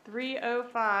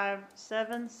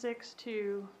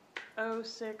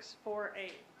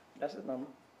 305-762-0648. That's his number.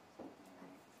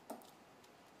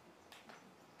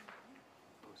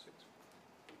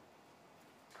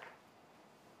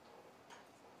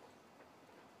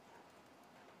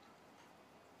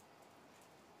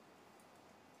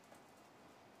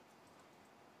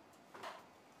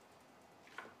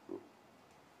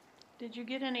 Did you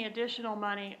get any additional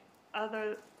money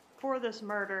for this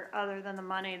murder other than the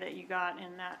money that you got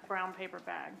in that brown paper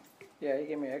bag? Yeah, he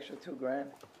gave me an extra $2,000.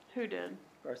 Who did?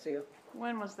 Garcia.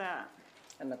 When was that?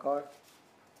 In the car.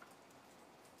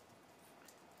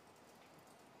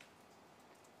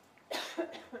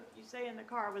 You say in the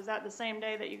car. Was that the same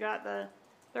day that you got the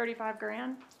 35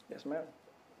 grand? Yes, ma'am.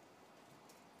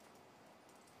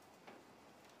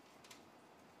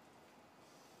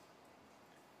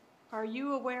 Are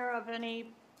you aware of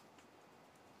any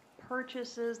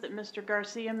purchases that Mr.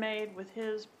 Garcia made with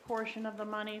his portion of the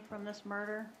money from this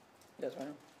murder? Yes,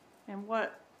 ma'am. And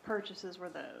what purchases were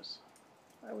those?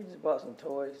 We just bought some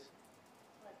toys,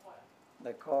 Like what?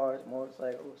 like cars,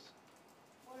 motorcycles.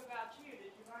 What about you?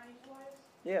 Did you buy any toys?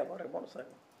 Yeah, I bought a motorcycle.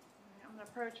 I'm going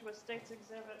to approach with States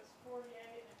Exhibits 48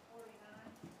 and 49.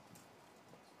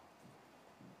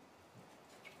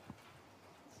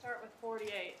 start with 48.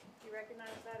 Do you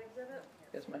recognize that exhibit?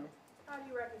 Yes, ma'am. How do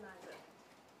you recognize it?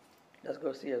 Let's go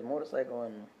see his motorcycle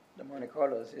and the Monte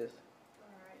Carlo is his.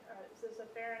 All right, is this a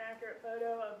fair and accurate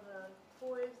photo of the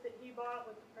toys that he bought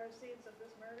with the proceeds of this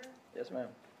murder? Yes,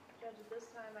 ma'am. Judge, at this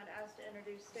time, I'd ask to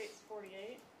introduce States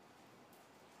 48.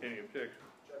 Any objection?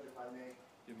 Judge, if I may,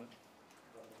 You may.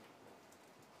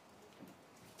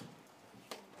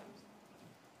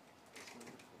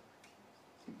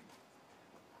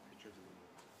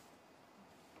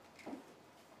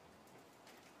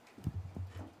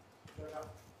 Judge,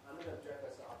 I'm going to object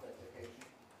as to authentication.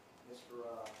 Mr.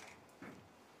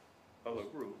 I'll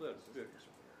overrule that objection.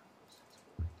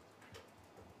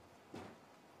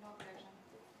 No objection.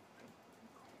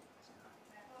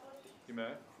 You may.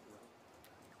 Mr.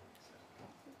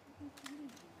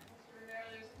 Rivera,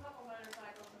 there's a couple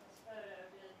motorcycles in this photo.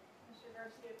 Did Mr.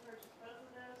 Garcia purchase both of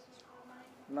those with the money?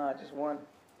 Nah, just one.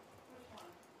 Which one?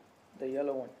 The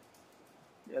yellow one.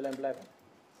 Yellow and black one.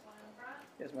 This one in the front?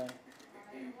 Yes, ma'am.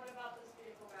 All right, what about this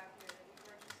vehicle back here? Did you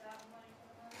purchase that with money from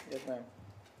the money? Yes, ma'am.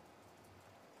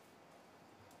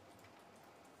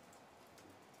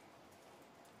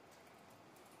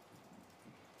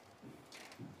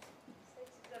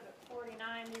 States Exhibit 49,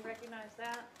 do you recognize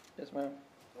that? Yes, ma'am.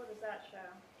 What does that show?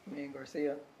 Me and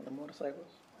Garcia on the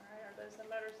motorcycles. All right, are those the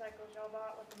motorcycles y'all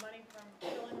bought with the money from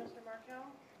killing Mr. Markel?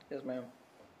 Yes, ma'am.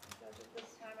 Judge, at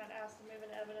this time, I'd ask to move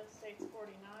into evidence States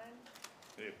 49.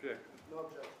 Any objection? no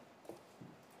objection.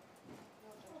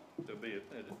 To be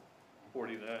admitted.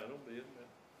 49 will be admitted.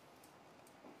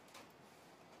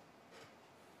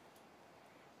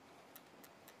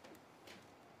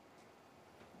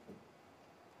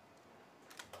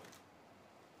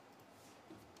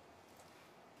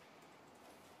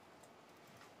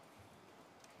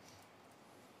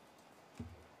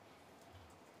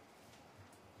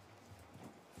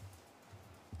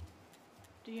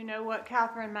 Do you know what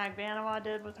Catherine Magbanua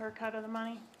did with her cut of the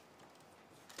money?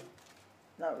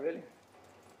 Not really.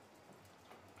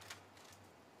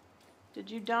 Did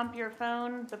you dump your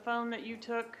phone, the phone that you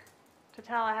took to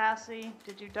Tallahassee?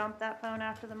 Did you dump that phone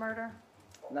after the murder?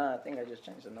 Nah, I think I just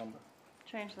changed the number.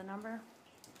 Change the number?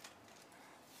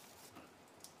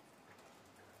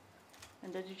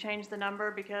 And did you change the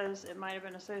number because it might have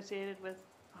been associated with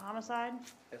a homicide?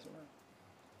 Yes, ma'am.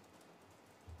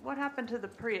 What happened to the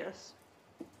Prius?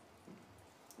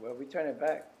 Well, we turned it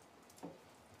back.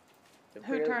 The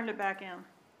Who Prius- turned it back in?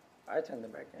 I turned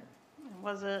it back in. And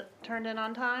was it turned in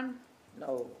on time?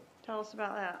 No. Tell us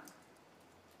about that.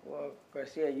 Well,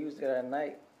 Garcia used it at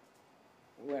night.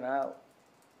 We went out.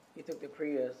 He took the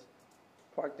Prius,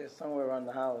 parked it somewhere around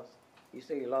the house. He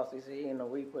said he lost it. He said he didn't know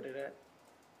where he put it at.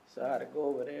 So I had to go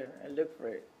over there and look for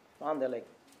it. Found it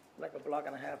like a block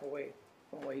and a half away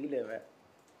from where he lived at,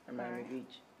 in Miami Alright.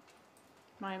 Beach.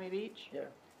 Miami Beach? Yeah,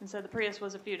 And so the Prius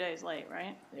was a few days late,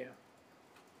 right? yeah.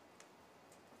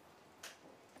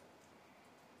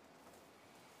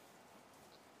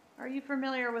 Are you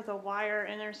familiar with a wire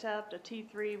intercept, a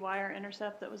T3 wire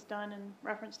intercept that was done in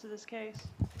reference to this case?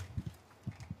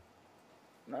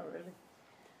 Not really.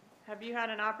 Have you had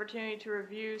an opportunity to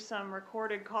review some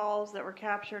recorded calls that were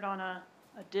captured on a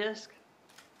disc?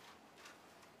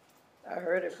 I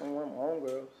heard it from one of my own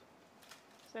girls.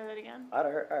 Say that again? I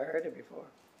heard it before.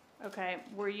 Okay,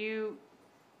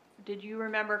 did you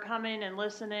remember coming and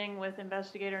listening with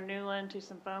Investigator Newland to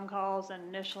some phone calls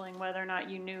and initialing whether or not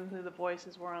you knew who the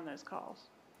voices were on those calls?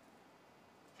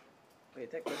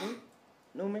 Wait, Detective who?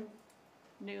 Newman?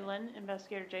 Newland,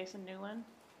 Investigator Jason Newland.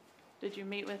 Did you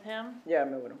meet with him? Yeah, I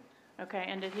met with him. Okay,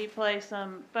 and did he play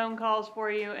some phone calls for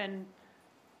you? And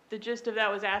the gist of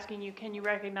that was asking you, can you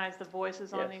recognize the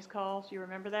voices on Yes. these calls? You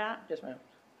remember that? Yes, ma'am.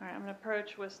 All right, I'm going to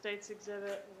approach with State's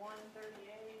Exhibit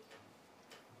 138.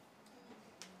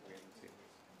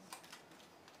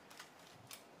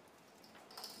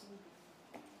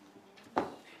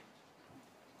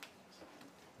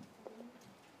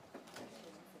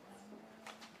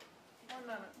 One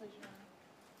moment, please, Your Honor.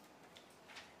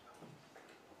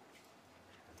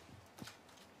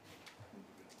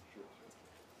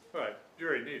 All right,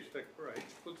 jury needs to take a break.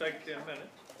 We'll take 10 minutes.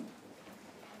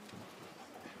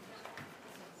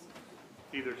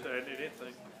 Either side need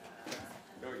anything.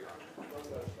 No, Your Honor. No,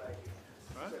 Judge, thank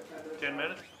you. All right, 10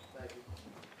 minutes? Thank you.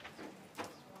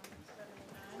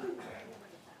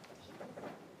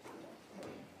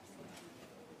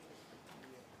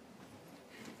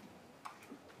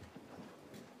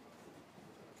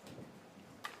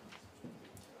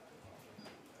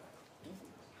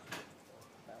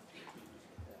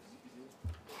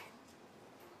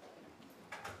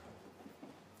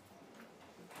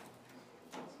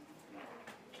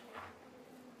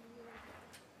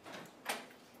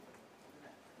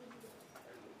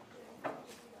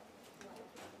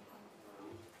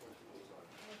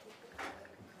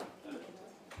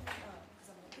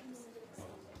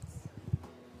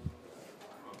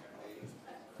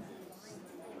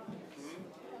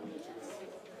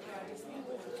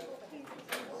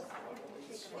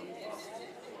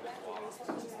 And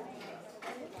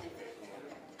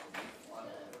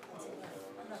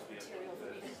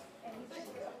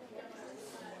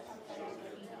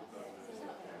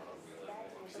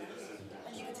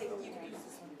you can take, you can use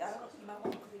this one. I don't know, you might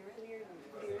want to clear it.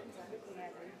 Clear it, exactly.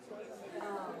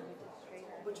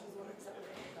 Which was one that's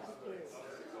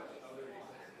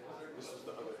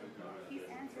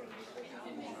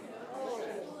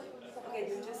okay,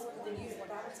 then use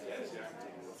that one.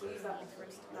 So use that one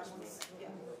first. That one's, yeah.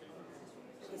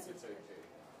 This is,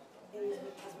 yeah, use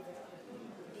it as with it.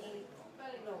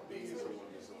 No.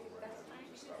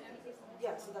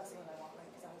 Yeah, so that's the one I want, right?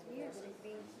 Because I was with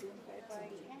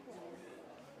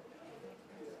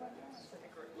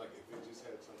Like if it just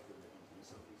had something that you do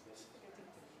something else.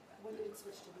 When did it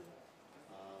switch to B?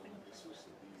 It switched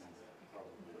to B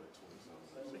probably like 20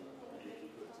 something.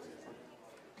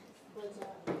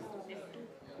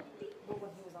 But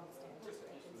when he was on the stand.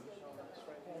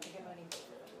 I think I'm gonna need to.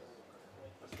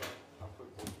 That's fine. I'll put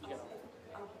both together.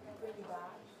 I'll bring you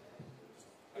back.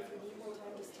 If you need more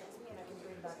time, just text me and I can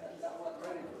bring back the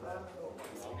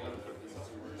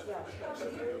yeah,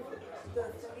 clear. The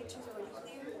 32's already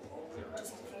clear.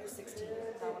 Just clear 16.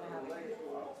 I want to have it.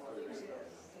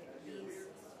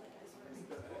 These.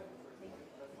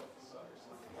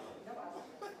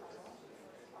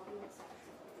 I'll be on site.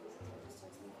 Just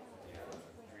text me.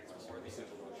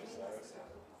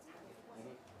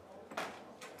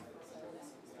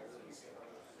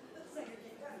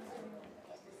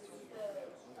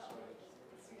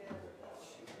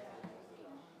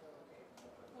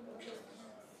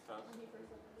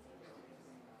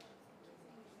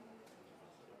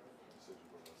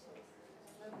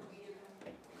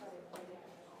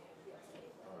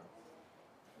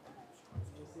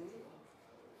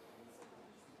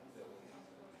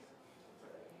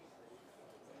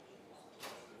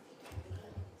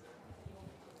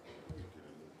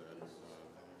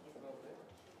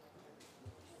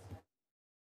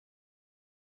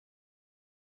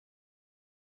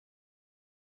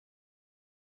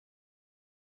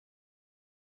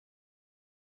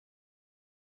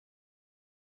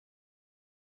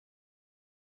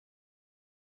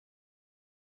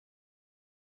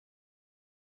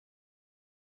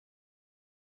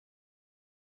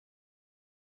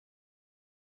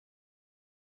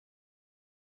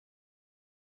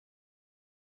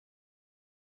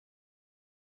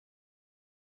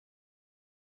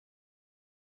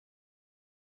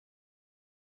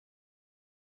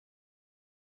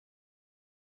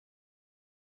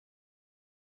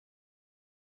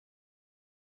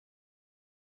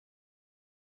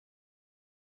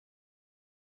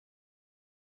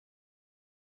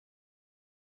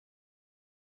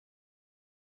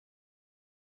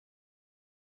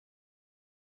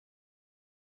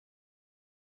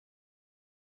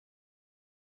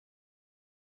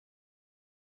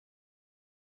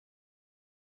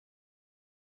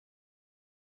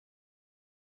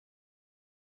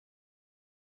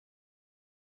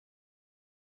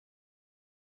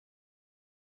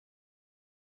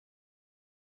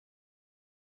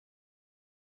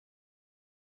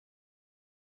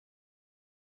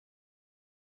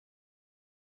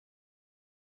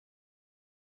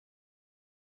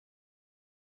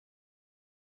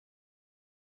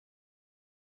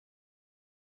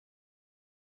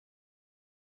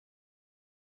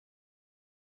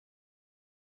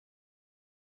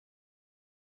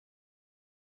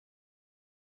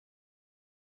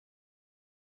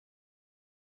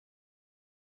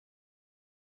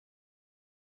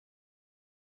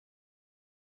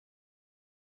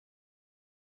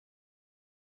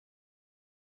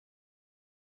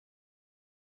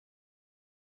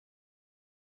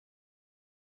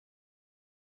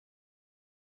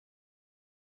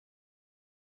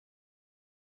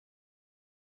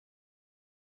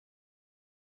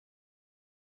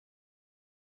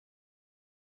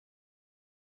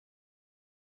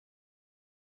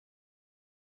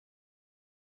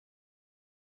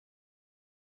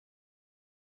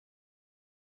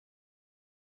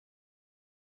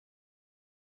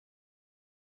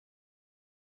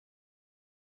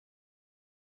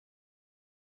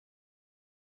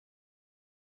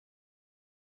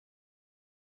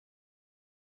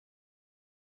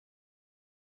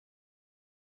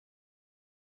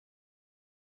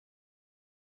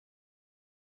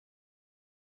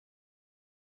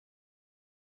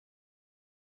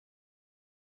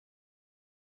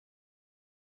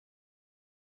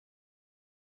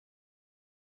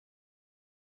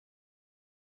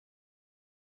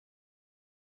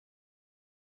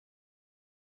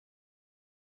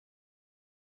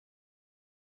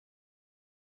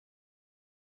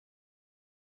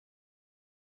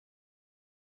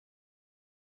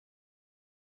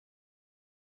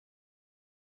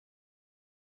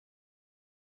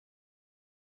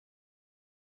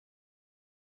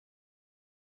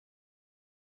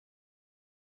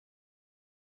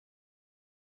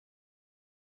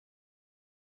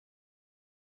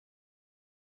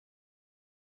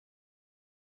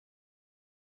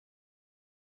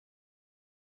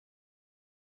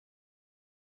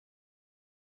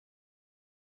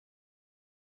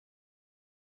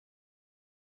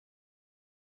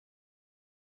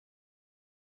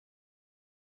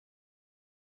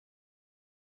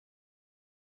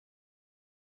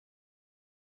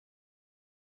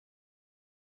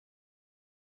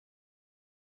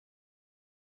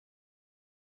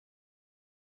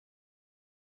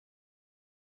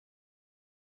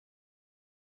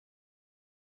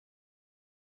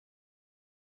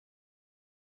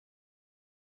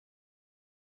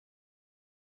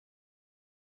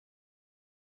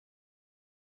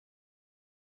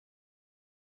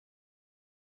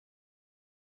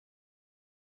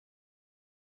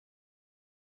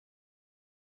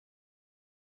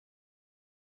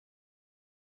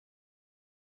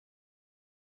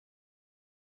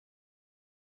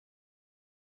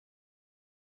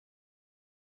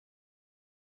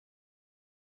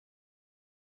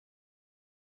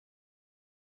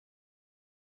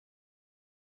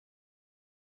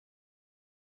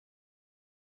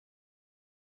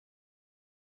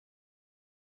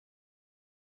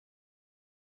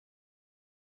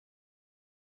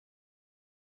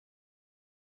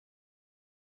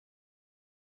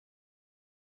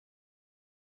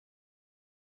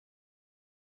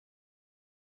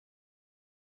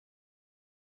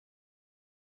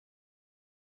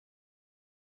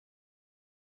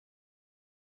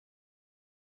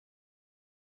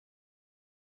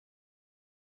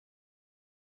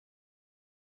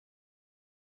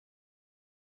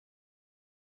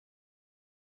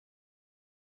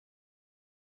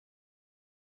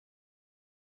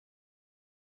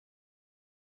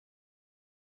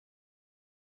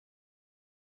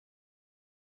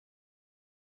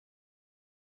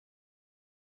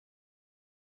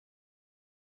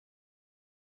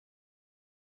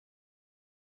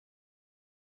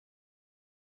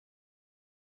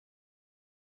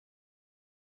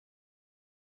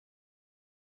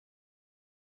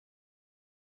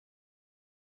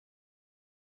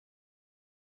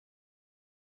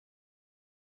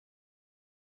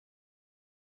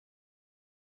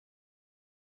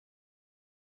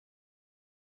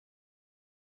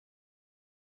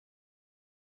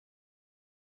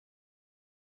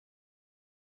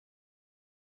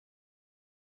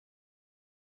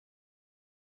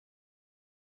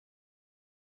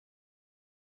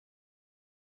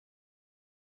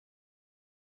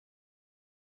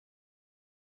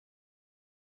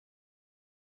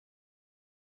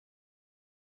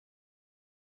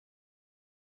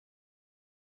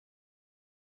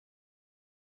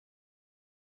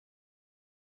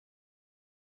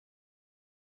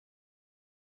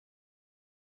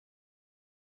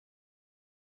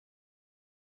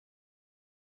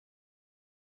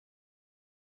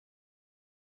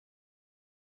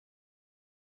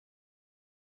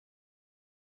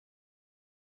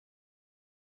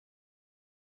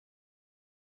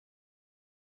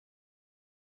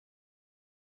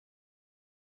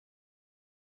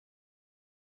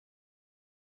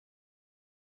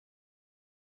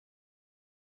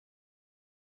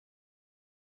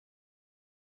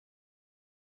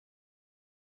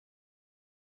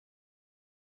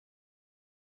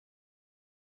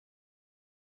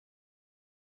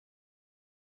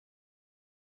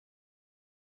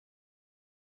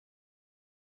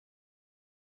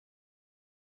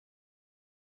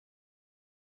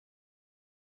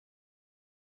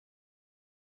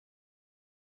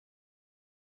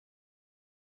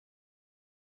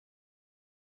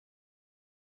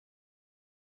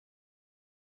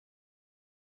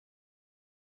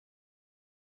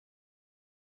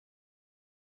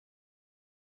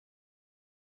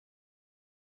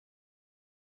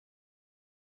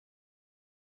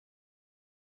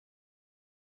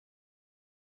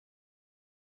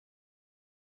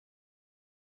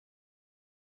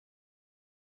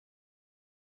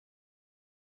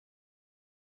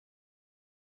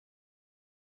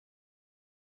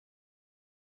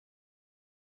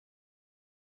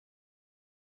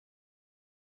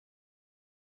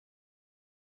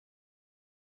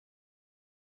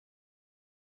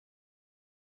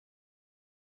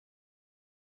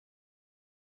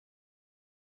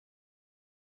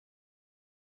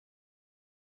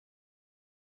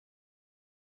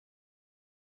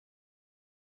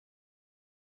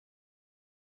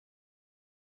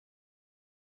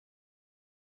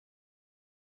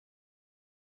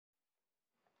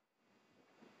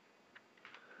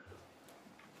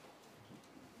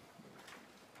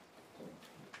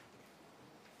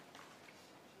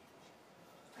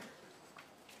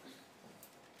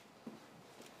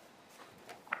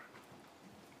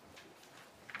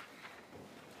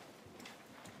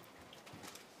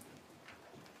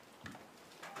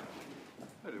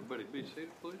 Everybody be seated,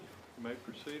 please. You may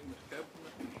proceed, Ms.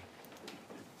 Kaplan.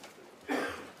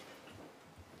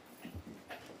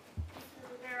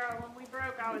 Rivera, when we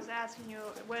broke, I was asking you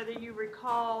whether you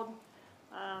recalled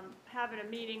having a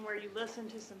meeting where you listened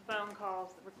to some phone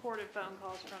calls, recorded phone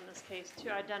calls from this case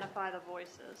to identify the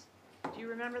voices. Do you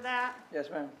remember that? Yes,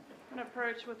 ma'am. I'm going to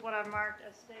approach with what I've marked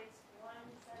as states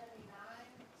 179.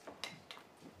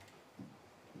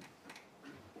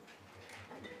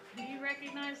 Do you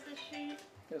recognize this sheet?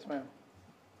 Yes, ma'am.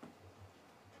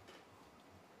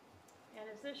 And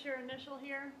is this your initial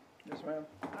here? Yes, ma'am.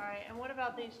 All right, and what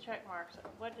about these check marks?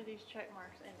 What do these check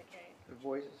marks indicate? The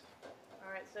voices.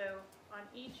 All right, so on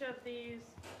each of these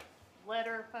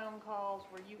letter phone calls,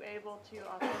 were you able to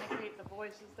authenticate the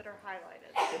voices that are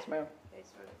highlighted? Yes, ma'am. Okay,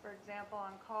 so for example,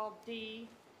 on call D,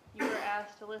 you were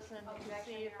asked to listen to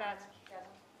see if that's,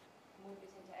 Move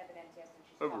this into evidence, yes, and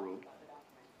she's Overruled. talking about the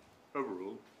document.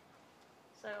 Overruled.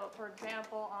 so for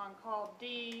example, on call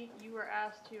D, you were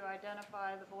asked to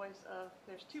identify the voice of,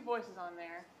 there's two voices on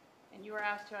there, and you were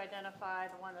asked to identify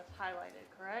the one that's highlighted,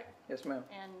 correct? Yes, ma'am.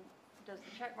 And does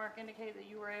the check mark indicate that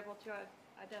you were able to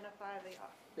identify the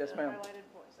Yes, the ma'am. highlighted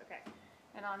voice? Okay.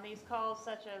 And on these calls,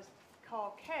 such as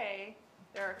call K,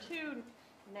 there are two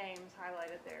names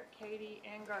highlighted there, Katie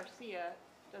and Garcia.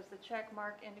 Does the check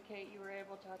mark indicate you were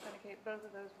able to authenticate both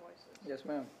of those voices? Yes,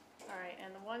 ma'am. All right, and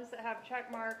the ones that have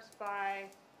check marks by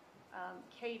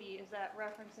Katie, is that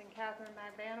referencing Catherine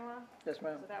Magbanua? Yes,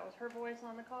 ma'am. So that was her voice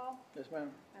on the call? Yes, ma'am.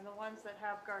 And the ones that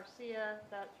have Garcia,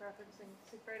 that's referencing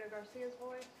Sigfredo Garcia's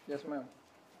voice? Yes, ma'am.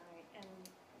 All right, and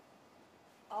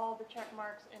all the check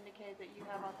marks indicate that you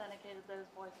have authenticated those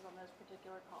voices on those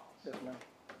particular calls? Yes, ma'am.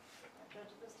 Judge,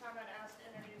 at this time, I'd ask to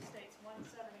introduce states 179.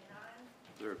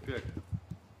 Is there objection?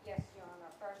 Yes, Your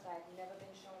Honor, first, I've never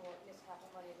been shown what Ms.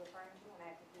 Kaplan is referring to, and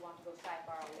I think you want to go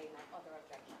sidebar or lay my other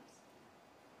objections.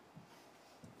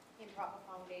 Improper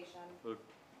foundation, Look,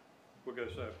 we'll go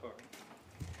sidebar.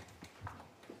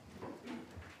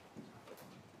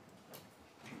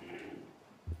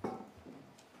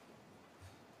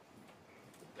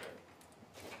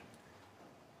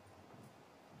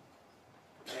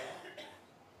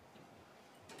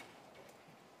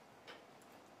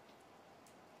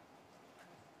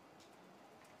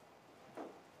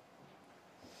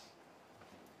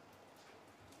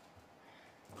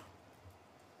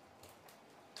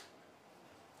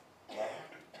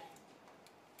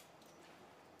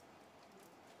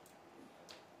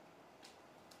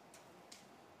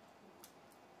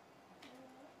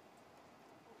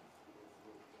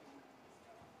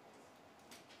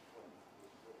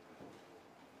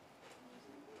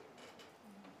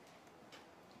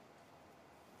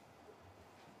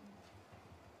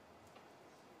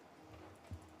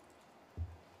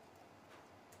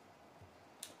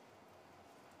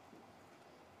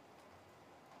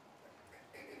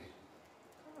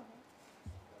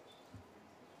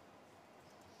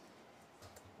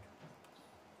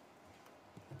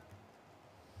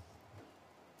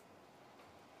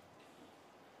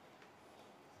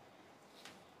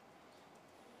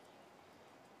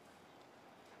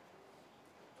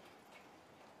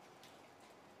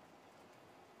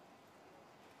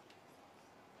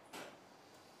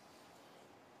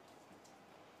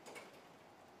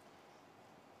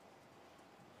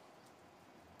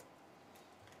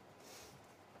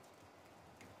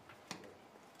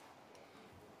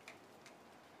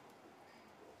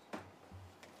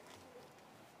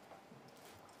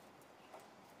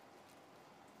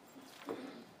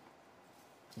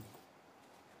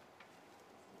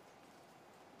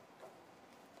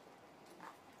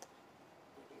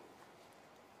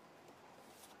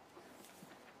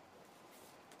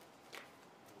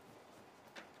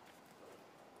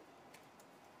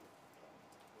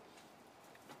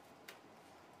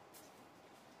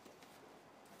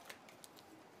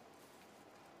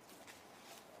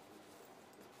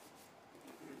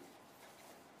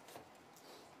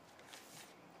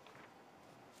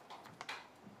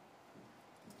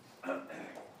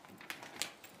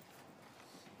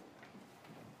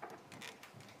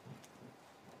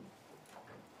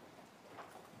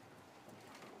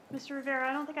 Mr. Rivera,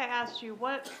 I don't think I asked you,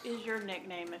 what is your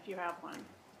nickname if you have one?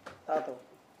 Tato.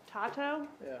 Tato?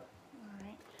 Yeah. All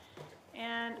right.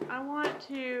 And I want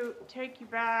to take you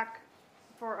back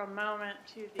for a moment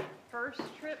to the first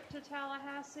trip to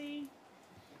Tallahassee.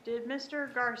 Did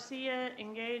Mr. Garcia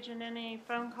engage in any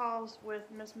phone calls with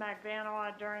Ms.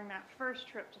 Magbanua during that first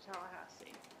trip to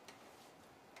Tallahassee?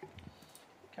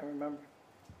 Can't remember.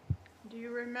 Do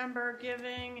you remember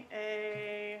giving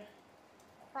a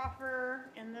proffer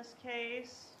in this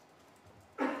case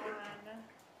on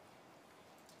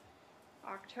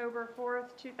October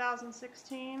 4th,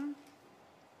 2016.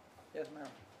 Yes, ma'am.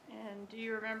 And do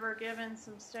you remember giving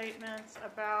some statements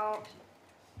about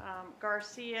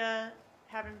Garcia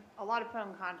having a lot of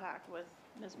phone contact with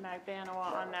Ms.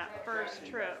 Magbanowa on that first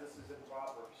trip? This is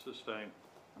improper. Sustained.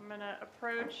 I'm going to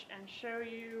approach and show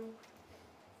you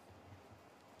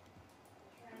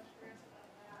the transcript of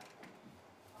that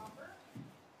offer.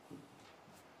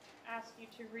 Ask you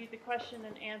to read the question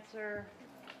and answer.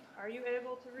 Are you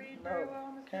able to read very No,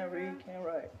 well, Mr. can't Rivera? read, can't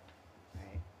write.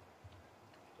 Right.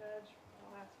 Judge,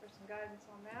 I'll ask for some guidance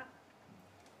on that.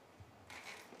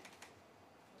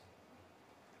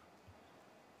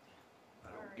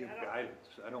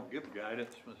 I don't give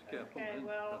guidance, Ms. Kaplan. Okay,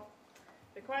 well,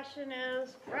 the question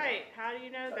is, right, how do you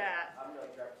know that? I'm going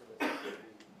to object to this. This is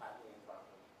patently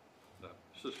improper. No,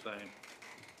 sustained.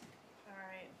 All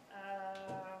right,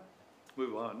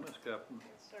 Move on, Ms. Kaplan.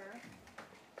 yes, sir.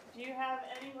 Do you have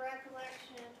any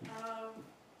recollection of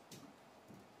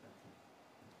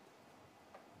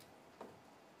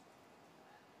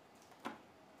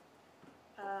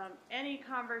any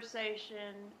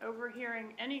conversation,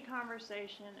 overhearing any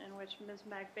conversation in which Ms.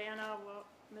 Magbanowa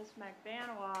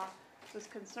was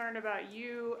concerned about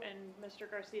you and Mr.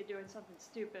 Garcia doing something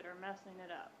stupid or messing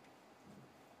it up?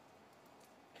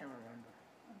 Can't remember.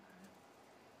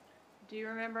 Do you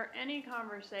remember any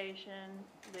conversation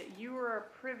that you were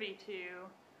privy to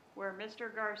where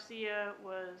Mr. Garcia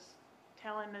was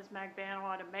telling Ms.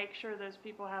 Magbanowa to make sure those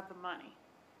people have the money?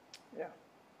 Yeah,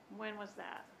 When was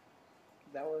that?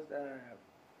 that was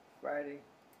Friday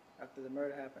after the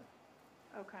murder happened.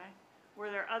 Okay. Were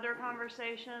there other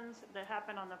conversations that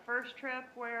happened on the first trip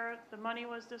where the money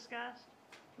was discussed?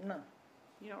 No,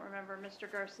 You don't remember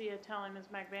Mr. Garcia telling Ms.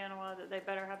 Magbanowa that they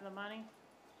better have the money?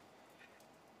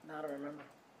 no, I don't remember.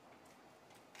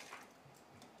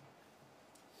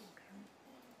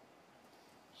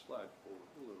 Slide forward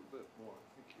a little bit more. I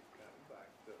think you've got it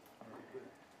backed up a little bit.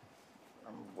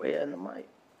 I'm way in the mic.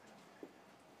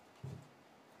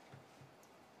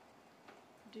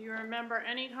 Do you remember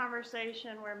any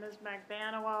conversation where Ms.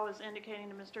 Magbanowa was indicating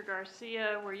to Mr.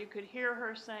 Garcia where you could hear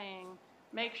her saying,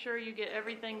 make sure you get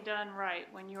everything done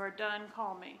right. When you are done,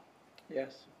 call me?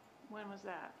 Yes, When was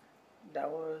that? that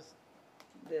was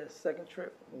the second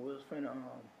trip. We was finna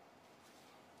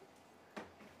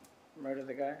murder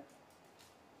the guy.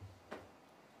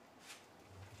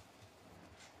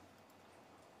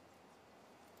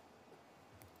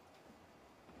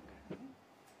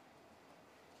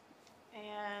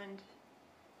 And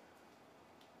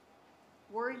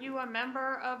were you a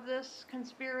member of this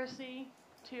conspiracy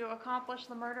to accomplish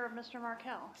the murder of Mr.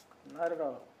 Markel? Not at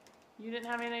all. You didn't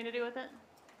have anything to do with it?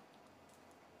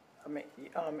 I mean,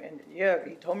 and yeah,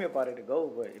 he told me about it to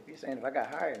go, but if you're saying if I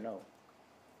got hired, no.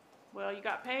 Well, you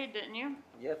got paid, didn't you?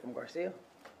 Yeah, from Garcia.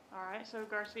 All right, so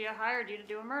Garcia hired you to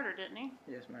do a murder, didn't he?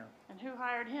 Yes, ma'am. And who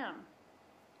hired him?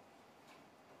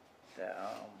 The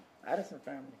Addison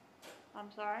family,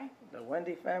 I'm sorry? the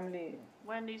Wendy family.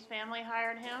 Wendy's family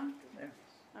hired him?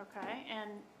 Yeah. Okay,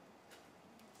 and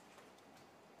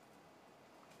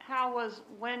how was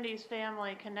Wendy's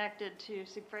family connected to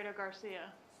Sigfredo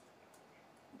Garcia?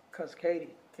 Cause Katie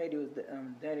was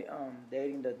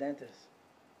dating the dentist.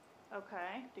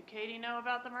 Okay, did Katie know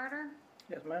about the murder?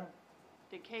 Yes, ma'am.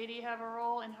 Did Katie have a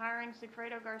role in hiring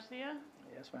Sigfredo Garcia?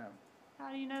 Yes, ma'am.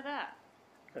 How do you know that?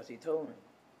 Cause he told me.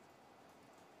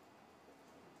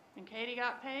 And Katie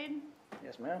got paid?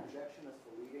 Yes, ma'am. Objection is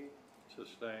for leading.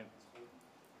 Sustained.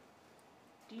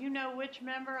 Do you know which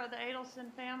member of the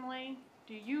Adelson family?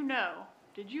 Do you know?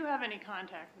 Did you have any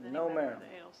contact with any No, member ma'am. of the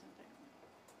Adelson family?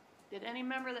 Did any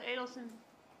member of the Adelson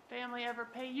family ever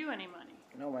pay you any money?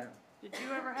 No, ma'am. Did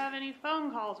you ever have any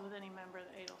phone calls with any member of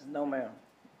the Adelson? No, ma'am.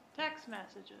 Text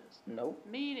messages? Nope.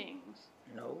 Meetings?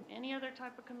 No. Any other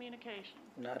type of communication?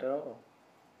 Not at all.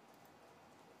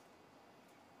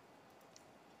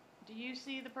 Do you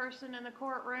see the person in the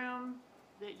courtroom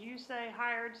that you say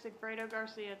hired Sigfredo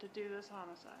Garcia to do this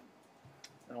homicide?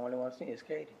 The only one I see is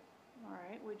Katie. All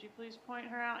right, would you please point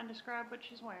her out and describe what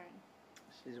she's wearing?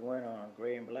 She's wearing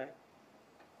gray and black.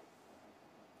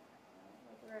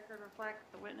 Let the record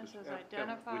reflect the witness Ms. has Kaplan,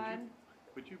 identified.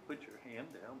 Would you put your hand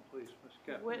down, please, Ms.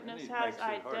 Kaplan? Witness It has makes it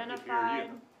hard to hear you. identified.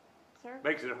 Sir?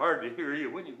 Makes it hard to hear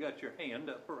you when you've got your hand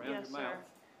up around Yes, your sir. mouth.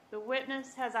 The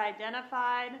witness has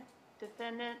identified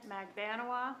defendant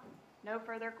Magbanowa. No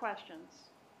further questions.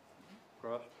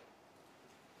 Cross.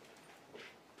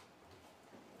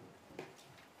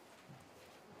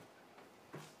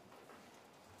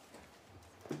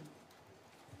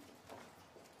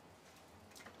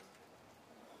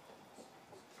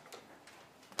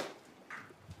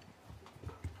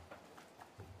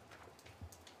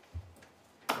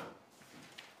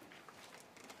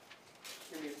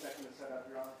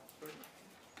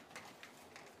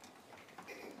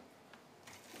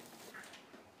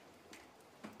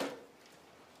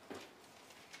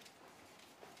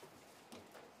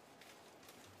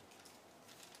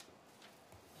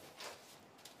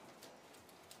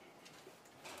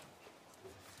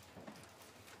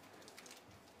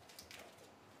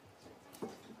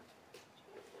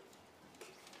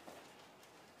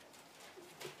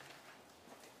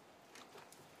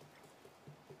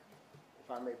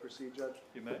 I may proceed, Judge?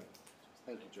 You may.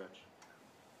 Thank you, Judge.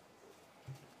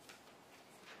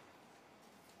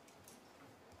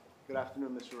 Good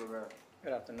afternoon, Mr. Rivera.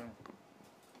 Good afternoon.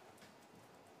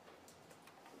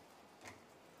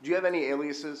 Do you have any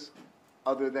aliases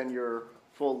other than your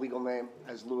full legal name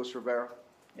as Luis Rivera?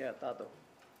 Yeah, Tato.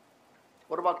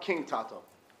 What about King Tato?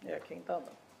 Yeah, King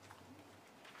Tato.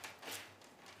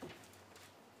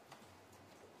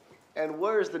 And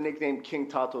where is the nickname King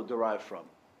Tato derived from?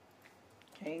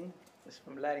 King is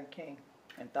from Latin king,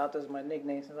 and Tato is my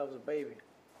nickname since I was a baby.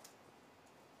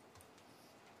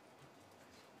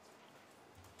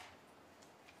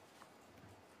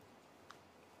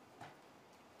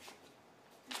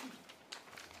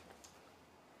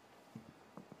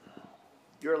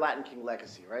 You're a Latin King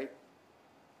legacy, right?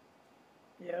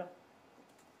 Yeah.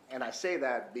 And I say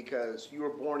that because you were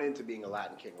born into being a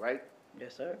Latin King, right?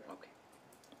 Yes, sir. Okay.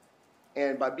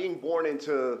 And by being born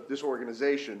into this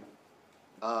organization,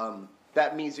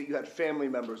 that means that you had family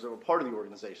members that were part of the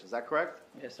organization. Is that correct?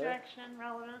 Yes, sir. Objection,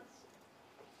 relevance.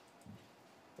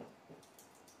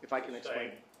 If I can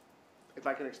explain. If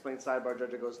I can explain sidebar,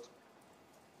 Judge, it goes to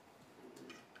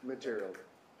material.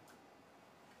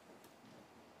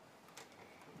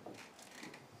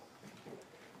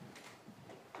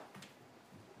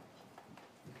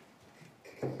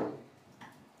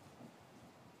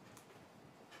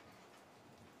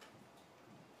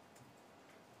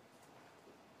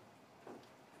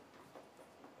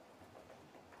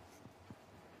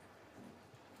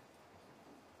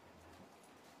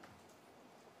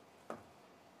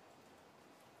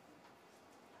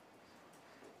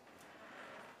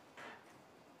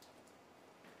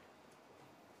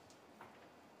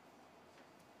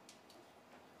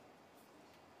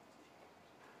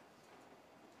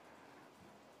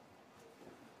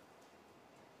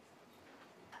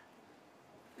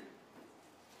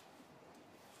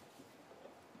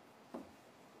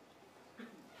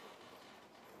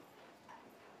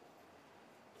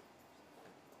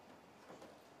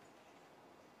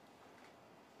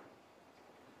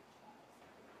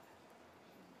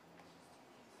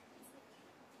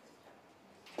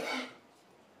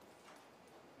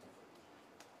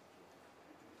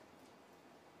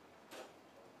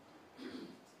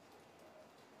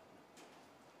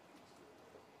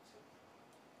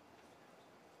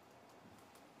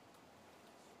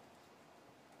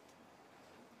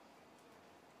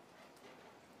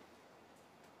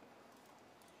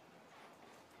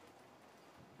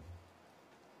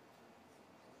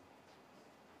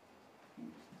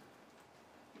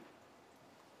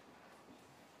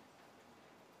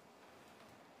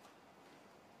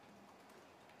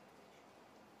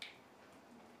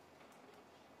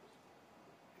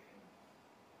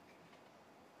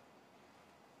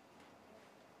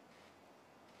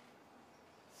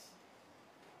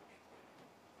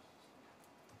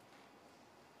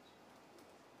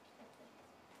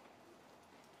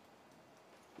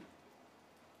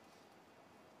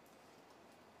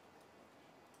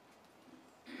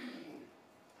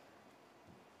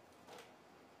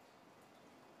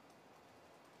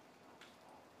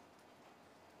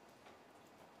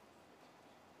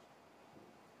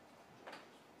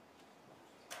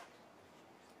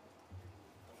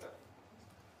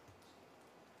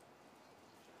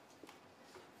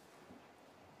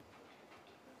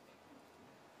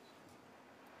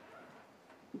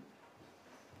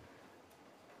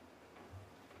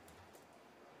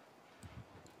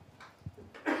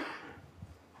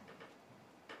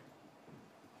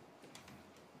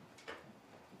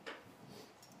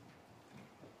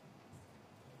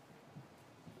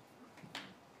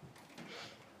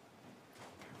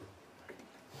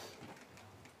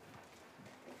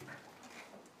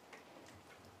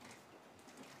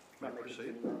 May I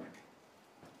proceed?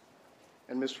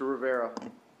 And Mr. Rivera,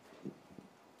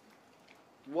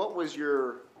 what was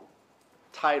your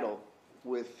title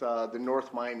with the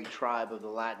North Miami tribe of the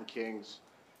Latin Kings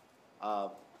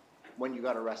when you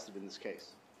got arrested in this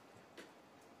case?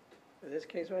 This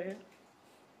case right here,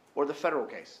 Or the federal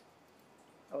case?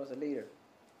 I was a leader.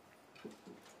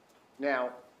 Now,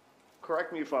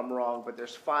 correct me if I'm wrong, but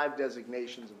there's 5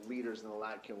 designations of leaders in the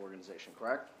Latin King organization,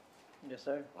 correct? Yes,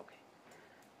 sir. Okay.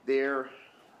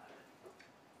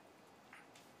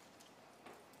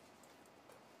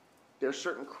 There's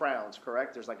certain crowns,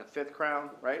 correct? There's like a 5th crown,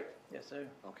 right? Yes, sir.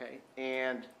 Okay.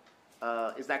 And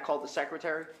is that called the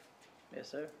secretary? Yes,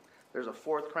 sir. There's a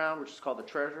 4th crown, which is called the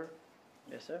treasurer.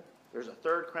 Yes, sir. There's a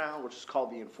 3rd crown, which is called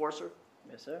the enforcer.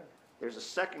 Yes, sir. There's a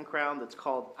 2nd crown that's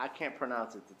called, I can't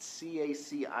pronounce it, it's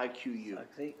CACIQU.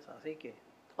 Sacique.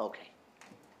 Okay.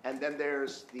 And then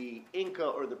there's the Inca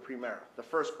or the Primera, the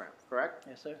 1st crown, correct?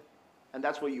 Yes, sir. And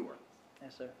that's what you were.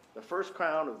 Yes, sir. The first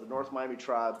crown of the North Miami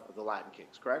tribe of the Latin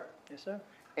Kings, correct? Yes, sir.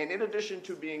 And in addition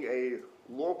to being a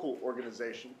local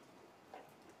organization,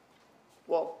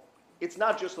 well, it's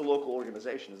not just a local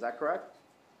organization, is that correct?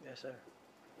 Yes, sir.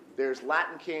 There's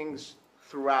Latin Kings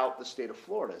throughout the state of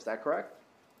Florida, is that correct?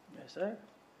 Yes, sir.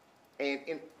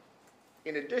 And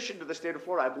in addition to the state of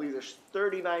Florida, I believe there's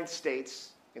 39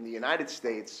 states in the United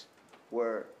States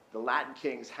where the Latin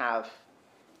Kings have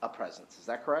a presence, is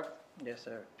that correct? Yes,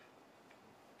 sir.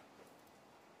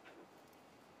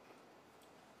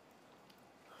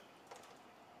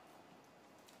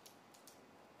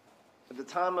 At the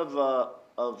time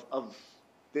of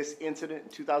this incident in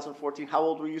 2014, how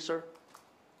old were you, sir?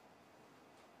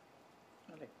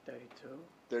 Like 32.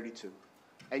 32.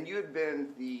 And you had been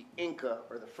the Inca,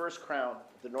 or the first crown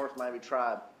of the North Miami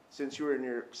tribe, since you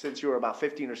were about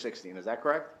 15 or 16, is that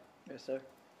correct? Yes, sir.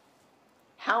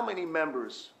 How many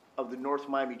members of the North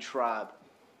Miami tribe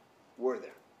were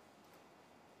there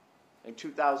in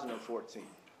 2014?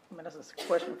 I mean, that's a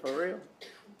question for real.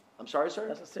 I'm sorry, sir?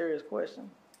 That's a serious question.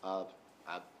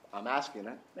 I'm asking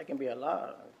it. There can be a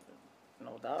lot,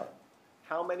 no doubt.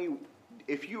 How many,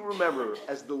 if you remember,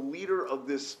 as the leader of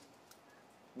this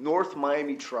North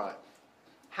Miami tribe,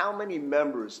 how many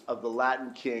members of the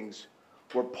Latin Kings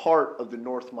were part of the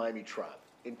North Miami tribe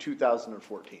in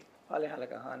 2014? Probably had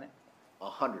like 100,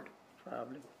 100.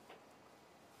 probably.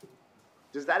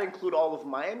 Does that include all of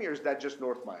Miami, or is that just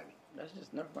North Miami? That's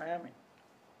just North Miami.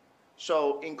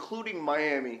 So including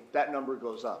Miami, that number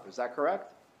goes up. Is that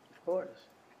correct? Of course.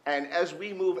 And as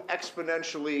we move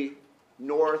exponentially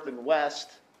north and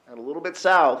west and a little bit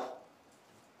south,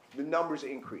 the numbers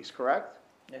increase, correct?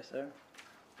 Yes, sir.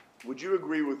 Would you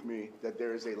agree with me that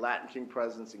there is a Latin King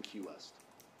presence in Key West?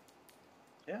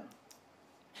 Yeah.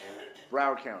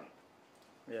 Broward County,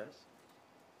 Yes.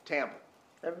 Tampa,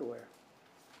 Everywhere.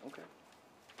 okay.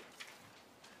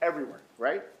 Everywhere,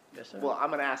 right? Yes, sir. Well, I'm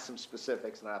going to ask some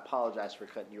specifics, and I apologize for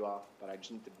cutting you off, but I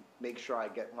just need to make sure I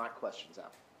get my questions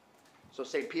out. So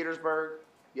St. Petersburg,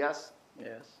 yes?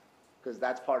 Yes. Because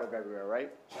that's part of everywhere, right?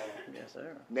 Yes,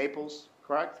 sir. Naples,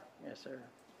 correct? Yes, sir.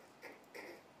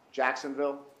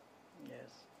 Jacksonville?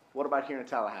 Yes. What about here in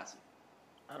Tallahassee?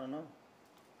 I don't know.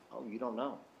 Oh, you don't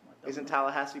know. I don't Isn't know.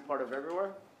 Tallahassee part of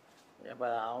everywhere? Yeah,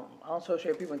 but I don't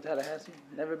associate people in Tallahassee.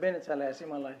 Never been in Tallahassee in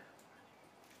my life.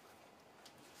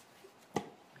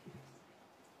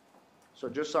 So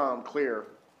just so I'm clear,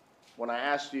 when I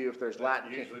asked you if there's That Latin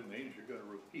King, usually means you're gonna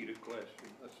repeat a question.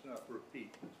 Let's not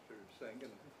repeat, Mr. Sangan.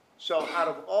 so out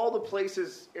of all the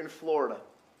places in Florida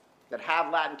that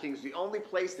have Latin Kings, the only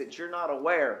place that you're not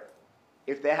aware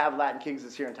if they have Latin Kings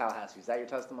is here in Tallahassee. Is that your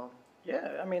testimony?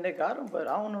 Yeah, I mean, they got them, but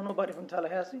I don't know nobody from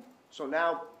Tallahassee. So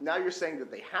now you're saying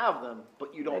that they have them,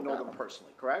 but you don't They know got them 'em.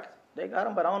 personally, correct? They got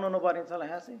them, but I don't know nobody in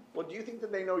Tallahassee. Well, do you think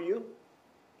that they know you?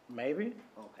 Maybe.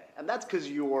 Okay, and that's because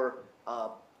you're a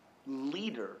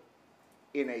leader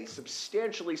in a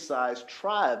substantially sized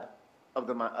tribe of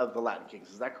the Latin Kings.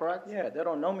 Is that correct? Yeah, they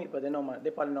don't know me, but they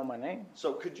probably know my name.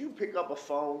 So could you pick up a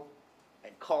phone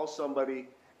and call somebody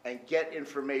and get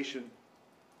information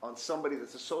on somebody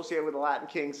that's associated with the Latin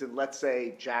Kings in, let's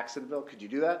say, Jacksonville? Could you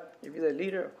do that? If you're the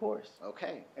leader, of course.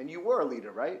 Okay, and you were a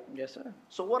leader, right? Yes, sir.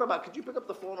 So what about, could you pick up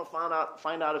the phone and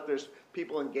find out if there's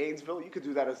people in Gainesville? You could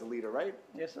do that as a leader, right?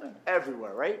 Yes, sir.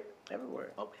 Everywhere, right?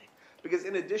 Everywhere. Okay. Because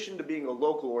in addition to being a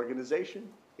local organization,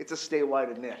 it's a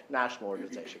statewide and national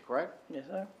organization, correct? Yes,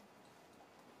 sir.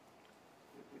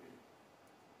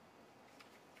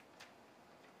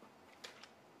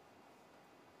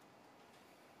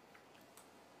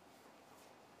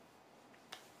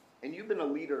 And you've been a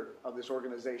leader of this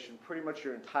organization pretty much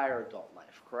your entire adult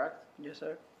life, correct? Yes,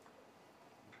 sir.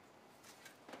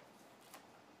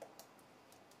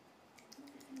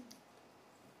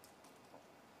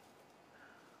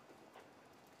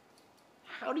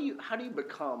 How do you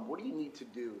become, what do you need to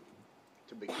do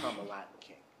to become a Latin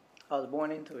King? I was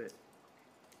born into it.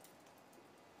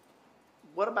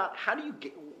 What about,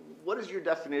 what is your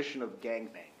definition of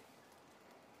gangbang?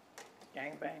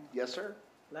 Gangbang. Yes, sir?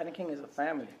 Latin King is a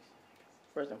family.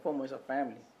 First and foremost, a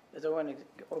family. It's an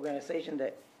organization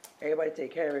that everybody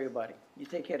take care of everybody. You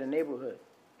take care of the neighborhood.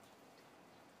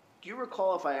 Do you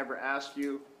recall if I ever asked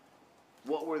you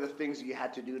what were the things you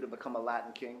had to do to become a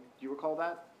Latin King? Do you recall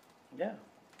that? Yeah.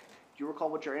 Do you recall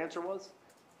what your answer was?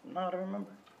 No, I don't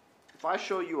remember. If I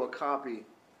show you a copy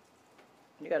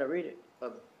You got to read it.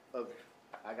 of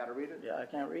I gotta read it? Yeah, I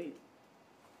can't read.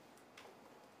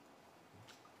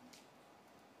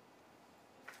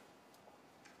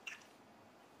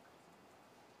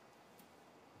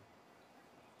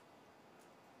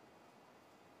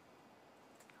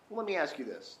 Well, let me ask you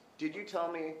this. Did you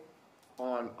tell me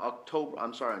on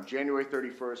January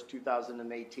 31st,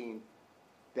 2018,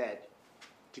 that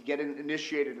to get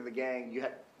initiated in the gang, you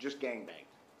had just gangbanged.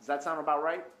 Does that sound about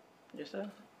right? Yes, sir.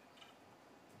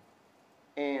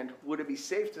 And would it be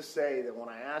safe to say that when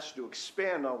I asked you to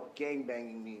expand on what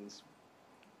gangbanging means,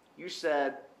 you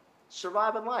said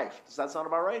surviving life? Does that sound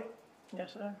about right?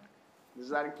 Yes, sir. Does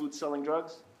that include selling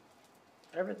drugs?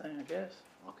 Everything, I guess.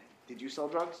 Okay. Did you sell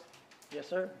drugs? Yes,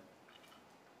 sir.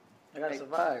 I gotta Hey.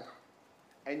 survive.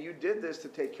 And you did this to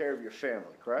take care of your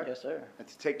family, correct? Yes, sir. And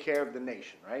to take care of the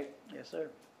nation, right? Yes, sir.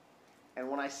 And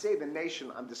when I say the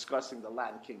nation, I'm discussing the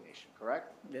Latin King nation,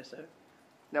 correct? Yes, sir.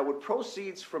 Now, would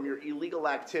proceeds from your illegal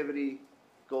activity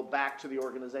go back to the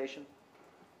organization?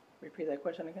 Repeat that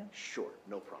question again. Sure,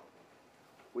 no problem.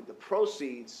 Would the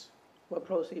proceeds, What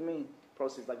proceed mean?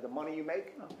 like the money you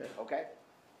make, Okay. okay?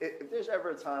 If there's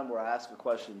ever a time where I ask a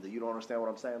question that you don't understand what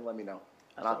I'm saying, let me know.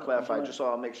 And That's I'll what I'm clarify doing. just so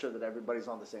I'll make sure that everybody's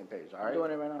on the same page, all I'm right?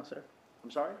 doing it right now, sir. I'm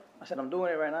sorry? I said I'm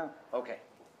doing it right now. Okay,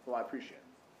 well, I appreciate it.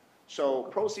 So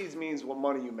proceeds means what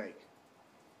money you make.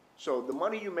 So the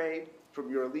money you made from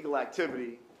your illegal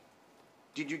activity,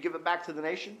 did you give it back to the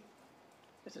nation?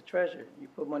 It's a treasure. You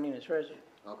put money in a treasure.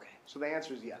 Okay, so the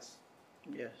answer is yes.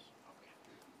 Yes.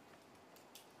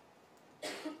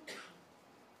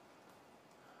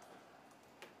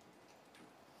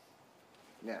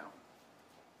 Now,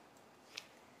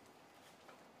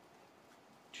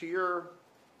 to your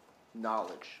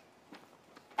knowledge,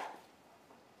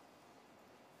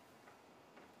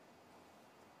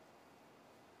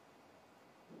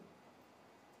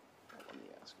 let me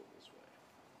ask it this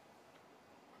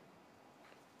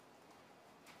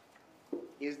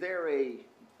way. Is there a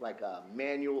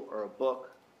manual or a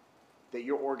book that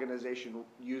your organization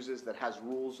uses that has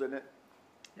rules in it?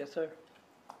 Yes, sir.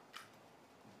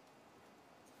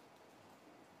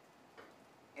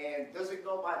 And does it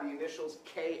go by the initials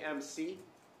KMC?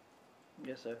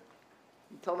 Yes, sir.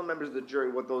 Tell the members of the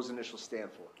jury what those initials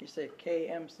stand for. You said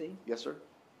KMC? Yes, sir?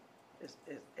 It's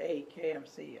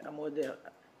AKMC.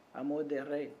 Amor de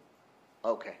Rey.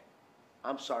 Okay.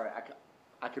 I'm sorry.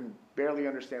 I can barely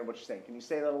understand what you're saying. Can you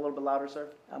say that a little bit louder, sir?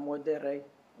 Amor de Rey.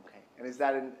 Okay. And is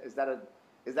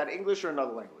that English or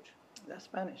another language? That's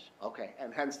Spanish. Okay.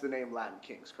 And hence the name Latin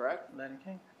Kings, correct? Latin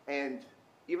King. And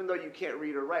even though you can't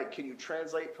read or write, can you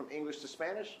translate from English to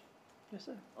Spanish? Yes,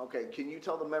 sir. Okay. Can you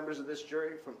tell the members of this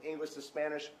jury from English to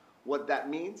Spanish what that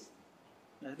means?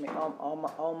 That means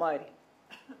almighty.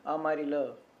 Almighty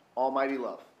love. Almighty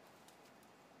love.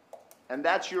 And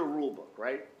that's your rule book,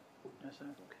 right? Yes, sir.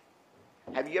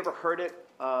 Have you ever heard it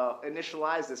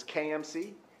initialized as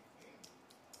KMC?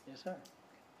 Yes, sir.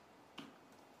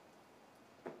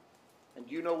 And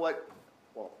do you know what?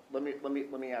 Well, let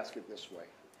me ask it this way: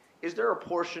 is there a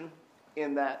portion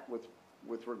in that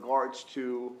with regards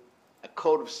to a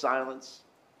code of silence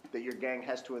that your gang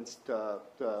has to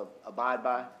abide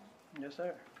by? Yes,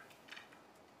 sir.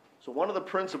 So one of the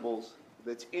principles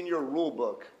that's in your rule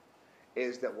book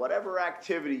is that whatever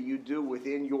activity you do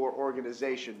within your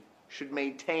organization should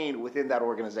maintain within that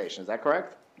organization. Is that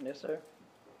correct? Yes, sir.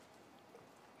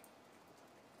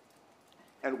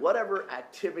 And whatever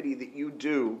activity that you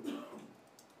do,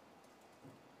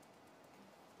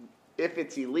 if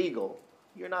it's illegal,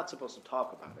 you're not supposed to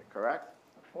talk about it, correct?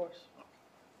 Of course.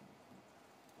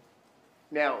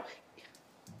 Now,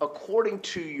 according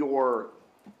to your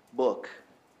book,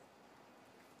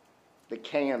 the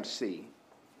KMC,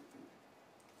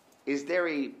 is there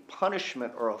a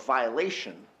punishment or a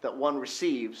violation that one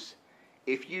receives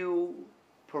if you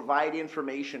provide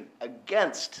information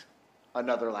against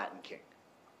another Latin king?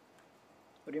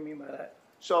 What do you mean by that?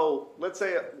 So let's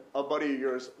say a buddy of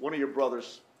yours, one of your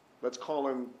brothers, let's call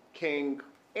him King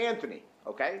Anthony,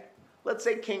 okay? Let's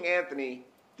say King Anthony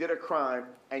did a crime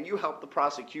and you helped the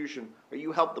prosecution or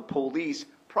you helped the police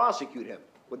prosecute him.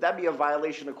 Would that be a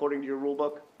violation according to your rule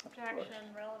book? Objection,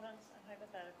 relevance, and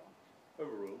hypothetical.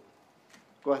 Overruled.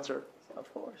 Go ahead, sir.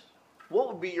 Of course. What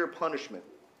would be your punishment?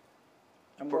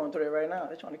 I'm going through it right now.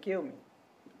 They're trying to kill me.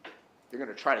 They're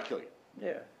going to try to kill you.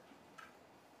 Yeah.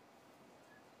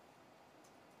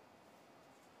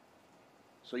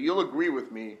 So you'll agree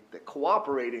with me that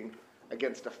cooperating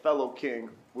against a fellow king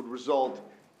would result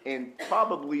in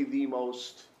probably the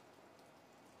most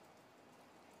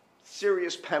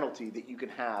serious penalty that you can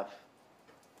have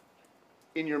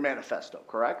in your manifesto,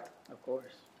 correct? Of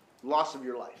course. Loss of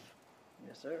your life.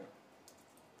 Yes, sir.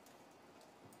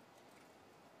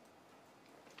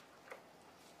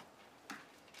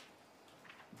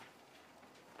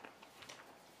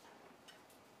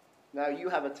 Now, you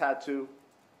have a tattoo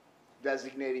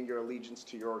designating your allegiance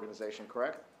to your organization,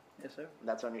 correct? Yes, sir.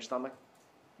 That's on your stomach?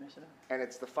 Yes, sir. And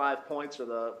it's the 5 points or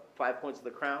the 5 points of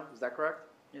the crown, is that correct?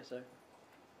 Yes, sir.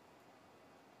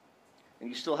 And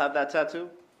you still have that tattoo?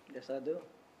 Yes, I do.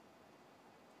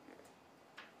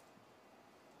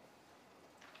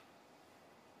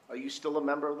 Are you still a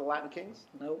member of the Latin Kings?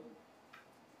 Nope.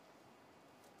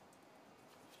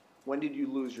 When did you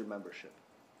lose your membership?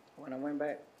 When I went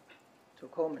back to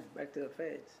Coleman, back to the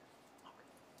feds,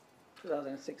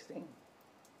 2016,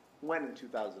 When in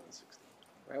 2016?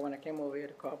 right when I came over here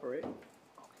to cooperate.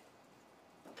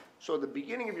 So at the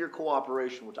beginning of your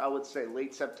cooperation, which I would say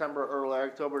late September, early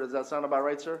October, does that sound about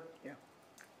right, sir? Yeah.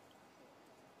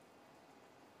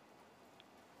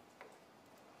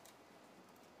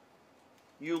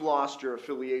 You lost your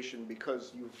affiliation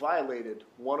because you violated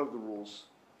one of the rules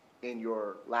in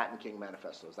your Latin King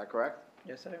manifesto, is that correct?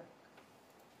 Yes, sir.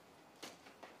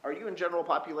 Are you in general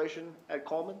population at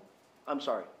Coleman? I'm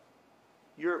sorry.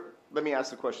 Let me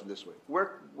ask the question this way.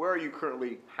 Where are you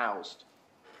currently housed?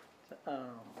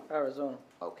 Arizona.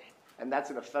 Okay. And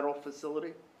that's in a federal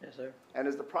facility? Yes, sir. And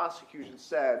as the prosecution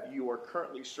said, you are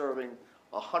currently serving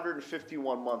a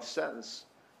 151-month sentence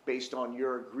based on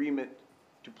your agreement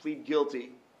to plead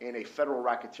guilty in a federal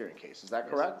racketeering case. Is that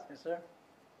correct? Yes, sir.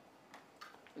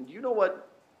 And do you know what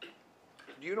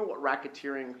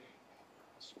racketeering,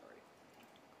 sorry.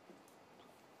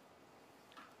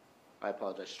 I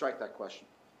apologize, strike that question.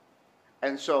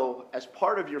 And so, as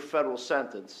part of your federal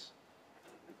sentence,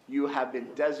 you have been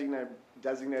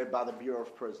designated by the Bureau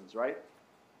of Prisons, right?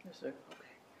 Yes, sir.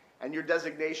 And your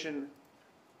designation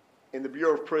in the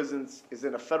Bureau of Prisons is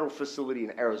in a federal facility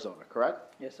in Arizona,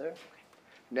 correct? Yes, sir.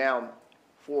 Now,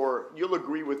 you'll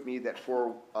agree with me that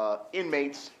for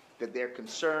inmates that they're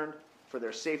concerned for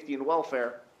their safety and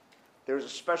welfare, there's a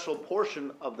special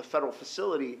portion of the federal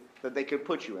facility that they can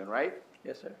put you in, right?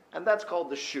 Yes, sir. And that's called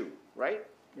the SHU, right?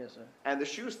 Yes, sir. And the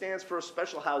SHU stands for a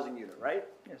special housing unit, right?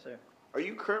 Yes, sir. Are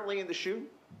you currently in the SHU?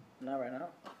 Not right now.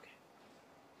 Okay.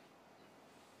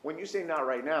 When you say not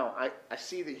right now, I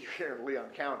see that you're here in Leon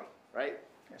County, right?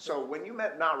 Yes, So when you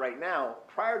meant not right now,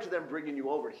 prior to them bringing you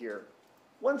over here,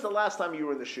 when's the last time you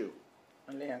were in the SHU?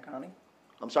 In Leon County.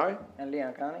 I'm sorry? In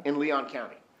Leon County. In Leon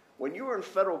County. When you were in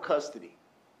federal custody,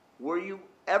 were you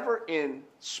ever in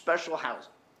special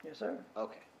housing? Yes, sir.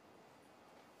 Okay.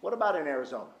 What about in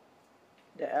Arizona?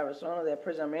 The Arizona, that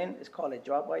prison I'm in, is called a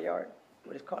drop-by yard.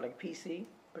 What it's called a PC,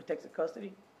 protected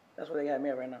custody. That's where they got me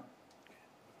at right now.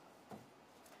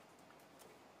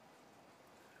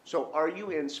 So are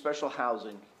you in special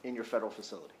housing in your federal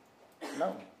facility?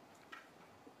 No.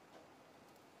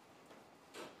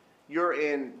 You're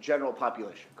in general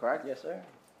population, correct? Yes, sir.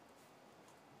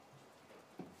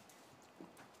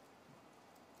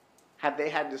 Have they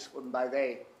had this, by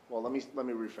they, well, let me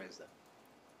rephrase that.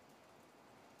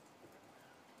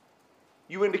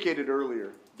 You indicated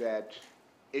earlier that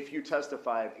if you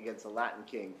testified against a Latin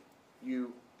king,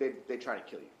 they try to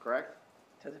kill you, correct?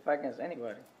 Testify against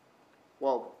anybody.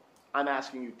 Well, I'm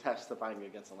asking you testifying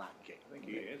against a Latin king. I think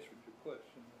he answered your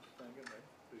question. I was thinking that.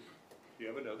 Do you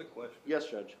have another question? Yes,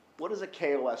 Judge. What is a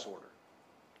KOS order?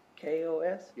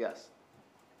 KOS? Yes.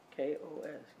 KOS.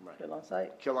 Right. Kill on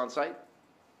sight? Kill on sight?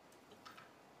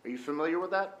 Are you familiar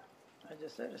with that? I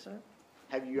just said it, sir.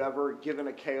 Have you ever given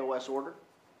a KOS order?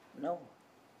 No.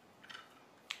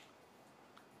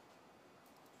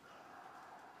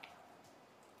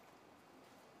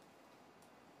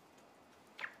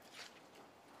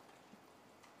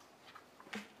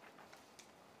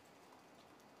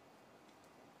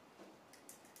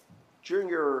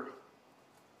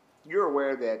 You're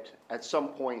aware that at some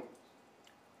point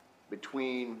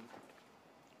between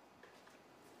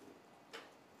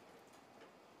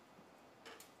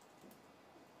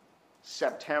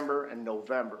September and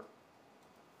November,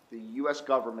 the U.S.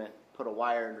 government put a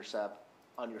wire intercept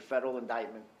on your federal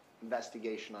indictment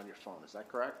investigation on your phone. Is that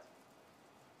correct?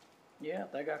 Yeah,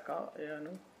 they got caught. Yeah, I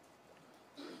knew.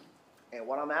 And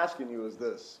what I'm asking you is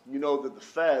this. You know that the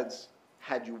feds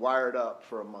had you wired up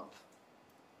for a month.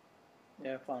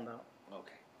 Yeah, I found out.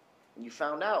 Okay. And you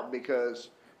found out because,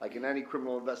 like in any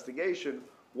criminal investigation,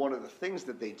 one of the things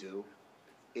that they do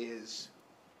is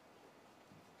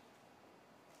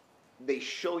they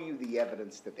show you the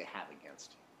evidence that they have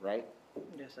against you, right?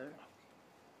 Yes, sir.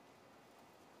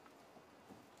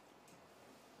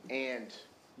 And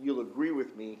you'll agree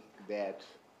with me that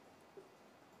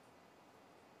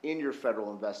in your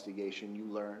federal investigation, you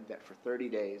learned that for 30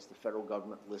 days, the federal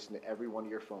government listened to every one of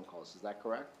your phone calls. Is that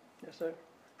correct? Yes, sir.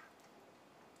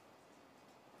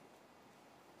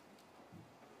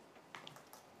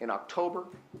 In October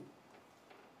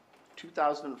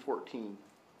 2014,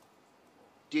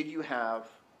 did you have,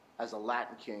 as a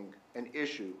Latin king, an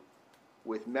issue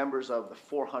with members of the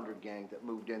 400 gang that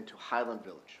moved into Highland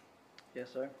Village. Yes,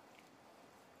 sir.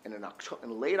 And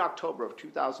in late October of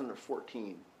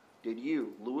 2014, did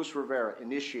you, Luis Rivera,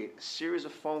 initiate a series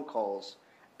of phone calls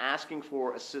asking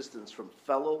for assistance from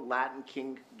fellow Latin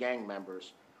King gang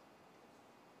members?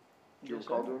 Do you Yes,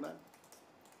 recall sir. doing that?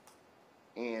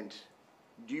 And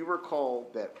do you recall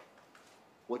that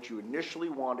what you initially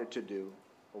wanted to do,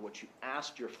 or what you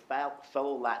asked your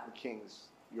fellow Latin Kings,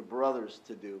 your brothers,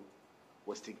 to do,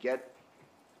 was to get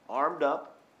armed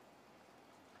up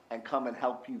and come and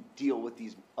help you deal with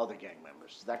these other gang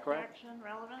members? Is that correct? Action,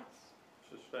 relevance?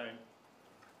 Sustained.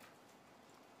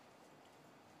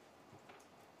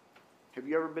 Have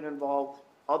you ever been involved,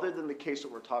 other than the case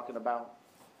that we're talking about,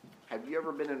 have you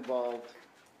ever been involved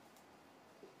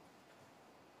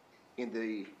in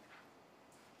the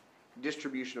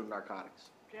distribution of narcotics?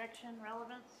 Objection,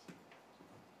 relevance?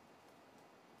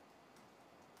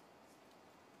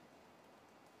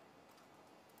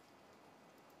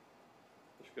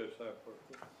 Let's go south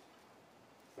first.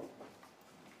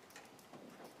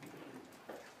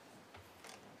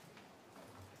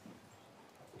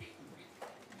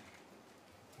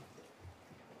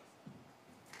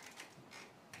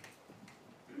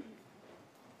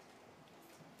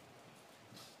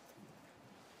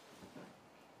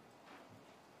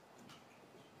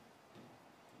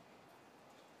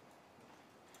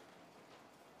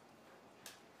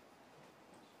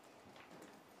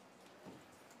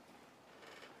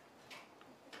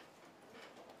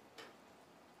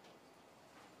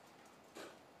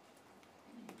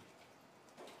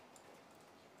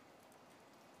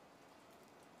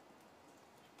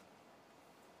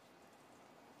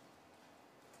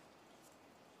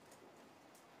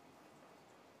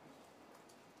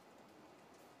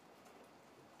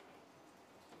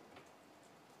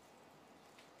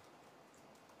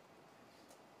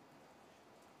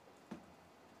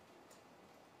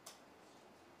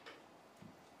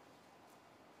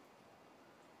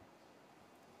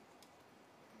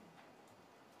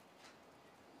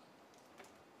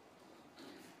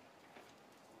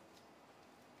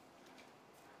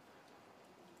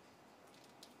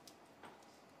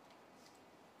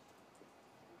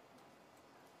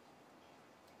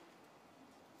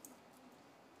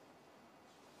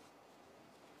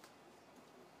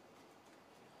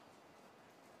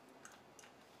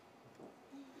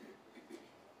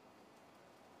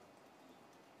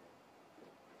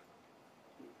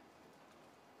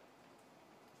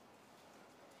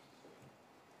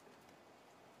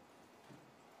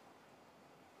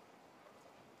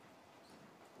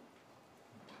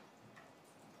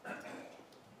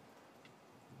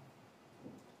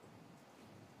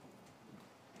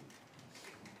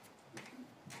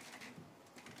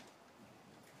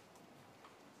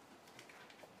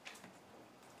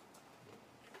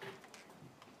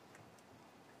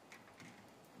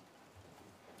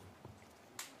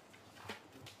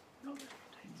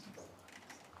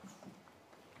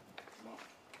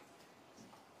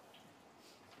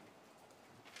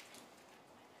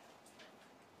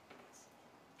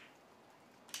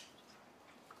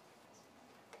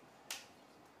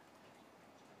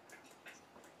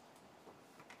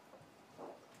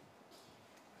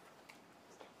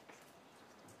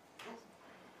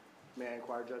 May I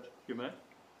inquire, Judge? You may?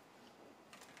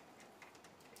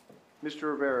 Mr.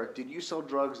 Rivera, did you sell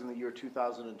drugs in the year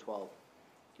 2012?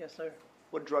 Yes, sir.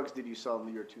 What drugs did you sell in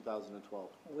the year 2012?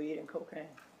 Weed and cocaine.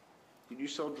 Did you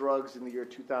sell drugs in the year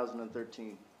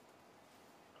 2013?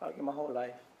 Probably my whole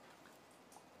life.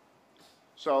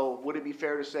 So would it be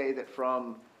fair to say that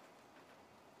from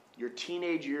your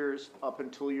teenage years up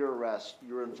until your arrest,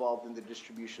 you were involved in the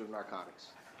distribution of narcotics?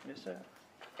 Yes, sir.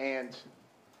 And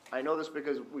I know this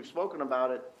because we've spoken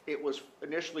about it. It was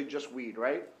initially just weed,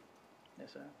 right?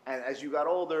 Yes, sir. And as you got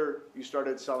older, you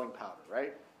started selling powder,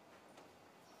 right?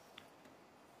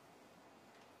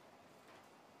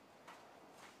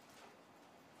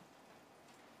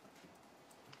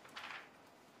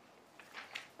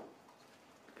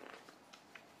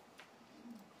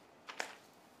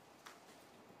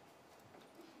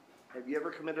 Have you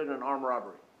ever committed an armed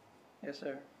robbery? Yes,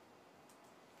 sir.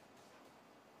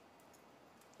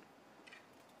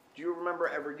 Do you remember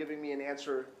ever giving me an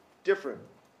answer different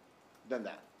than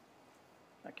that?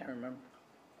 I can't remember.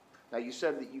 Now, you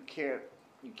said that you can't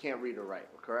read or write,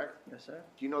 correct? Yes, sir.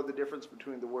 Do you know the difference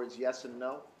between the words yes and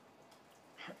no?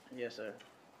 Yes, sir.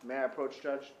 May I approach,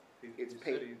 Judge? He It's said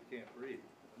paid. he can't read.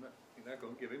 You're not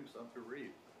gonna give him something to read.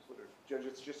 That's what they're- Judge,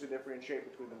 it's just a differentiate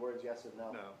between the words yes and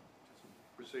no. No,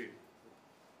 just proceed.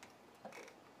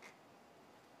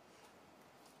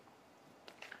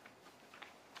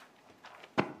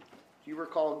 Do you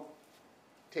recall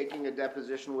taking a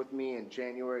deposition with me on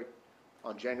January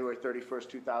 31st,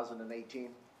 2018?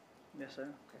 Yes, sir.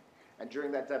 And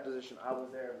during that deposition, I was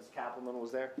there, Ms. Kappelman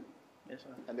was there, Yes, sir.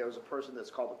 and there was a person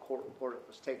that's called a court reporter that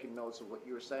was taking notes of what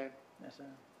you were saying. Yes, sir.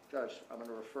 Judge, I'm going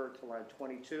to refer to line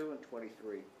 22 and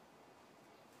 23.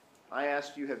 I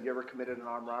asked you, have you ever committed an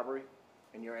armed robbery?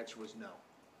 And your answer was no.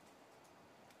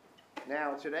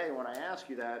 Now, today, when I ask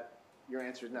you that, your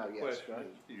answer is no, yes. Question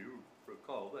is, do you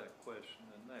recall that question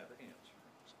and that answer?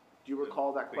 Do you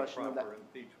recall that Be question and that? proper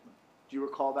impeachment. Do you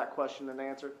recall that question and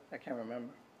answer? I can't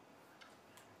remember.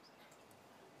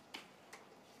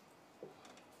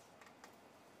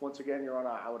 Once again, Your Honor,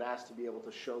 I would ask to be able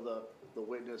to show the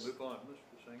witness. Move on,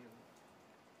 Mr. Singer.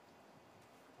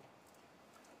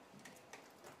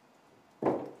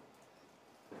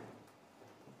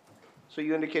 So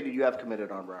you indicated you have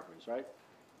committed armed robberies, right?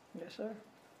 Yes, sir.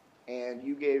 And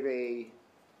you gave a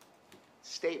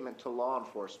statement to law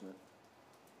enforcement,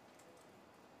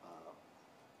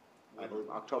 I believe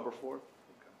October 4th?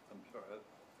 Okay, I'm sorry, I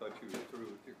thought you were through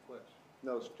with your question.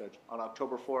 No, Judge, on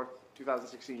October 4th,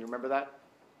 2016, you remember that?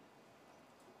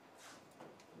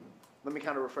 Let me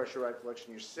kind of refresh your recollection.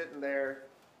 You're sitting there,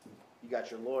 you got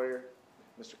your lawyer,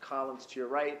 Mr. Collins to your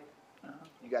right,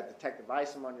 you got Detective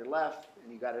Isom on your left,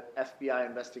 and you got an FBI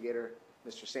investigator,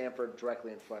 Mr. Sanford,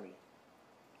 directly in front of you.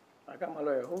 I got my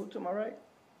lawyer who to my right?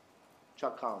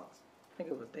 Chuck Collins. I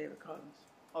think it was David Collins.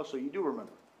 Oh, so you do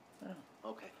remember? Yeah.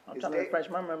 Okay. I'm trying to refresh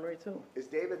my memory too. Is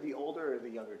David the older or the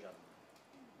younger gentleman?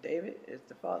 David is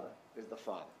the father. Is the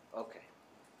father. Okay.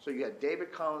 So you had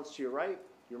David Collins to your right.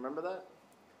 You remember that?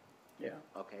 Yeah.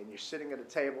 Okay. And you're sitting at a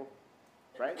table,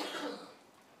 right?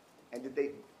 And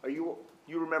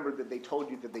you remember that they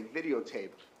told you that they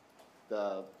videotaped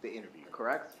the interview,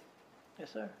 correct?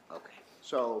 Yes, sir. Okay.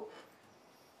 So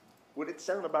would it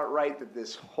sound about right that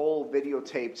this whole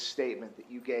videotaped statement that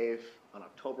you gave on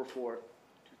October 4th,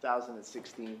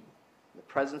 2016, in the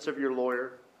presence of your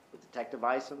lawyer, with Detective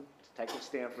Isom, Detective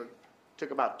Stanford,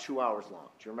 took about 2 hours long?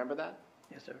 Do you remember that?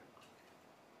 Yes, sir.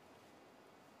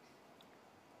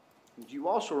 And do you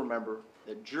also remember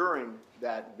that during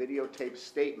that videotaped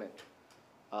statement,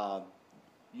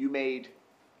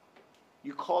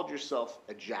 you called yourself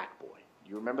a jack boy? Do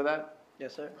you remember that?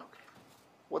 Yes, sir. Okay.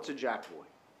 What's a jack boy?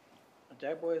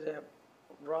 Jack boys that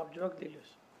rob drug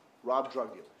dealers. Rob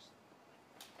drug dealers.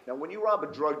 Now, when you rob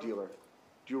a drug dealer,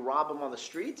 do you rob them on the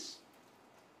streets,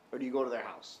 or do you go to their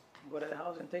house? Go to the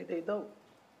house and take their dope.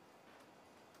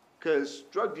 Because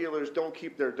drug dealers don't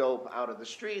keep their dope out of the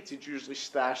streets. It's usually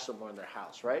stashed somewhere in their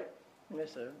house, right?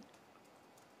 Yes, sir.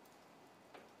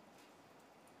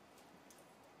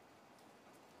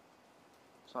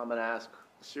 So I'm going to ask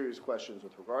serious questions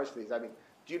with regards to these. I mean,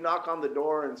 do you knock on the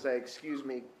door and say, "Excuse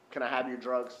me, can I have your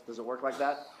drugs?" Does it work like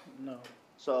that? No.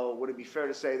 So would it be fair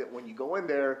to say that when you go in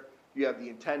there, you have the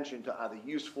intention to either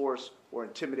use force or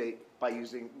intimidate by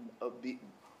using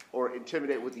or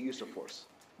intimidate with the use of force?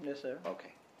 Yes, sir.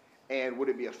 Okay. And would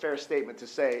it be a fair statement to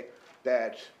say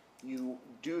that you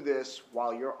do this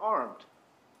while you're armed?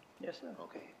 Yes, sir.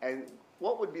 Okay. And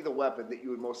what would be the weapon that you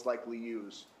would most likely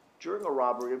use during a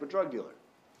robbery of a drug dealer?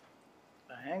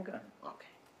 A handgun. Okay.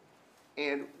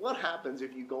 And what happens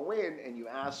if you go in and you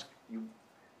ask you?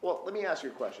 Well, let me ask you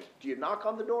a question. Do you knock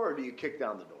on the door or do you kick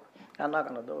down the door? I knock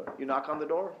on the door. You knock on the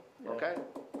door? Yeah. Okay.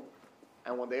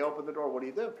 And when they open the door, what do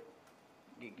you do?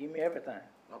 You give me everything.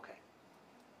 Okay.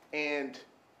 And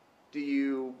do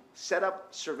you set up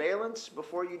surveillance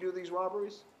before you do these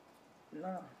robberies?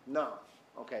 No. No.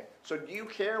 Okay. So do you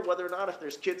care whether or not if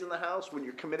there's kids in the house when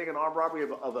you're committing an armed robbery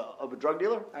of a drug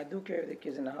dealer? I do care if the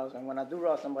kids in the house, and when I do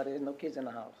rob somebody, there's no kids in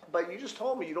the house. But you just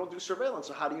told me you don't do surveillance,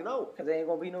 so how do you know? Because there ain't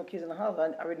gonna be no kids in the house.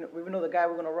 We know the guy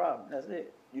we're gonna rob. That's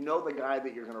it. You know the guy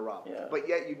that you're going to rob. Yeah. But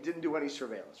yet you didn't do any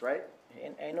surveillance, right?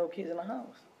 Ain't no kids in the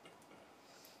house.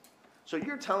 So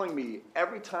you're telling me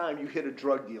every time you hit a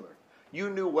drug dealer, you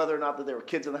knew whether or not that there were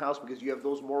kids in the house because you have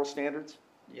those moral standards?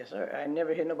 Yes, sir. I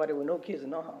never hit nobody with no kids in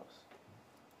no house.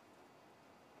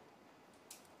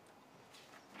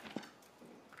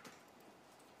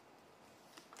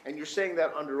 And you're saying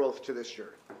that under oath to this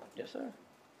jury? Yes, sir.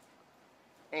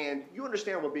 And you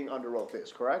understand what being under oath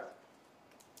is, correct?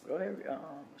 Go ahead,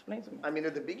 explain to me. I mean,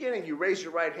 at the beginning, you raised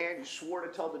your right hand, you swore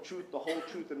to tell the truth, the whole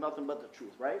truth, and nothing but the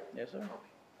truth, right? Yes, sir.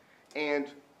 And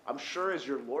I'm sure as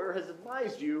your lawyer has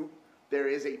advised you, there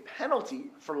is a penalty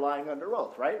for lying under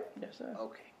oath, right? Yes, sir.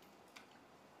 Okay.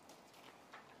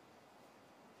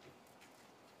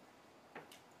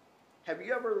 Have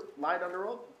you ever lied under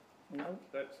oath? No.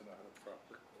 That's not a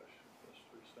proper question,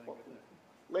 Mr. Singer.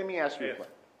 Let me ask you a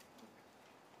question.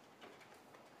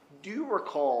 Do you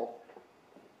recall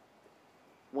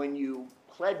when you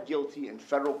pled guilty in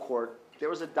federal court, there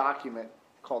was a document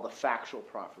called a factual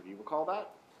proffer. Do you recall that?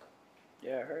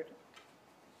 Yeah, I heard.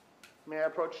 May I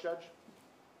approach, Judge?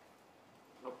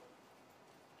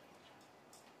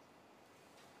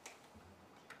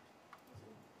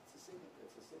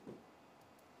 It's a signal.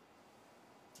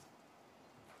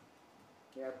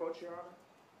 May I approach, Your Honor?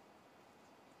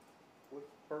 What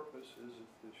purpose is it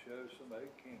to show somebody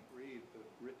can't read the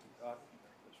written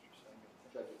document, Mr. Singer?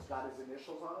 Judge, it's got his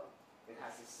initials on it. It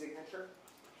has his signature.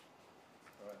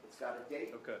 All right. It's got a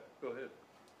date. Okay, go ahead.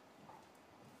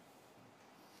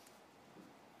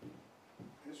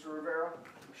 Mr. Rivera,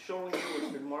 I'm showing you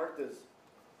what's been marked as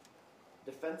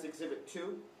Defense Exhibit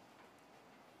 2.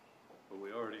 But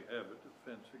we already have a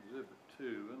defense exhibit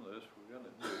 2 unless we're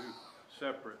gonna do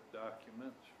separate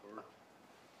documents for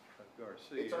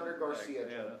Garcia. It's under Garcia,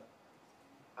 Magdalena. Judge.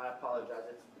 I apologize.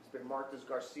 It's been marked as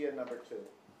Garcia number 2.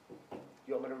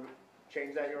 You want me to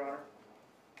change that, Your Honor?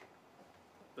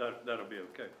 That'll be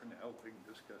okay for now. We can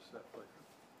discuss that later.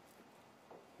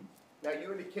 Now,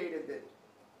 you indicated that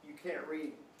you can't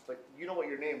read, but you know what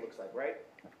your name looks like, right?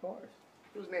 Of course.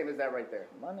 Whose name is that right there?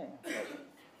 My name.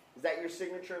 Is that your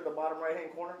signature in the bottom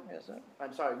right-hand corner? Yes, sir.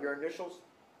 I'm sorry, your initials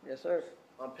Yes, sir.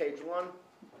 on page 1?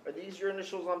 Are these your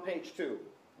initials on page 2?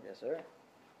 Yes, sir.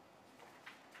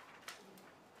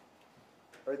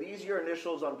 Are these your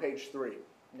initials on page 3?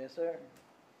 Yes, sir.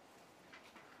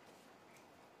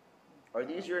 Are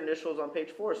these your initials on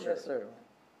page 4, sir? Yes, sir.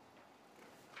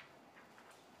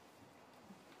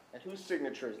 And whose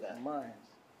signature is that? Mine.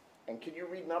 And can you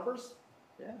read numbers?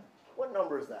 Yeah. What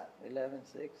number is that? 11,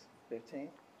 6, 15.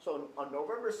 So on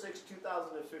November 6,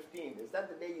 2015, is that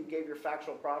the day you gave your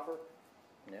factual proffer?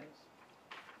 Yes.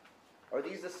 Are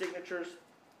these the signatures?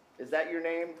 Is that your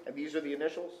name and these are the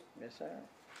initials? Yes, sir.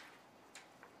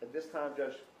 At this time,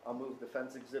 Judge, I'll move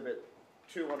Defense Exhibit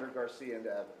 2 under Garcia into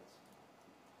evidence.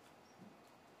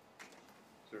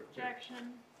 Sir.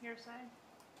 Objection, hearsay.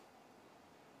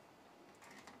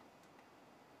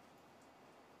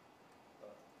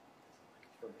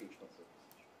 For impeachment.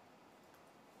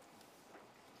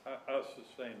 I'll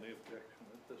sustain the objection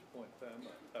at this point in time.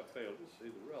 I fail to see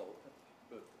the relevance,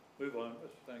 but move on,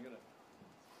 Mr. Singer.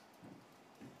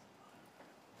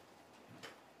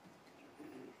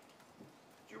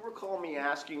 Do you recall me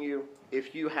asking you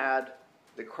if you had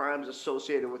the crimes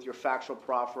associated with your factual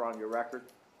proffer on your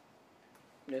record?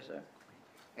 Yes, sir.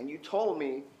 And you told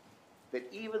me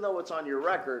that even though it's on your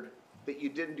record, that you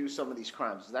didn't do some of these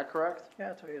crimes. Is that correct?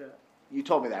 Yeah, I told you that. You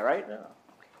told me that, right? Yeah.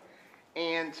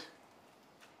 And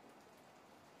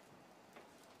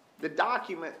the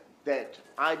document that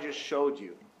I just showed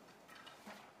you,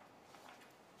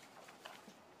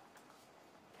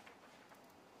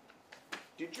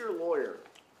 did your lawyer,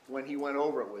 when he went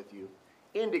over it with you,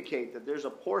 indicate that there's a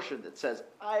portion that says,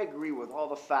 I agree with all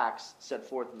the facts set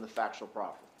forth in the factual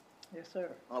proffer? Yes,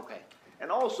 sir. Okay. And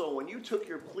also, when you took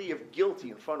your plea of guilty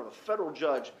in front of a federal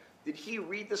judge, did he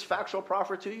read this factual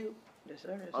proffer to you? Yes,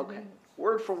 sir. Yes, Okay. he did.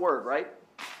 Word for word, right?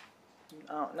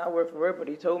 Not word for word, but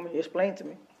he told me, he explained to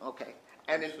me. Okay.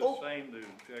 And in Sustain the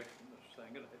objection, Mr.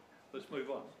 Singer. Let's move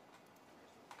on.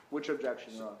 which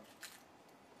objection, Your Honor?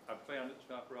 I found it's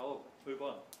not relevant. Move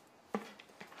on.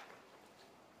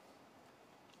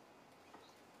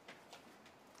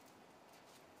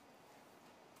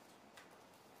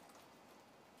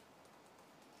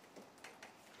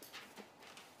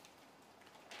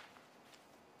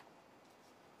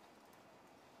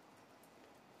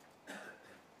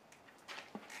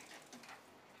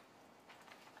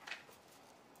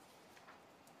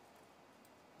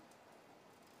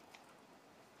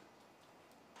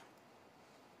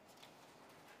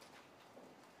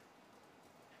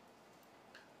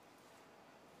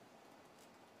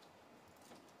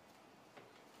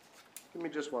 Give me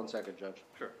just 1 second, Judge.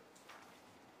 Sure.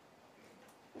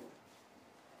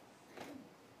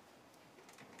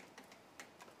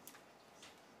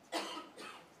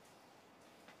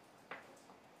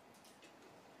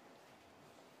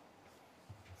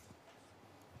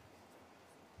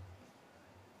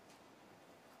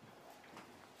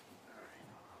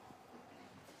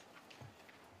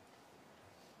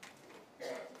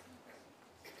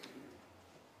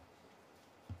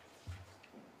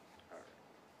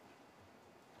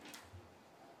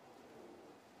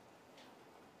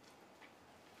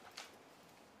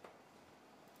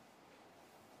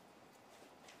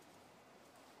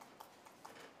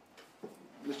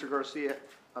 Mr. Garcia,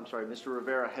 I'm sorry, Mr.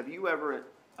 Rivera, have you ever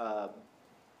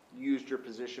used your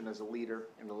position as a leader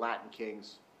in the Latin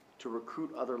Kings to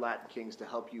recruit other Latin Kings to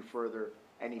help you further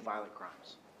any violent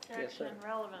crimes? Yes, sir. Objection,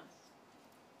 relevance.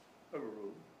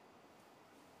 Overruled.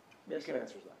 Yes, You can sir.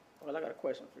 answer that. Well, I got a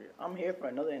question for you. I'm here for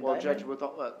another Well, indictment.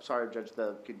 Judge, sorry, Judge,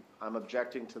 I'm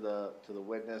objecting to the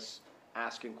witness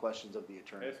asking questions of the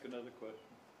attorney. Ask another question.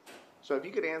 So if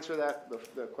you could answer that,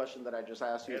 the question that I just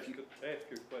asked you. Ask your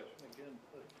question again,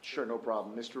 please. Sure, no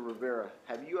problem. Mr. Rivera,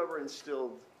 have you ever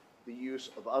instilled the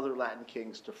use of other Latin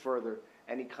kings to further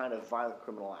any kind of violent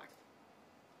criminal act?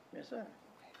 Yes, sir.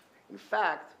 In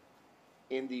fact,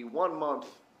 in the 1 month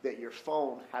that your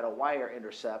phone had a wire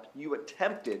intercept, you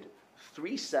attempted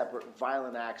 3 separate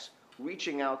violent acts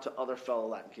reaching out to other fellow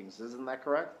Latin kings. Isn't that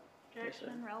correct?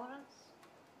 Objection, relevance?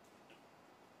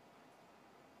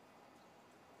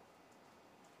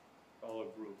 All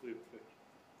approve, please.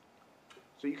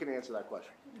 So you can answer that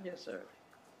question. Yes, sir.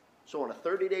 So in a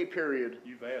 30-day period,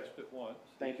 You've asked it once.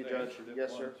 Thank you, He's Judge. answered it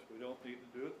Yes, sir. once. We don't need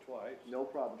to do it twice. no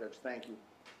problem, Judge, thank you.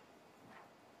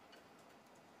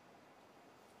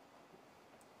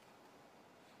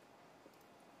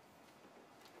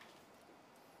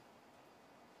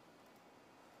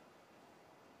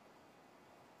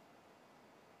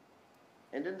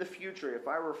 And in the future, if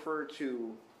I refer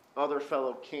to other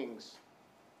fellow kings,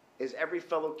 is every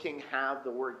fellow king have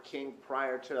the word king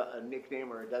prior to a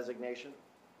nickname or a designation?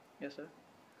 Yes, sir.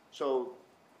 So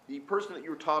the person that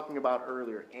you were talking about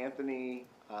earlier, Anthony,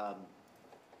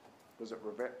 was it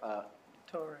Rivera?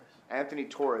 Torres. Anthony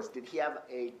Torres, did he have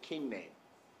a king name?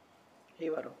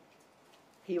 Jíbaro.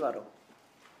 Jíbaro.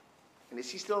 And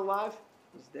is he still alive?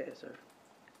 He's dead, sir.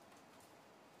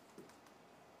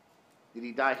 Did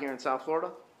he die here in South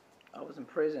Florida? I was in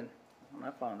prison when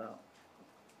I found out.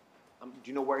 Do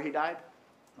you know where he died?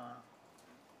 Nah.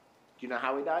 Do you know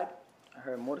how he died? I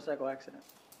heard a motorcycle accident.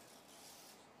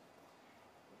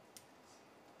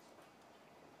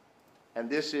 And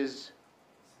this is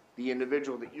the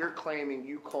individual that you're claiming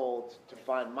you called to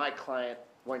find my client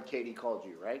when Katie called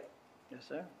you, right? Yes,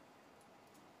 sir.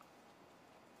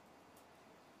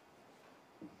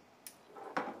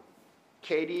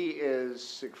 Katie is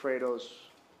Sigfredo's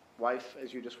wife,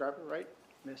 as you described her, right?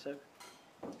 Yes, sir.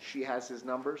 She has his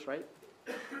numbers, right?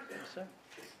 Yes, sir.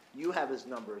 You have his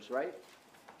numbers, right?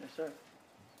 Yes, sir.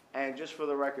 And just for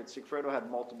the record, Sigfredo had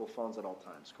multiple phones at all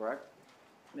times, correct?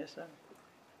 Yes, sir.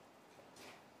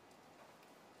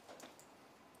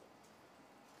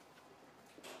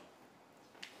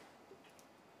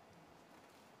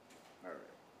 All right.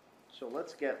 So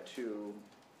let's get to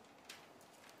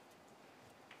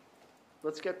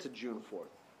June 4th,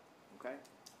 okay?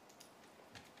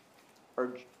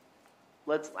 Or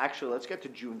let's get to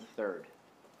June 3rd.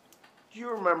 Do you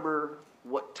remember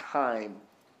what time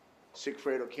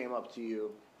Sigfredo came up to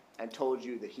you and told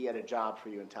you that he had a job for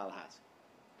you in Tallahassee?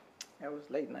 It was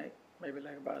late night, maybe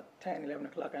like about 10, 11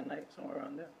 o'clock at night, somewhere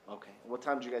around there. Okay. What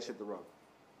time did you guys hit the road?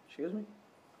 Excuse me?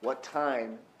 What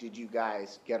time did you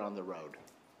guys get on the road?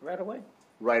 Right away.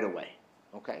 Right away.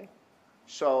 Okay.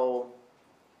 So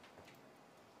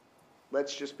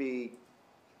let's just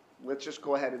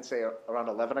go ahead and say around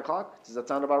 11 o'clock. Does that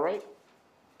sound about right?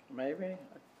 Maybe. I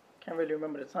can't really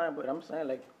remember the time, but I'm saying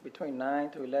like between 9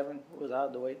 to 11 was out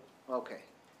of the way. Okay.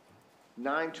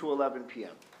 9 to 11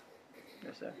 p.m.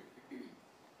 Yes, sir.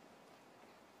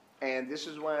 And this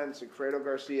is when Sigfredo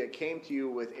Garcia came to you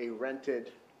with a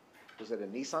rented, was it a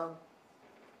Nissan?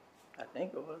 I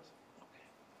think it was.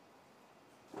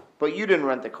 But you didn't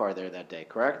rent the car there that day,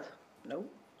 correct? Nope.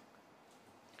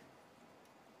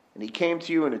 And he came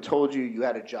to you and had told you you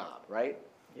had a job, right?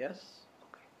 Yes.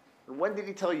 And when did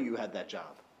he tell you you had that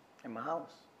job? In my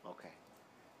house. Okay.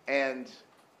 And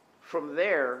from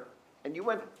there, and you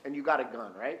went and you got a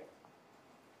gun, right?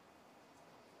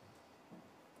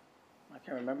 I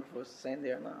can't remember if it was the same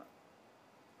day or not.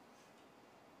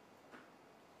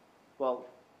 Well,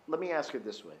 let me ask it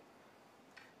this way.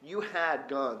 You had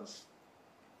guns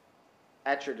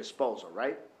at your disposal,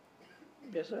 right?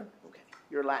 Yes, sir. Okay.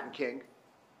 You're a Latin king.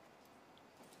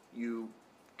 You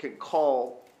can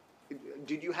call.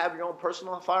 Did you have your own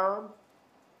personal firearm?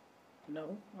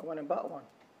 No, I went and bought one.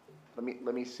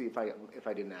 Let me see if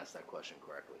I didn't ask that question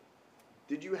correctly.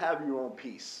 Did you have your own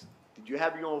piece? Did you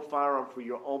have your own firearm for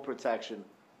your own protection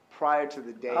prior to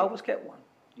the day? I always kept one.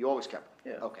 You always kept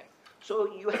it? Yeah. Okay.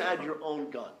 So you had your own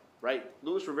gun, right?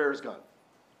 Luis Rivera's gun,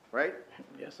 right?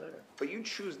 Yes, sir. But you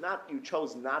chose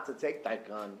not to take that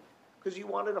gun because you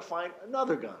wanted to find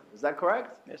another gun. Is that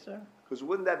correct? Yes, sir. Because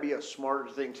wouldn't that be a smarter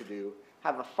thing to do?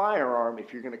 Have a firearm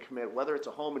if you're going to commit, whether it's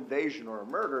a home invasion or a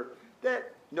murder,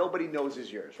 that nobody knows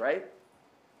is yours, right?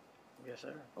 Yes,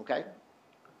 sir. Okay?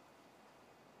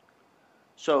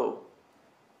 So,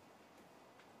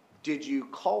 did you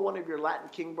call one of your Latin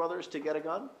King brothers to get a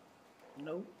gun?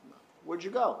 Nope. Where'd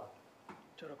you go?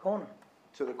 To the corner.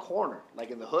 To the corner, like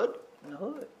in the hood? In the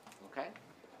hood. Okay.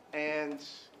 And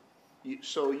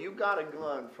so you got a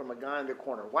gun from a guy in the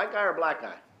corner. White guy or black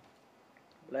guy?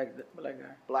 Black guy.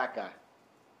 Black guy.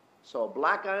 So a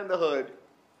black guy in the hood,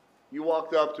 you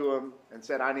walked up to him and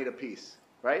said, I need a piece,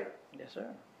 right? Yes, sir.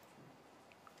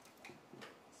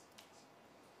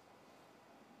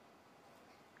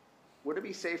 Would it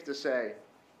be safe to say,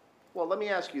 well, let me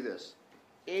ask you this.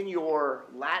 In your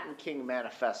Latin King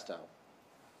manifesto,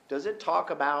 does it talk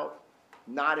about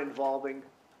not involving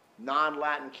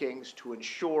non-Latin kings to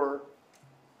ensure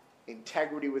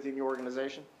integrity within your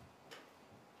organization?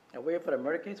 Are we here for the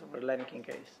murder case or for the Latin King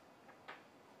case?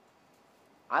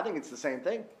 I think it's the same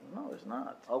thing. No, it's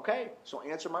not. Okay, so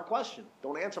answer my question.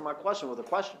 Don't answer my question with a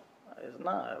question. It's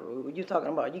not. What you talking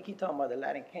about? You keep talking about the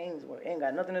Latin Kings, where it ain't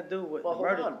got nothing to do with Well, the hold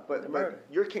murder. on, the murder.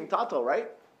 but you're King Tato, right?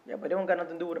 Yeah, but it don't got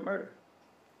nothing to do with the murder.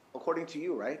 According to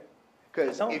you, right?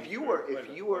 Because I don't. if you were, Wait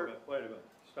a minute,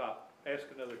 stop. Ask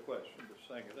another question, just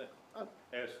think of that.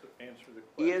 Answer the question,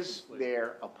 is please.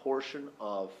 there a portion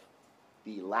of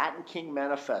the Latin King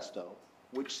manifesto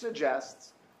which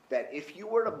suggests that if you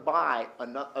were to buy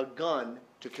a gun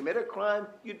to commit a crime,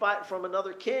 you'd buy it from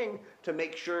another king to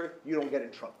make sure you don't get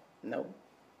in trouble? No.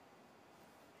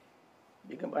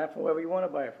 You can buy it from wherever you want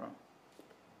to buy it from.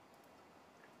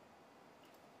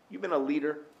 You've been a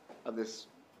leader of this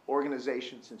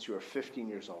organization since you were 15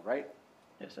 years old, right?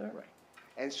 Yes, sir. Right.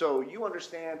 And so you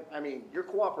understand, I mean, you're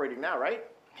cooperating now, right?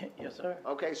 Yes, sir.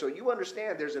 Okay, so you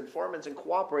understand there's informants and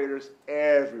cooperators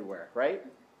everywhere, right?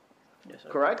 Yes, sir.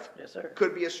 Correct? Yes, sir.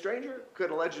 Could be a stranger,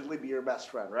 could allegedly be your best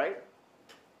friend, right?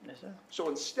 Yes, sir. So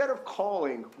instead of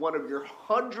calling one of your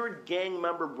 100 gang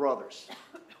member brothers,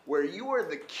 where you are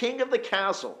the king of the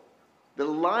castle, the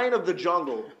lion of the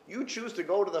jungle, you choose to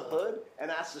go to the hood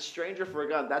and ask the stranger for a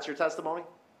gun. That's your testimony?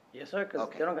 Yes, sir, because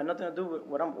Okay. they don't got nothing to do with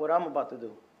what I'm about to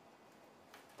do.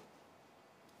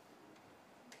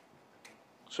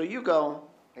 So you go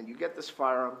and you get this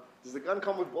firearm. Does the gun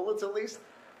come with bullets at least?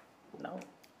 No.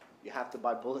 You have to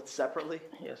buy bullets separately?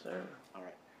 Yes, sir. All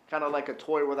right. Kind of like a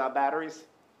toy without batteries?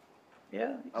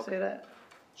 Yeah, you can Okay. say that.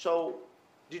 So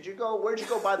where'd you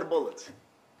go buy the bullets?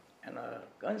 In a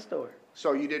gun store.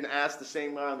 So you didn't ask the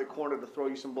same guy on the corner to throw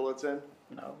you some bullets in?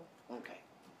 No. Okay.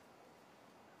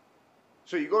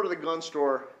 So you go to the gun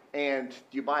store and do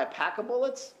you buy a pack of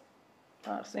bullets?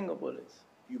 Single bullets.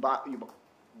 You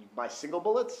buy single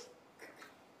bullets?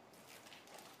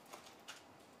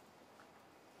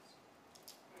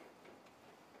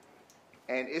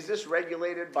 And is this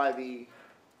regulated by the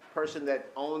person that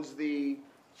owns the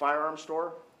firearm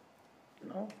store?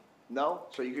 No. No?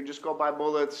 So you can just go buy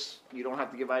bullets, you don't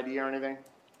have to give ID or anything?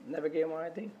 Never gave my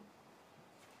ID.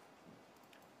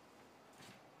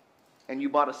 And you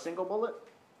bought a single bullet?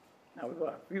 Now we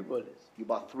bought a few bullets. You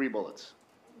bought 3 bullets.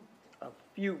 A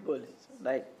few bullets.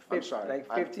 Like I'm sorry, like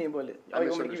I 15 bullets. I Oh, you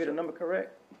want me to give you the misunderstood. number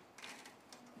correct?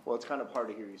 Well, it's kind of hard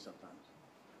to hear you sometimes.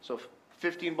 So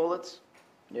 15 bullets?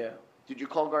 Yeah. Did you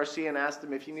call Garcia and ask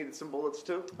him if he needed some bullets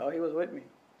too? Oh, he was with me.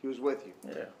 He was with you.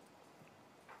 Yeah. Do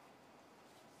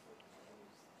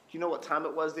you know what time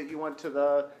it was that you went to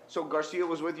the... So Garcia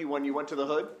was with you when you went to the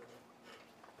hood?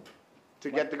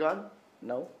 To get the gun?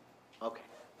 No. Okay.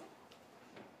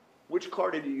 Which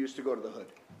car did you use to go to the hood?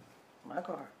 My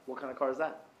car. What kind of car is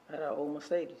that? I had an old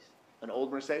Mercedes. An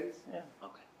old Mercedes? Yeah.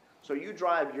 Okay. So you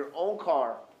drive your own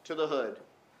car to the hood.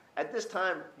 At this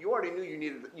time, you already knew you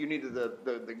needed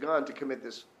the gun to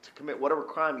commit whatever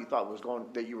crime you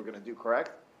thought that you were going to do,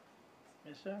 correct?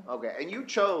 Yes, sir. Okay. And you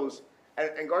chose,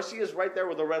 and Garcia's right there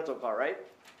with the rental car, right?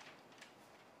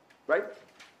 Right?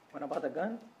 When I bought the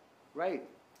gun? Right.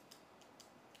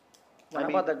 When I I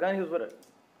mean- bought the gun, he was with a...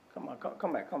 Come on,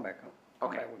 come back. Come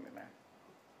Okay. back with me, man.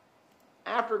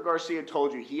 After Garcia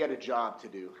told you he had a job to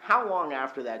do, how long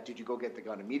after that did you go get the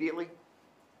gun? Immediately?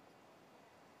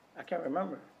 I can't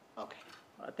remember. Okay.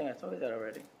 I think I told you that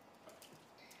already.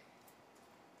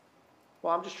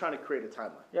 Well, I'm just trying to create a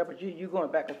timeline. Yeah, but you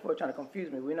going back and forth trying to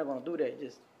confuse me. We're not going to do that.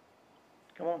 Just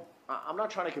come on. I'm not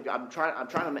trying to confuse. I'm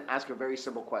trying to ask a very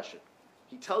simple question.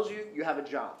 He tells you you have a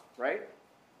job, right?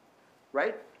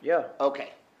 Right? Yeah. Okay.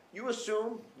 You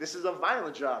assume this is a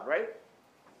violent job, right?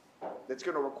 That's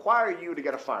going to require you to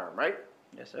get a firearm, right?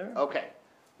 Yes, sir. Okay.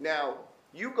 Now,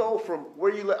 you go from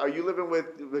where you live. Are you living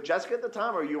with Jessica at the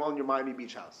time, or are you on your Miami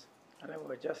Beach house? I live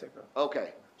with Jessica.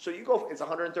 Okay. So you go. It's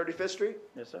 135th Street.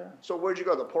 Yes, sir. So where'd you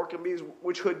go? The Pork and Beans.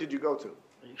 Which hood did you go to?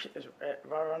 It's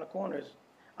right around the corners.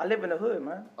 I live in the hood,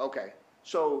 man. Okay.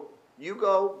 So you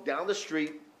go down the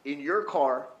street in your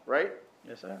car, right?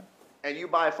 Yes, sir. And you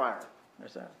buy a firearm.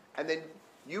 Yes, sir. And then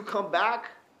you come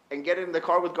back and get in the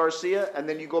car with Garcia, and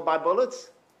then you go buy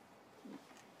bullets?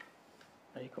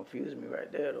 Now you confused me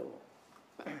right there,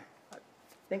 though.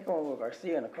 think I went with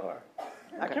Garcia in the car.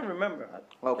 I Okay. can remember.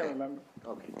 I Okay. can remember.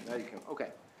 Okay, now you can,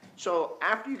 okay. So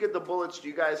after you get the bullets, do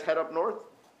you guys head up north?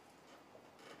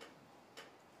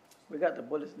 We got the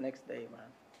bullets the next day, man.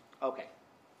 Okay.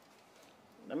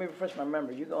 Let me refresh my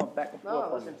memory. You going back and forth No,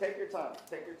 on listen, me. take your time,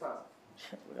 take your time.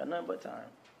 We got nothing but time.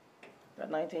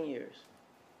 Got 19 years.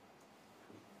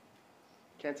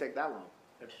 Can't take that long.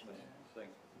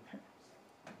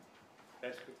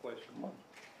 Ask a question. Come on.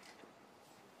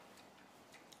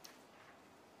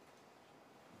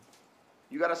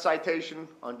 You got a citation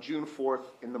on June 4th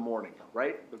in the morning,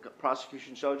 right? The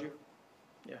prosecution showed you?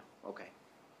 Yeah. Okay.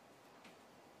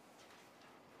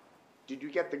 Did you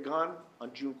get the gun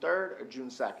on June 3rd or June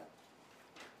 2nd?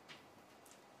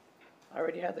 I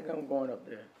already had the gun going up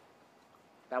there.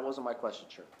 That wasn't my question,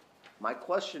 sir. My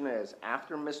question is,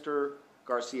 after Mr.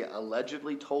 Garcia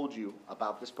allegedly told you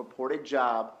about this purported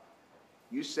job,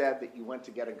 you said that you went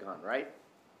to get a gun, right?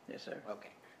 Yes, sir.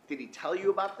 Okay. Did he tell you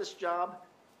about this job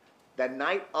the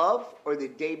night of or the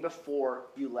day before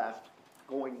you left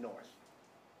going north?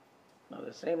 No,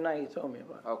 the same night he told me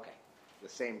about it. Okay, the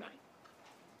same night.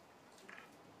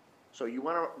 So you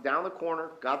went down the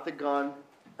corner, got the gun,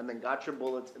 and then got your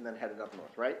bullets, and then headed up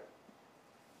north, right?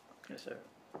 Yes, sir.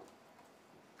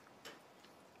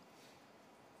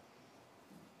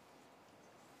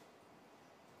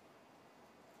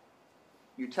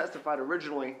 You testified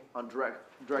originally on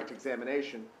direct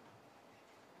examination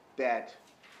that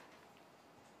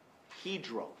he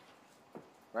drove,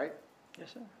 right?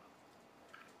 Yes, sir.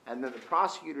 And then the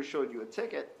prosecutor showed you a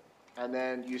ticket, and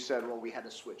then you said, well, we had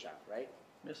to switch out, right?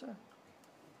 Yes, sir.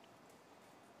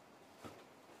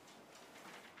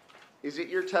 Is it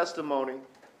your testimony?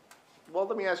 Well,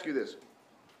 let me ask you this.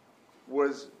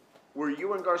 Were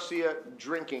you and Garcia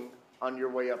drinking on your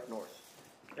way up north?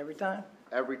 Every time?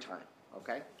 Every time,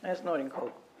 okay? And snorting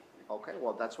coke. Okay,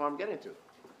 well, that's what I'm getting to.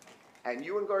 And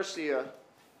you and Garcia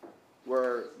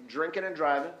were drinking and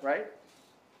driving, right?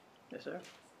 Yes, sir.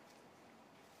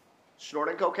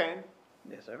 Snorting cocaine.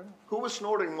 Yes, sir. Who was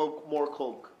snorting more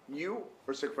coke, you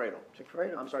or Sigfredo?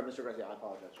 Sigfredo. I'm sorry, Mr. Garcia, I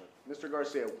apologize, sir. Mr.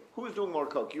 Garcia, who was doing more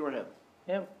coke, you or him?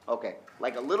 Him. Okay,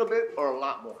 like a little bit or a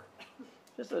lot more?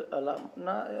 Just a lot,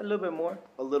 not a little bit more.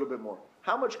 A little bit more.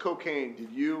 How much cocaine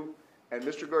did you and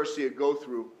Mr. Garcia go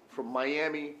through from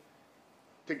Miami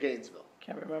to Gainesville?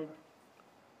 Can't remember.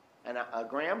 And a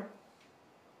gram?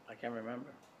 I can't remember.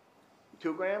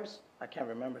 2 grams? I can't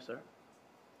remember, sir.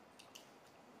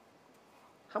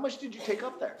 How much did you take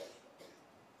up there?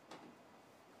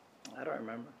 I don't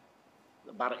remember.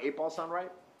 About an 8-ball sound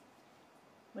right?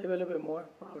 Maybe a little bit more,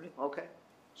 probably. Okay.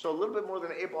 So a little bit more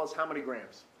than an 8-ball is how many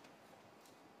grams?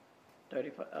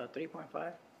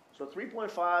 3.5. So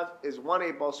 3.5 is 1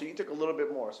 8-ball, so you took a little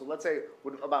bit more. So let's say,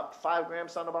 would about 5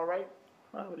 grams sound about right?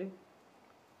 Probably.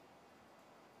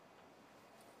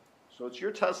 So it's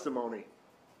your testimony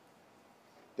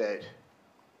that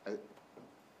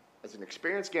as an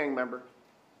experienced gang member,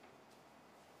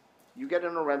 you get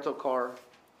in a rental car.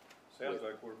 Sounds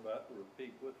like we're about to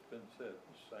repeat what's been said.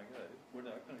 Just saying that. We're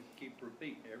not gonna keep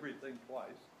repeating everything twice.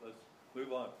 Let's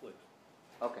move on, please.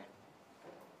 Okay.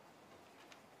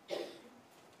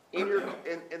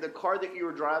 In the car that you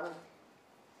were driving,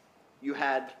 you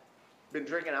had been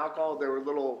drinking alcohol. There were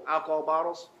little alcohol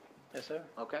bottles. Yes, sir.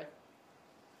 Okay.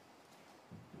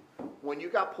 When you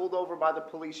got pulled over by the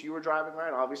police, you were driving,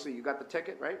 right? Obviously, you got the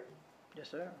ticket, right? Yes,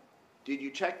 sir. Did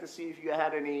you check to see if you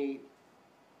had any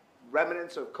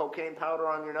remnants of cocaine powder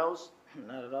on your nose?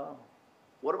 Not at all.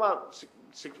 What about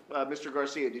Mr.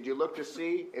 Garcia? Did you look to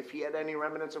see if he had any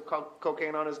remnants of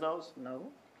cocaine on his nose?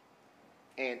 No.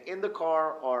 And in the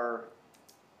car are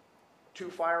 2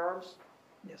 firearms?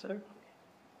 Yes, sir.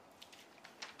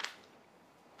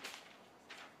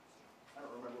 I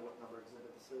don't remember what number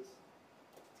exhibit this is.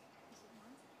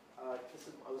 I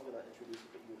was gonna introduce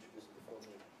it, but you introduced it before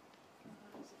me.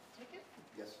 Ticket?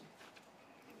 Yes.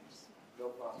 No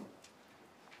problem.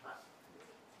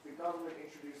 The government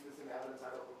introduced this in evidence. I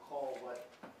don't recall what,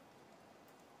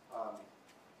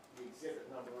 the exhibit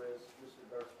number is, Mr.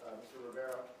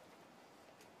 Rivera.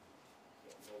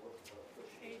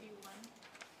 81.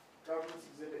 Government's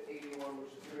Exhibit 81,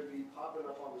 which is going to be popping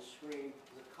up on the screen,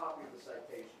 is a copy of the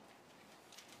citation.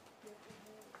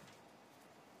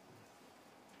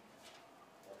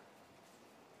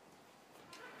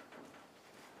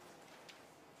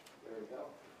 There we go.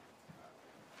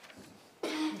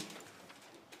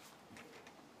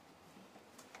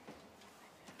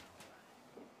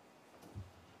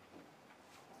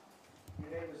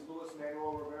 Your name is Luis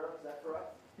Manuel Rivera, is that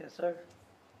correct? Yes, sir.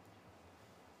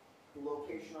 The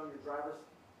location on your driver's?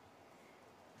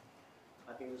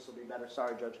 I think this will be better.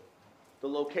 Sorry, Judge. the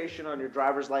location on your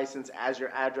driver's license as your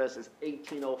address is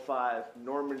 1805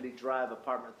 Normandy Drive,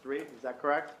 apartment 3. Is that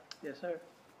correct? Yes, sir.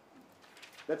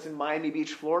 That's in Miami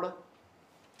Beach, Florida.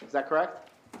 Is that correct?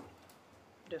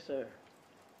 Yes, sir.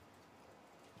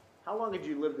 How long had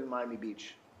you lived in Miami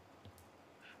Beach?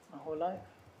 My whole life.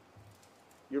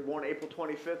 You were born April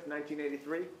 25th,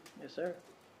 1983. Yes, sir.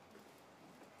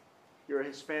 You're a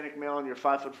Hispanic male and you're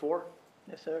 5'4".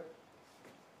 Yes, sir.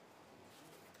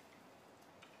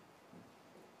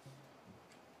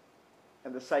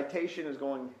 And the citation is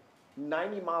going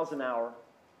 90 miles an hour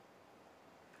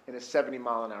in a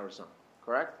 70-mile-an-hour zone,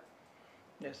 correct?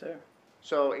 Yes, sir.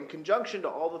 So in conjunction to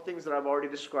all the things that I've already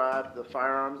described, the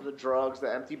firearms, the drugs,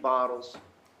 the empty bottles,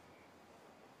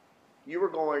 you were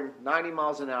going 90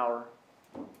 miles an hour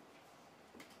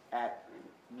at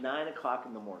 9 o'clock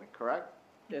in the morning, correct?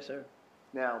 Yes, sir.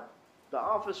 Now, the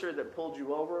officer that pulled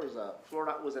you over was a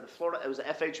Florida, was it a Florida, it was a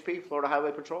FHP, Florida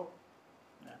Highway Patrol?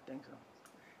 I think so.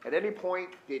 At any point,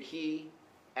 did he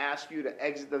ask you to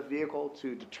exit the vehicle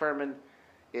to determine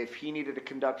if he needed to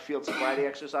conduct field sobriety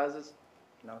exercises?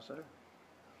 No, sir.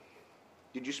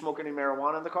 Did you smoke any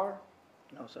marijuana in the car?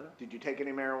 No, sir. Did you take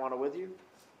any marijuana with you?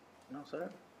 No,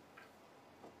 sir.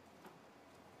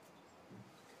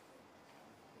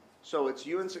 So it's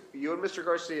you and Mr.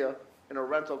 Garcia in a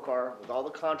rental car with all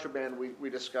the contraband we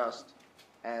discussed,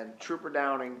 and Trooper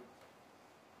Downing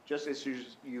just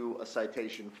issues you a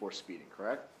citation for speeding,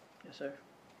 correct? Yes, sir.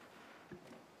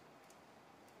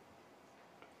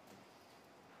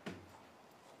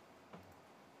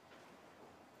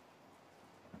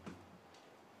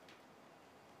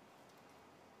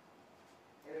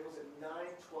 And it was at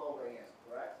 9:12 a.m.,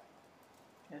 correct?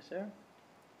 Yes, sir.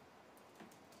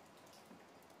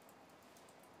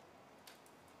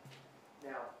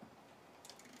 Now,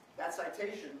 that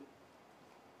citation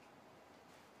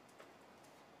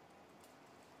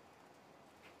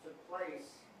took place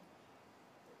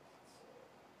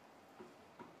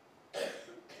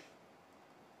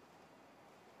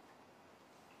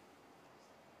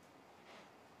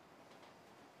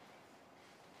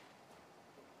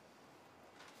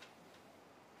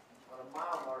on a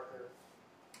mile marker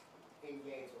in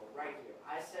Gainesville, right here.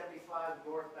 I-75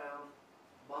 northbound,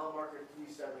 mile marker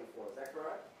 374. Is that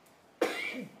correct?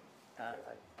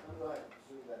 I'm going to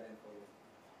zoom that in for you.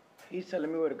 He's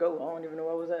telling me where to go. I don't even know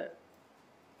where I was at.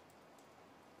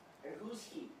 And who's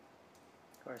he?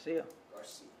 Garcia.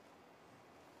 Garcia.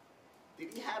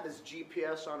 Did he have his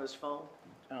GPS on his phone?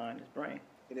 In his brain.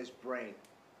 In his brain.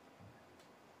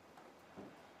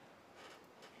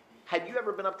 Had you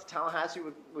ever been up to Tallahassee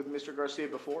with Mr. Garcia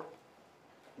before?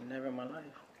 Never in my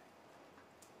life.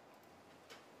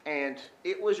 And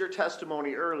it was your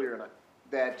testimony earlier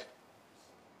that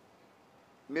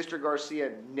Mr.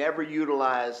 Garcia never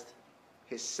utilized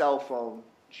his cell phone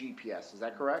GPS. Is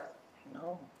that correct?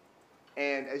 No.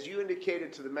 And as you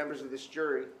indicated to the members of this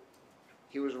jury,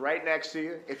 he was right next to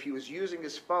you. If he was using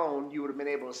his phone, you would have been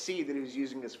able to see that he was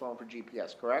using his phone for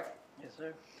GPS, correct? Yes,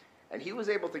 sir. And he was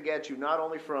able to get you not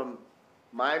only from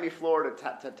Miami, Florida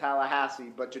to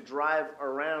Tallahassee, but to drive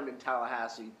around in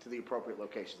Tallahassee to the appropriate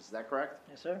locations. Is that correct?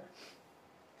 Yes, sir.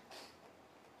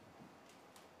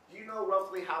 Do you know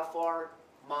roughly how far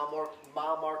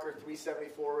mile marker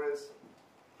 374 is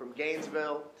from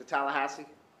Gainesville to Tallahassee?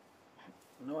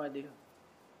 No idea.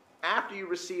 After you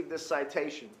received this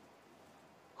citation,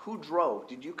 who drove?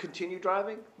 Did you continue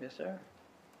driving? Yes, sir.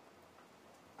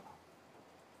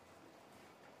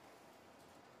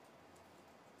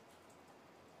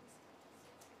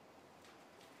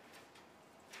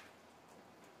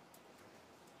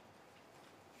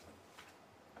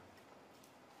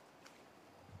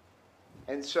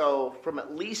 And so from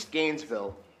at least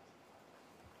Gainesville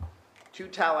to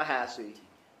Tallahassee,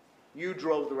 you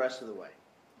drove the rest of the way.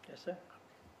 Yes, sir.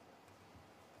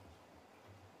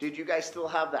 Did you guys still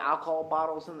have the alcohol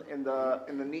bottles in the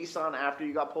Nissan after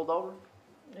you got pulled over?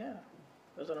 Yeah.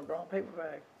 It was in a brown paper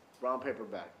bag. Brown paper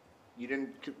bag. You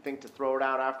didn't think to throw it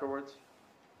out afterwards?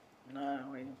 Nah,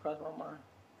 it didn't cross my mind.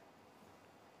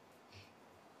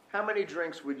 How many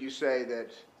drinks would you say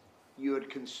that you had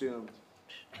consumed?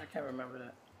 I can't remember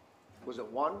that. Was it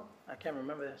one? I can't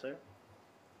remember that, sir.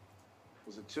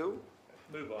 Was it two?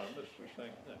 Move on, Mr.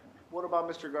 Singh. What about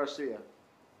Mr. Garcia?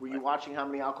 Were you watching how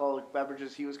many alcoholic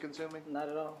beverages he was consuming? Not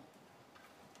at all.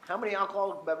 How many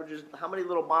alcoholic beverages, how many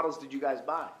little bottles did you guys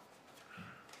buy?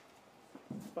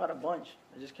 About a bunch.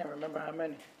 I just can't remember how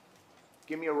many.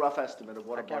 Give me a rough estimate of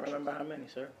what I a can't bunch remember is. how many,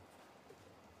 sir.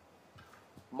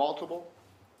 Multiple?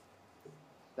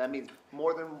 That means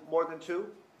more than two?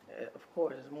 Of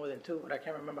course, it's more than two, but I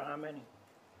can't remember how many.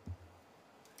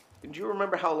 Do you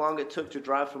remember how long it took to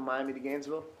drive from Miami to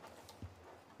Gainesville?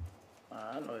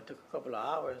 I know it took a couple of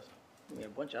hours. I mean, a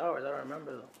bunch of hours. I don't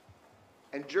remember though.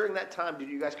 And during that time, did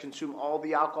you guys consume all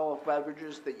the alcoholic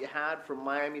beverages that you had from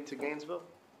Miami to Gainesville?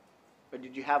 Or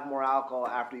did you have more alcohol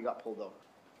after you got pulled over?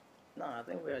 No, I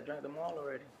think we had drank them all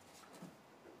already.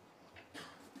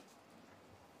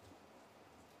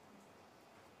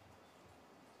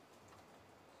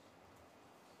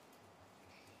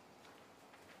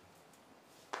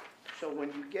 So when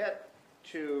you get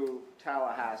to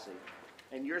Tallahassee,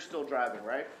 and you're still driving,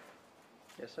 right?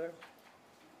 Yes, sir.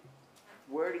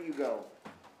 Where do you go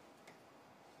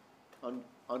on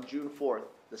June 4th,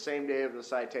 the same day of the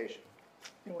citation?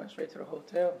 We went straight to the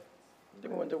hotel. I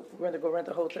think we went to go rent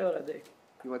a hotel that day.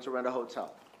 You went to rent a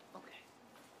hotel. Okay.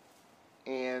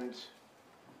 And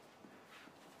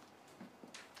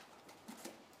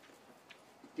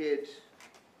did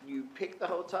you pick the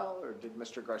hotel, or did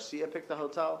Mr. Garcia pick the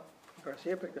hotel?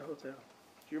 Garcia picked the hotel.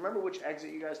 Do you remember which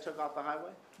exit you guys took off the highway?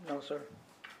 No, sir.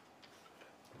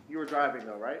 You were driving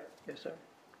though, right? Yes, sir.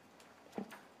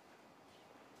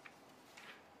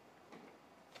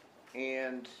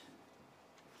 And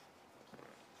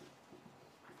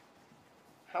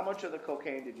how much of the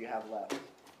cocaine did you have left? Do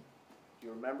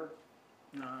you remember?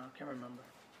 No, I can't remember.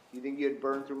 You think you had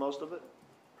burned through most of it?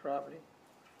 Probably.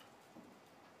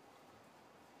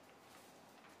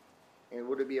 And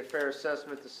would it be a fair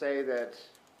assessment to say that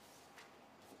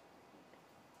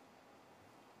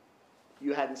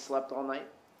you hadn't slept all night?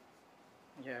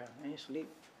 Yeah, I ain't sleep.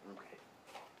 Okay.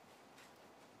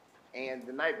 And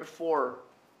the night before,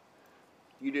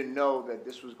 you didn't know that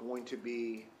this was going to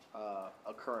be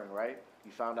occurring, right?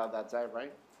 You found out that day,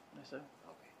 right? Yes, sir.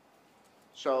 Okay.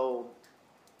 So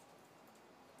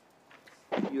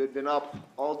you had been up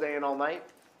all day and all night?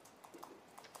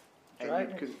 And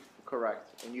Driving.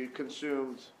 Correct. And you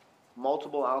consumed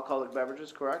multiple alcoholic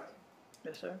beverages, correct?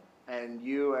 Yes, sir. And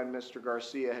you and Mr.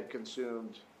 Garcia had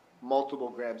consumed multiple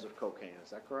grams of cocaine,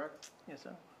 is that correct? Yes,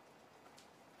 sir.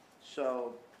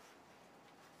 So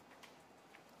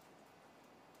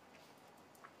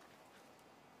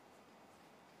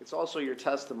it's also your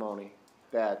testimony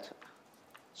that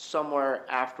somewhere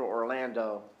after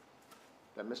Orlando,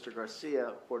 that Mr. Garcia,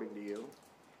 according to you,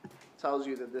 tells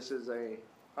you that this is a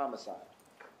homicide.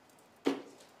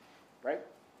 Right?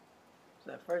 Is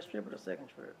that first trip or the second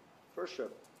trip? First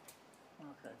trip,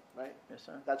 Okay. right? Yes,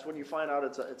 sir. That's when you find out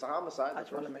it's a homicide. I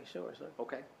just want to make sure, sir.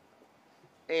 Okay.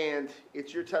 And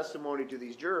it's your testimony to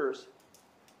these jurors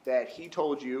that he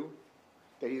told you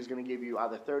that he was going to give you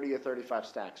either 30 or 35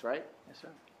 stacks, right? Yes, sir.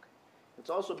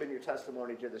 It's also been your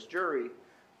testimony to this jury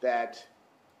that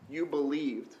you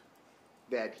believed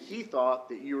that he thought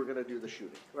that you were going to do the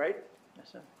shooting, right? Yes,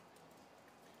 sir.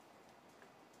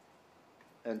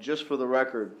 And just for the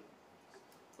record,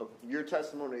 your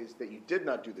testimony is that you did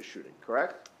not do the shooting,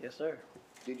 correct? Yes, sir.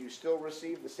 Did you still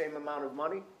receive the same amount of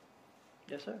money?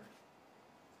 Yes, sir.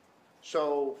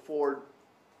 So for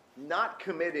not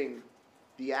committing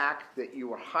the act that you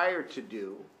were hired to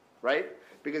do, right?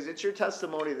 Because it's your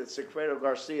testimony that Secreto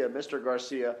Garcia, Mr.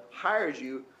 Garcia, hired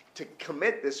you to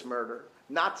commit this murder,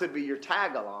 not to be your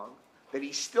tag-along, that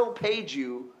he still paid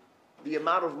you the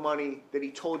amount of money that he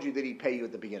told you that he'd pay you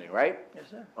at the beginning, right? Yes,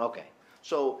 sir. Okay.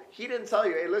 So he didn't tell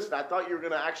you, hey, listen, I thought you were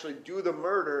going to actually do the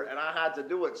murder and I had to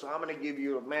do it, so I'm going to give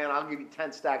you, I'll give you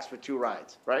 10 stacks for 2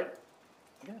 rides, right?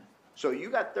 Yeah. So you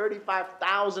got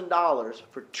 $35,000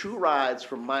 for 2 rides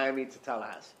from Miami to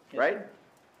Tallahassee, Yes, right? sir.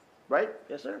 Right?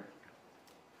 Yes, sir.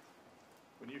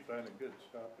 When you find a good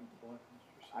stopping point,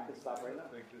 Mr. I can stop right now.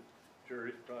 I think the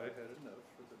jury's probably had enough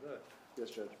for the day. Yes,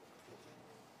 Judge.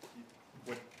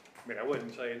 I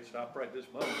wouldn't say stop right this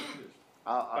moment, just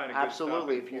find a good Absolutely.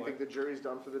 stopping If you point. think the jury's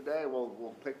done for the day,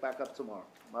 we'll pick back up tomorrow.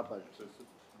 My pleasure. So it's a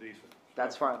decent.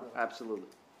 That's fine. stopping point. Absolutely.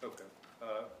 Okay,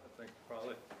 I think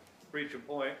probably reach a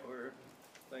point where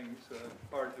things,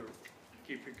 hard to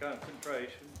keep your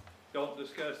concentration. Don't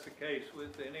discuss the case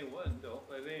with anyone, don't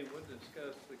let anyone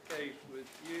discuss the case with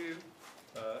you.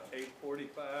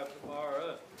 8:45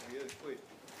 tomorrow, I guess we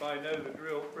probably know the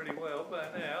drill pretty well by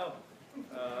now.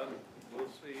 We'll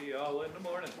see y'all in the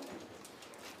morning.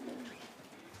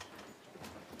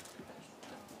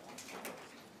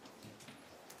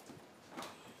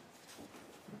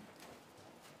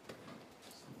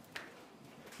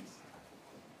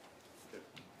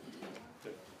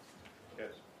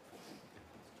 Yes.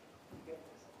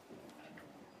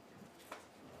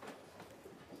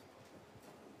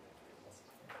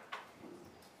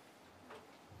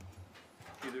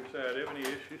 Either side have any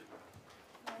issues?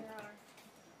 No, Your Honor.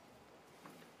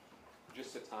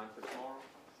 Just a time for tomorrow?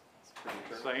 For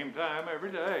the adjournment? Same time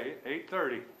every day,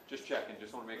 8:30. Just checking,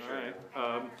 just want to make All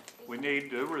sure. right. We need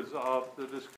to resolve the discussion